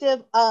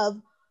perspective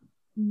of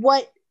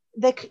what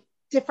the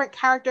different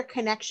character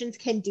connections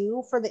can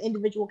do for the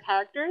individual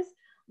characters,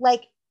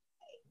 like,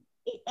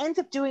 it ends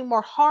up doing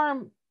more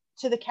harm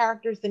to the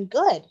characters than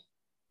good.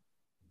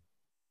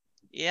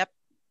 Yep.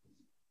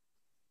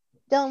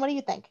 Dylan, what do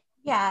you think?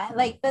 Yeah,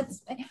 like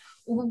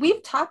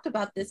we've talked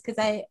about this, because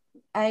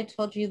I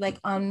told you, like,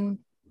 on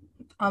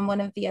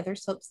one of the other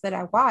soaps that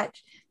I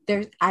watch,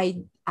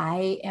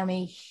 I am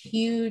a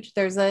huge,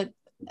 there's a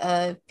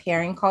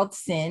pairing called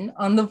Sin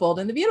on The Bold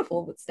and the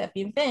Beautiful with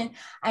Steffy and Finn.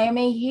 I am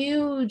a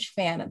huge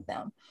fan of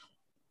them.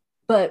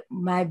 But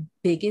my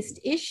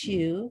biggest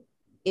issue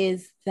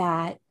is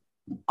that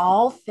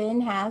all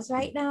Finn has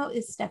right now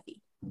is Steffy.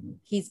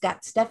 He's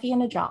got Steffy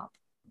and a job.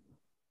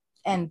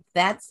 And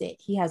that's it.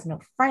 He has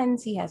no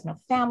friends. He has no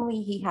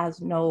family. He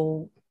has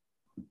no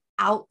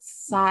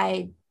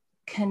outside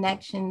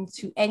connection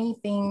to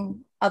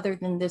anything other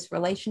than this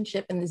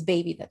relationship and this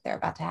baby that they're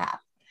about to have.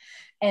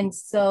 And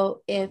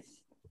so if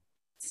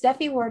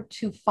Steffy were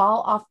to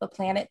fall off the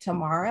planet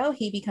tomorrow,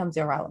 he becomes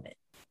irrelevant.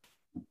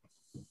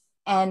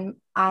 And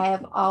I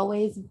have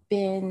always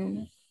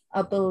been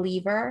a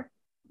believer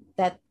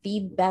that the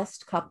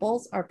best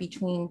couples are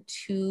between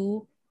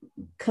two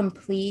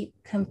complete,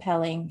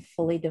 compelling,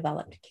 fully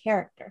developed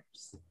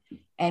characters.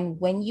 And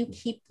when you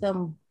keep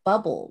them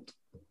bubbled,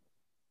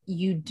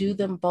 you do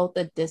them both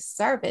a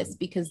disservice,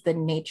 because the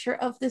nature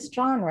of this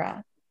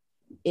genre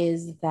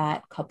is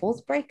that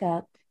couples break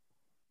up,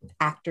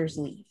 actors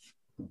leave.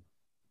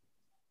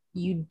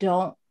 You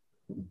don't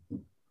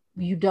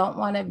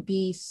want to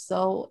be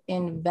so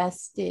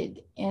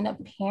invested in a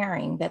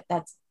pairing that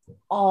that's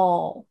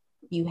all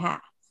you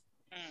have.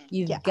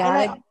 You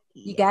got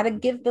to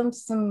give them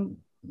some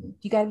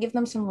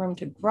room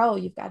to grow.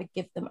 You've got to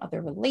give them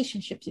other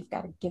relationships. You've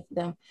got to give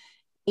them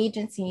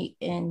agency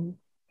in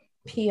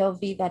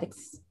POV that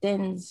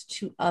extends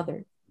to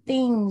other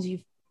things.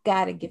 You've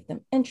got to give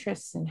them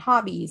interests and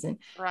hobbies, and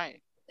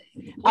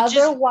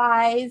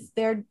otherwise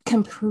they're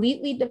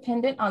completely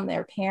dependent on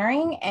their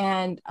pairing.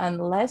 And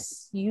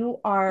unless you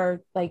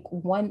are like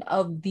one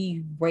of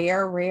the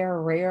rare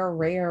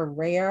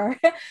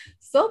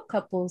soap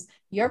couples,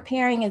 your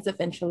pairing is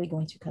eventually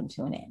going to come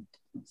to an end.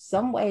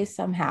 Some way,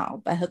 somehow,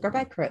 by hook or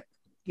by crook,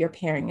 your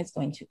pairing is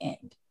going to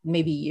end.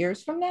 Maybe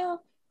years from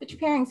now, but your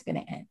pairing's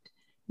going to end.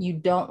 You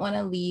don't want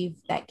to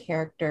leave that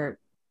character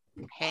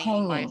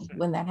hanging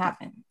when that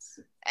happens.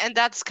 And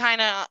that's kind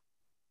of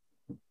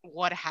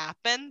what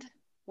happened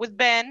with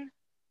Ben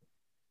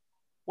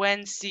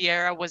when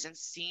Sierra wasn't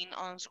seen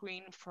on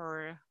screen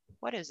for,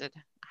 what is it?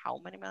 How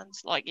many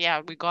months? Like,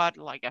 yeah, we got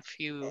like a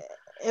few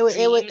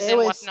dreams and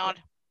whatnot.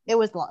 It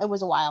was long. It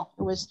was a while.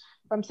 It was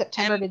from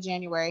September And to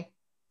January.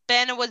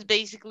 Ben was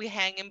basically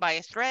hanging by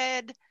a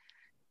thread.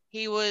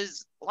 He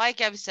was, like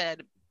I've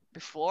said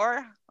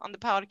before on the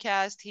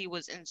podcast, he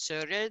was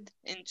inserted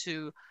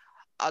into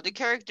other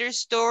characters'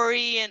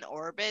 story and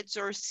orbits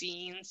or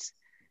scenes.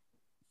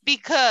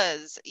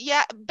 Because,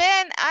 yeah,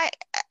 Ben, I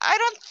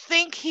don't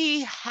think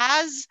he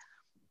has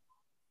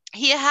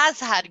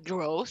had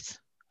growth.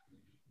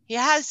 He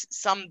has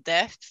some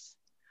depth,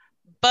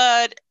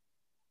 but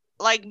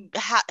like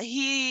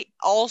he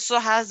also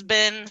has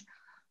been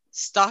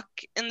stuck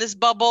in this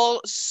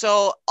bubble,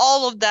 so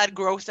all of that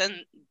growth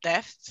and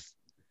depth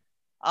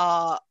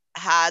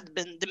had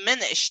been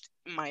diminished,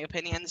 in my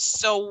opinion.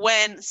 So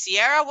when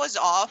Sierra was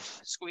off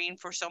screen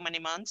for so many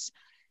months,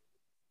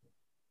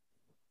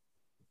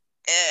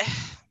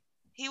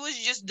 he was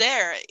just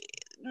there.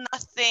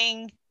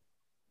 Nothing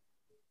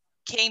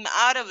came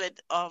out of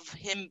it of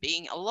him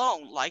being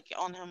alone, like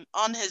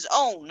on his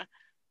own,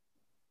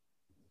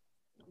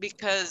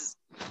 because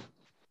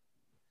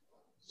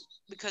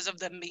of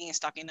them being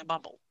stuck in a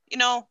bubble.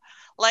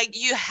 Like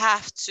you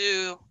have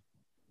to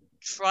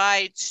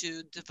try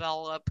to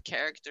develop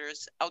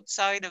characters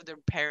outside of their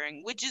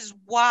pairing, which is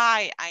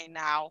why I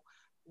now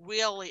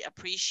really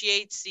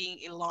appreciate seeing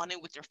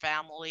Ilani with their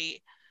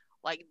family.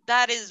 Like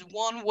that is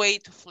one way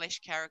to flesh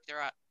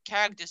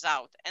characters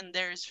out, and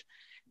there's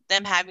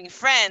them having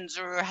friends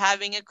or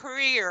having a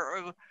career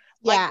or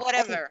like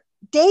whatever.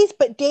 Days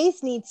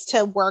needs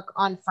to work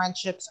on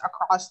friendships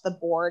across the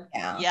board.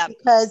 Yeah.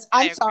 Because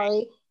I'm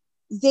sorry,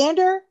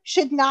 Xander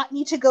should not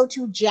need to go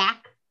to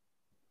Jack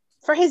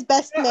for his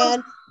best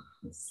man.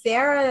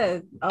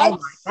 Sarah,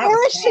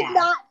 Sarah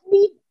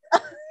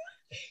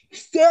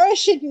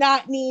should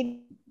not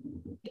need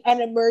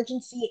an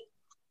emergency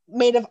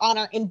maid of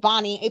honor in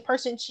Bonnie, a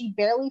person she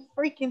barely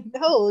freaking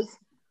knows,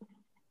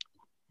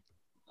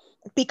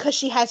 because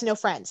she has no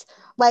friends.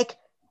 Like,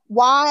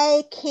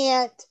 why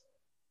can't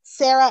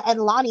Sarah and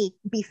Lonnie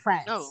be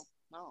friends? No.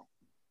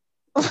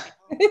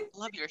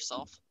 Love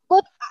yourself.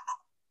 Look,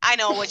 I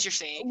know what you're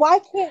saying. Why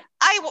can't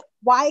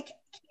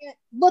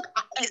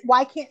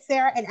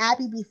Sarah and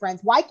Abby be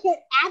friends? Why can't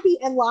Abby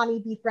and Lonnie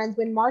be friends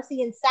when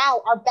Marcy and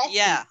Sal are besties?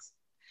 Yeah.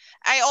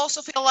 I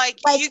also feel like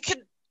you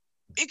could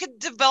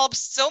develop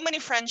so many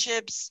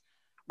friendships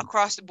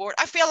across the board.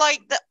 I feel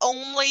like the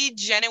only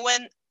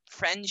genuine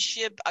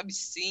friendship I've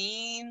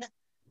seen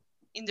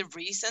in the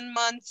recent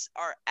months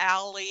are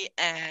Allie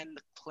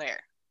and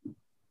Claire.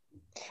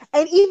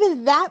 And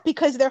even that,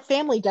 because they're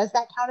family, does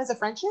that count as a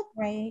friendship?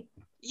 Right.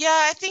 Yeah,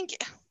 I think,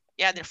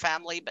 they're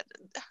family, but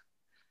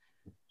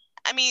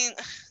I mean,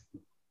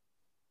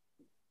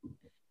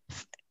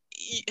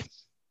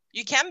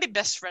 you can be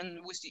best friend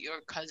with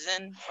your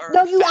cousin.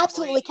 No, you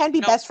absolutely can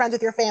be best friends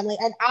with your family,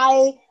 and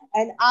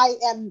I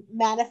am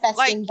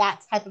manifesting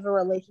that type of a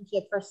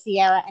relationship for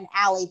Sierra and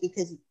Allie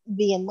because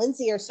V and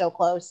Lindsay are so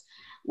close.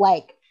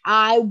 Like,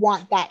 I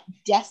want that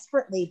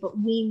desperately, but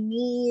we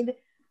need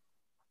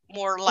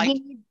more like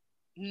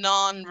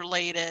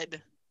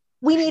non-related.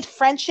 We need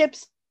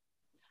friendships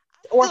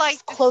or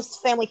close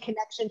family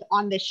connections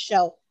on this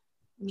show.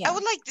 Yeah. I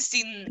would like to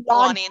see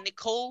Lonnie and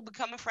Nicole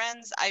become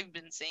friends. I've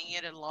been saying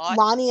it a lot.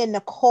 Lonnie and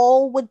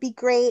Nicole would be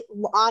great.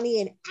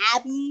 Lonnie and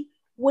Abby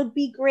would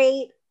be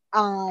great.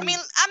 I mean,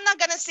 I'm not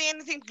gonna say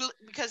anything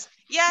because,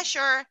 yeah,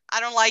 sure, I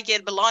don't like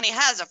it, but Lonnie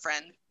has a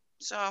friend,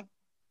 so.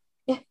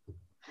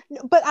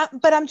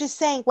 But I'm just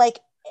saying, like,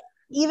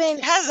 even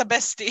she has a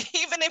bestie,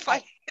 even if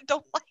I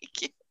don't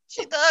like it.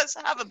 She does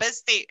have a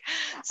bestie.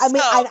 I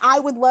mean, and I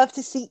would love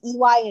to see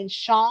Eli and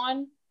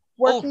Sean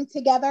working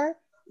together.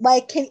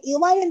 Like, can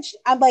Eli and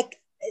I'm like,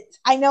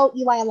 I know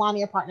Eli and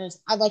Lonnie are partners.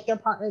 I like their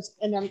partners,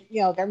 and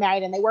they're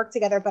married and they work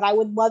together. But I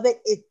would love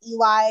it if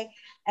Eli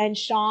and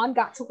Sean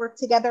got to work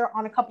together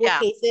on a couple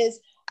of cases.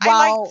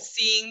 I liked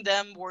seeing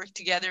them work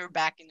together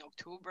back in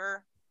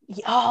October.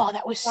 Oh,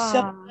 that was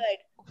so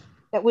good.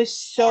 That was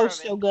so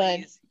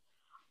good. Please.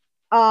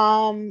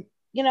 And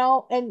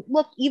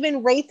look,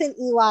 even Wraith and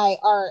Eli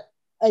are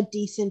a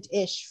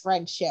decent-ish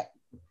friendship.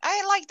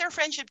 I like their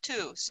friendship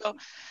too. So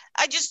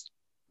I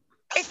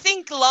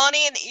think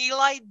Lonnie and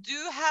Eli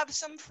do have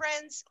some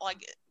friends.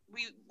 Like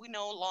we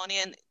know Lonnie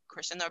and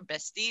Kristen are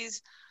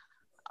besties.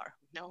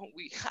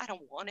 I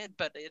don't want it,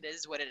 but it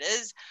is what it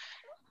is.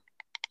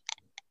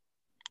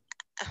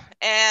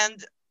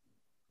 And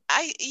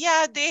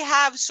they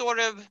have sort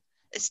of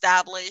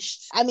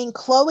established. I mean,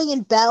 Chloe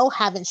and Belle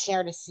haven't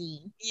shared a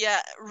scene.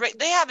 Yeah,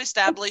 they have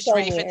established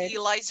Rafe and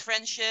Eli's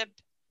friendship.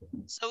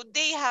 So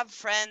they have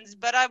friends,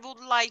 but I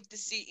would like to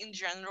see in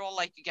general,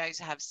 like you guys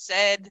have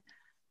said,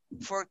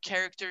 for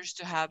characters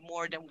to have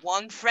more than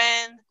one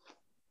friend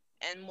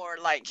and more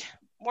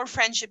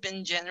friendship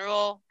in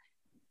general.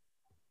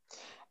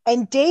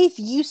 And Dave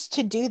used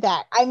to do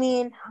that. I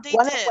mean, they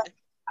did.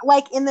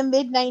 Like in the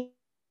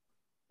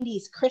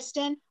mid-90s,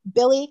 Kristen,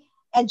 Billy,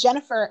 and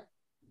Jennifer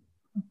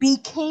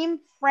became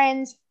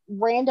friends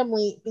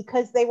randomly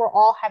because they were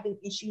all having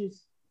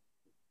issues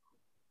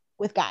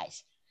with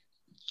guys.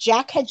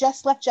 Jack had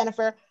just left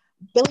Jennifer.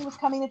 Billy was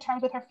coming to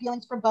terms with her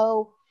feelings for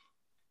Bo,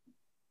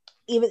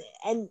 even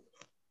and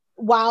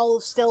while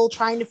still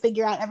trying to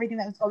figure out everything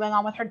that was going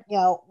on with her,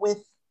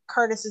 with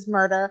Curtis's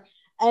murder.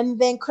 And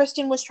then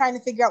Kristen was trying to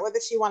figure out whether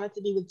she wanted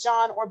to be with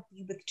John or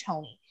be with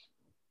Tony.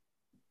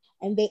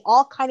 And they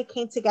all kind of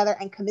came together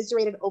and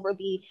commiserated over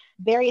the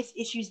various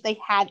issues they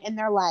had in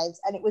their lives.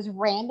 And it was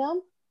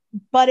random,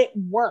 but it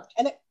worked.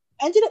 And it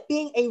ended up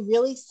being a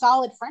really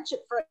solid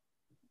friendship for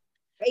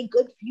a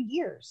good few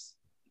years.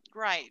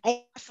 Right.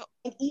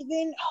 And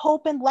even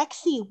Hope and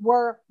Lexi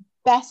were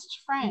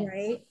best friends.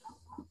 Right.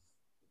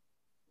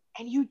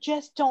 And you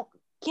just don't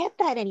get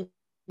that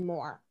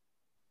anymore.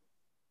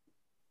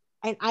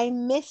 And I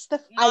miss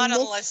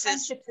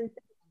friendships.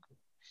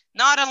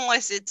 Not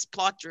unless it's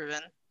plot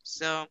driven.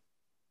 So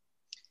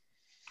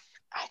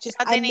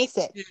I miss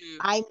it.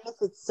 I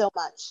miss it so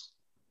much.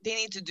 They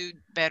need to do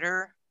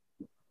better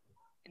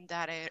in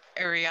that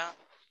area.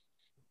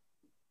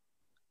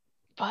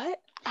 But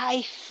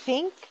I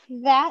think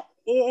that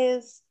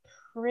is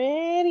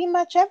pretty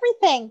much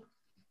everything.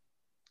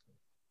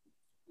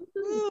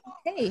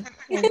 Okay.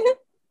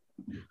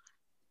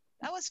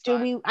 That was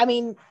fun.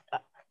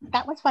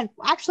 That was fun.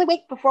 Actually,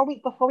 wait, before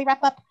we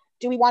wrap up,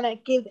 do we want to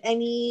give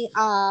any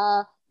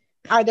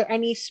are there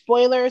any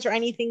spoilers or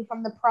anything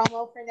from the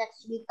promo for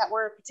next week that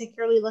we're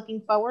particularly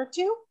looking forward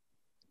to?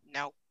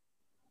 No.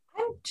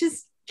 I'm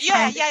just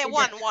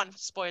one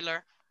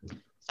spoiler.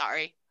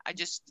 Sorry.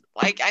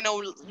 I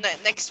know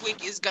next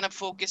week is gonna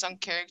focus on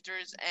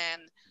characters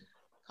and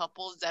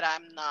couples that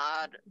I'm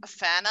not a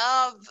fan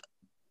of.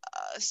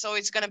 So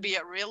it's gonna be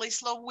a really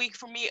slow week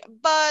for me.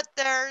 But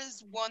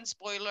there's one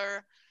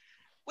spoiler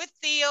with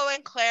Theo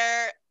and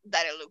Claire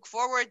that I look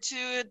forward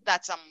to.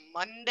 That's on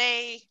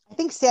Monday. I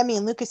think Sammy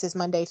and Lucas is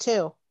Monday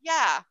too.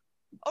 Yeah.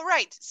 Oh,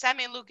 right.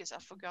 Sammy and Lucas. I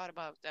forgot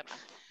about them.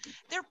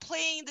 They're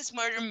playing this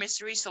murder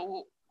mystery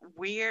so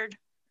weird.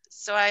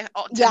 So I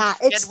tend to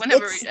forget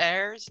whenever it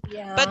airs.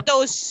 Yeah. But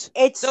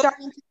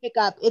starting to pick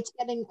up. It's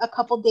getting a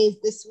couple days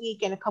this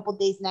week and a couple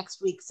days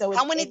next week. So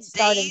how many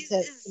days?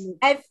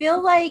 I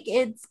feel like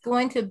it's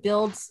going to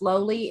build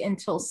slowly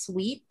until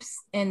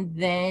sweeps, and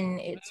then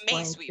it's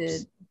going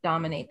to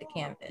dominate the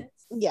canvas.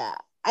 Yeah.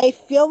 I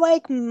feel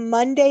like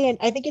Monday, and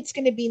I think it's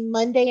going to be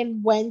Monday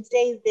and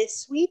Wednesday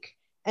this week.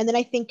 And then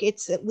I think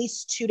it's at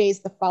least 2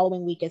 days the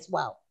following week as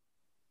well.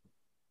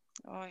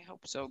 Oh, I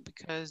hope so,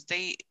 because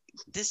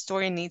this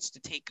story needs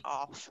to take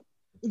off.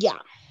 Yeah.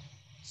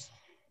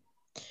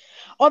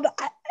 Although,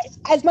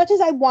 as much as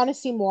I want to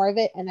see more of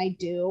it, and I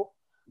do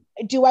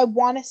I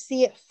want to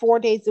see it 4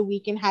 days a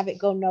week and have it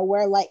go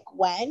nowhere like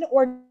Gwen?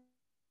 Or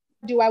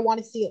do I want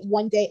to see it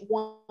 1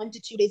 to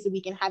 2 days a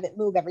week and have it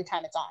move every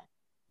time it's on?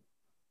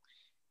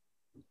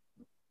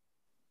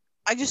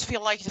 I just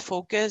feel like the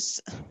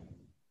focus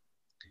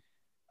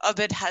of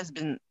it has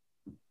been,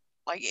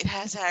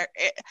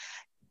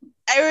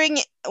 airing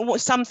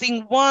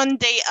something 1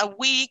 day a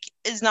week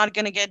is not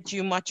going to get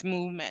you much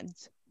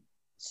movement.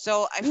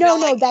 So I feel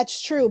no,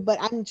 that's true. But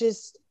I'm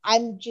just,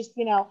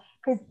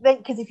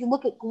 because if you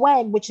look at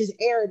Gwen, which is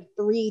aired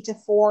 3 to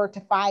 4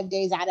 to 5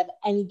 days out of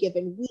any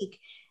given week,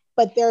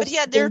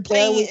 they're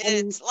playing.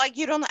 It's like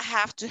you don't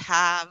have to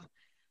have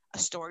a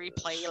story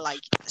play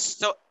like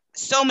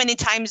so many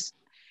times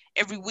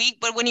every week,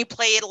 but when you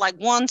play it like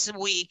once a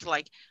week,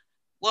 like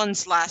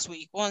once last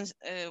week, once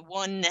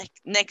one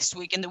next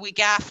week, and the week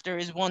after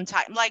is one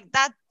time, like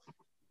that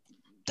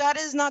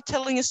is not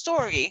telling a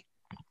story.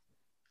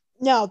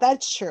 No,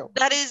 that's true.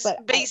 That is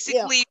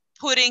basically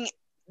putting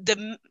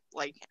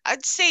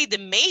I'd say the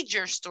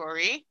major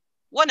story,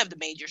 one of the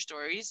major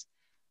stories,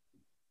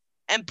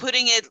 and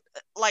putting it,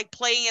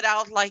 playing it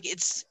out like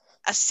it's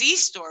a C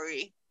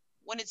story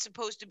when it's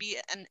supposed to be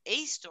an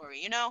A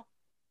story,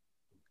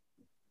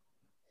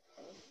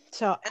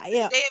 So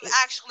they've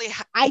actually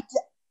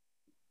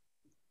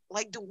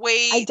the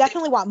way I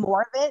definitely want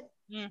more of it,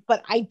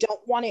 but I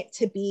don't want it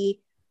to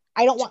be.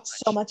 I don't want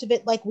so much of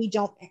it. We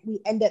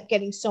end up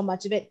getting so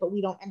much of it, but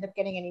we don't end up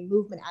getting any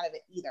movement out of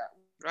it either.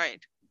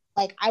 Right.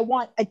 I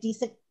want a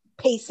decent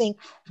pacing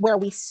where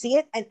we see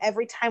it, and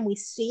every time we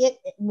see it,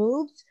 it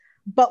moves,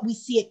 but we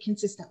see it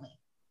consistently.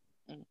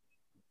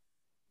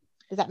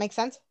 Does that make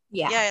sense?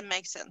 Yeah, it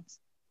makes sense.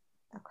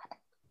 Okay.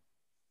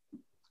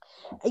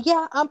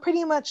 Yeah, I'm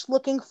pretty much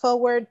looking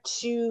forward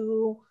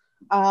to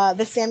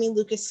the Sammy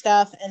Lucas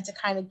stuff and to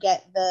kind of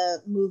get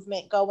the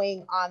movement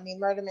going on the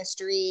murder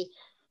mystery.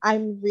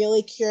 I'm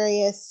really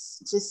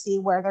curious to see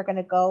where they're going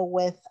to go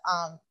with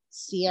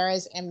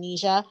Sierra's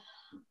amnesia.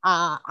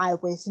 I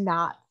was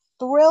not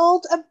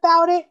thrilled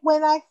about it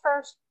when I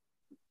first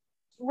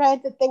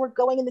read that they were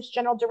going in this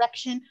general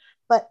direction,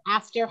 but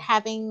after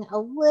having a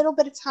little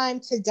bit of time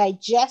to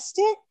digest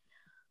it,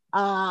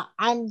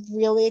 I'm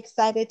really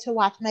excited to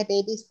watch my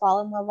babies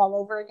fall in love all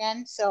over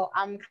again. So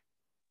I'm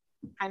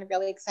kind of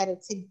really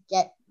excited to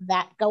get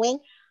that going.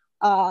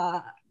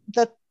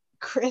 The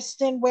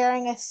Kristen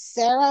wearing a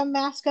Sarah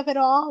mask of it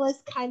all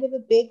is kind of a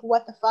big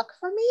what the fuck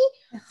for me.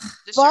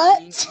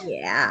 But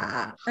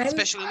yeah,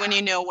 especially when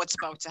you know what's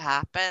about to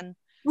happen.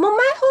 Well,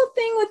 my whole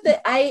thing with it,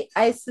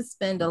 I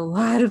suspend a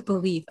lot of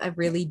belief. I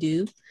really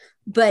do.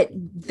 But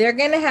they're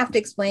gonna have to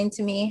explain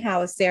to me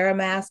how a Sarah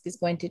mask is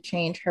going to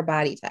change her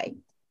body type.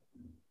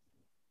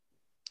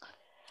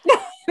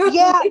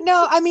 Yeah,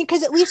 no, I mean,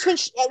 because at least when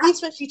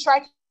she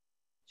tried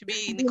To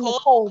be to be Nicole,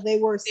 Nicole, they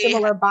were they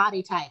similar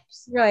body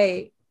types.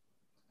 Right.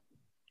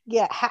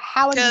 Yeah,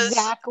 how because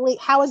exactly?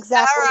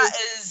 Sarah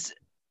is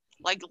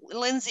like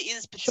Lindsay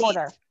is petite,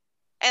 shorter?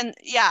 and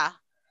yeah.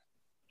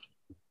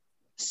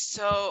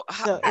 So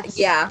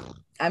Yeah,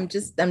 I'm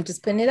just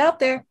putting it out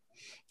there.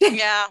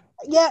 yeah,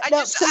 Yeah, I no.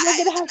 just So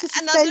we're gonna have to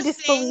suspend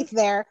disbelief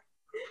there.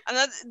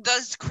 Another,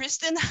 does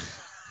Kristen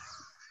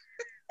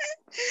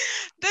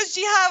does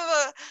she have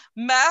a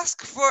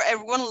mask for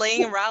everyone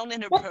laying around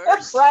in her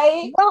purse?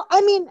 Right. Well, I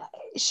mean,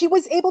 she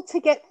was able to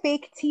get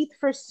fake teeth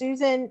for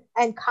Susan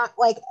and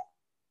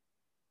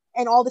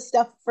and all the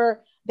stuff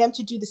for them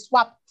to do the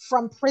swap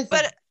from prison.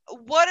 But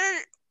what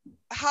are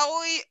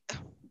how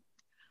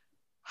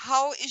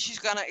is she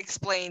gonna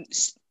explain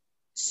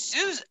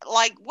Susan?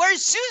 Like,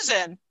 where's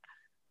Susan?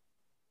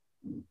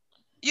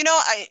 You know,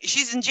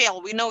 she's in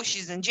jail. We know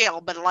she's in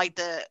jail, but like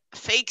the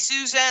fake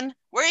Susan,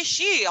 where is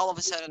she all of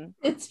a sudden?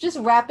 It's just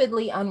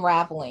rapidly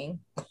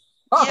unraveling.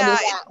 Yeah,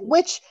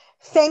 which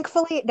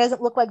thankfully it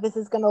doesn't look like this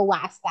is going to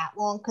last that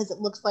long, because it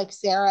looks like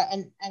Sarah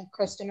and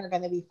Kristen are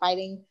going to be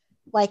fighting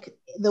like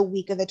the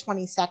week of the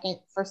 22nd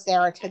for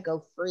Sarah to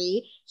go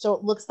free. So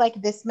it looks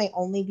like this may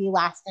only be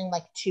lasting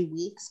like 2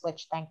 weeks,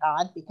 which thank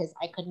God, because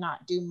I could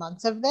not do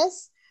months of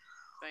this.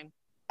 fine.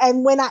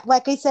 And when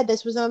like I said,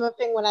 this was another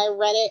thing. When I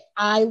read it,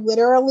 I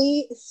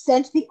literally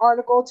sent the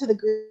article to the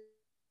group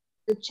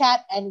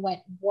chat and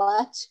went,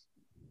 "What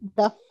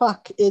the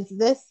fuck is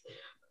this?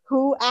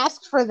 Who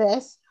asked for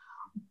this?"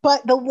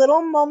 But the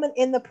little moment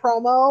in the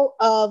promo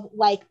of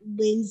like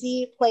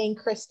Lindsay playing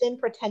Kristen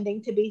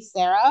pretending to be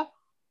Sarah,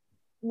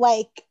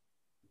 like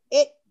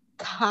it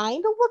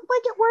kind of looked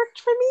like it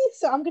worked for me.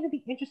 So I'm going to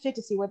be interested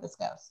to see where this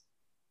goes.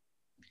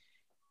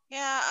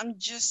 Yeah,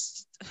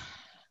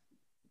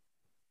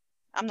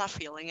 I'm not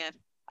feeling it.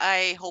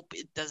 I hope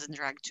it doesn't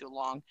drag too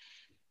long,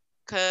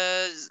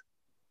 because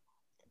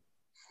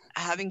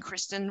having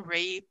Kristen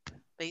rape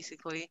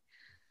basically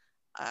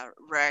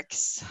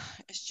Rex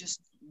is just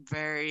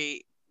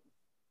very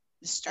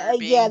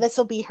disturbing. Yeah, this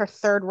will be her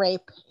third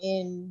rape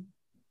in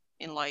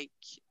like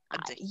a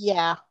day.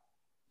 Yeah,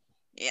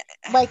 Yeah,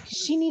 like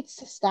she needs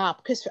to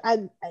stop, because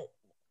I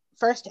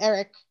first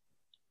Eric,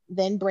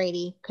 then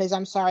Brady, because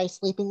I'm sorry,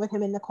 sleeping with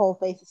him in the coal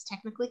face is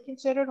technically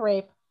considered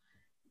rape.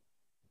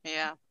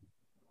 Yeah.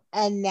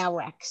 And now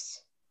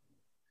Rex.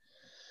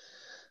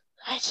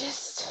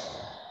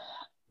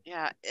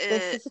 Yeah.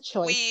 This is a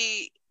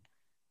choice.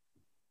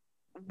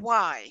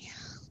 Why?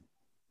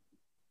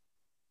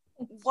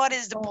 What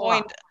is the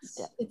point?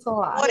 It's a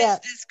lot. What is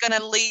this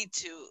gonna lead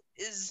to?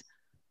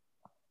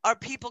 Are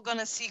people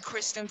gonna see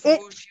Kristen for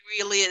who she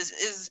really is?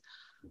 Is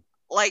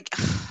like,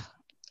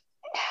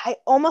 I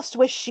almost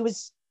wish she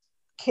was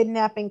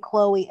kidnapping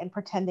Chloe and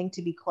pretending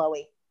to be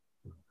Chloe.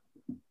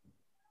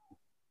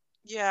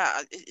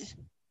 Yeah.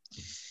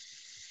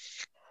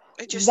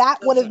 That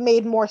would have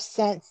made more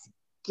sense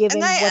given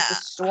what the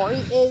story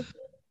is.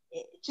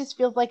 It just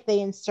feels like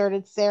they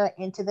inserted Sarah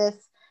into this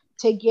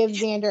to give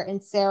Xander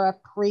and Sarah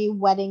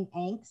pre-wedding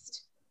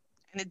angst.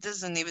 And it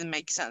doesn't even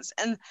make sense.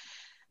 And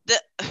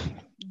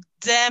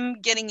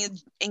them getting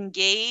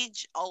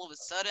engaged all of a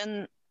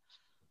sudden,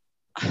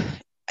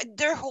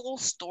 their whole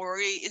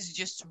story is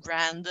just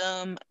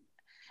random.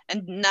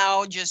 And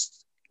now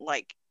just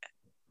like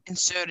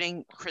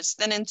inserting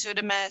Kristen into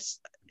the mess.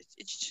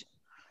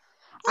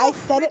 I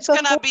said it before.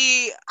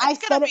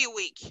 It's gonna be a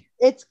week.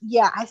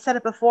 I said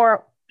it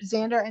before.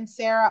 Xander and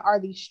Sarah are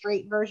the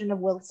straight version of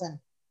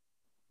Wilson.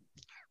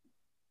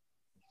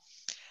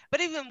 But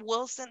even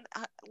Wilson,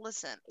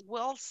 listen,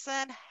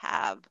 Wilson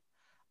have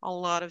a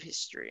lot of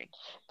history.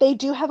 They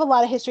do have a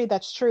lot of history,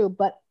 that's true,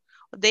 but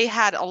they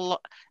had a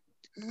lot.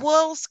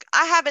 Will's,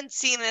 I haven't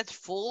seen it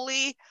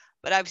fully,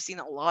 but I've seen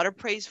a lot of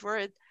praise for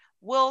it.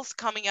 Will's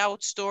coming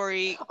out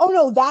story. Oh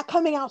no, that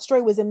coming out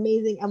story was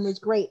amazing and was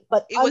great,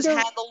 but it was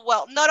handled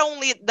well. Not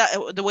only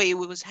the way it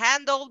was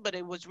handled, but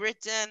it was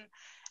written.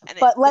 And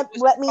but let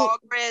me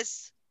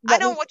progress. I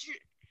know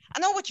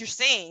what you're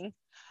saying,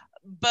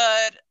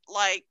 but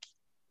like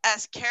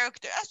as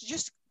character, as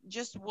just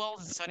Will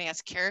and Sonny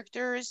as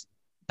characters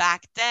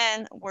back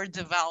then were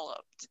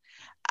developed.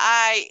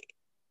 I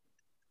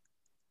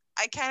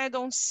kind of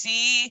don't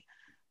see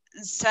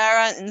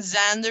Sarah and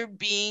Xander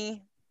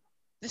being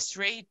the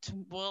straight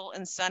Will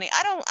and Sonny.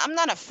 I'm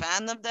not a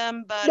fan of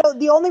them, but no,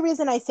 the only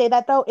reason I say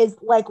that though is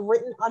like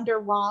written under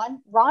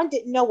Ron. Ron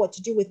didn't know what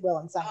to do with Will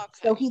and Sonny.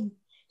 Okay.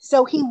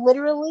 So he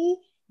literally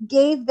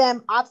gave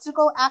them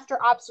obstacle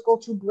after obstacle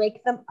to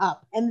break them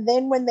up. And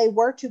then when they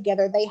were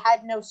together, they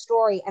had no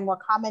story and were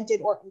commented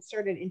or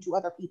inserted into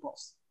other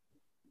people's.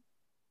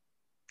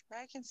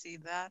 I can see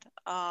that.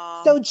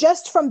 So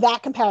just from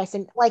that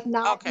comparison, like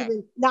Okay.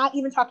 not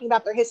even talking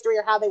about their history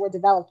or how they were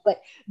developed,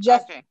 but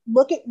just Okay.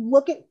 look at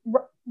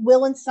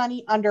Will and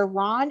Sunny under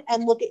Ron,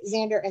 and look at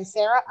Xander and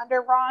Sarah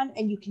under Ron,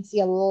 and you can see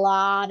a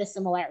lot of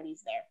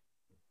similarities there.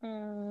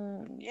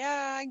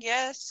 Yeah, I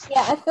guess.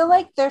 Yeah, I feel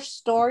like their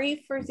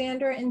story for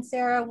Xander and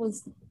Sarah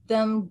was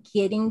them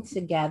getting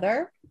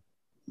together.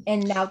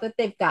 And now that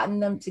they've gotten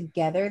them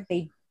together,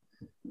 they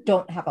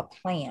don't have a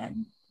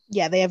plan.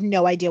 Yeah, they have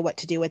no idea what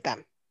to do with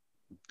them.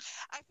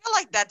 I feel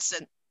like that's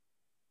a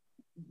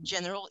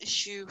general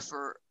issue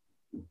for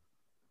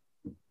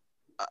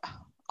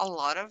a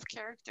lot of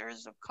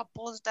characters of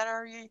couples that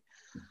are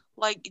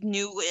like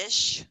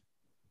newish.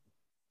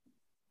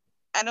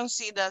 I don't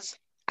see that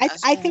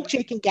as I think only.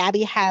 Jake and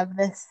Gabby have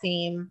the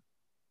same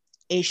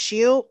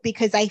issue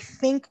because I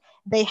think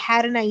they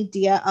had an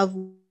idea of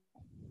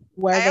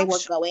where I they were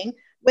also, going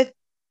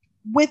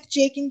with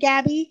Jake and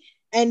Gabby,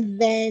 and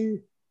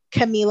then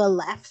Camila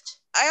left.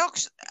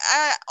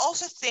 I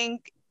also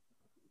think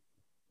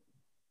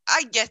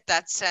I get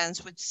that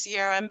sense with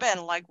Sierra and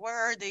Ben. Like,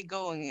 where are they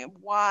going?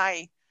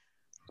 Why?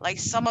 Like,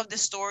 some of the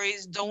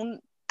stories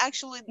don't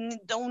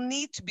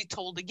need to be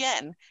told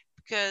again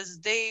because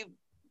they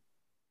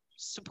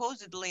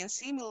supposedly and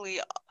seemingly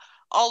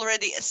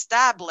already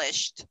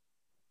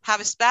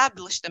have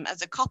established them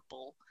as a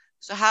couple.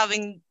 So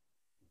having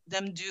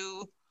them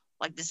do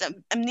like this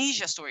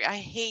amnesia story, I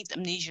hate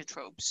amnesia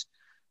tropes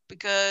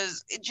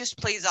because it just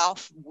plays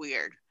off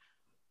weird.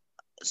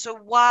 So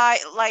why,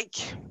 like,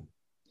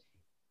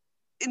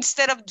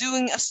 instead of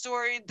doing a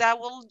story that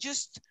will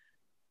just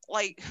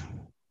like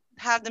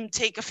have them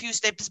take a few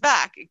steps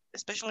back,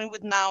 especially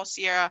with now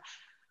Sierra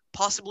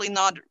possibly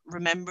not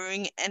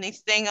remembering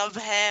anything of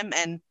him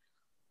and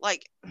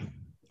like.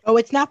 Oh,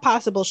 it's not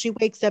possible. She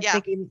wakes up Yeah,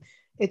 thinking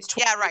it's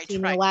yeah, right,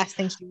 2018, and the right. last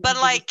thing she But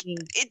remembers is like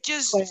being it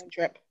Claire just and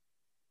Trip.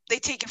 they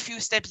take a few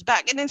steps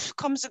back and it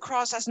comes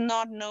across as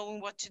not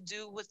knowing what to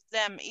do with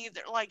them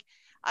either. Like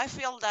I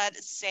feel that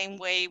same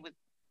way with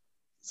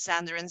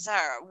Xander and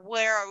Sarah.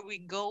 Where are we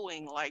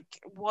going? Like,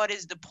 what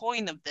is the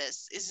point of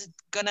this? Is it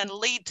gonna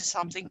lead to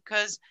something?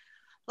 Because,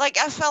 like,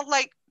 I felt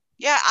like,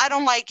 yeah, I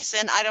don't like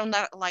Sin, I don't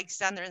like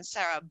Xander and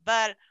Sarah,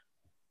 but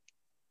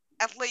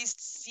at least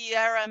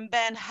Sierra and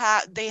Ben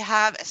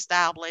have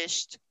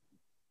established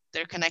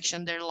their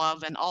connection, their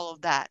love, and all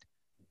of that.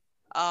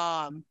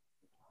 Um,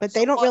 But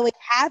so they don't what? really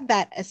have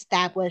that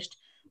established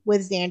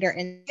with Xander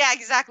and Yeah,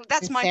 exactly.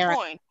 That's my Sarah.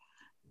 point.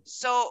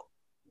 So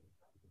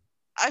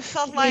I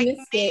felt We like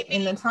missed it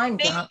in the time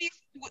jump. maybe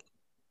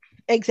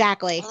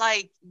Exactly.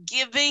 like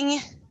giving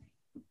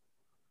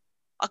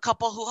a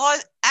couple who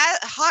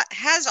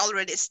has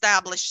already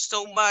established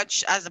so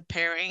much as a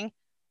pairing.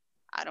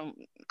 I don't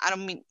I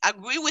don't mean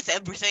agree with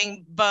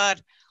everything,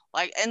 but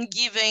like and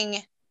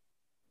giving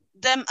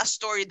them a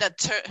story that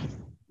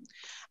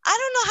I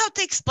don't know how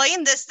to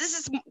explain this. This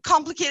is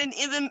complicated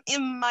even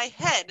in my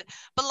head,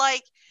 but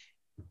like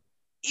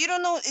you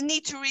don't know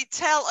need to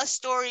retell a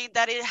story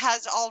that it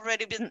has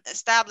already been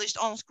established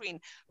on screen.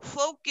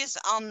 Focus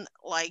on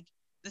like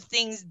the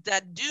things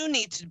that do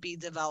need to be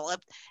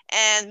developed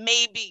and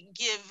maybe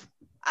give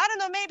I don't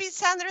know, maybe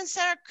Sandra and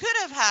Sarah could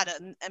have had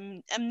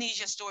an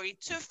amnesia story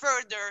to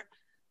further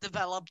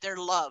develop their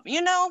love.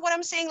 You know what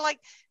I'm saying? Like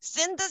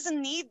Sin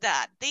doesn't need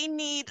that. They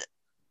need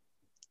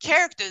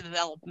character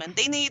development.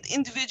 They need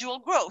individual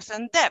growth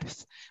and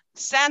depth.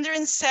 Sandra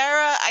and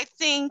Sarah,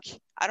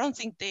 I don't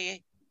think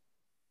they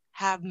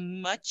have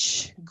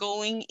much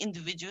going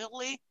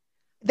individually.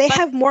 They But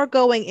have more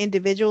going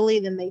individually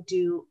than they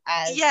do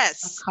as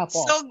a yes,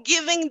 couple. so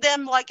giving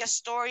them like a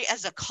story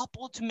as a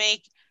couple to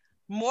make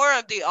more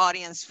of the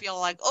audience feel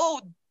like,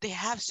 oh, they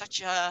have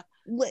such a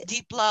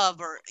deep love,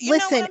 or you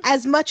know what Listen, I'm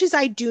as much as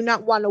I do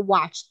not want to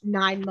watch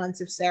 9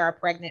 months of Sarah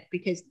pregnant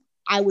because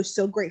I was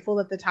so grateful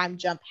that the time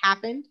jump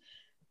happened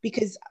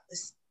because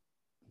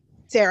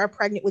Sarah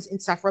pregnant was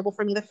insufferable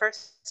for me the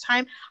first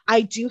time.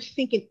 I do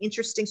think an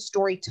interesting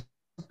story to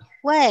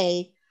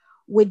play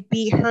would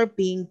be her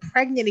being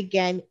pregnant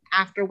again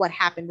after what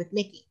happened with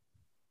Nikki.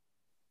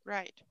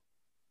 right.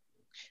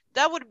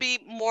 That would be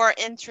more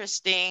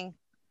interesting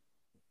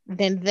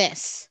Than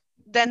this.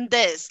 than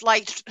this.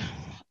 Like,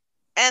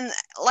 and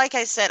like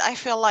I said, I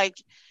feel like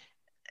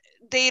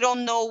they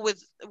don't know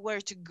with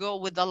where to go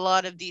with a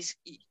lot of these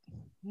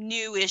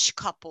newish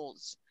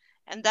couples,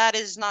 and that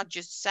is not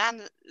just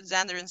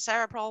Xander and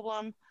Sarah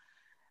problem.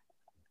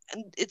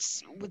 And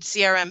it's with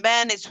Sierra and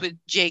Ben, it's with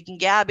Jake and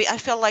Gabby. I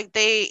feel like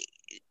they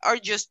are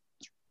just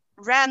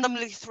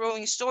randomly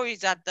throwing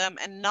stories at them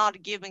and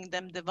not giving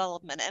them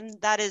development,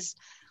 and that is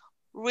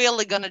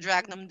really gonna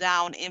drag them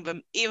down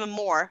even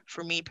more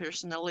for me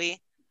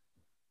personally.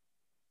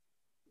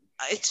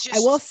 It's I will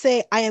just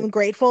say I am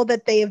grateful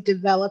that they have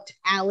developed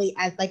Allie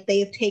as like they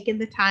have taken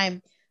the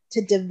time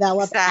to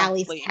develop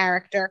Allie's exactly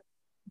character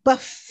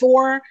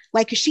before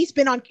like she's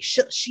been on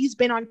canvas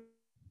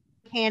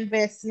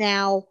now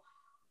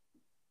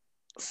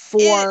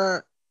it.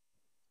 for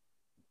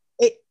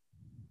it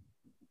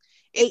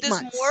It eight does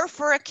months. more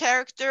for a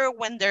character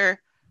when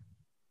they're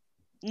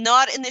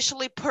not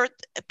initially put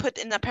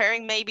in a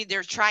pairing. Maybe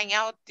they're trying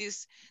out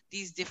these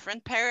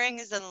different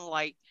pairings and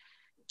like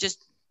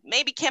just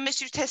maybe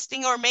chemistry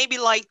testing, or maybe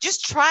like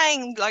just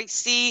trying, like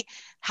see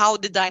how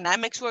the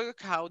dynamics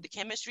work, how the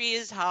chemistry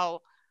is,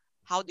 how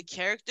the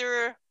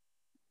character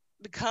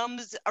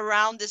becomes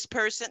around this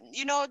person,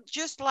 you know,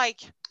 just like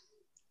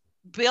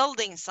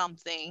building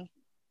something.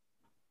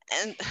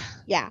 And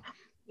Yeah.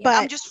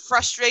 I'm But just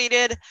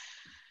frustrated.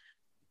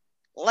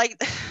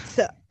 Like,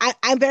 so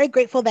I'm very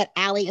grateful that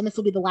Allie, and this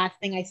will be the last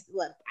thing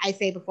I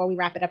say before we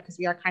wrap it up because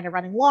we are kind of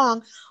running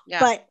long. yeah,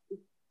 But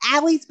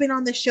Allie's been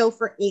on the show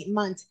for 8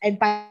 months, and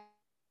by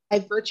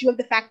virtue of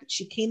the fact that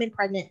she came in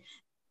pregnant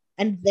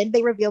and then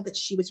they revealed that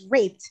she was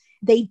raped,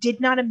 they did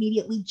not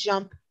immediately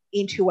jump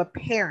into a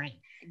pairing.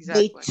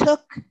 exactly. They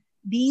took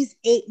these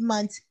 8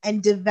 months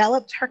and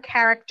developed her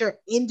character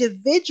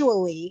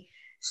individually.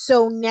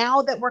 So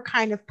now that we're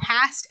kind of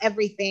past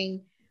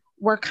everything,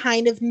 we're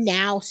kind of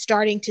now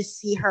starting to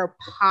see her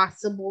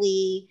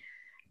possibly,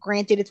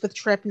 granted it's with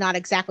Trip, not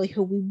exactly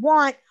who we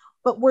want,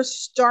 but we're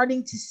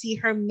starting to see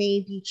her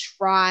maybe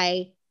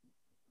try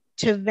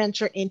to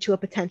venture into a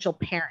potential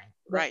pairing.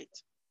 Right.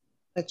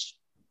 Which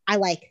I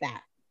like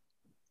that.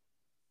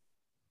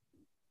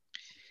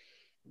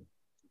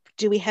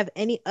 Do we have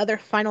any other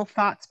final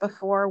thoughts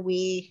before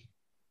we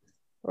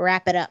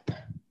wrap it up?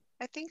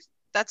 I think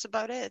that's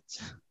about it.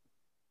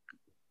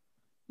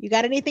 You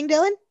got anything,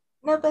 Dylan?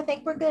 Nope, I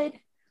think we're good.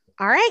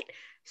 All right.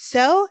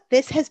 So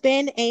this has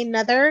been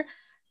another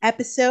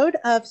episode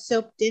of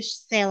Soap Dish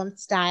Salem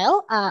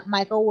Style.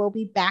 Michael will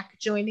be back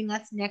joining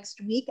us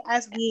next week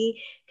as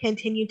we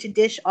continue to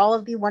dish all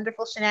of the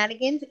wonderful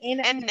shenanigans in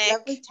And the Nick.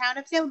 lovely town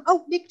of Salem.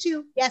 Oh, Nick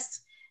too. Yes,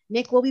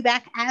 Nick will be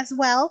back as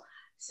well.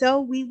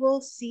 So we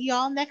will see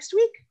y'all next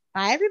week.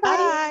 Bye,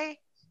 everybody.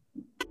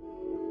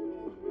 Bye.